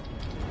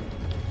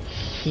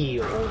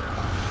 Heal.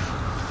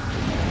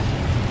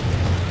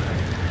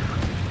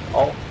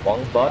 Oh,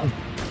 wrong button.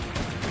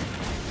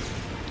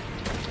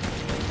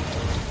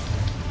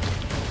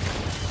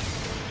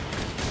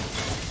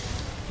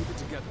 Keep it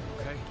together,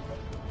 okay?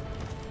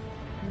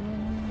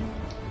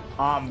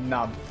 Nom.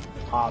 Nom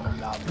nom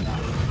nom.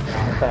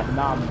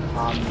 Nom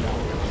nom.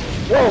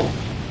 Whoa!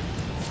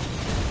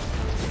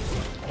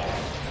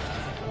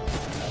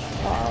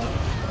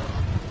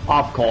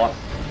 Of course.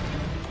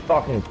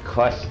 Fucking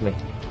cost me.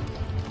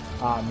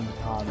 Nom.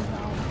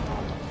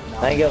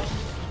 Thank you.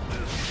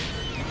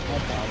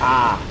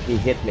 Ah, he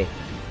hit me.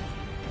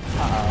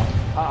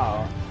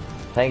 Uh-oh.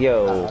 Thank you.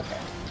 Okay.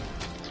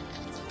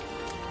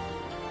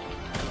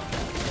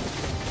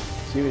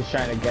 She was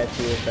trying to get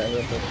you with that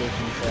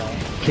replication tail.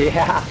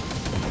 Yeah.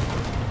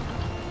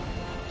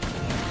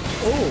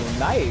 Oh,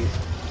 nice.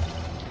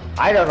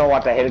 I don't know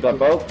what the hell got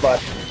broke, but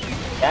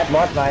that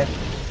was nice.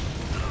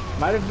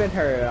 Might have been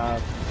her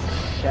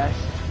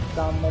chest,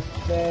 I must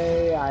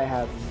say. I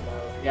have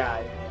no...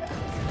 Yeah.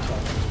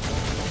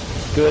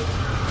 Good.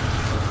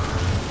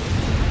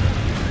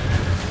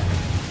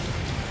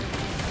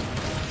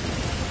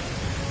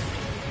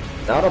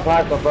 Now the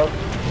part got broke.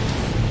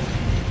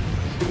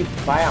 Stupid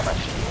fire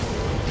machine.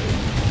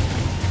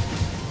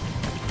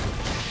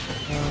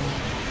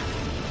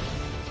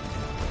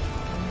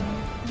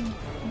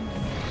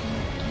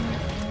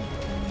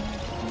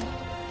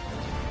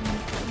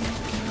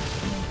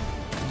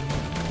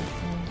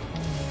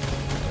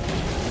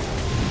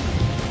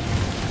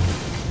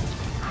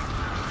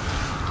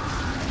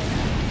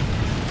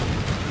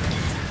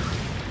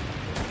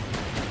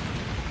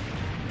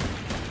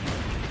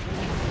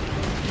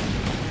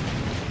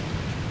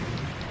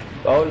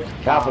 Oh,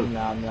 careful.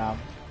 Nom nom.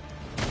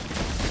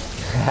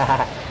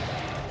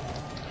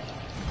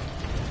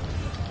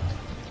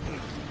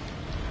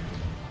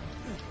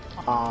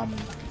 Nom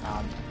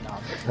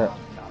nom.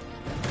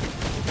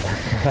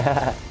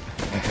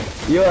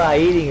 You are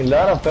eating a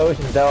lot of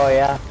potions though,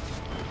 yeah.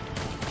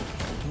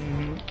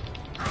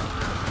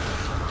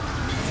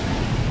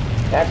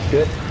 That's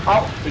good.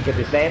 Oh, he got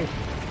the same.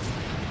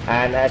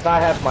 And as I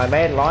have my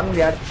main run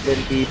yet,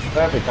 will be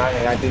perfect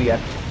timing I do yet.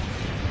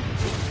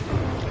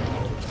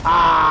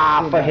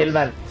 Ah, for hell,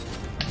 man.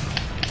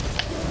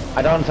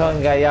 I don't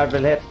think I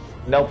will hit.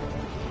 Nope.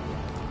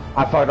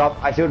 I fucked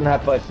up. I shouldn't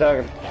have for a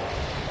second.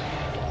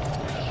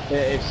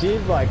 If she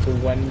like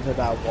went into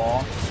that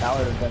wall, that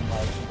would have been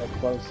like the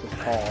closest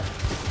call.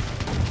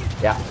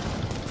 Yeah.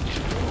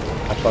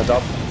 I fucked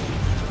up.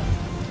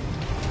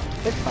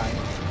 It's fine.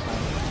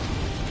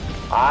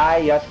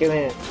 I just give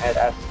me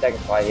a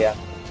second try here.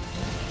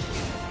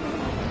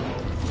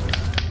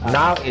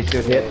 Now it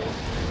should hit.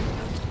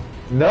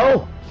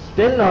 No!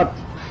 Still not.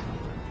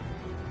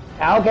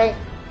 Okay.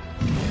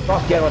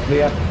 Fuck get what's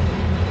here.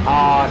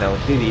 Oh no,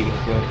 she's leaving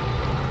soon.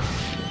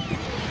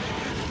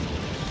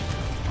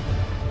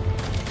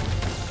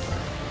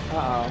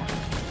 Uh-oh.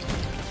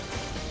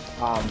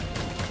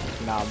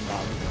 Nom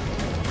nom.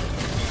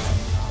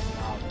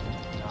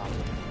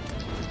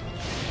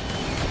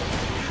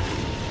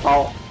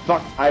 Oh,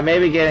 fuck, I may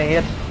be getting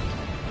hit.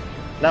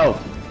 No.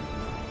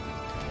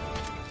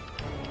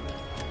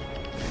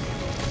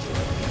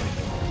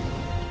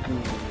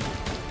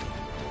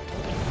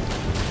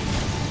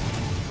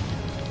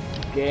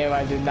 Game,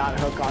 I did not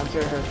hook onto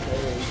her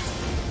face.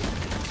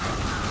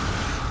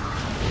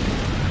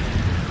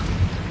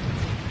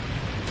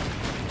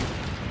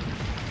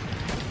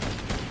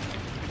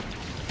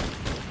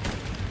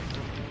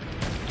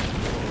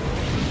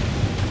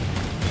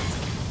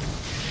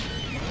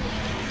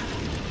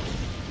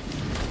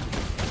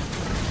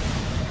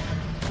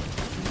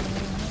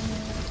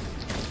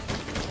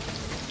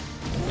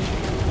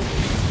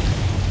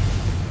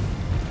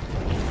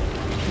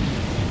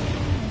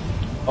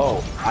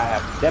 Oh, I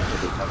have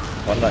definitely some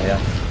thunder here.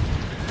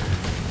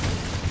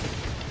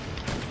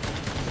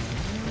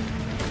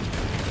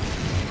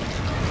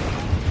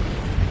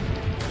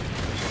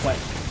 What?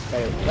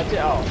 Wait, what's it?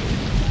 Oh.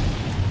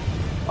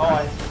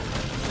 Oh,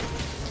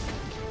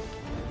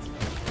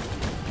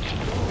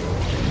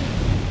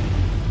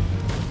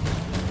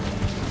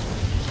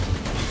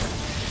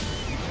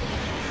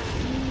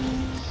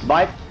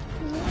 Bite.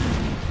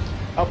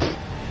 Oh.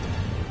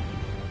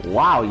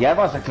 Wow, that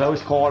was a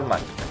close call,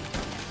 man.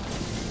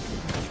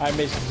 I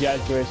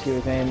misjudged where she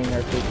was aiming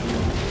her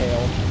freaking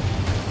tail.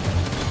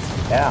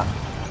 Yeah.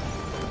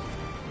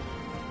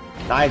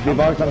 Nice, we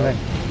broke something.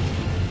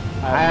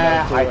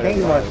 I think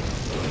it was.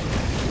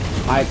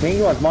 I think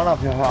it was one of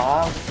her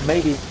arms,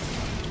 maybe.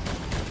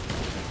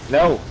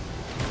 No,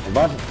 it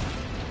wasn't.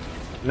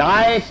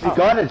 Nice, we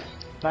got it.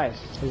 Nice,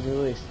 he's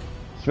released.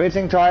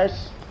 Switching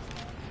tries.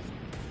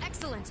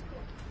 Excellent.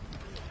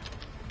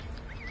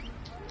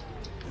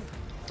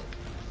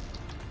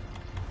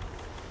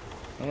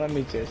 And let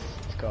me just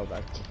go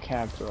back to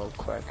camp real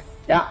quick.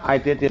 Yeah, I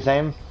did the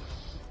same.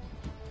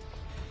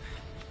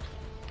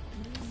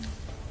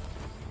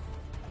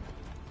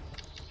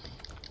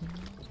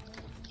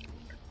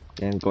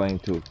 Then going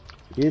to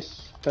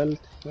this belt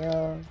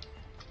here.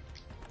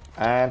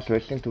 And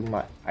switching to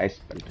my ice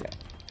belt here.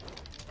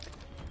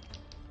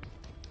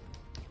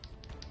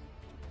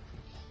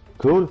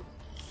 Cool.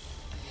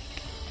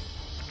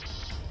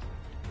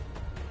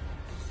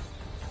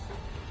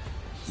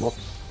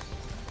 Whoops.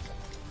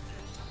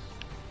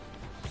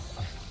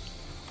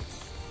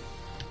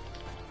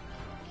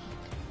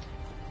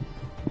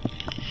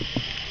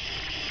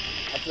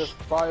 After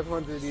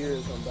 500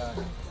 years, I'm back.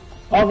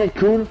 Okay,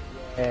 cool.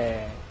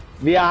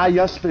 We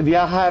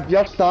have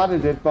just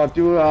started it, but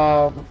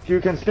you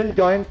can still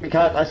join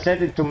because I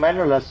set it to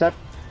manual accept.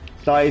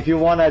 So if you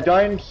wanna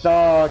join,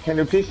 so can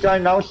you please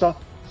join now, so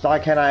I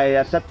can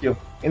accept you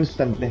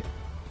instantly.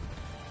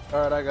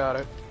 Alright, I got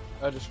it.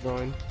 I just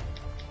joined.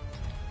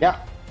 Yeah.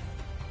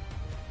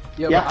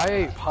 Yeah, Yeah. but I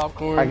ate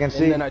popcorn I can and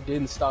see. then I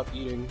didn't stop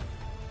eating.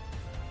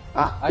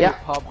 I Yeah.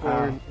 ate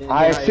popcorn and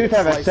I then should ate a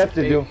have slice of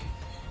accepted you.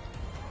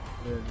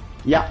 cake.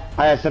 Yeah,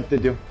 I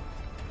accepted you.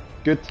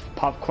 Good.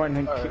 Popcorn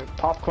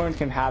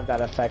can have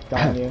that effect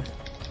on you.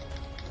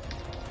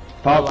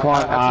 Popcorn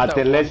I are took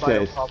that one bite of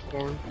delicious.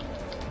 popcorn.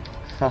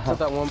 I took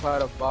that one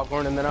bite of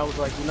popcorn and then I was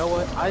like, you know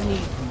what? I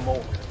need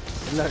more.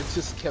 And then I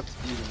just kept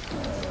eating.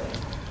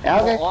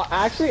 Okay. Well,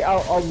 actually, a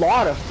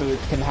lot of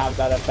foods can have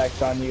that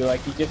effect on you. Like,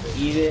 you just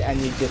eat it and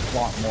you just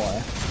want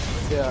more.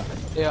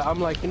 Yeah, I'm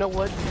like, you know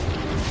what?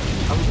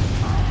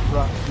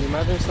 Can you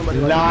imagine somebody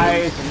like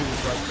Nice.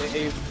 like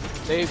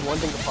they ate one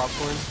thing of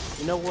popcorn.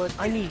 You know what?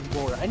 I need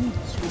more. I need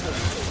 200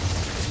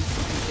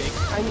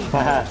 cakes. I need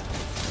more.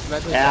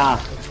 Imagine Yeah.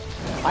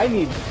 I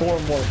need 4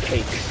 more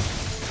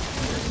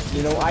cakes.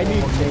 You know, I need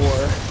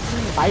more.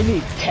 I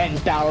need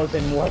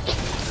 10,000 more cakes.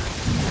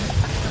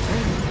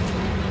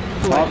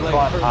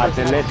 Popcorn are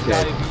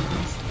delicious.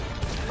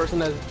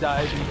 Person has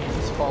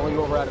diabetes falling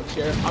over out of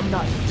chair. I'm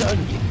not done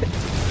yet.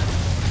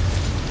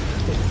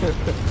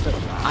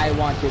 I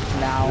want it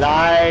now.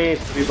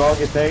 Nice. We broke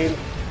his tail.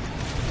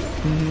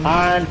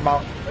 And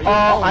mount.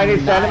 Oh, I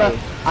need stamina. nice.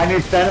 I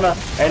need stamina.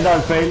 And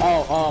I'll fail.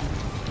 Oh,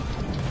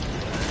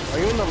 Are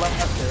you in the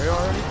left area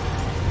already?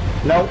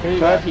 No, here you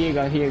go, third. here you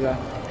go, here you go.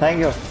 Thank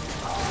you.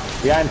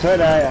 We are in third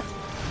area.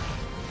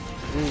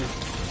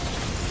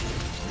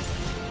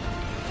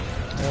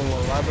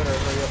 Well, I better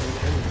hurry up and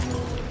get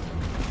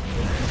in.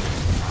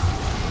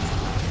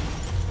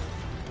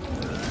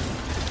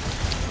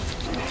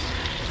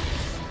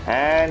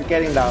 And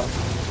getting down.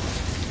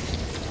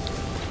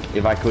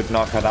 If I could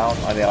knock her down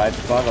on the right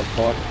spot, of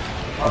course.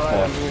 Of Alright,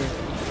 I'm course. here.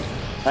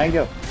 Thank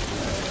you.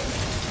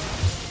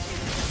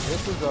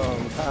 This is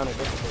kind of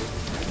difficult.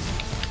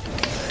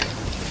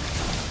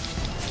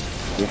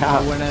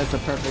 Yeah. When it's a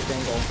perfect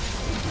angle.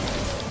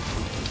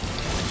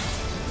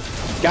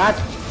 God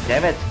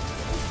damn it.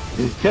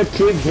 You still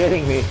keep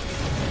hitting me.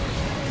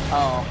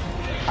 Oh,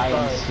 I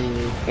didn't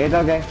see. It's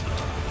okay.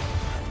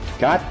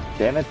 God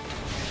damn it.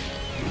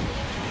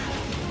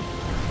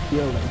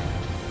 Healing.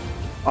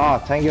 Oh,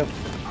 thank you.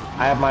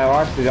 I have my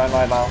horse to join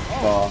right now,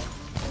 so...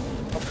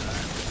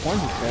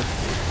 One's a trip.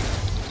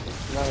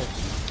 Nice.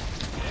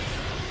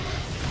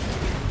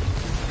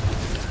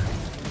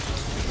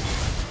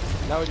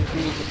 Now we just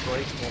need to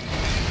break them.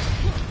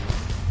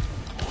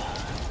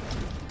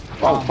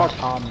 Oh, fuck.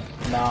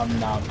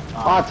 Nom.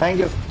 Oh, thank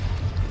you.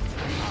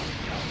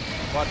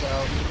 Watch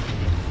out.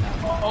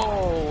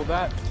 Oh,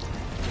 that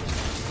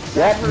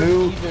That hurt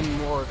move. even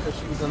more because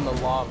she was in the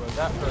lava.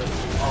 That hurt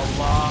a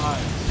lot.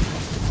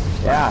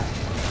 Yeah.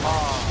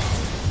 Ah.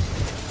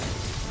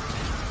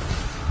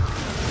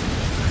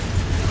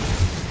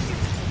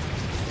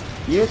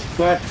 These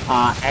quests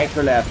are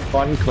actually a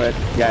fun quest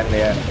than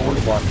the old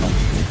one.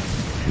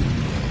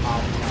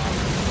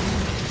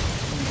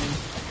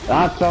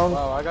 Awesome.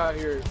 Wow, I got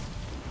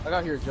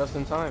here just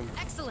in time.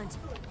 Excellent.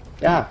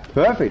 Yeah,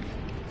 perfect.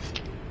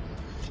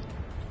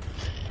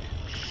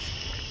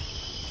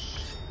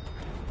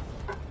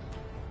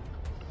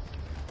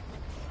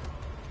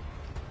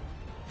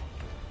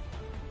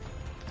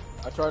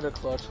 I tried to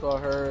clutch claw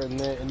her, and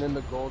then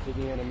the goal did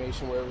the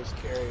animation where it was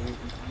carrying me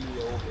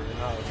over, and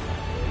I was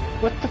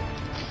like, What the?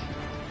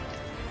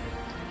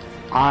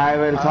 I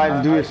will try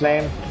to do the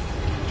same.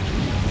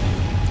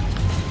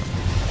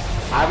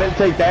 I will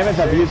take damage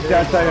of these,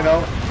 just so you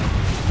know.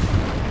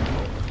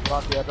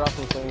 Rocky, I dropped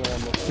something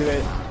ammo. Do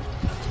it.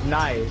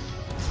 Nice.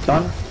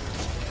 Done.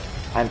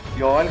 And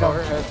you're Oh, welcome.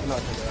 her head's not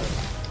too bad.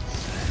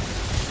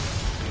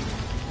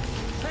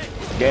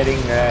 Getting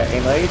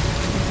enraged.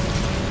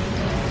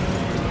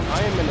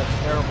 I am in a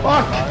terrible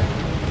Fuck!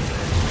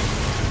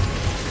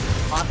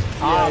 spot.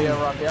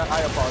 Yeah, Rocky, I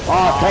apologize.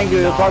 Oh, thank you.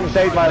 You fucking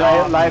saved my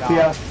life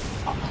here.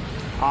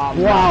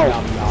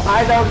 Wow.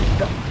 I don't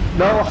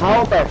know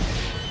how the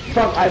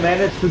fuck I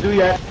managed to do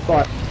that,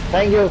 but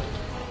thank you.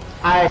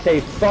 I say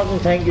fucking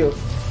thank you.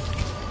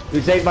 You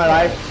saved my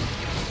life.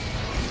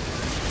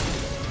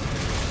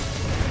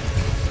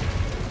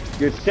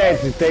 You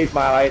said you saved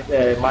my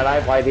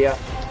life right here.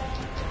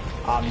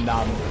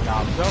 Nom.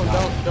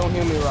 Don't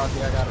heal me,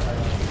 Rocky. I got it.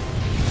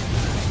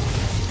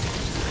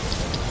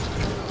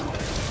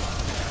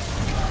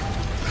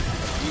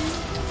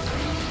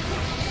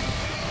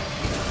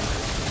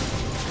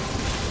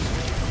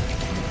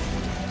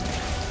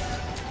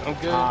 I'm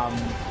good. Nom.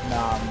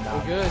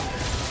 I'm good.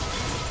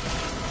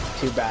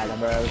 Too bad, I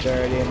was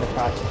already in the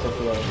process of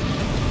healing.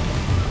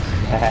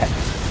 Ooh,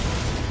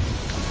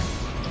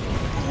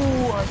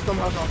 I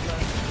somehow got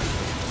that.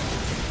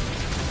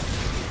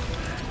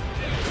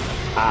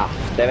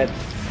 Ah, damn it.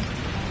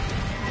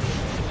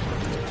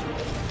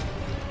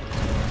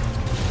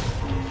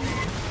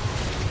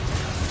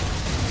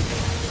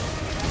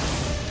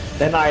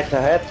 Then I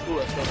ahead. Ooh,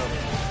 I still have it.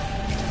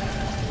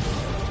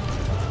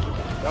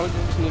 Now we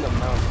just need a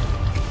mount.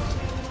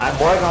 I'm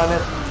working on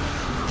it.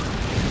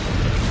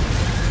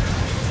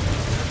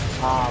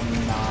 Nah.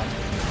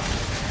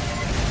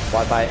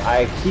 But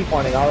I keep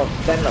running out of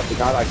stamina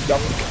because I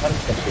jump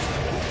constantly.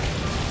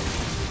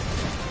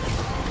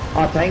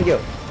 Oh, thank you.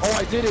 Oh,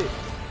 I did it!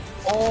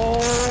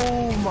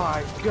 Oh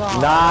my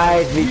god!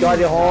 Nice, we got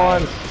your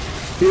horns.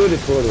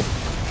 Beautiful.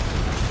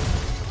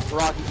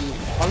 Rocky,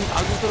 I'm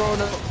just throwing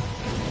a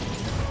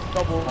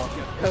double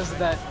because of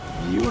that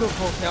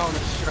beautiful counter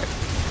strike.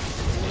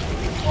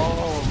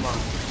 Oh my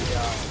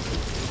god.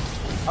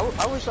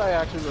 I wish I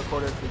actually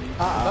recorded for you.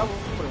 That would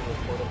have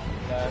recorded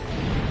that.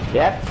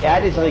 Yep, yeah,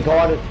 it's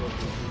recorded.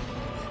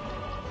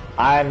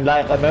 I'm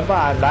like, remember,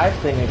 I'm live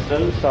streaming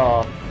still,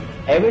 so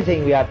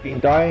everything we have been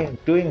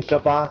doing so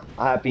far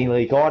have been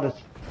recorded.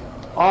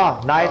 Oh,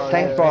 nice, Oh,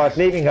 thanks yeah. for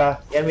sleeping her.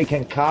 Then we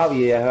can carve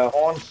her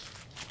horns.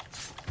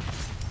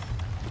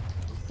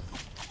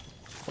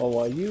 Well,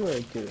 while you were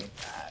doing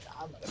that,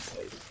 I'm gonna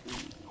play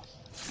Steve.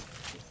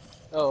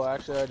 Oh,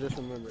 actually, I just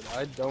remembered.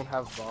 I don't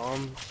have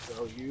bombs,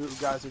 so you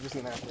guys are just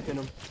gonna have to hit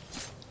them.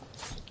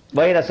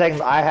 Wait a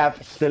second, I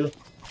have still.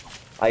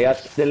 I got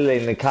still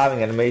in the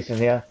carving animation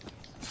here.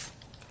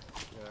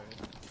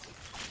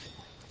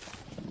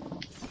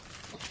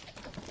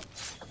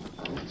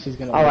 She's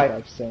gonna All wake right.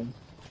 up soon.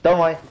 Don't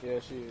worry. Yeah,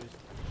 she is.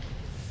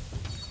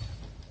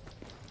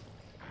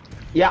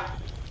 Yeah.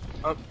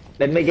 Um,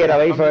 Let me get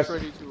away I'm first.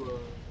 just ready to,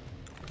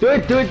 Do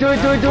it, do it, do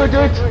it, do it, do it, do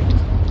it.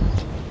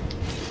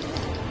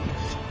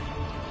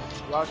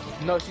 Rocky,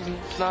 no, she's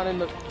not in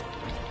the.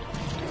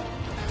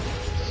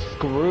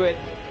 Screw it.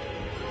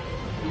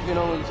 You can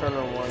only turn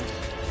her once.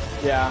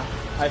 Yeah,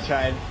 I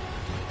tried.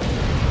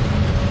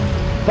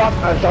 Fuck,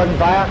 I'm starting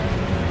fire.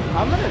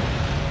 I'm gonna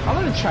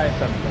try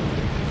something.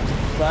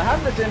 So I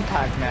have this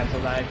impact mantle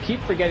that I keep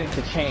forgetting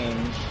to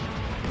change.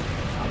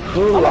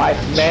 Ooh, I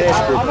managed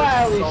I'm to. gonna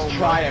at least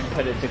try and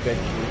put it to good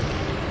use.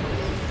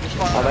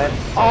 Oh, man.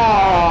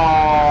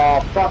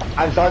 Oh, fuck,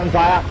 I'm starting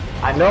fire.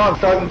 I know I'm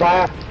starting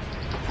fire.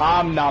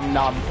 Nom nom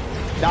nom.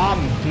 Nom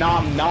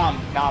nom nom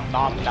nom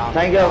nom nom.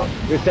 Thank you,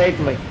 you saved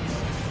me.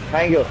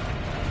 Thank you.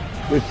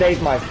 You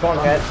saved my phone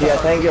head here,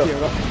 thank you. This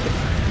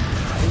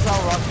is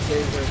how Rocky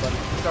saves her, but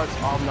he starts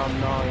nom nom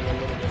nomming a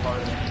little bit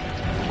harder.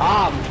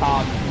 Nom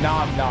nom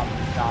nom nom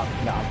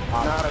nom.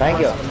 Not Thank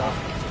you. aggressive enough.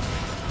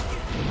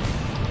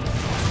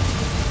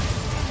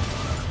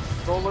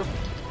 Solar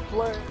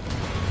flare.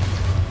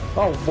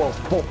 Oh, whoa,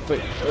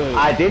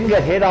 I didn't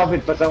get hit off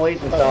it for some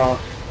reason, so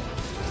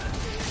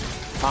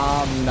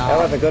nom, that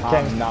was a good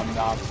thing. Nom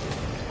nom.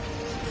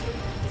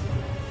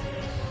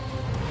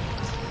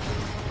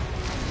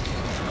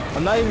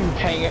 I'm not even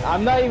paying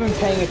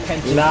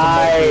attention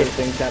Nice. to most of the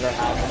things that are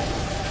happening.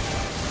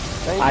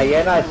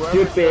 Iena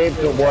should be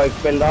able to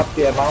build up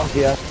the amount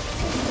here.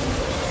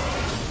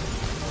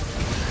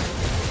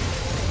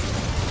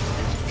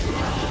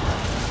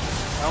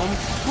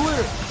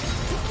 Clear.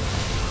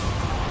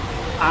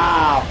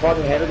 Ah,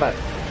 fucking hell, man.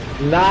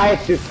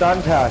 Nice, you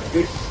stunned her.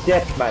 Good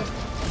shit, man. Nice.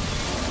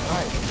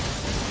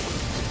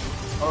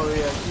 Oh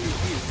yeah,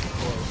 she's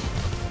close.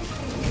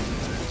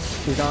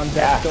 She's on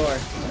death's door.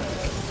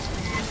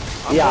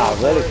 I'm Yeah,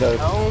 going really for it.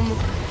 close.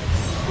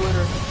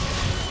 Splitter.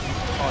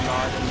 Oh no, I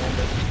didn't land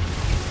it.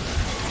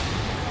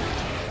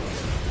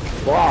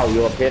 Wow,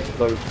 you're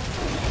pitiful.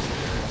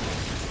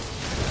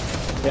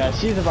 Yeah,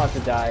 she's about to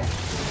die.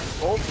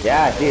 Oh,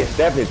 Yeah, she is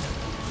definitely.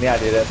 Yeah, I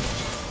did it.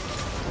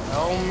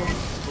 Splitter.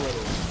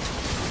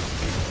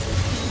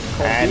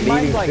 And Do you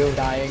mind leaving like too.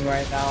 dying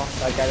right now?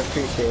 Like I'd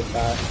appreciate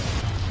that.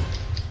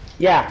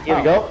 Yeah, here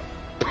we go.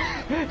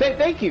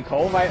 Thank you,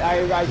 Cole. I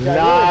really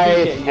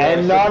Nice, appreciate your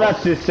another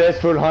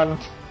successful hunt.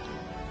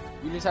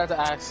 You just have to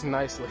act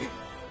nicely.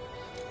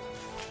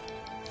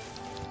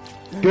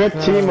 Good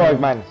teamwork,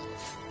 man.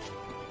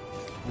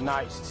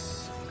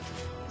 Nice.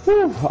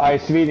 Whew, I'm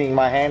sweating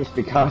my hands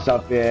because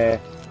of the...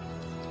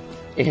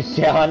 It's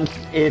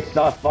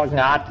not fucking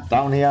hard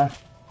down here.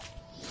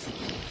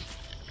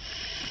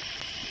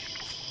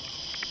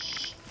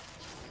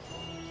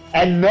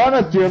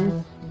 Another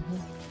gym.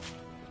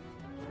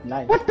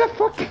 Nice. What the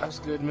fuck? That's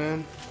good,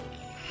 man.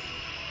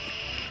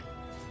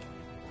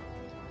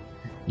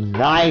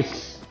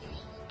 Nice.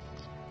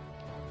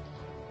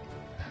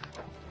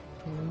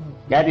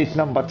 That is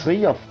number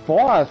 3 or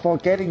 4 for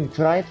getting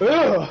tonight.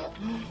 Ugh.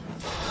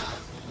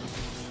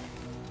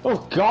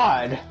 Oh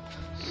God.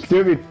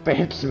 Stupid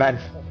babes, man.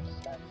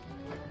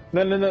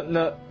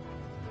 No.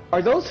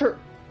 Are those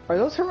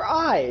her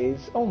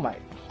eyes? Oh my,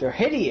 they're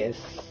hideous.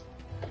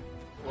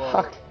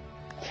 Fuck.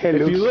 They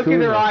If you look cool, at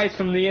their man. eyes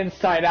from the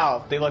inside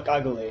out, they look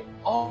ugly.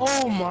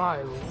 Oh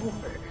my lord.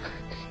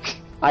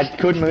 I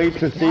couldn't reach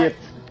to see it.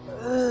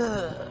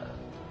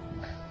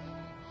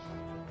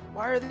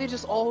 Why are they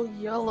just all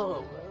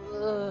yellow?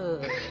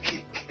 Ugh.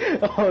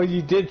 Oh,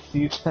 you did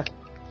see that.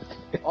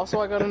 Also,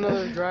 I got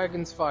another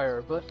dragon's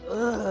fire, but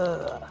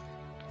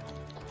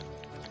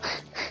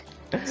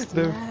it's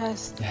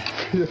nasty.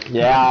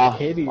 Yeah,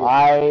 Idiot.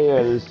 I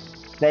will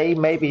say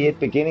maybe it's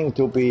beginning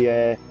to be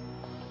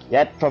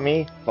yet for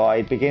me, but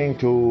it's beginning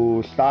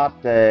to start.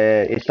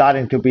 It's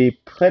starting to be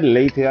pretty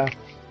late here.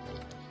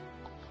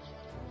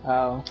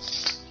 Oh.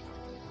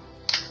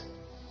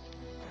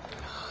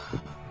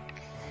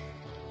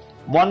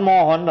 One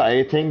more hunter,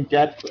 I think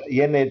that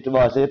again it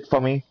was it for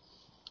me.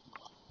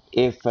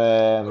 If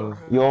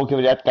you're okay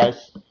with that,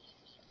 guys,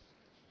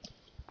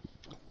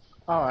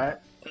 Alright.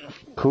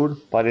 cool.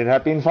 But it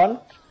has been fun.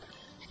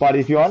 But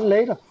if you're on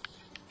later,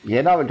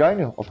 yeah, I will join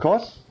you, of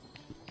course.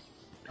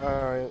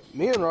 Alright,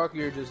 me and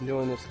Rocky are just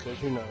doing this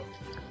because, you know,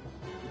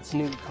 it's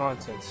new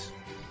content.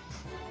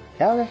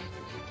 Yeah,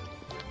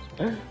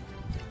 okay.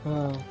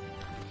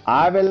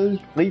 I will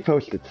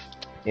repost it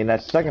in a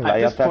second. At I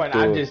this just have point, to...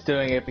 I'm just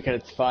doing it because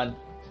it's fun.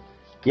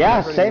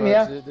 Yeah, Pretty same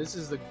much. here.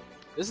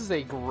 This is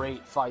a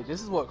great fight.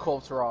 This is what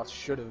Kulturoth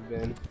should have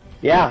been.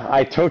 Yeah,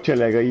 I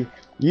totally agree.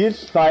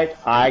 These fights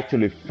are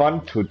actually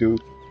fun to do.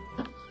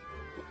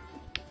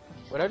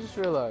 But I just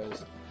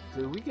realized,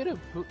 did we get a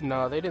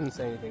No, they didn't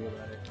say anything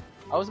about it.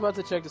 I was about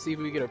to check to see if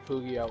we get a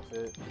Poogie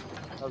outfit.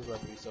 I was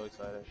about to be so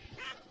excited.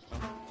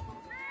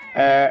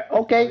 We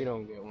Okay.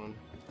 don't get one.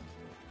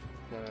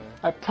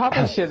 I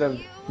probably should have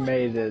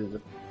made it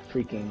a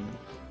freaking...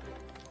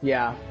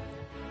 Yeah.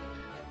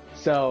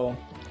 So,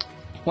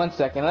 1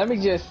 second. Let me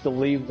just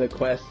leave the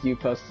quest you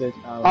posted.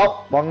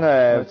 Oh, one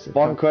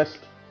quest.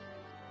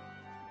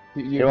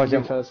 You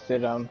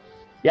posted,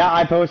 Yeah,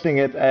 I'm posting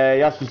it.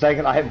 Just a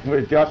second. I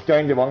have just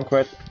joined the one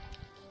quest.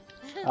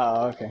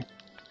 Oh, okay.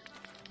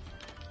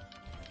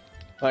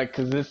 Like,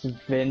 cause this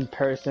Vin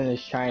person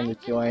is trying to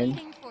join.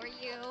 Waiting for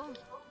you.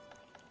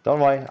 Don't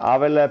worry, I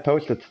will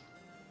post it.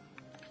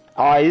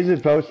 Oh, is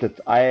it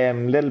posted? I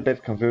am a little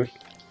bit confused.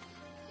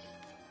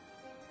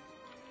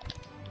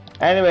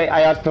 Anyway,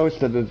 I just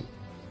posted it.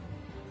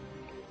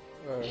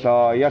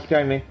 So, just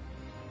join me.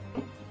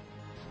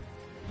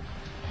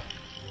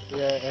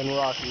 Yeah, and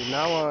Rocky,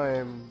 now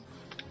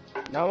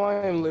I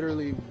am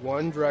literally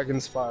 1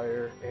 Dragon's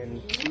Fire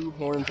and 2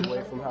 horns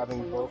away from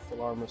having both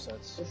full armor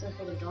sets. Listen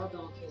for the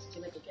doorbell in case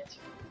Timothy gets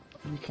you.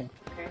 Okay.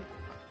 Okay?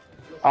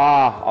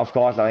 Ah, of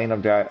course, I end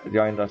up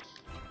joined us.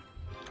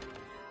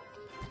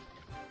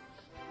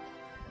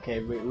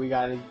 Okay, we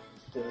gotta use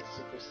the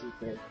super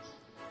secret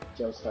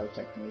Joestar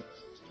technique.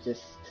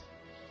 Just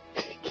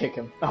kick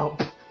him. Oh.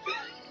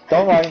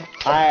 Don't worry,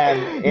 I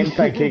am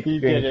inside kicking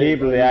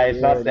people. Yeah,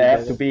 it's not they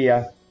have to be.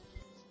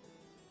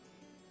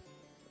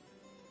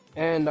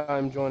 And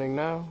I'm joining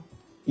now.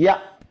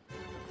 Yeah.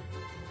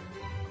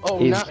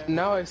 Oh, Is-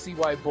 now I see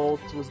why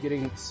Bolt was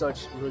getting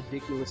such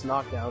ridiculous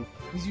knockdown.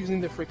 He's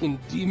using the freaking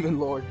Demon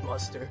Lord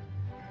Buster.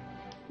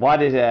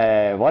 What is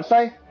what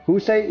say? Who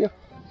say?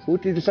 Who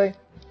did you say?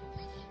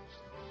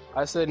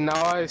 I said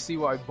now I see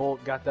why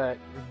Bolt got that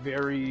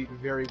very,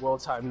 very well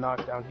timed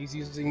knockdown. He's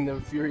using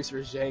the Furious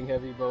Rajang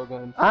heavy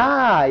bowgun.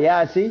 Ah, yeah,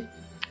 I see.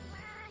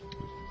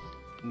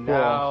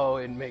 Now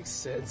it makes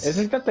sense.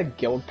 Isn't that the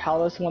Guild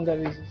Palace one that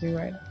he's using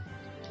right now?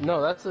 No,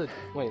 that's a...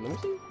 Wait, let me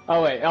see.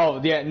 Oh wait, oh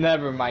yeah,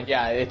 never mind.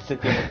 Yeah, it's the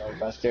Demon Lord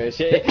Buster. It's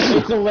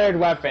a layered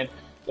weapon.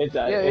 It's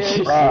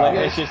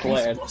just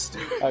layered.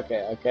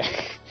 Okay,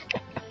 okay.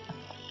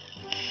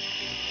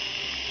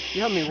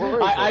 You have me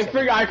worried.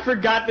 I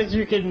forgot that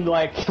you can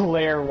like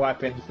layer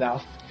weapons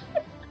now.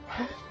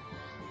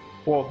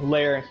 Well,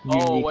 layer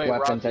unique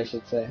weapons, Rocky. I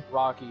should say.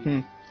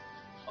 Rocky.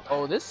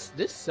 Oh, this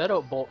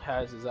setup Bolt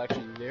has is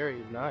actually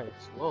very nice.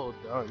 Well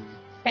done.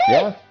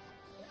 Yeah.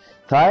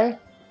 Ty?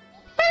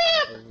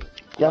 I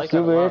like that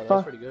a lot.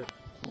 That's pretty good.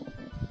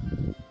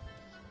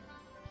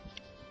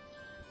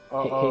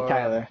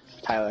 Hey,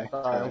 Tyler.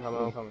 Alright,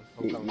 I'm coming.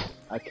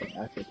 Okay,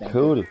 thank you.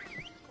 Cool.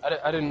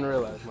 I didn't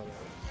realize, my bad.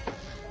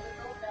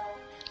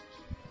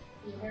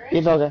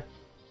 It's okay.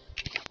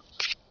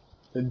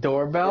 The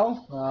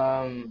doorbell?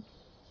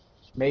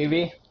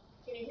 Maybe.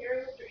 Can you hear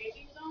it with your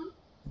APs on?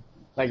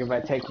 Like if I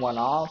take one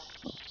off.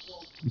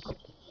 Listen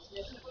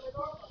for the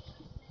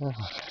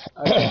doorbell.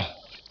 Okay.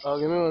 Oh,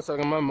 give me 1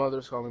 second. My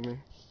mother's calling me.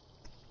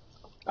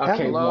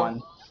 Okay, Hello?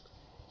 one.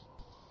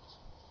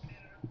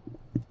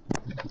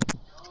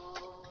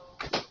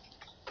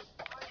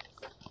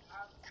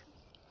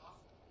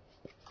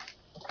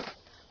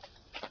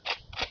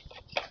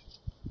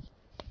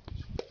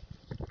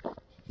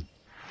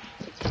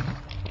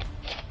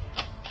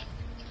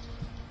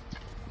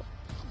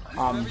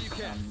 Whenever you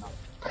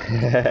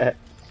can.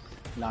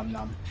 Nom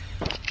nom.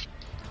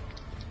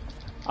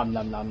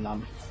 Nom nom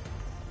nom.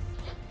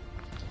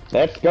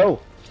 Let's go.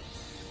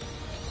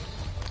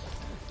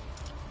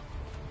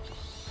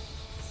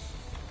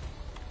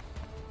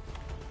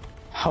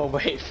 Oh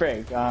wait,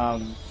 Frig.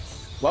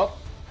 Well,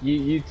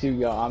 you two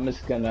go. I'm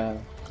just gonna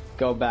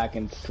go back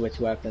and switch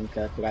weapons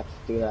because I forgot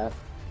to do that.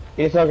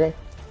 It's okay.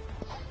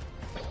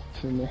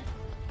 For me.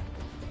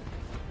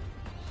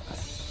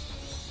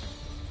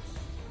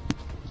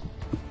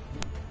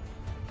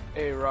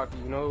 Hey, Rocky,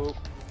 you know,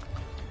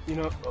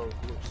 oh,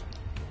 whoops.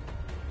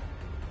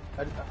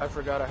 I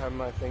forgot I have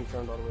my thing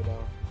turned all the way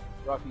down.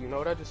 Rocky, you know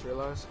what I just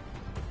realized?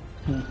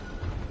 Our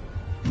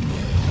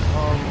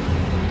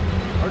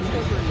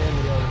chamber in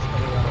Namiel is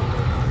coming out on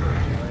April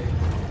 1st, right?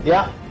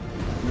 Yeah.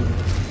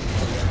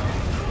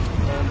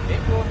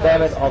 April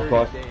Damn has it, of 30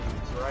 course. days,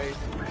 right?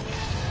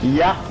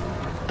 Yeah.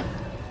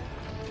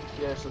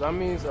 Yeah, so that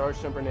means our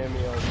chamber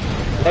Namiel is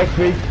Next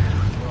week.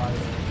 Friday.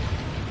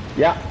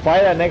 Yeah,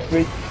 Friday next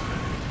week.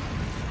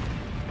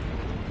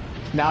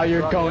 Now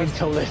you're Rocky, going that's-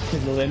 to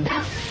listen,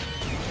 Linda.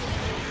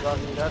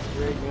 Rocky, that's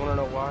great. You wanna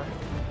know why?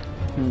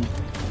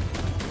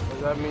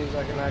 Because that means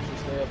I can actually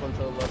stay up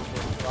until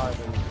 11:45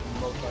 and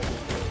most likely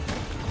get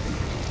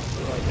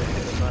like a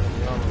good amount of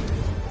the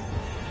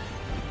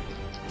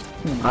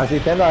armor. I see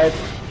 10 lights.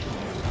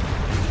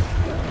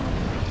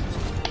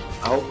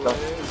 I hope so.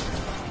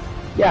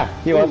 Yeah,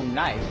 he was. Ooh,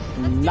 nice.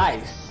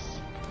 Nice.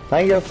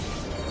 Thank you.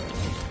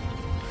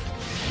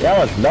 That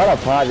was not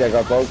a party I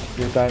got both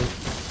this time.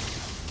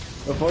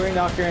 Before we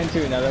knock her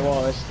into another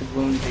wall, let's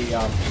wound the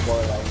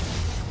floor light.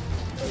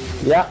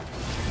 Yeah.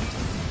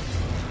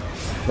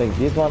 Like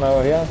this one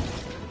over here.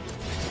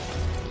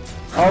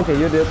 Okay,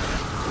 you did.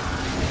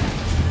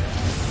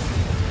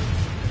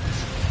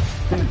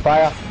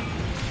 Fire.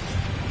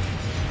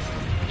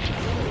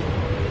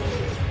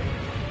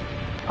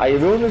 Are you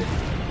wounded?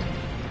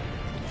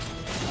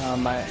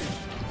 My...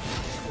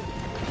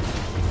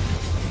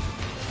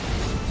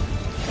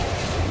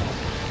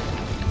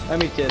 Let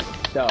me just...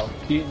 No.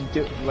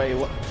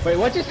 Wait,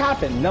 what just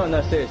happened? No,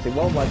 seriously,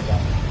 what was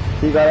that?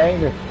 He got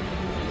angry.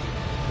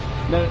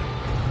 No,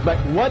 like,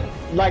 what...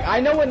 Like, I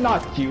know what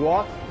knocked you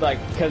off,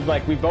 like, because,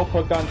 like, we both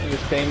hooked onto the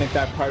same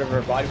exact part of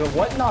her body, but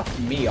what knocked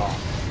me off?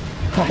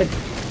 I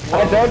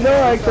don't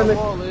know actually.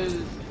 That wall is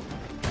good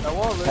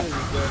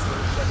for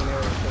the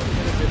secondary, so it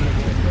could have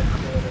been against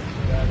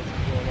that if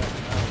going up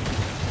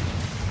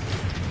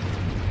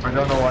and I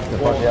don't know what the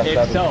fuck Well, he if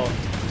has so,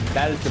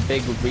 that is the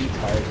big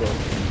retard.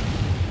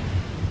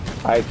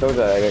 I told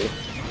her already.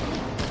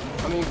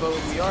 I mean, but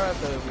we are at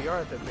the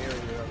barrier of the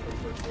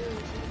first barrier, so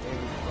the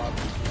game is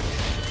probably.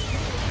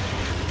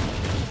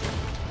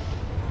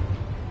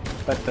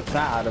 But that's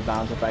not out of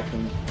bounds if I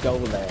can go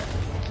there.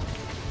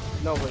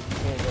 No, but you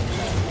can't go on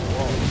that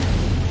wall.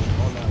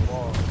 On that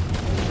wall.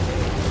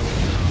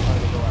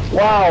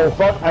 Wow,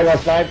 fuck, I got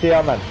sniped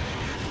here, man.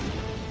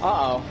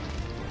 Uh-oh.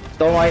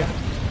 Don't worry.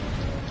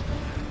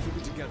 Keep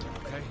it together,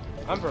 okay?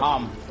 I'm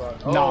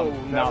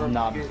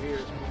Nom.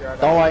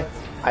 Don't worry.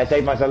 I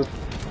saved myself.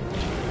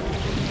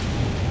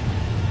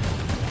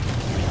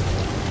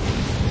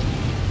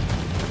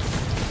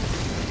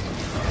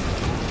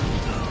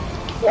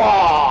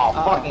 Wow,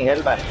 fucking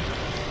hell, man.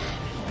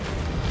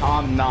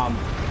 Nom.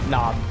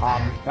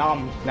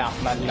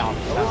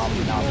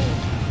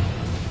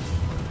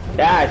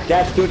 Yeah, it's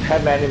just good to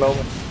have any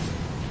moment.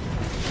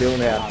 Doing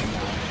here.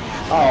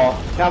 Oh,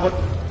 careful.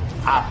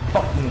 Ah,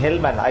 fucking hell,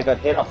 man. I got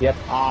hit off yet.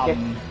 Nom.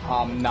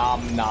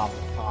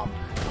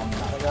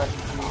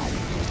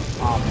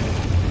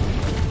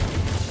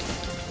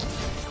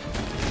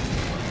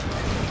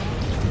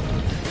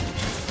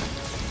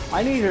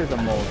 I need her the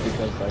most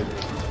because, like,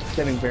 it's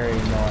getting very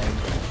annoying.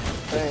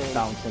 It's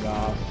bouncing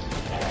off.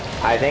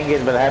 I think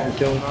it will happen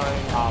soon.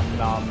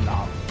 Nom.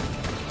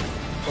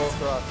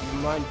 Bullfrog, do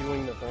you mind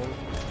doing the thing?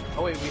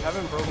 Oh wait, we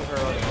haven't broken her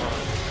other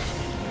arm.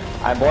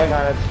 I'm working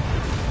on it.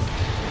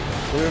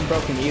 We haven't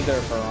broken either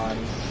of her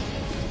arms.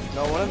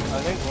 No, I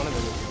think one of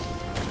them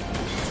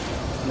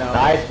is. No.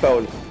 Nice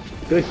bowl.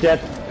 Good shot.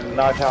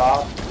 Knock her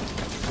out.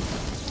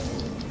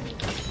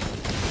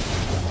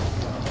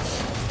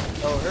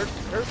 Oh, her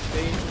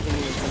face isn't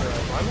even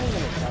right. Why am I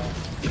gonna die?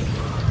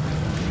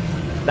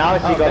 Now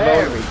she got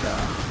there bowl. we go.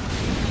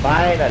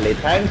 Finally,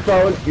 thanks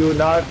bowl. You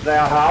knocked her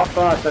out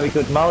first so we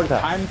could mount her.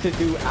 Time to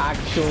do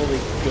actually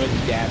good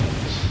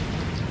damage.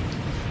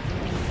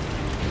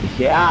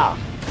 Yeah.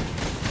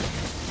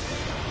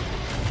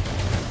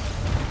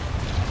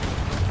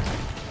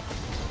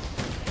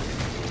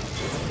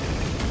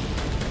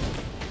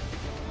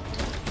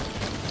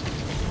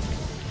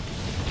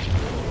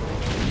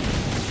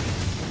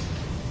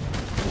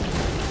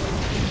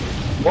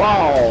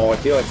 Wow,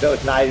 she was so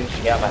nice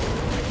here, man.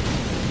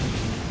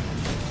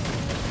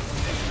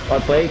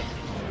 What break?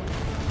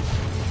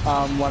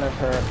 One of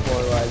her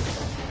four legs.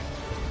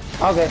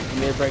 Okay. You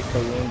may break the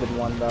wounded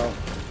one though.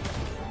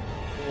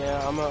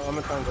 Yeah, I'm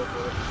gonna try and go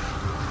for it.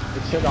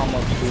 It should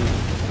almost be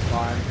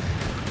fine.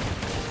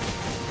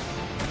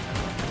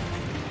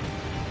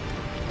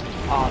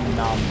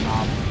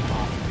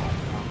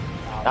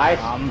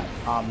 Nice.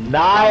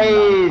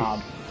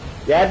 Nice.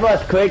 That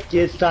was quick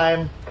this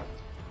time.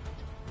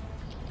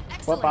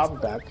 What Bob's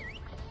back?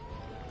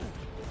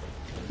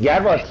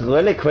 That was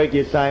really quick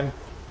this time.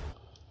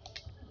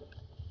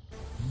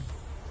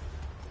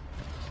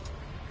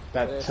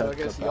 That Yeah, so I took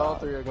guess about... y'all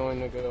three are going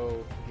to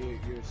go get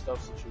your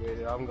stuff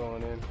situated. I'm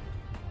going in.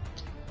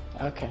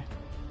 Okay.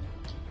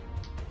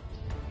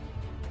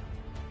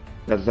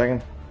 Just a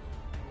second.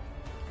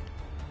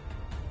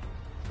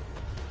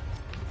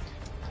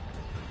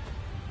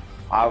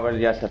 I will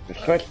just have to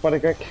switch for the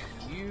quick.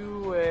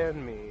 You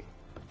and me.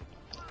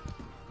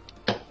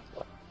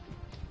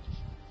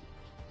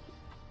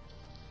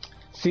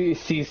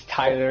 Sees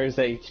Tyler's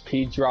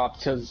HP drop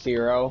to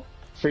 0.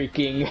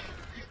 Freaking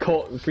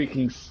Colt,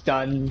 freaking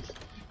stunned.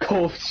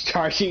 Colt's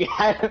charging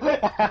at him.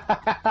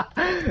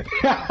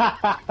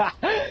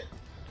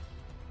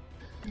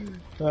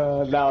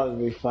 That would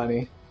be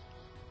funny.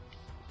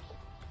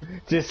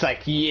 Just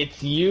like,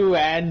 it's you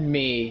and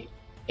me.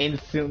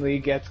 Instantly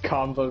gets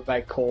comboed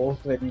by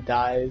Colt and he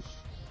dies.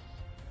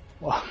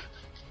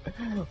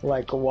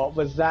 Like, what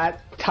was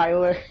that,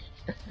 Tyler?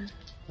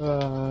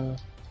 Oh,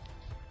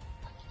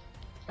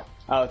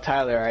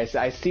 Tyler, I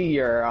see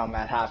you're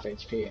at half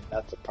HP, and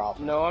that's a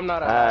problem. No, I'm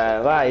not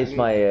at Where is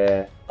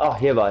my... Oh,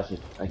 here was it.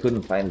 I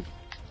couldn't find it.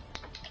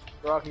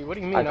 Rocky, what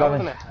do you mean? I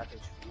wasn't at half HP.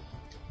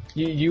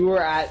 You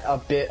were at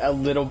a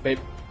little bit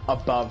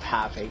above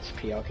half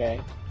HP, okay?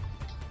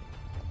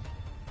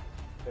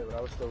 Yeah, but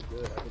I was still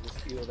good. I could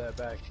just heal that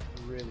back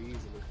really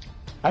easily.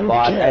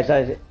 But as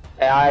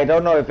I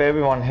don't know if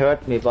everyone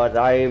heard me, but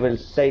I will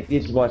say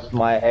this was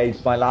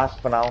it's my last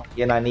for now.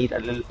 And I need a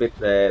little bit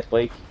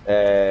break,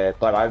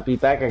 but I'll be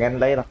back again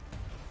later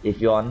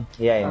if you're on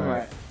here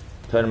in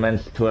 20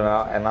 minutes to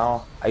an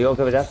hour. Are you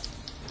okay with that?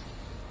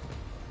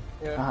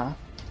 Yeah.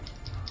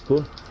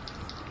 Cool.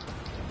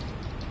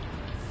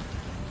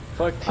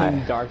 Fuck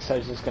Team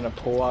Darkside's just gonna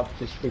pull up,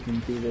 just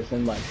freaking do this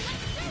in like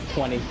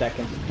 20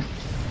 seconds.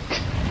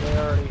 They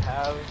already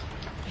have.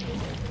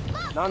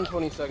 Not in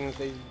 20 seconds,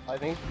 I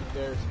think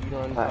their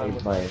speedrun time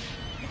was like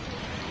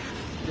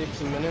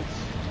 6 minutes.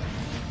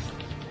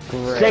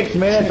 Great. 6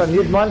 minutes on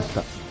this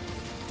monster.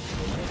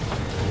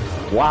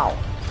 Wow.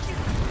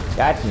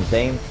 That's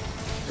insane.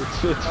 It's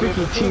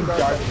freaking Team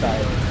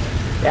Darkside.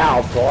 Yeah,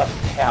 of course.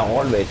 Yeah,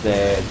 always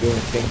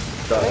doing things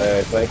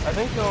quick. I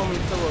think till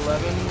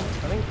 11. I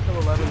think till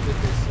 11 did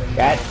this.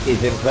 That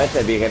is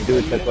impressive. You can do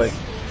it so quick.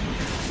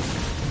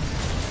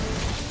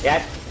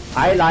 Yes.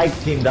 I like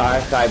Team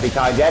Darkside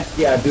because what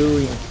they are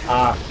doing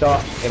are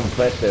so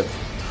impressive.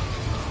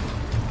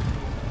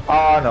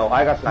 Oh no,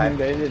 I got time.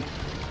 They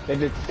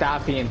did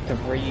Sappy in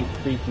 3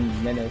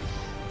 freaking minutes.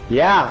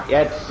 Yeah,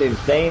 it's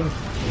insane.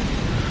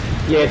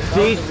 Yeah,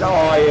 Siege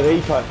or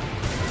Reaper.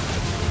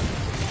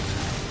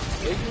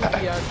 They use the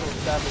actual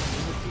Savage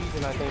speed,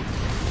 and I think.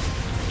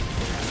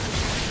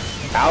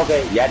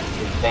 Okay, yeah, it's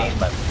insane,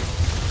 but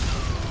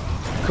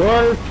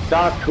cool.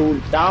 Start cool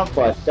down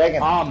for a second.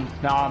 Nom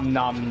nom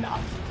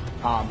nom.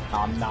 Nom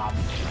nom.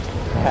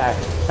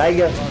 Thank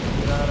you.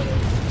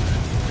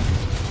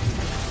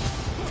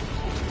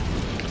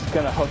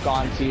 Gonna hook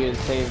onto you to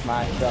save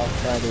myself.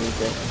 Try to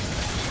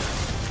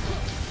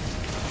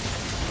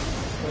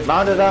do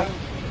Mounted up.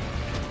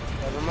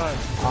 Never mind.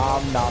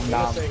 Nom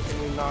nom. Say,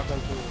 can you knock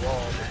onto the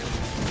wall?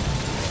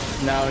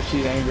 No,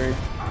 she's angry.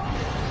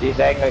 She's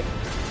angry.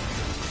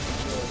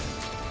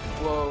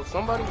 Well,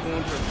 somebody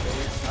named her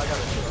face. I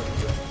gotta show you.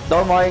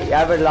 Don't worry,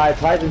 I will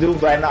try to do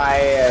when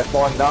I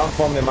fall down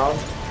from the mount.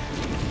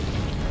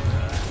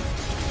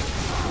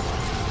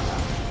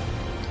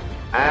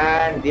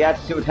 And that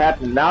should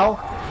happen now.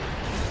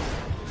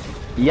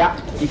 Yeah,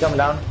 he come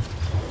down.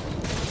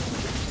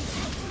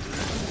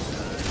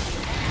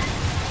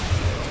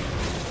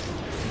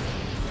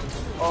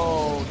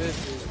 Oh, this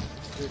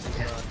is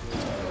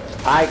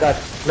not good.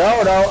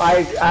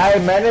 I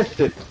managed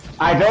it.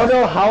 I don't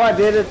know how I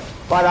did it,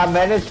 but I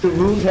managed to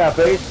wound her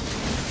face.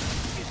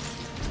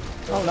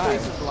 Oh,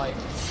 nice.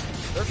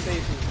 Her face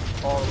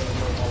is all the way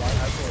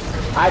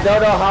normal. I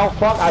don't know how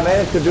fuck I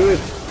managed to do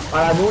it,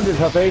 but I wounded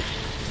her face.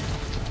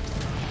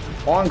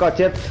 One got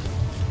hit.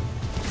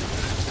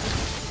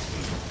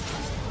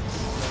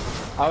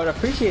 I would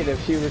appreciate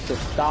if she was to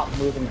stop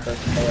moving her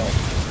tail.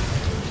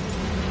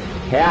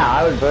 Yeah,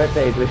 I would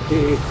birthday it if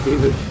she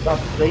would stop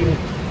screaming.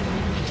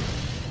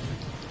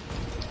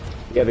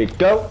 Here we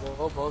go.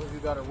 Well, both of you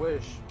got a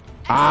wish.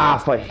 Ah,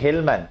 for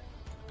hell, man.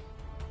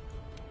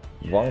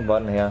 Wrong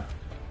button here.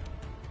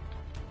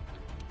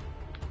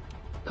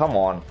 Come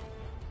on.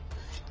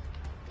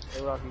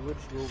 Hey, Rocky,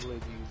 which dual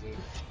blade do you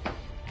use?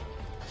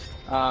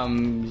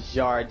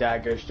 Jar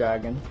Dagger's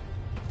Dragon.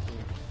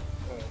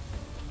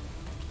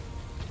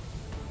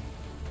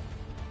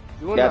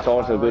 That's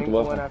also a good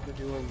weapon. weapon. After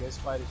doing this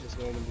fight, is just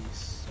going to be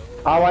so...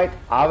 Alright,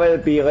 I will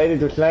be ready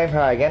to slam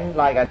her again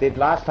like I did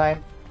last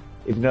time.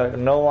 If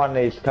no one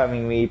is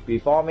coming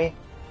before me.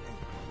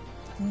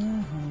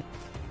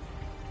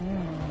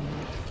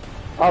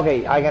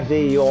 Okay, I can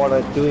see you all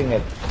are doing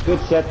it. Good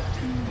shit.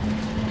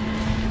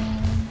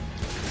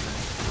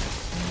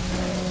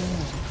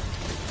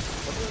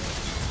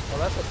 Oh,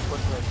 that's a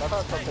quick wrench. I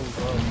thought something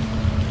broke.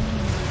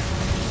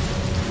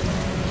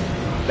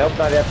 Nope,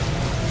 not yet.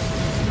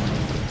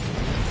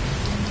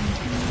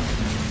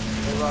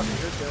 Hey, Rocky,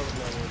 your tail's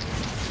not working.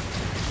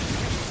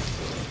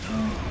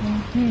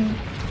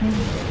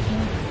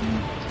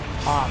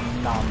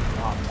 Nom.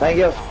 Thank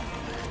you.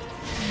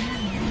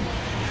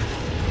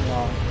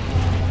 Nom.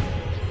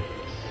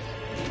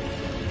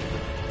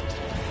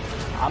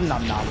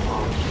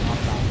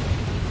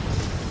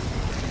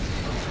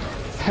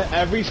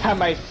 Every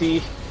time I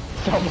see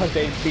someone's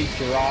HP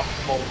drop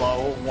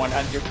below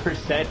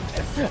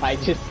 100%, I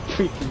just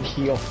freaking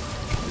heal.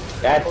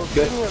 That's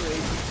good. Speaking of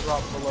AP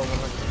drop below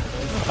 100%.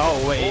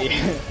 Oh wait.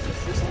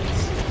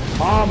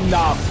 nom,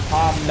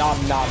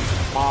 nom.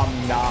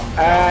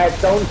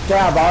 Don't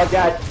care about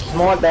that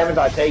small damage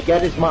I take.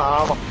 That is my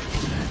armor.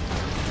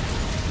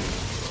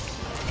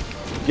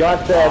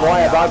 Just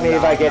worry about me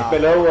if I get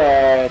below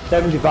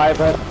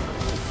 75%.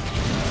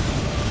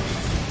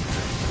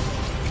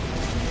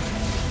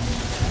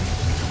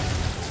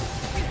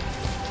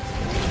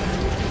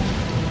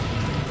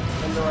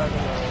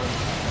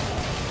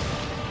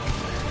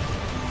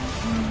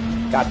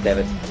 God damn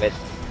it, I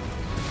missed.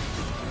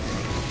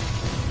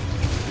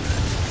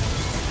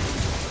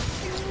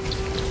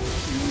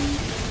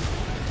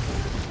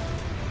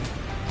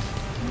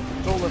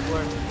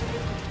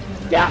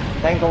 Yeah,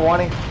 thanks for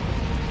warning.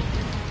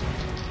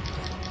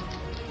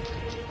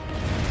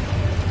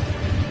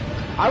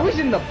 I was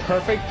in the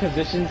perfect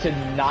position to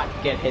not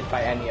get hit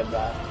by any of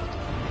that.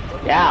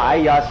 Yeah,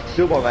 I just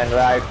Superman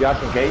right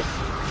just in case.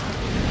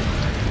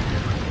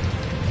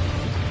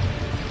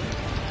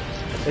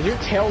 Is your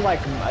tail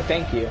like...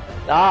 thank you.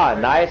 Ah,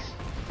 nice.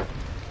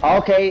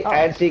 Okay,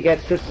 and she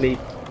gets to sleep.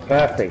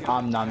 Perfect.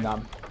 Nom.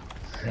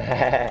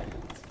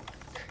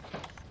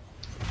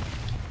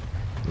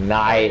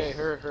 Nice.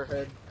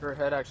 Okay, her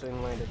head actually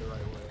landed the right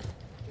way.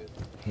 Good.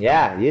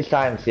 Yeah, this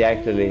time she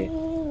actually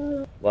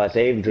was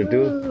able to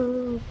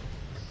do.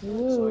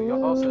 So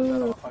y'all set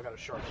that off. I got a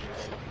shark.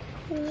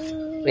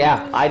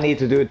 Yeah, I need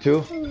to do it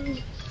too.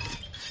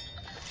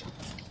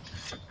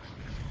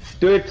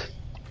 Do it.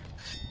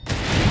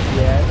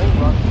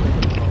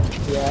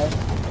 Yes.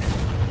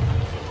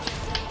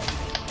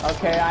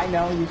 Okay, I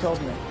know, you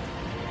told me.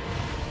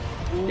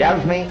 Yeah,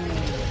 it's me.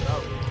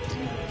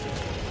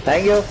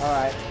 Thank you.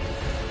 Alright.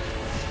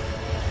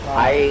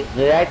 I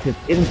reacted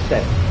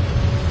instant.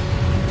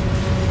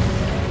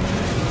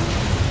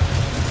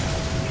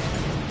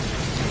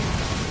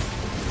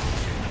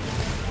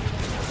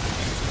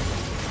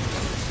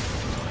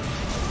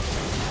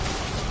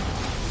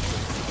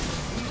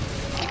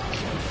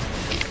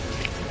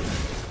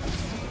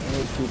 Let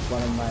me keep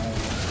one of my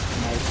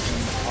nice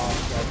things off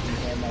so I can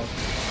hear my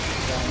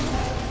gun.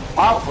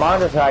 Oh,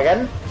 monitor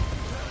again.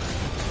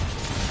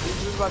 She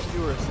was about to do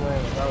her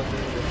slam. That was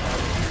really good.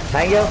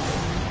 Thank you.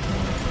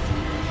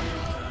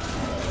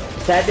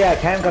 Sadly, I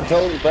can't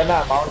control when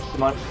I mount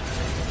much.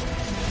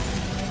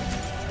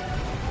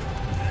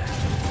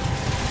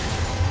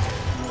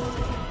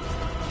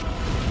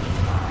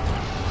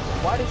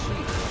 Why did she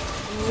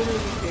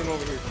literally came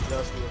over here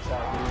just to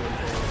attack me?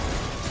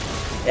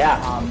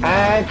 Yeah,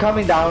 and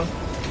coming down.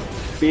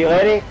 Be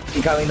ready.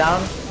 Be coming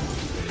down.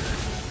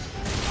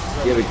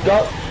 Here we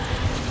go.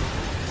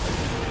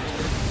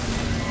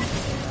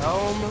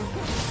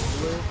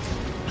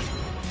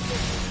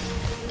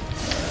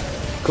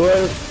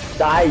 Cool.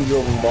 Die,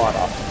 you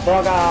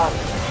motherfucker.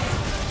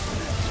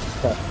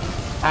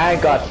 I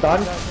got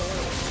stunned.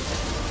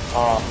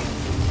 Oh.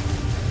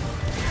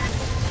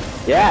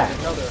 Yeah,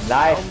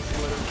 nice.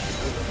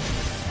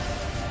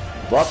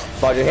 What?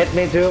 But you hit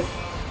me too?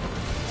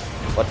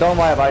 But don't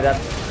worry about that.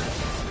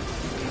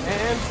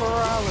 And for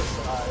our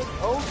side.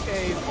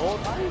 Okay,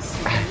 Bolt, I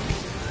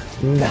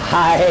see.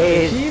 Nice.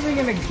 Is she even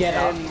gonna get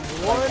up? And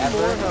one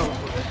more health.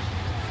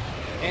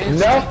 And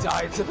Nope. she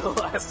died to the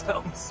last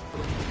health.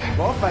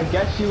 Well, I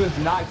guess she was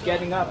not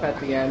getting up at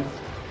the end.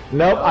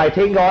 Nope, I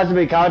think also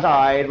because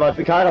it was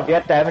because of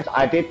that damage.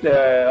 I did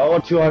over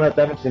 200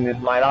 damage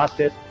in my last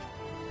hit.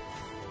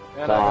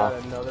 And I got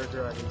another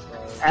dragon star.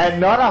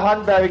 Another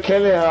hunt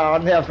killing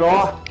on the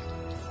floor.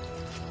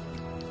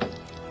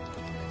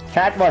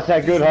 That was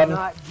a good hunt. She's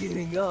not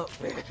getting up,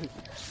 man.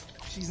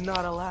 She's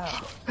not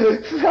allowed.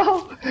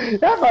 No,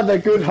 that was a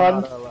good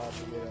hunt. Not allowed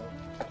to get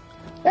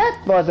up.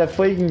 That was a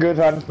freaking good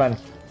hunt, man. Yeah,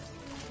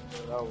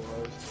 that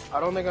was. I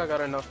don't think I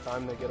got enough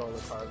time to get all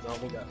the cards. I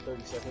only got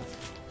 30 seconds.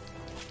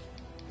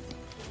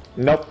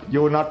 Nope,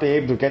 you will not be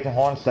able to get the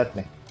horns at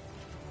me.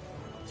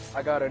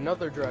 I got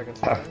another dragon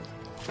star.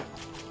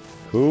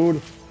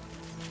 Cool.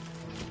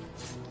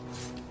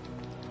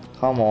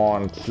 Come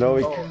on,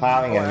 slowly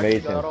carving I and actually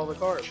waiting. got all the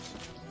cards.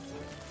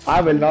 I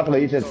will not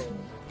reach it.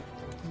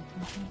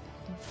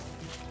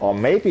 Or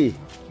maybe.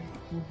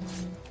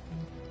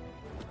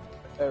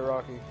 Hey,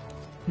 Rocky.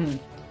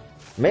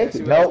 Maybe.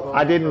 No,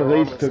 I didn't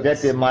reach to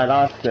get in my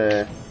last.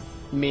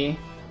 Me.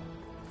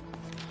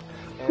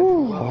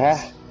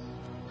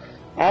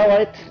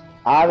 Alright,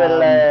 I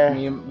will.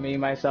 Me,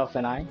 myself,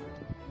 and I.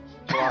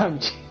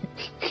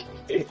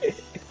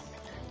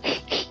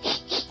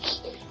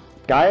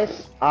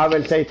 Guys, I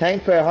will say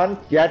thanks for your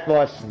hunt. That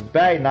was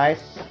very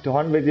nice to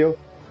hunt with you.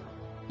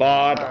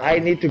 But I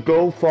need to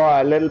go for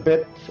a little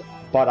bit.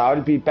 But I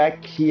will be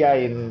back here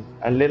in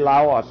a little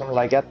hour or something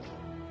like that.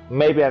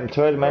 Maybe in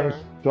 30 minutes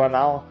to an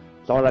hour.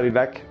 So I'll be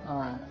back.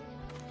 Alright.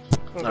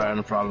 Alright,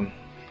 no problem.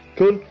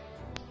 Cool.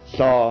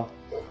 So,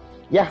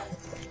 yeah.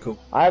 Cool.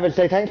 I will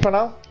say thanks for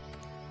now.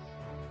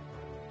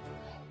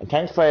 And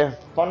thanks for your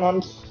fun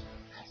hunts.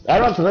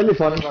 That was really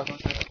fun.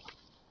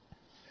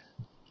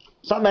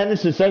 Some manage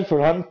self for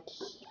hunt.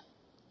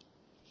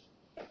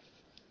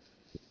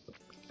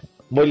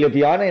 Will you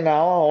be on in an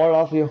hour, all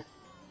of you?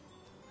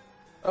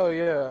 Oh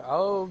yeah,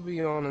 I'll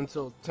be on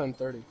until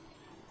 10:30.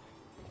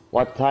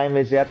 What time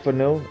is that for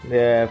now?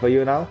 For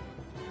you now?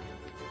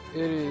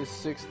 It is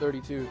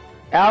 6:32.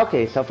 Ah,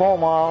 okay, so 4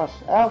 more hours.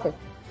 Ah, okay.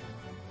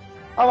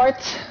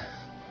 Alright.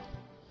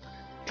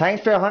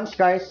 Thanks for your hunts,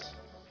 guys.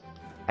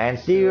 And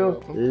see You're you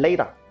welcome.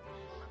 later.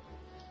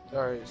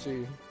 Alright,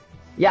 see you.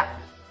 Yeah.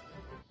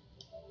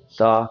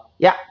 So,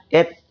 yeah,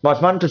 it was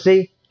fun to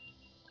see.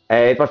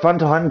 It was fun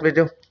to hunt with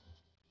you.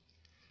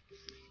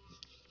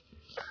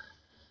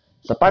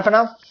 So, bye for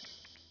now.